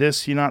weren't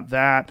this. You're not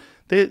that.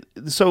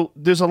 So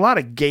there's a lot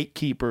of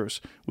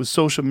gatekeepers with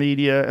social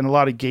media and a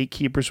lot of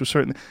gatekeepers with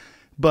certain.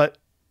 But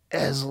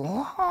as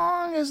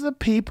long as the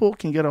people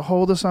can get a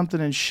hold of something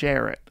and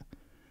share it,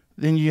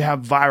 then you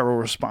have viral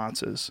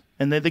responses.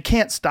 And they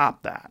can't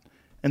stop that.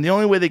 And the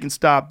only way they can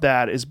stop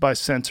that is by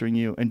censoring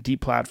you and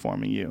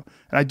deplatforming you.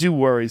 And I do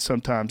worry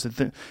sometimes that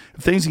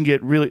if things can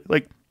get really,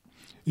 like...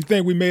 You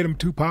think we made them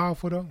too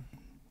powerful, though?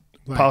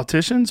 Like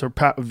politicians or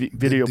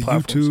video the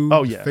platforms? YouTube,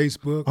 oh, yeah.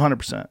 Facebook.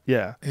 100%.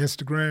 Yeah.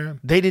 Instagram.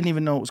 They didn't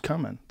even know it was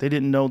coming. They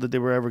didn't know that they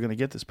were ever going to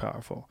get this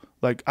powerful.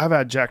 Like, I've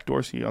had Jack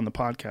Dorsey on the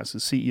podcast, the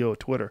CEO of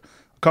Twitter,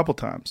 a couple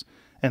times.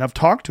 And I've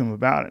talked to him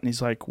about it. And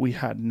he's like, we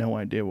had no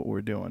idea what we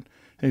were doing.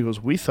 And he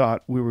goes, we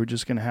thought we were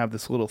just going to have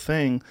this little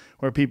thing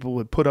where people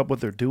would put up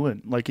what they're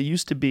doing. Like it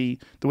used to be,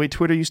 the way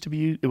Twitter used to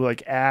be, it was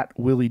like at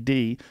Willie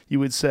D, you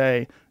would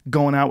say,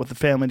 going out with the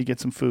family to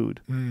get some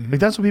food. Like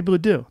that's what people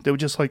would do. They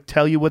would just like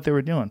tell you what they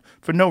were doing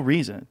for no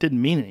reason. It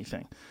didn't mean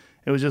anything.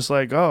 It was just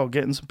like, oh,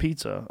 getting some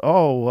pizza.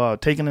 Oh,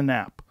 taking a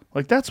nap.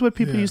 Like that's what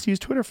people used to use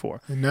Twitter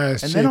for. And now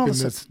it's shaping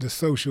the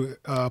social,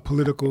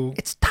 political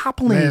it's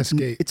toppling,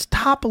 landscape. It's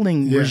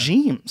toppling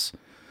regimes.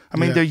 I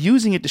mean, they're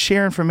using it to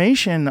share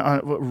information.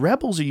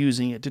 Rebels are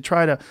using it to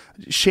try to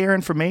share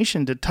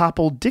information to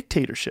topple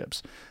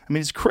dictatorships. I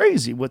mean, it's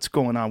crazy what's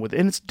going on with it.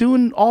 And it's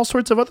doing all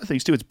sorts of other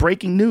things, too. It's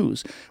breaking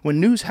news. When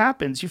news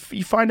happens,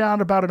 you find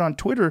out about it on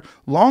Twitter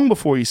long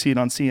before you see it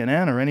on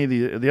CNN or any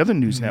of the other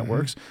news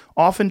networks.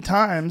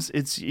 Oftentimes,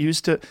 it's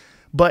used to...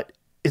 But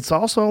it's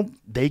also,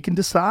 they can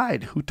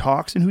decide who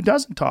talks and who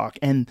doesn't talk.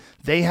 And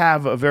they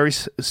have a very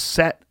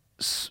set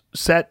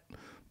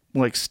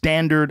like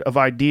standard of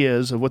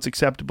ideas of what's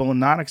acceptable and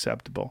not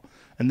acceptable,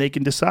 and they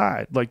can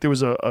decide. Like there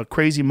was a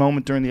crazy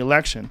moment during the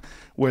election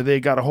where they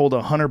got a hold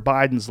of Hunter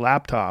Biden's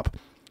laptop,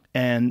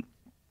 and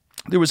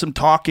there was some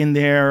talk in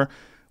there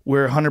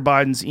where Hunter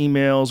Biden's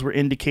emails were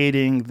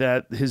indicating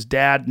that his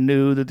dad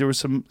knew that there was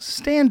some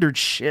standard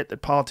shit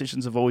that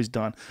politicians have always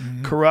done.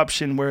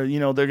 Corruption where,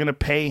 they're going to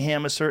pay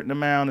him a certain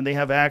amount and they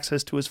have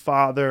access to his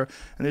father,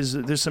 and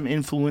there's some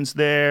influence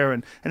there.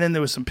 And then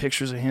there was some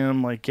pictures of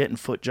him like getting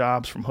foot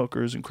jobs from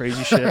hookers and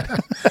crazy shit.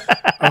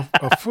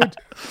 a foot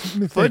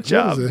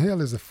job. What the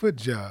hell is a foot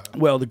job?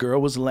 Well, the girl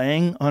was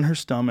laying on her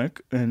stomach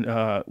and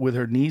with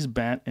her knees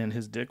bent, and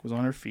his dick was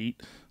on her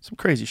feet. Some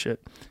crazy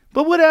shit.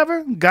 But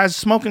whatever. Guy's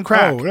smoking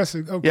crack. Oh, that's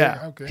okay.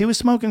 Yeah. Okay. He was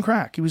smoking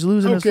crack. He was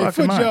losing his fucking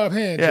foot mind. job,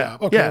 hand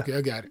job. Okay,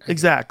 I got it.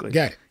 Exactly.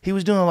 Got it. He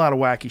was doing a lot of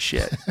wacky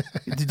shit.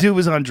 The dude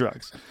was on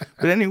drugs.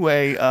 But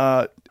anyway,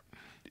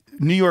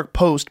 New York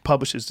Post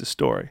publishes this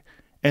story,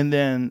 and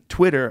then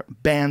Twitter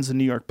bans the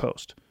New York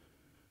Post.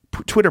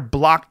 Twitter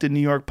blocked the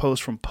New York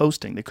Post from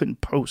posting. They couldn't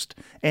post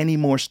any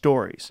more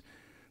stories.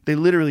 They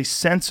literally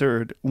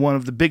censored one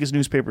of the biggest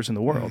newspapers in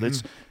the world.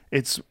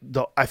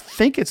 I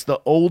think it's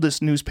the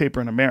oldest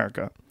newspaper in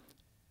America.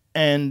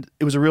 And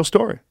it was a real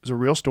story. It was a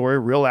real story,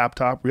 real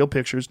laptop, real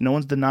pictures. No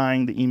one's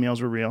denying the emails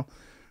were real.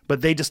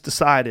 But they just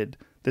decided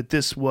that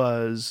this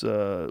was,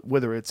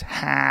 whether it's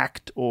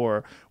hacked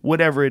or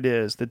whatever it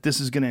is, that this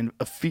is going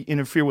to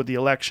interfere with the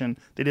election.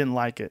 They didn't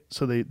like it.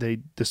 So they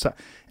decided.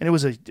 And it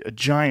was a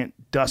giant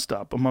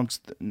dust-up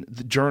amongst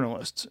the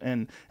journalists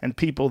and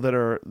people that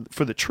are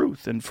for the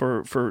truth and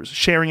for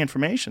sharing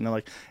information. They're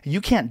like, you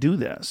can't do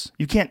this.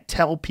 You can't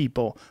tell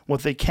people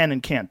what they can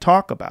and can't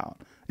talk about.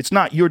 It's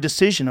not your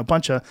decision. A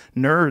bunch of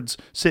nerds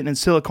sitting in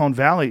Silicon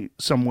Valley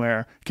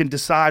somewhere can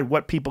decide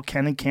what people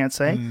can and can't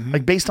say.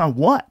 Like based on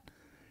what?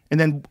 And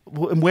then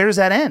where does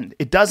that end?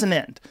 It doesn't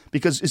end.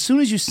 Because as soon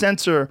as you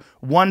censor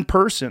one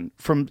person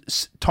from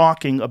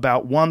talking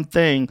about one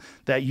thing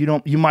that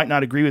you might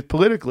not agree with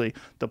politically,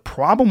 the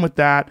problem with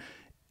that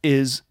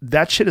is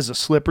that shit is a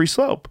slippery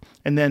slope.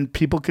 And then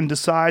people can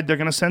decide they're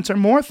going to censor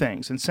more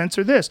things and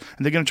censor this.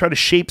 And they're going to try to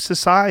shape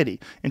society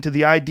into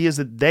the ideas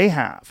that they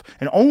have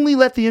and only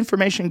let the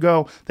information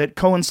go that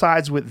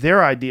coincides with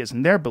their ideas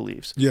and their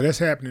beliefs. Yeah, that's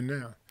happening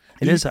now.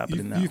 It is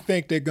happening now. You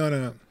think they're going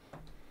to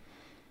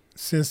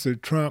censor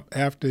Trump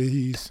after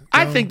he's gone?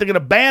 I think they're going to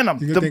ban him.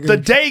 The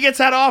day he gets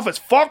out of office.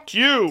 Fuck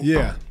you.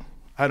 Yeah.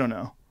 I don't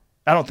know.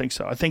 I don't think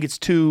so. I think it's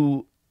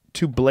too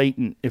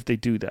blatant if they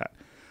do that.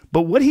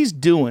 But what he's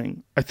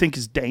doing, I think,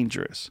 is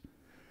dangerous.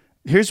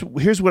 Here's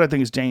what I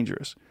think is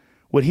dangerous.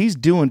 What he's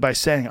doing by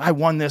saying, I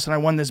won this and I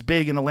won this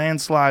big in a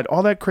landslide,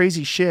 all that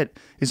crazy shit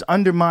is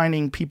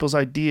undermining people's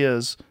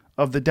ideas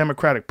of the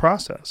democratic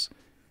process.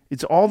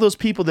 It's all those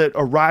people that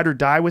are ride or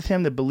die with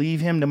him, that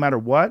believe him no matter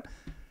what.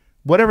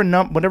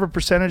 Whatever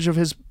percentage of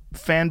his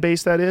fan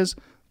base that is,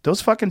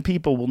 those fucking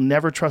people will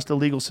never trust the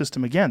legal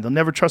system again. They'll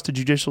never trust the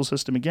judicial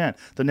system again.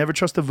 They'll never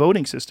trust the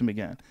voting system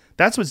again.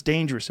 That's what's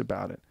dangerous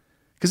about it.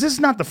 Because this is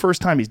not the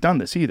first time he's done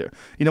this either.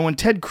 You know, when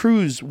Ted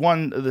Cruz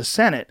won the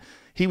Senate,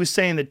 he was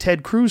saying that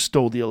Ted Cruz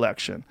stole the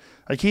election.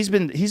 Like he's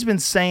been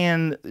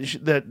saying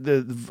that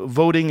the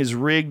voting is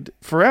rigged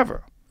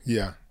forever.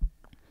 Yeah.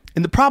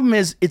 And the problem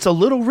is it's a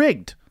little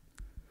rigged.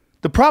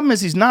 The problem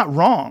is he's not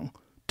wrong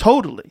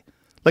totally.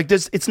 Like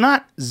this, it's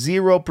not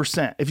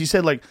 0%. If you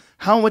said like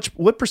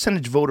what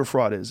percentage voter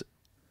fraud is,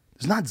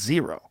 it's not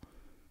 0.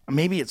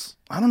 Maybe it's,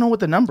 I don't know what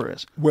the number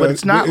is, but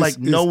it's not like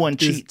no one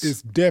cheats.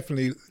 It's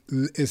definitely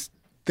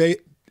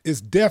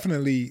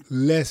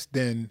less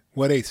than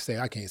what they say.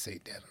 I can't say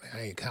definitely.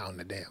 I ain't counting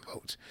the damn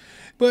votes,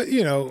 but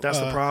you know that's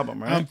the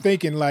problem, right? I'm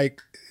thinking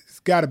like it's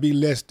got to be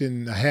less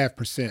than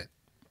 0.5%.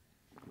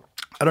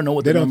 I don't know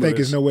what they the don't number think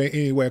is. it's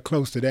anywhere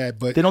close to that,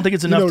 but they don't think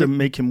it's enough to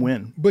make him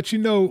win. But you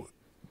know,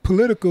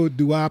 political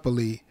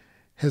duopoly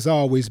has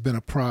always been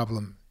a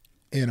problem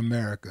in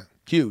America.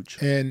 Huge,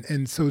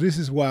 and so this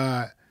is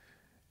why,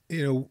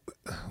 you know,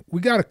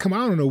 we got to come.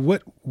 I don't know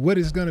what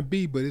it's going to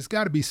be, but it's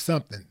got to be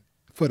something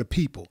for the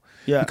people.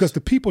 Yes. Because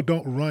the people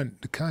don't run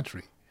the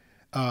country.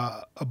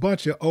 A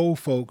bunch of old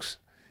folks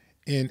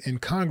in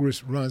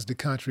Congress runs the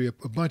country.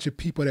 A bunch of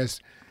people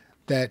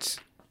that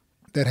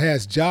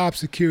has job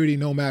security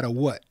no matter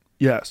what.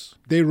 Yes.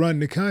 They run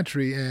the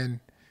country, and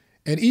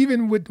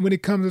even when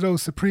it comes to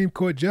those Supreme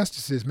Court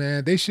justices,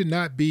 man, they should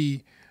not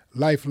be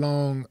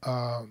lifelong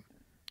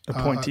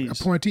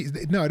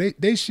appointees. No,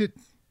 they should.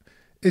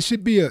 It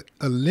should be a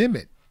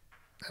limit.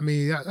 I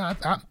mean,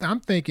 I'm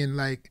thinking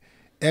like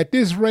at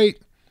this rate,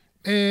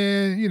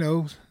 and you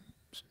know,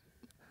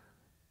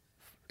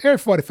 every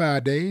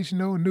 45 days, you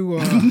know, new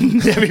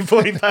every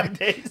 45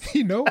 days,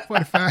 you know,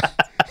 45.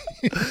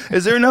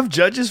 Is there enough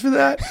judges for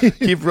that?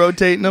 Keep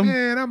rotating them.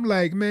 Man, I'm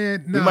like,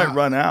 man, we might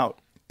run out.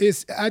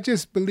 I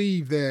just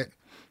believe that.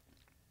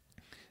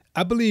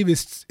 I believe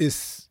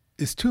it's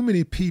too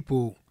many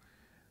people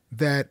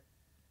that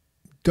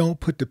don't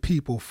put the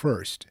people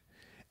first.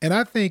 And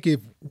I think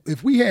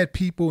if we had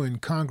people in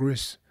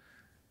Congress,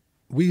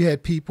 we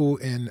had people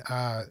in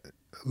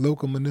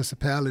local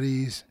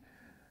municipalities,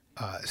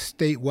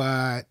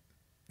 statewide,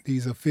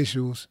 these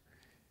officials,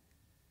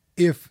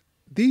 if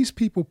these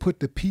people put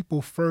the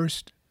people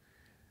first,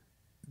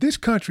 this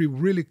country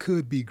really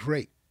could be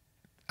great.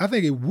 I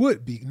think it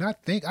would be.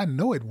 I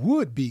know it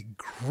would be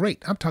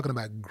great. I'm talking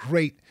about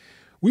great.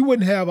 We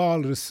wouldn't have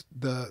all of this,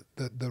 the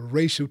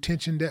racial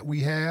tension that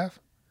we have,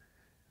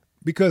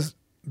 because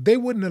they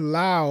wouldn't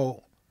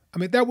allow, I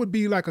mean, that would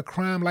be like a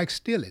crime like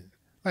stealing.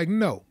 Like,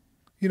 no.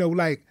 You know,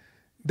 like,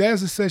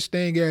 there's a such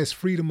thing as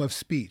freedom of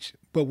speech.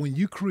 But when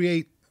you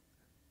create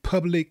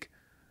public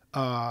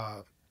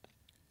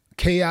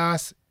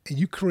chaos and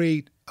you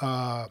create,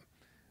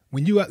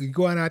 when you're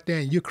going out there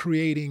and you're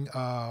creating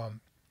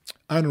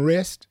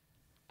unrest,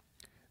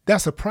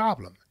 that's a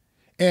problem.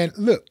 And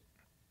look,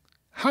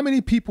 how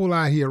many people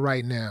out here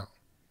right now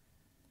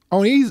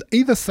on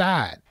either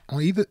side,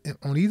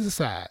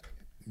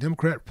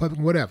 Democrat,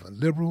 Republican, whatever,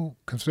 liberal,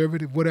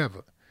 conservative,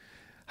 whatever,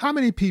 how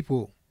many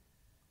people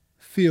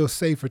feel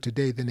safer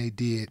today than they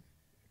did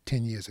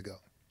 10 years ago,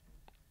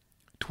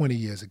 20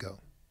 years ago,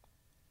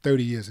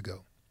 30 years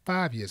ago,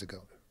 5 years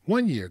ago,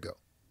 1 year ago?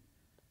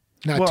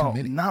 Not too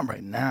many. Not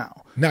right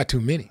now. Not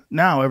too many.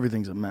 Now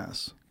everything's a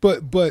mess.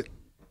 But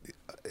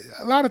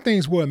a lot of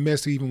things were a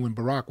mess even when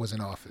Barack was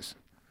in office.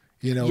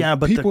 You know, yeah,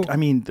 but people,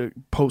 the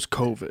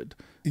post-COVID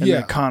and the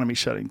economy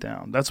shutting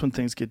down, that's when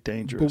things get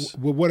dangerous.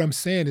 But what I'm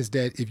saying is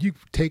that if you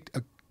take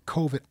a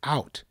COVID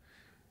out,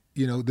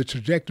 you know, the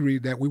trajectory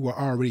that we were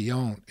already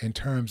on in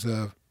terms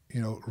of, you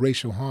know,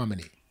 racial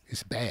harmony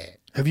is bad.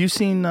 Have you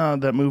seen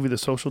that movie, The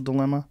Social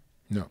Dilemma?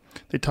 No.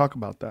 They talk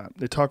about that.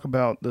 They talk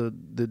about the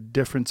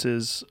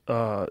differences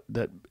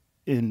that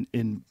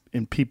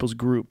in people's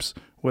groups,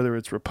 whether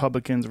it's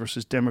Republicans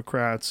versus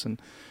Democrats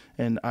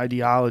and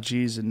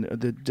ideologies, and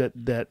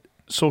that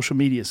social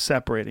media is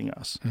separating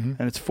us,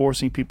 and it's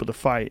forcing people to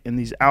fight. And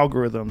these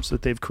algorithms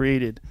that they've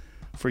created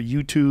for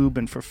YouTube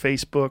and for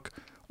Facebook,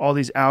 all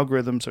these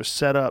algorithms are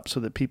set up so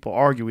that people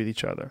argue with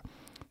each other.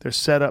 They're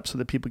set up so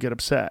that people get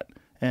upset.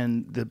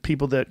 And the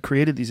people that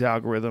created these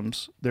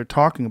algorithms, they're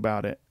talking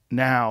about it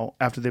now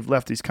after they've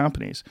left these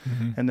companies.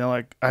 And they're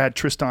like, I had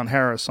Tristan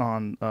Harris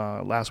on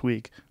last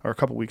week or a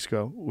couple weeks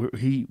ago.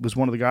 He was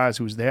one of the guys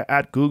who was there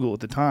at Google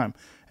at the time,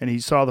 and he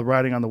saw the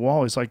writing on the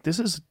wall. He's like, this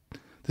is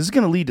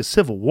going to lead to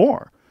civil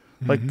war.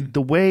 Like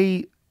the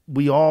way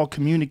we all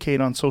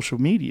communicate on social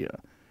media,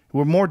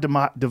 we're more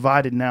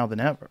divided now than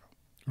ever.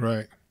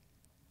 Right.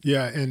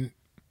 Yeah, and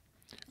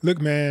look,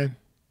 man,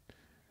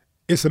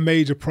 it's a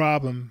major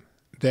problem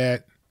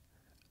that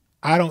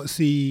I don't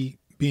see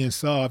being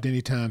solved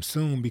anytime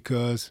soon,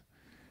 because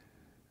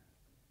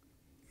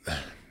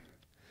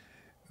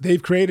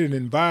they've created an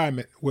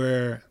environment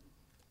where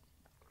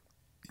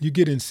you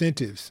get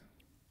incentives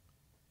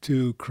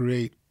to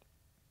create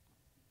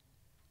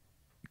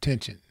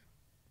attention.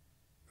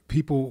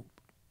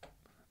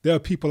 There are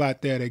people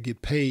out there that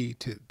get paid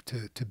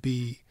to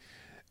be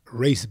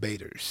race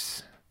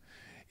baiters.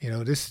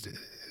 This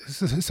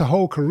is a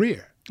whole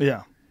career.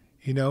 Yeah,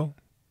 You know,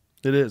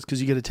 it is,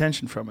 because you get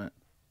attention from it.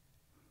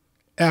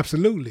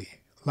 absolutely.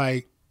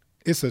 Like,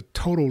 it's a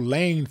total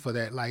lane for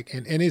that. Like,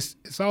 and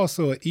it's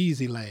also an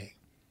easy lane.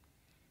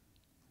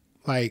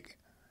 Like,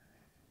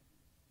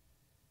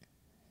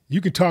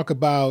 you can talk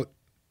about,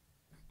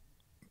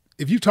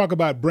 if you talk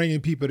about bringing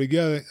people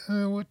together,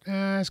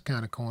 that's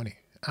kind of corny.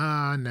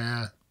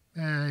 Nah,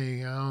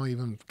 I don't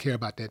even care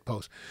about that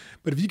post.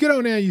 But if you get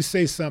on there and you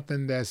say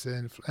something that's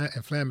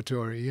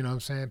inflammatory, you know what I'm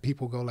saying?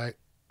 People go like,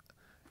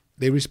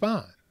 they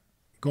respond.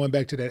 Going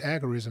back to that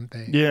algorithm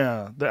thing.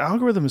 Yeah, the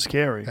algorithm is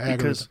scary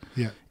because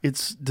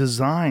it's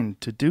designed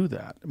to do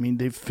that. I mean,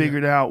 they've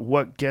figured out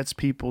what gets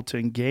people to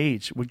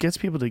engage. What gets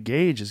people to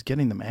engage is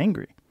getting them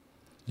angry.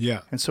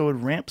 Yeah. And so it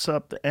ramps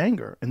up the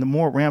anger. And the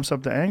more it ramps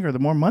up the anger, the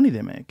more money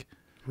they make.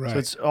 Right. So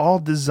it's all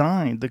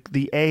designed.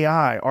 The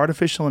AI,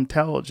 artificial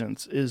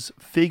intelligence, is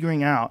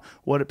figuring out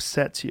what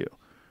upsets you.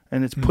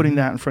 And it's putting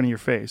that in front of your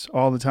face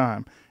all the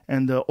time.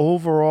 And the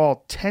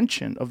overall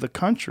tension of the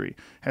country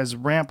has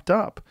ramped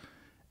up.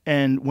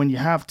 And when you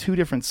have two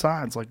different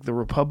sides, like the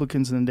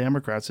Republicans and the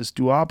Democrats, this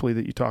duopoly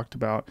that you talked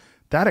about,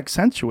 that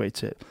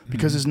accentuates it.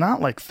 Because it's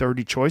not like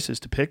 30 choices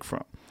to pick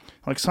from.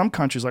 Like some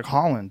countries, like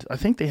Holland,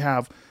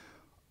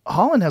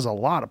 Holland has a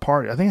lot of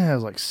parties. I think it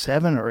has like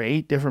 7 or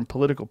 8 different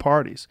political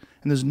parties.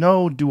 And there's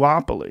no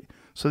duopoly.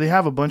 So they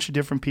have a bunch of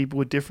different people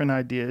with different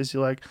ideas.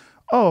 You're like,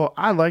 oh,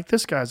 I like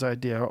this guy's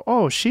idea. Or,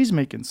 oh, she's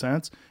making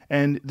sense.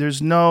 And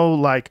there's no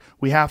like,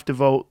 we have to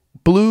vote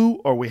blue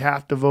or we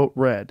have to vote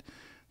red.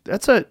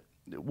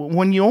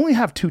 When you only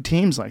have 2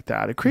 teams like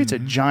that, it creates a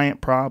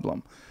giant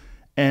problem.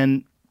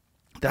 And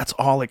that's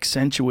all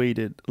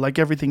accentuated, like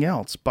everything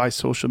else, by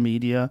social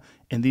media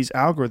and these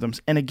algorithms.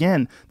 And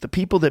again, the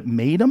people that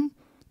made them,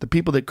 the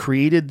people that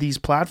created these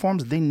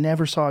platforms, they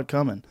never saw it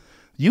coming.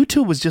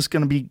 YouTube was just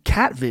going to be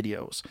cat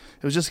videos.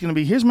 It was just going to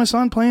be, here's my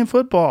son playing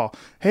football.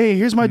 Hey,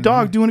 here's my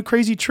dog doing a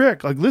crazy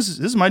trick. Like, this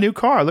is my new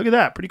car. Look at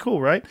that. Pretty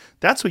cool, right?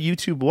 That's what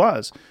YouTube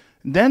was.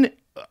 Then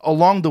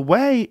along the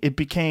way, it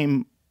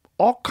became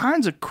all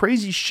kinds of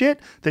crazy shit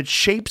that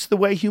shapes the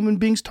way human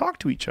beings talk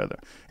to each other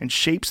and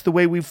shapes the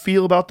way we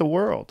feel about the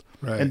world.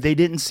 Right. And they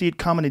didn't see it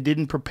coming. They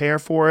didn't prepare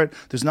for it.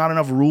 There's not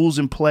enough rules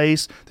in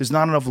place. There's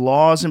not enough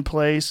laws in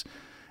place.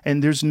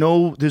 And there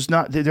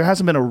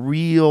hasn't been a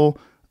real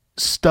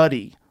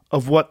study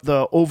of what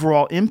the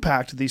overall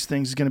impact of these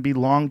things is going to be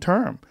long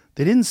term.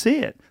 They didn't see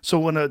it. So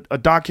when a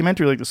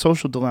documentary like The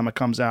Social Dilemma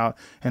comes out,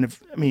 and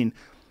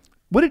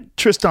what did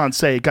Tristan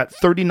say? It got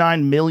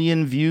 39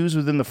 million views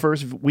within the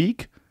first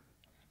week.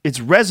 It's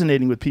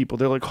resonating with people.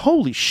 They're like,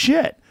 holy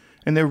shit.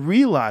 And they're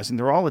realizing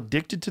they're all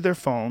addicted to their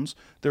phones.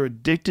 They're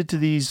addicted to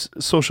these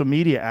social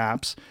media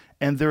apps,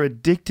 and they're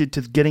addicted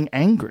to getting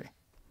angry.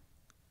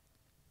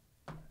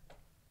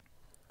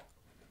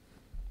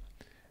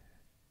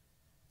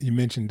 You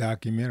mentioned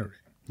documentary.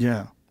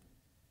 Yeah.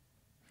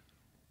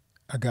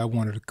 I got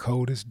one of the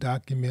coldest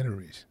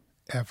documentaries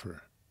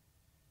ever.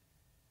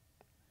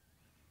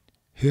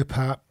 Hip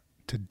Hop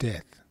to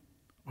Death.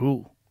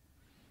 Ooh.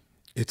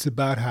 It's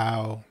about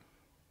how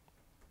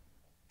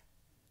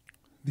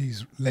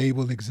these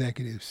label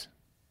executives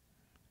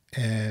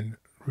and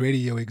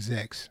radio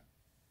execs,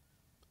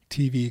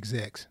 TV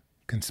execs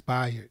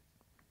conspired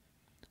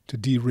to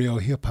derail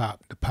hip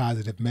hop, the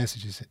positive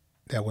messages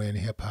that were in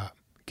hip hop,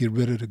 get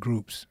rid of the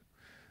groups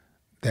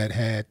that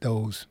had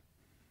those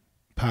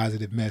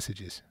positive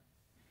messages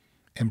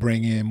and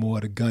bring in more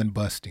of the gun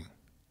busting.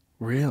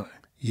 Really?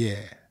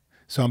 Yeah.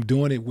 So I'm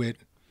doing it with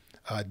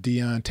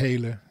Deion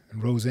Taylor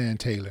and Roseanne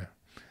Taylor.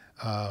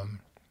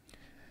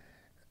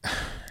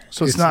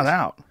 So it's not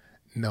out?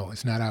 No,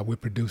 it's not out. We're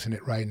producing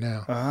it right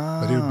now.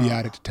 But it'll be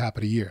out at the top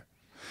of the year.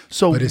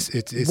 So but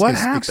it's what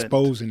happened?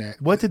 Exposing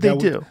that. What did they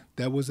do?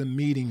 That was a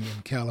meeting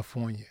in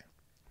California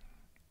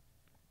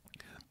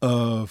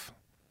of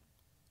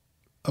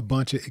a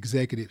bunch of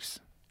executives,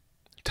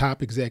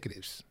 top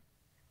executives.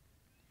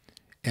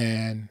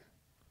 And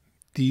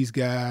these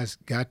guys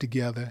got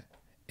together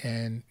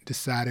and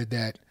decided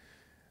that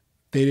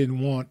they didn't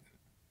want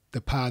the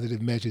positive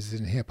messages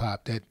in hip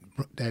hop that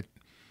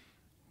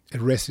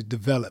arrested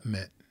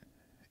development.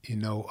 You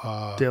know,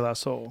 De La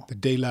Soul. The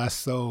De La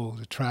Soul,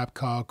 the Tribe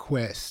Called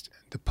Quest,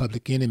 the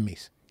Public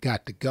Enemies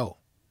got to go.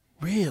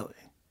 Really?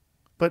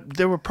 But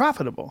they were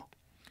profitable.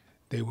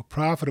 They were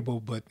profitable,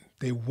 but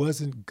they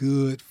wasn't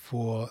good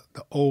for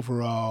the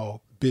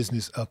overall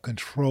business of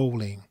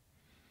controlling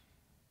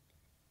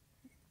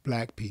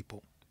black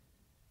people.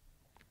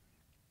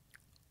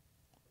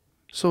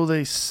 So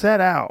they set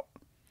out.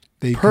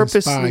 They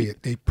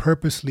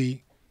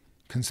purposely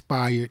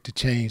conspired to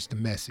change the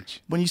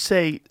message. When you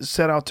say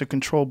set out to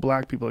control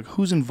black people, like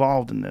who's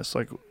involved in this?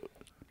 Like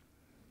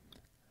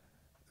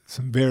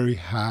some very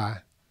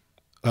high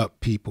up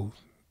people,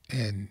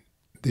 and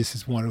this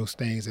is one of those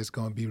things that's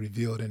going to be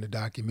revealed in the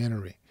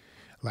documentary.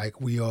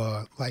 We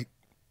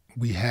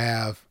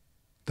have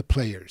the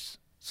players,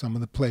 some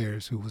of the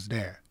players who was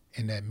there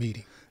in that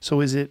meeting.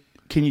 So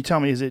can you tell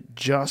me, is it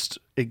just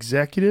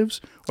executives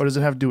or does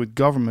it have to do with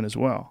government as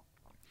well?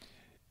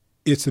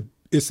 It's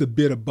a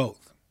bit of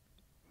both.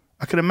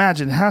 I could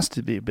imagine it has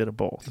to be a bit of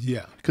both.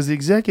 Yeah. Because the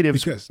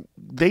executives,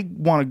 they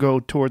want to go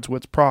towards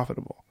what's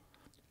profitable.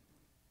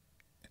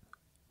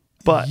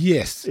 But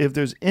yes, if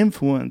there's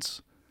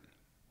influence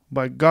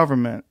by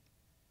government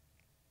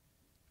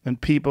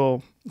and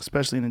people,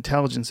 especially in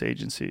intelligence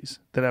agencies,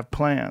 that have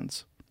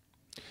plans.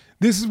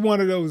 This is one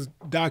of those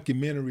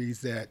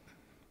documentaries that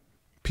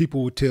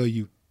people will tell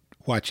you,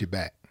 watch your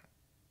back.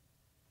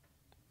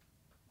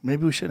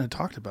 Maybe we shouldn't have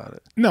talked about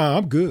it. No,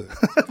 I'm good.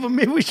 But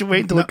maybe we should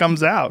wait until it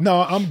comes out.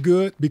 No, I'm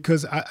good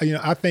because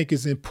I think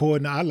it's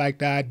important. I like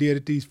the idea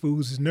that these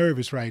fools is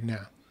nervous right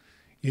now.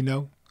 You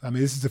know, I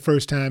mean, this is the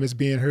first time it's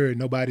being heard.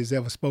 Nobody's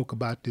ever spoke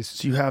about this.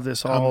 So you have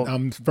this all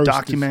I'm first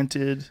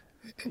documented.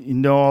 You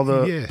know all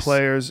the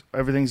players.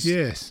 Everything's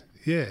yes,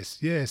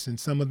 and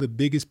some of the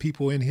biggest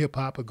people in hip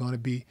hop are going to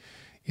be,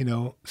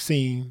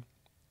 seen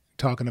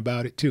talking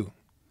about it too.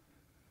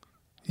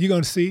 You're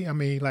going to see. I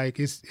mean, like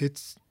it's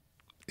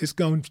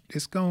going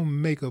to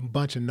make a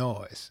bunch of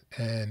noise,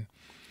 and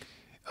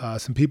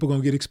some people are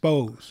going to get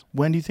exposed.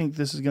 When do you think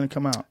this is going to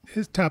come out?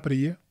 It's top of the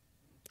year.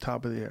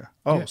 Top of the year.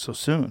 Oh, yeah. So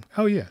soon.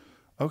 Oh yeah.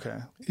 Okay.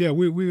 Yeah,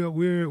 we're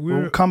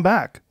We'll come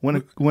back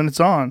when it's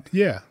on.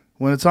 Yeah.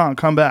 When it's on,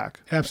 come back.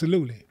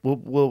 Absolutely.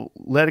 We'll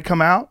let it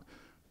come out.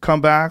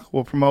 Come back.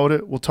 We'll promote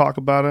it. We'll talk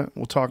about it.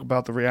 We'll talk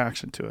about the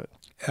reaction to it.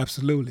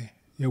 Absolutely.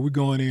 Yeah, we're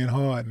going in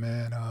hard,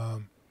 man.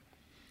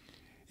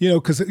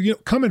 Because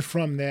coming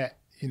from that,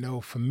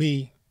 for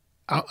me,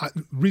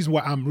 the reason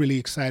why I'm really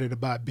excited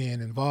about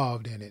being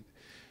involved in it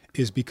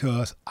is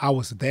because I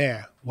was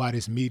there while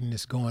this meeting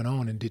is going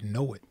on and didn't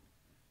know it.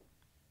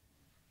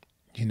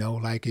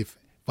 Like if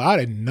I'd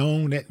have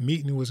known that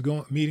meeting was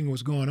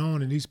going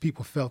on and these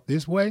people felt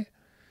this way,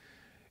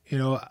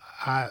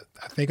 I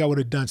think I would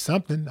have done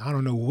something. I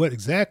don't know what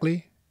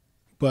exactly,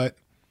 but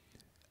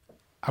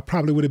I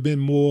probably would have been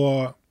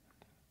more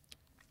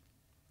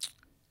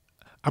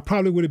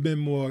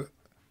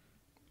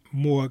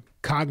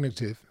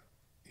cognitive,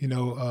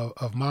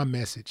 of my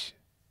message,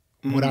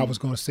 what I was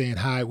going to say and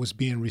how it was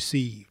being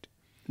received.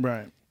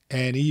 Right.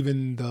 And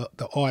even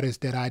the artists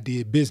that I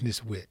did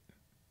business with,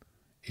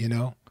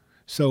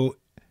 So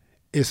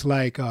it's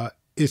like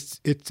it's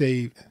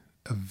a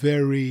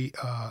very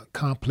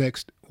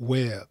complex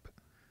web,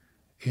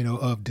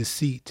 of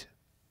deceit,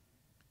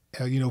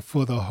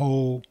 for the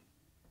whole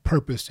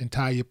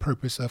entire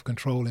purpose of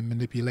control and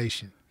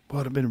manipulation.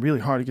 Well, it'd have been really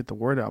hard to get the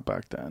word out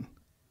back then.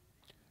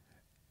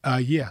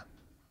 Yeah.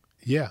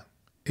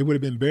 It would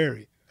have been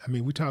buried. I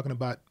mean, we're talking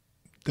about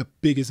the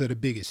biggest of the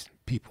biggest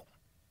people.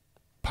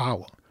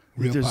 Power,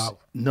 real There's power.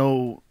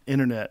 No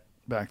internet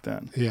back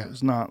then. Yeah.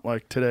 It's not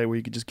like today where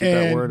you could just get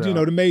that word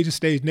out. The major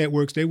stage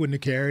networks, they wouldn't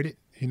have carried it.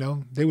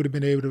 They would have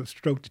been able to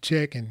stroke the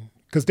check, and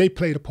because they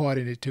played a part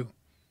in it too.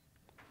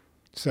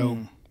 So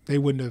they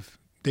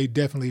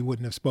definitely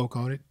wouldn't have spoke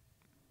on it.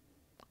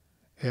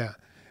 Yeah.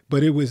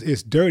 But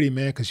it's dirty,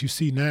 man, because you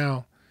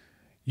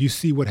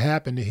see what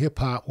happened to hip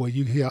hop where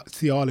you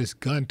see all this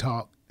gun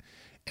talk,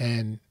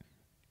 and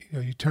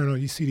you turn on,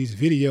 you see these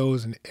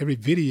videos, and every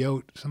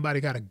video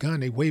somebody got a gun,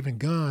 they waving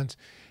guns,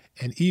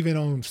 and even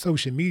on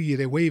social media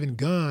they're waving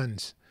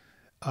guns.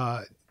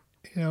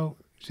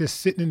 Just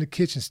sitting in the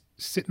kitchen,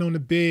 sitting on the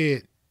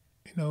bed,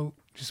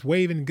 just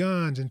waving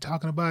guns and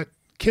talking about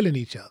killing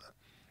each other.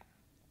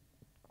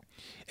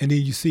 And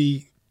then you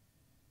see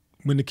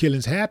when the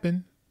killings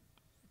happen,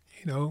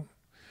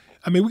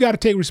 we got to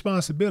take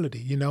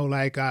responsibility,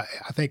 like I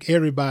think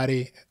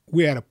everybody,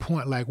 we're at a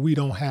point like we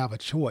don't have a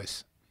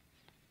choice.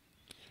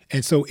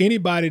 And so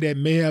anybody that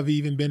may have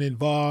even been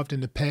involved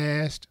in the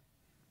past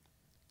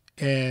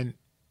and,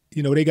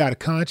 they got a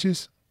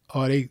conscience,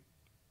 or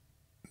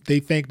they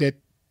think that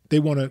they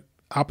want an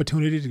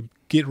opportunity to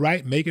get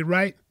right, make it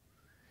right,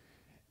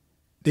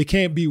 they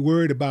can't be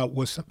worried about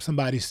what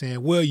somebody's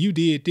saying. Well, you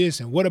did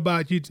this, and what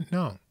about you?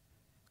 No.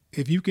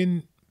 If you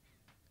can,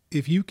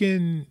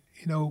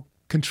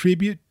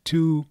 contribute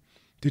to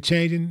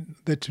changing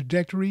the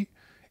trajectory,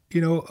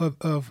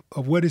 of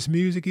what his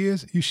music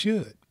is, you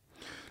should.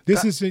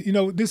 This is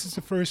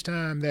the first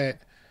time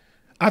that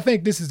I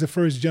think this is the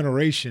first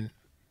generation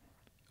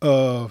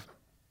of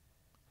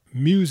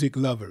music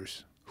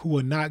lovers who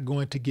are not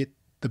going to get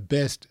the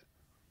best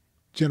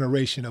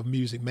generation of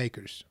music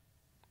makers.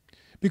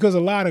 Because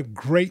a lot of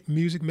great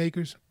music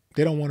makers,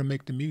 they don't want to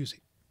make the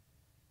music.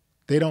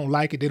 They don't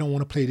like it. They don't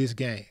want to play this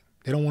game.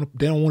 They don't want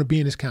to be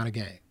in this kind of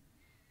game.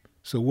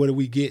 So what are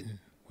we getting?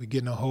 We're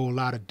getting a whole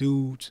lot of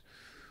dudes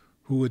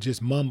who are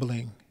just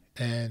mumbling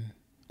and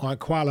aren't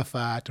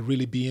qualified to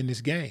really be in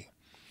this game.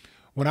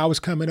 When I was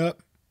coming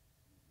up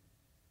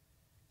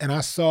and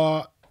I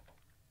saw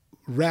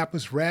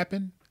rappers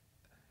rapping,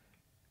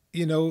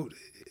 it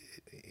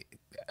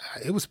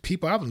was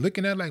people I was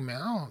looking at like,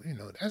 man,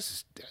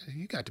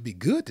 you got to be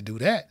good to do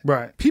that.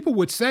 Right. People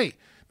would say,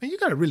 man, you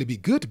got to really be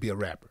good to be a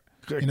rapper.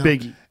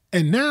 Biggie.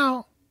 And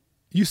now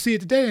you see it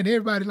today and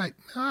everybody like,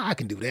 I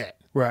can do that.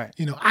 Right.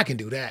 I can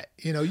do that.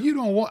 You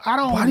don't want. I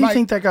don't. Why do you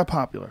think that got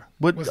popular?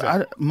 What's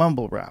that?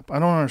 Mumble rap. I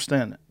don't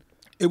understand it.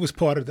 It was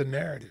part of the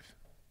narrative.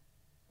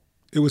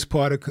 It was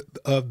part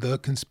of the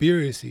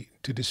conspiracy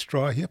to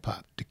destroy hip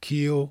hop, to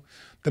kill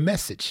the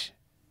message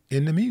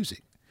in the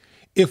music.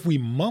 If we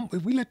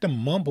let them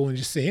mumble and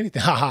just say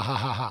anything, ha ha ha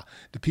ha ha,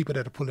 the people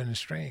that are pulling the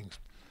strings.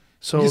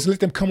 So just let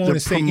them come on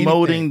and say anything. They're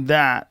promoting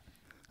that,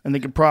 and they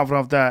can profit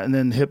off that, and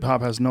then hip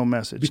hop has no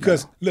message.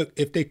 Because now. Look,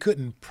 if they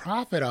couldn't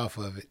profit off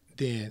of it,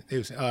 then they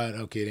would say,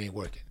 "Oh, okay, it ain't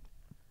working."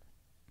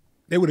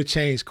 They would have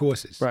changed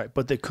courses, right?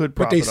 But they could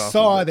But profit they off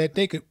saw of it. that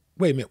they could.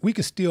 Wait a minute, we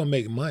can still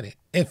make money.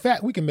 In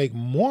fact, we can make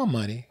more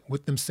money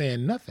with them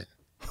saying nothing.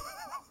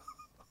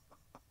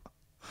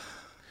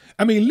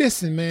 I mean,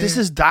 listen, man. This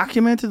is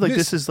documented. Like Listen.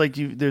 this is like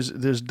you.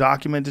 There's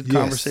documented Yes.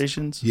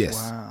 conversations. Yes.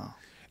 Wow.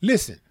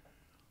 Listen.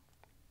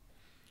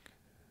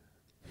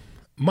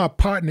 My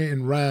partner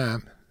in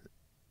rhyme,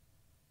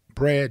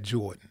 Brad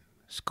Jordan,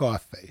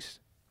 Scarface.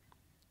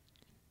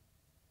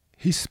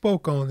 He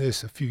spoke on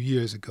this a few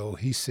years ago.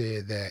 He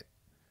said that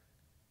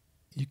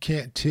you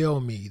can't tell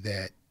me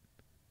that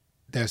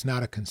there's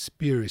not a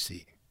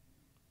conspiracy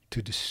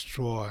to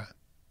destroy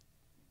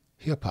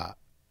hip hop.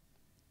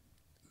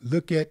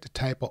 Look at the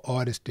type of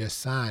artists they're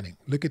signing.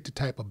 Look at the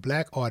type of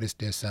black artists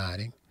they're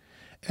signing.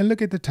 And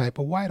look at the type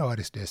of white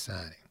artists they're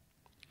signing.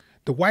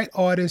 The white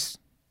artists,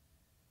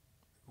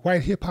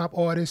 white hip hop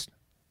artists,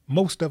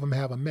 most of them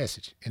have a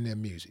message in their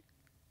music.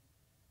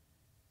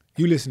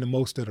 You listen to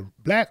most of the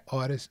black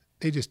artists,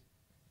 they just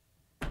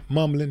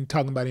mumbling,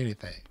 talking about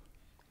anything.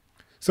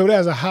 So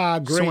there's a high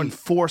grade.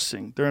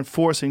 They're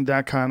enforcing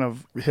that kind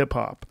of hip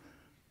hop.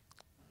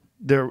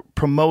 They're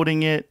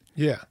promoting it.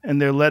 Yeah. And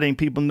they're letting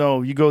people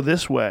know, you go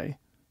this way,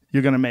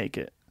 you're going to make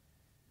it.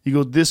 You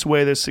go this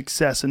way, there's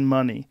success and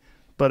money.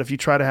 But if you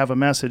try to have a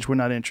message, we're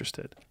not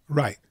interested.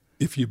 Right.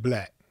 If you're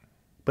black.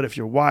 But if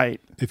you're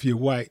white. If you're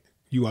white,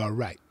 you are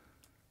right.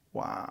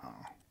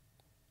 Wow.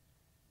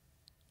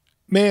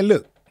 Man,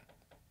 look.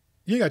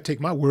 You ain't got to take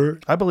my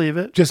word. I believe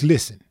it. Just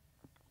listen.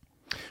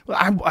 Well,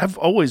 I've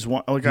always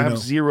I have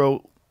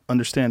zero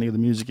understanding of the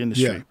music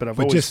industry, but I've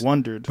always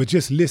wondered. But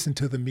just listen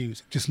to the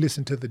music. Just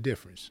listen to the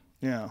difference.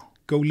 Yeah.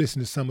 Go listen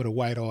to some of the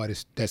white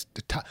artists. That's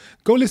the top.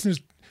 Go listen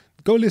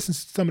to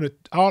some of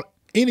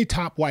any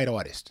top white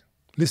artist.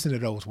 Listen to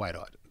those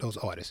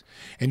artists,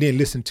 and then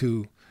listen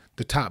to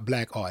the top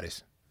black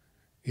artists.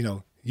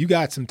 You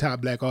got some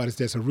top black artists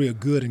that's a real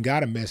good and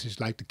got a message,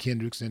 like the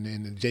Kendricks and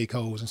the J.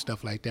 Cole's and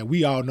stuff like that.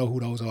 We all know who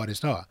those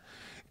artists are,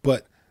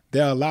 but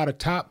there are a lot of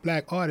top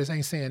black artists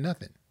ain't saying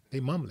nothing. They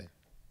mumbling.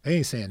 They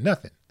ain't saying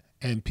nothing,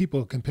 and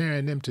people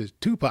comparing them to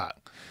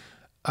Tupac.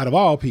 Out of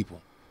all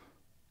people.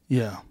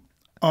 Yeah.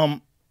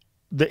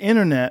 The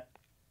internet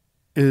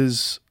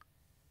is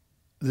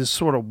this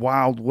sort of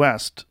wild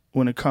west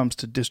when it comes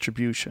to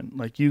distribution.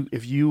 Like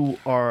if you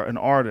are an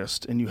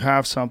artist and you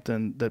have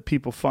something that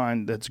people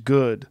find that's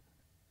good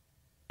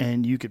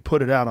and you could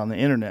put it out on the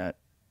internet,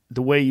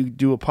 the way you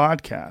do a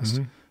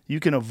podcast, you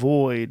can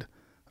avoid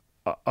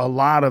a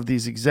lot of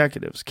these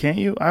executives, can't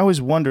you? I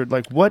always wondered,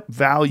 like, what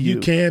value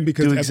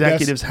do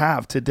executives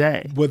have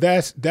today? Well,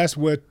 that's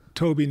where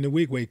Toby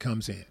Nwigwe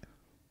comes in.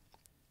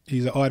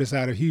 He's an artist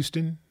out of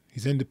Houston.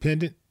 He's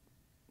independent.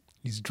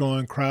 He's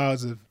drawing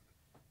crowds of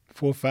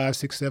 4,000, 5,000,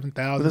 6,000,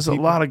 7,000. But there's a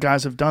lot of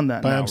guys have done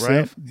that now,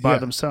 right? By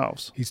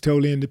themselves. He's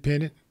totally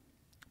independent.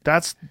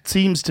 That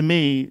seems to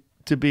me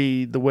to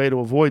be the way to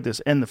avoid this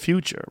in the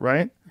future,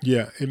 right?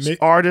 Yeah.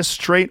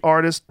 Straight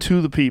artist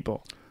to the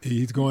people.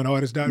 He's going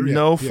artist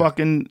direct.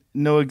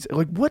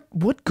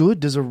 What good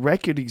does a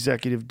record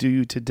executive do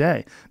you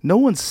today? No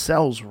one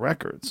sells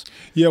records.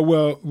 Yeah,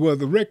 well,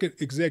 the record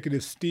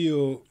executives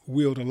still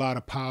wield a lot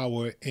of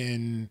power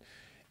and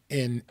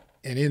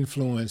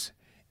influence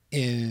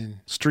in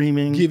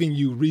streaming, giving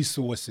you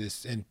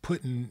resources and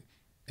putting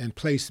in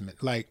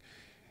placement. Like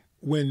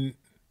when,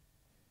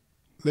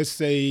 let's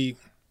say,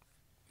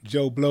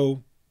 Joe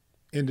Blow,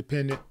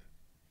 independent,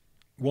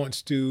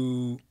 wants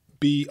to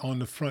be on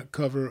the front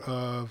cover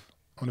on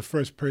the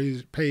first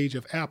page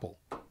of Apple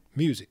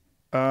Music.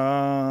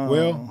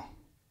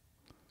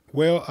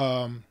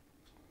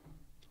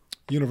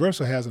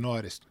 Universal has an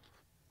artist,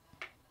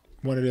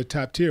 one of their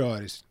top tier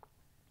artists,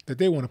 that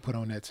they want to put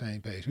on that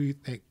same page. Who do you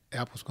think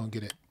Apple's going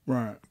to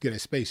get a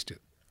space to?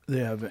 They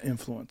have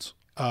influence.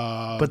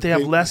 But they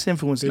have less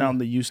influence now than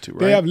they used to, right?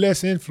 They have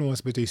less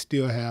influence, but they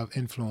still have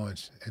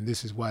influence, and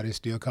this is why they're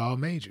still called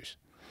majors.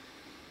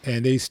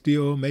 And they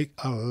still make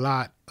a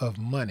lot of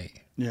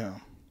money. Yeah.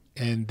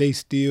 And they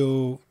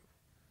still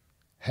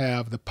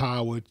have the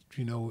power,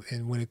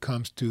 and when it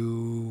comes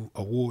to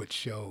award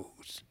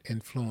shows,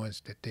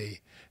 influence that they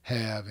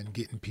have in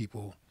getting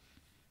people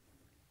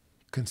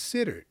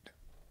considered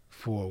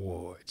for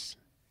awards.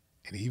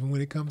 And even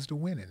when it comes to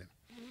winning them.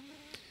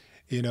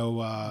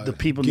 The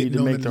people need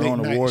to make their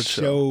own award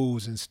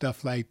shows and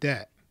stuff like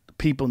that.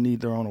 People need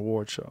their own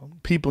award show.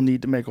 People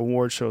need to make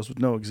award shows with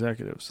no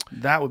executives.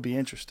 That would be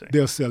interesting.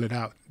 They'll sell it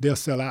out. They'll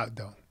sell out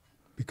though,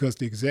 because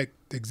the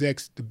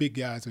execs, the big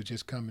guys will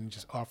just come and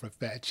just offer a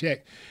fat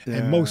check,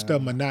 and most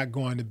of them are not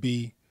going to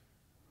be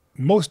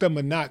most of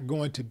them are not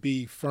going to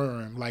be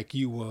firm like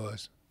you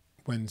was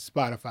when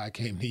Spotify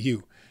came to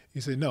you.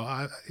 You said, no,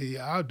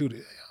 I'll do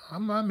this.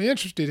 I'm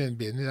interested in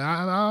business.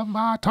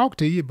 I'll talk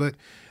to you, but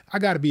I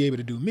got to be able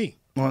to do me.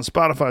 Well, in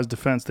Spotify's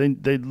defense, they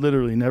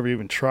literally never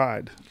even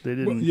tried. They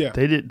didn't. Well, yeah.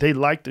 They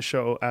liked the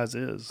show as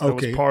is. That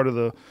was part of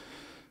the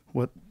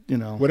what.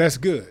 Well, that's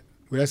good.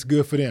 Well, that's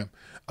good for them,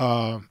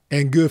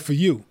 and good for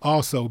you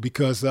also,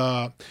 because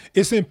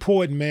it's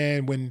important,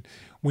 man. When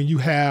you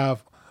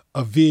have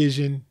a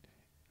vision,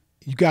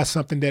 you got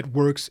something that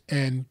works,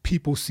 and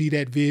people see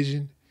that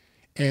vision,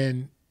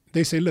 and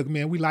they say, "Look,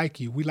 man, we like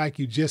you. We like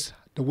you just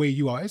the way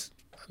you are."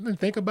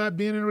 Think about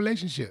being in a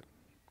relationship.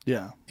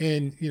 Yeah.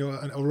 And,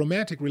 a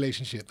romantic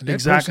relationship. And that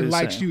exactly person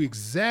likes you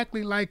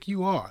exactly like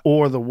you are.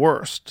 Or the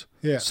worst.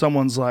 Yeah.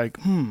 Someone's like,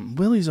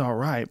 Willie's all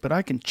right, but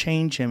I can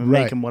change him and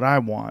make him what I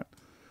want.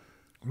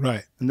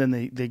 Right. And then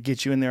they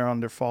get you in there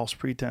under false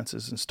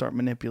pretenses and start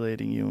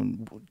manipulating you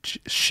and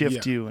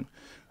shift you. And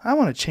I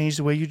want to change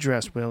the way you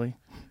dress, Willie.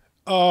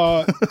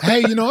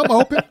 Hey, I'm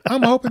open.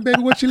 I'm open,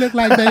 baby. What you look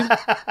like, baby?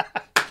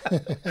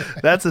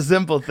 That's a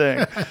simple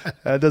thing.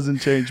 That doesn't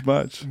change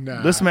much.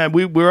 Nah. Listen, man,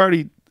 we're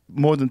already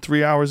more than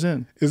 3 hours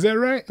in. Is that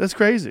right? That's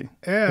crazy.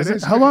 Yeah.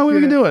 How long have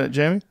we been doing it,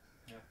 Jamie?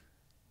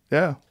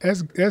 Yeah.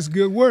 That's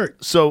good work.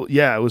 So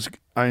yeah,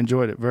 I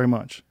enjoyed it very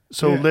much.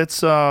 So let's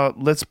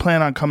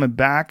plan on coming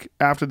back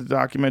after the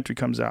documentary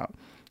comes out.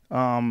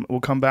 We'll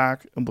come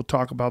back and we'll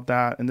talk about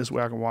that, and this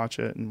way I can watch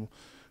it and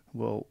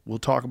we'll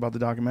talk about the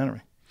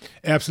documentary.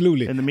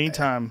 Absolutely. In the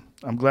meantime,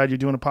 I'm glad you're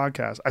doing a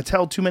podcast. I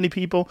tell too many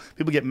people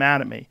get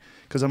mad at me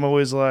because I'm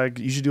always like,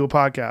 you should do a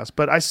podcast.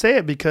 But I say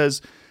it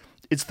because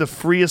it's the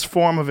freest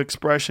form of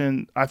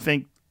expression I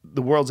think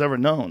the world's ever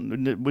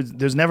known.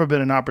 There's never been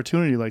an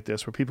opportunity like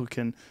this where people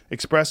can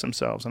express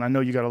themselves. And I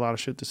know you got a lot of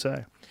shit to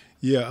say.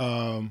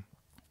 Yeah.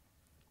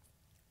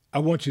 I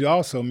want you to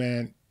also,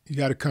 man, you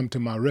got to come to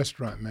my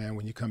restaurant, man,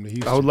 when you come to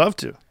Houston. I would love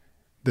to.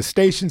 The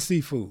Station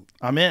Seafood.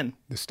 I'm in.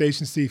 The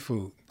Station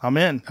Seafood. I'm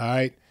in. All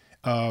right.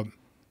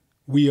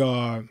 We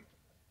are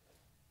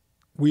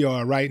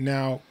right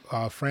now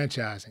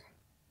franchising.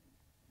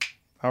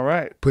 All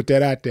right. Put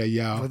that out there,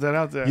 y'all. Put that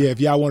out there. Yeah,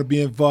 if y'all want to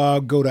be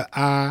involved, go to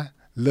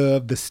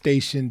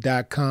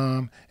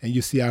ilovethestation.com and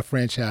you'll see our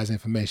franchise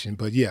information.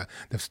 But yeah,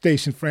 the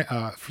Station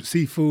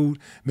Seafood,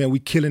 man, we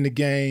killing the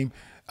game.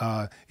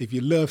 If you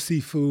love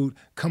seafood,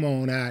 come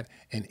on out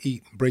and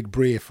eat. Break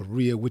bread for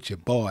real with your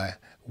boy,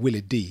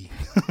 Willie D.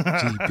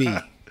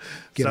 GB.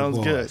 Sounds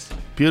good.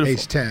 Beautiful.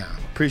 H-Town.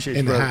 Appreciate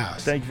in you, the brother.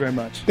 house. Thank you very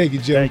much. Thank you,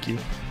 Joe. Thank you.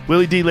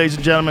 Willie D, ladies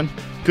and gentlemen.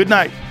 Good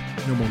night.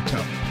 No more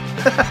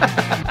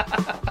talking.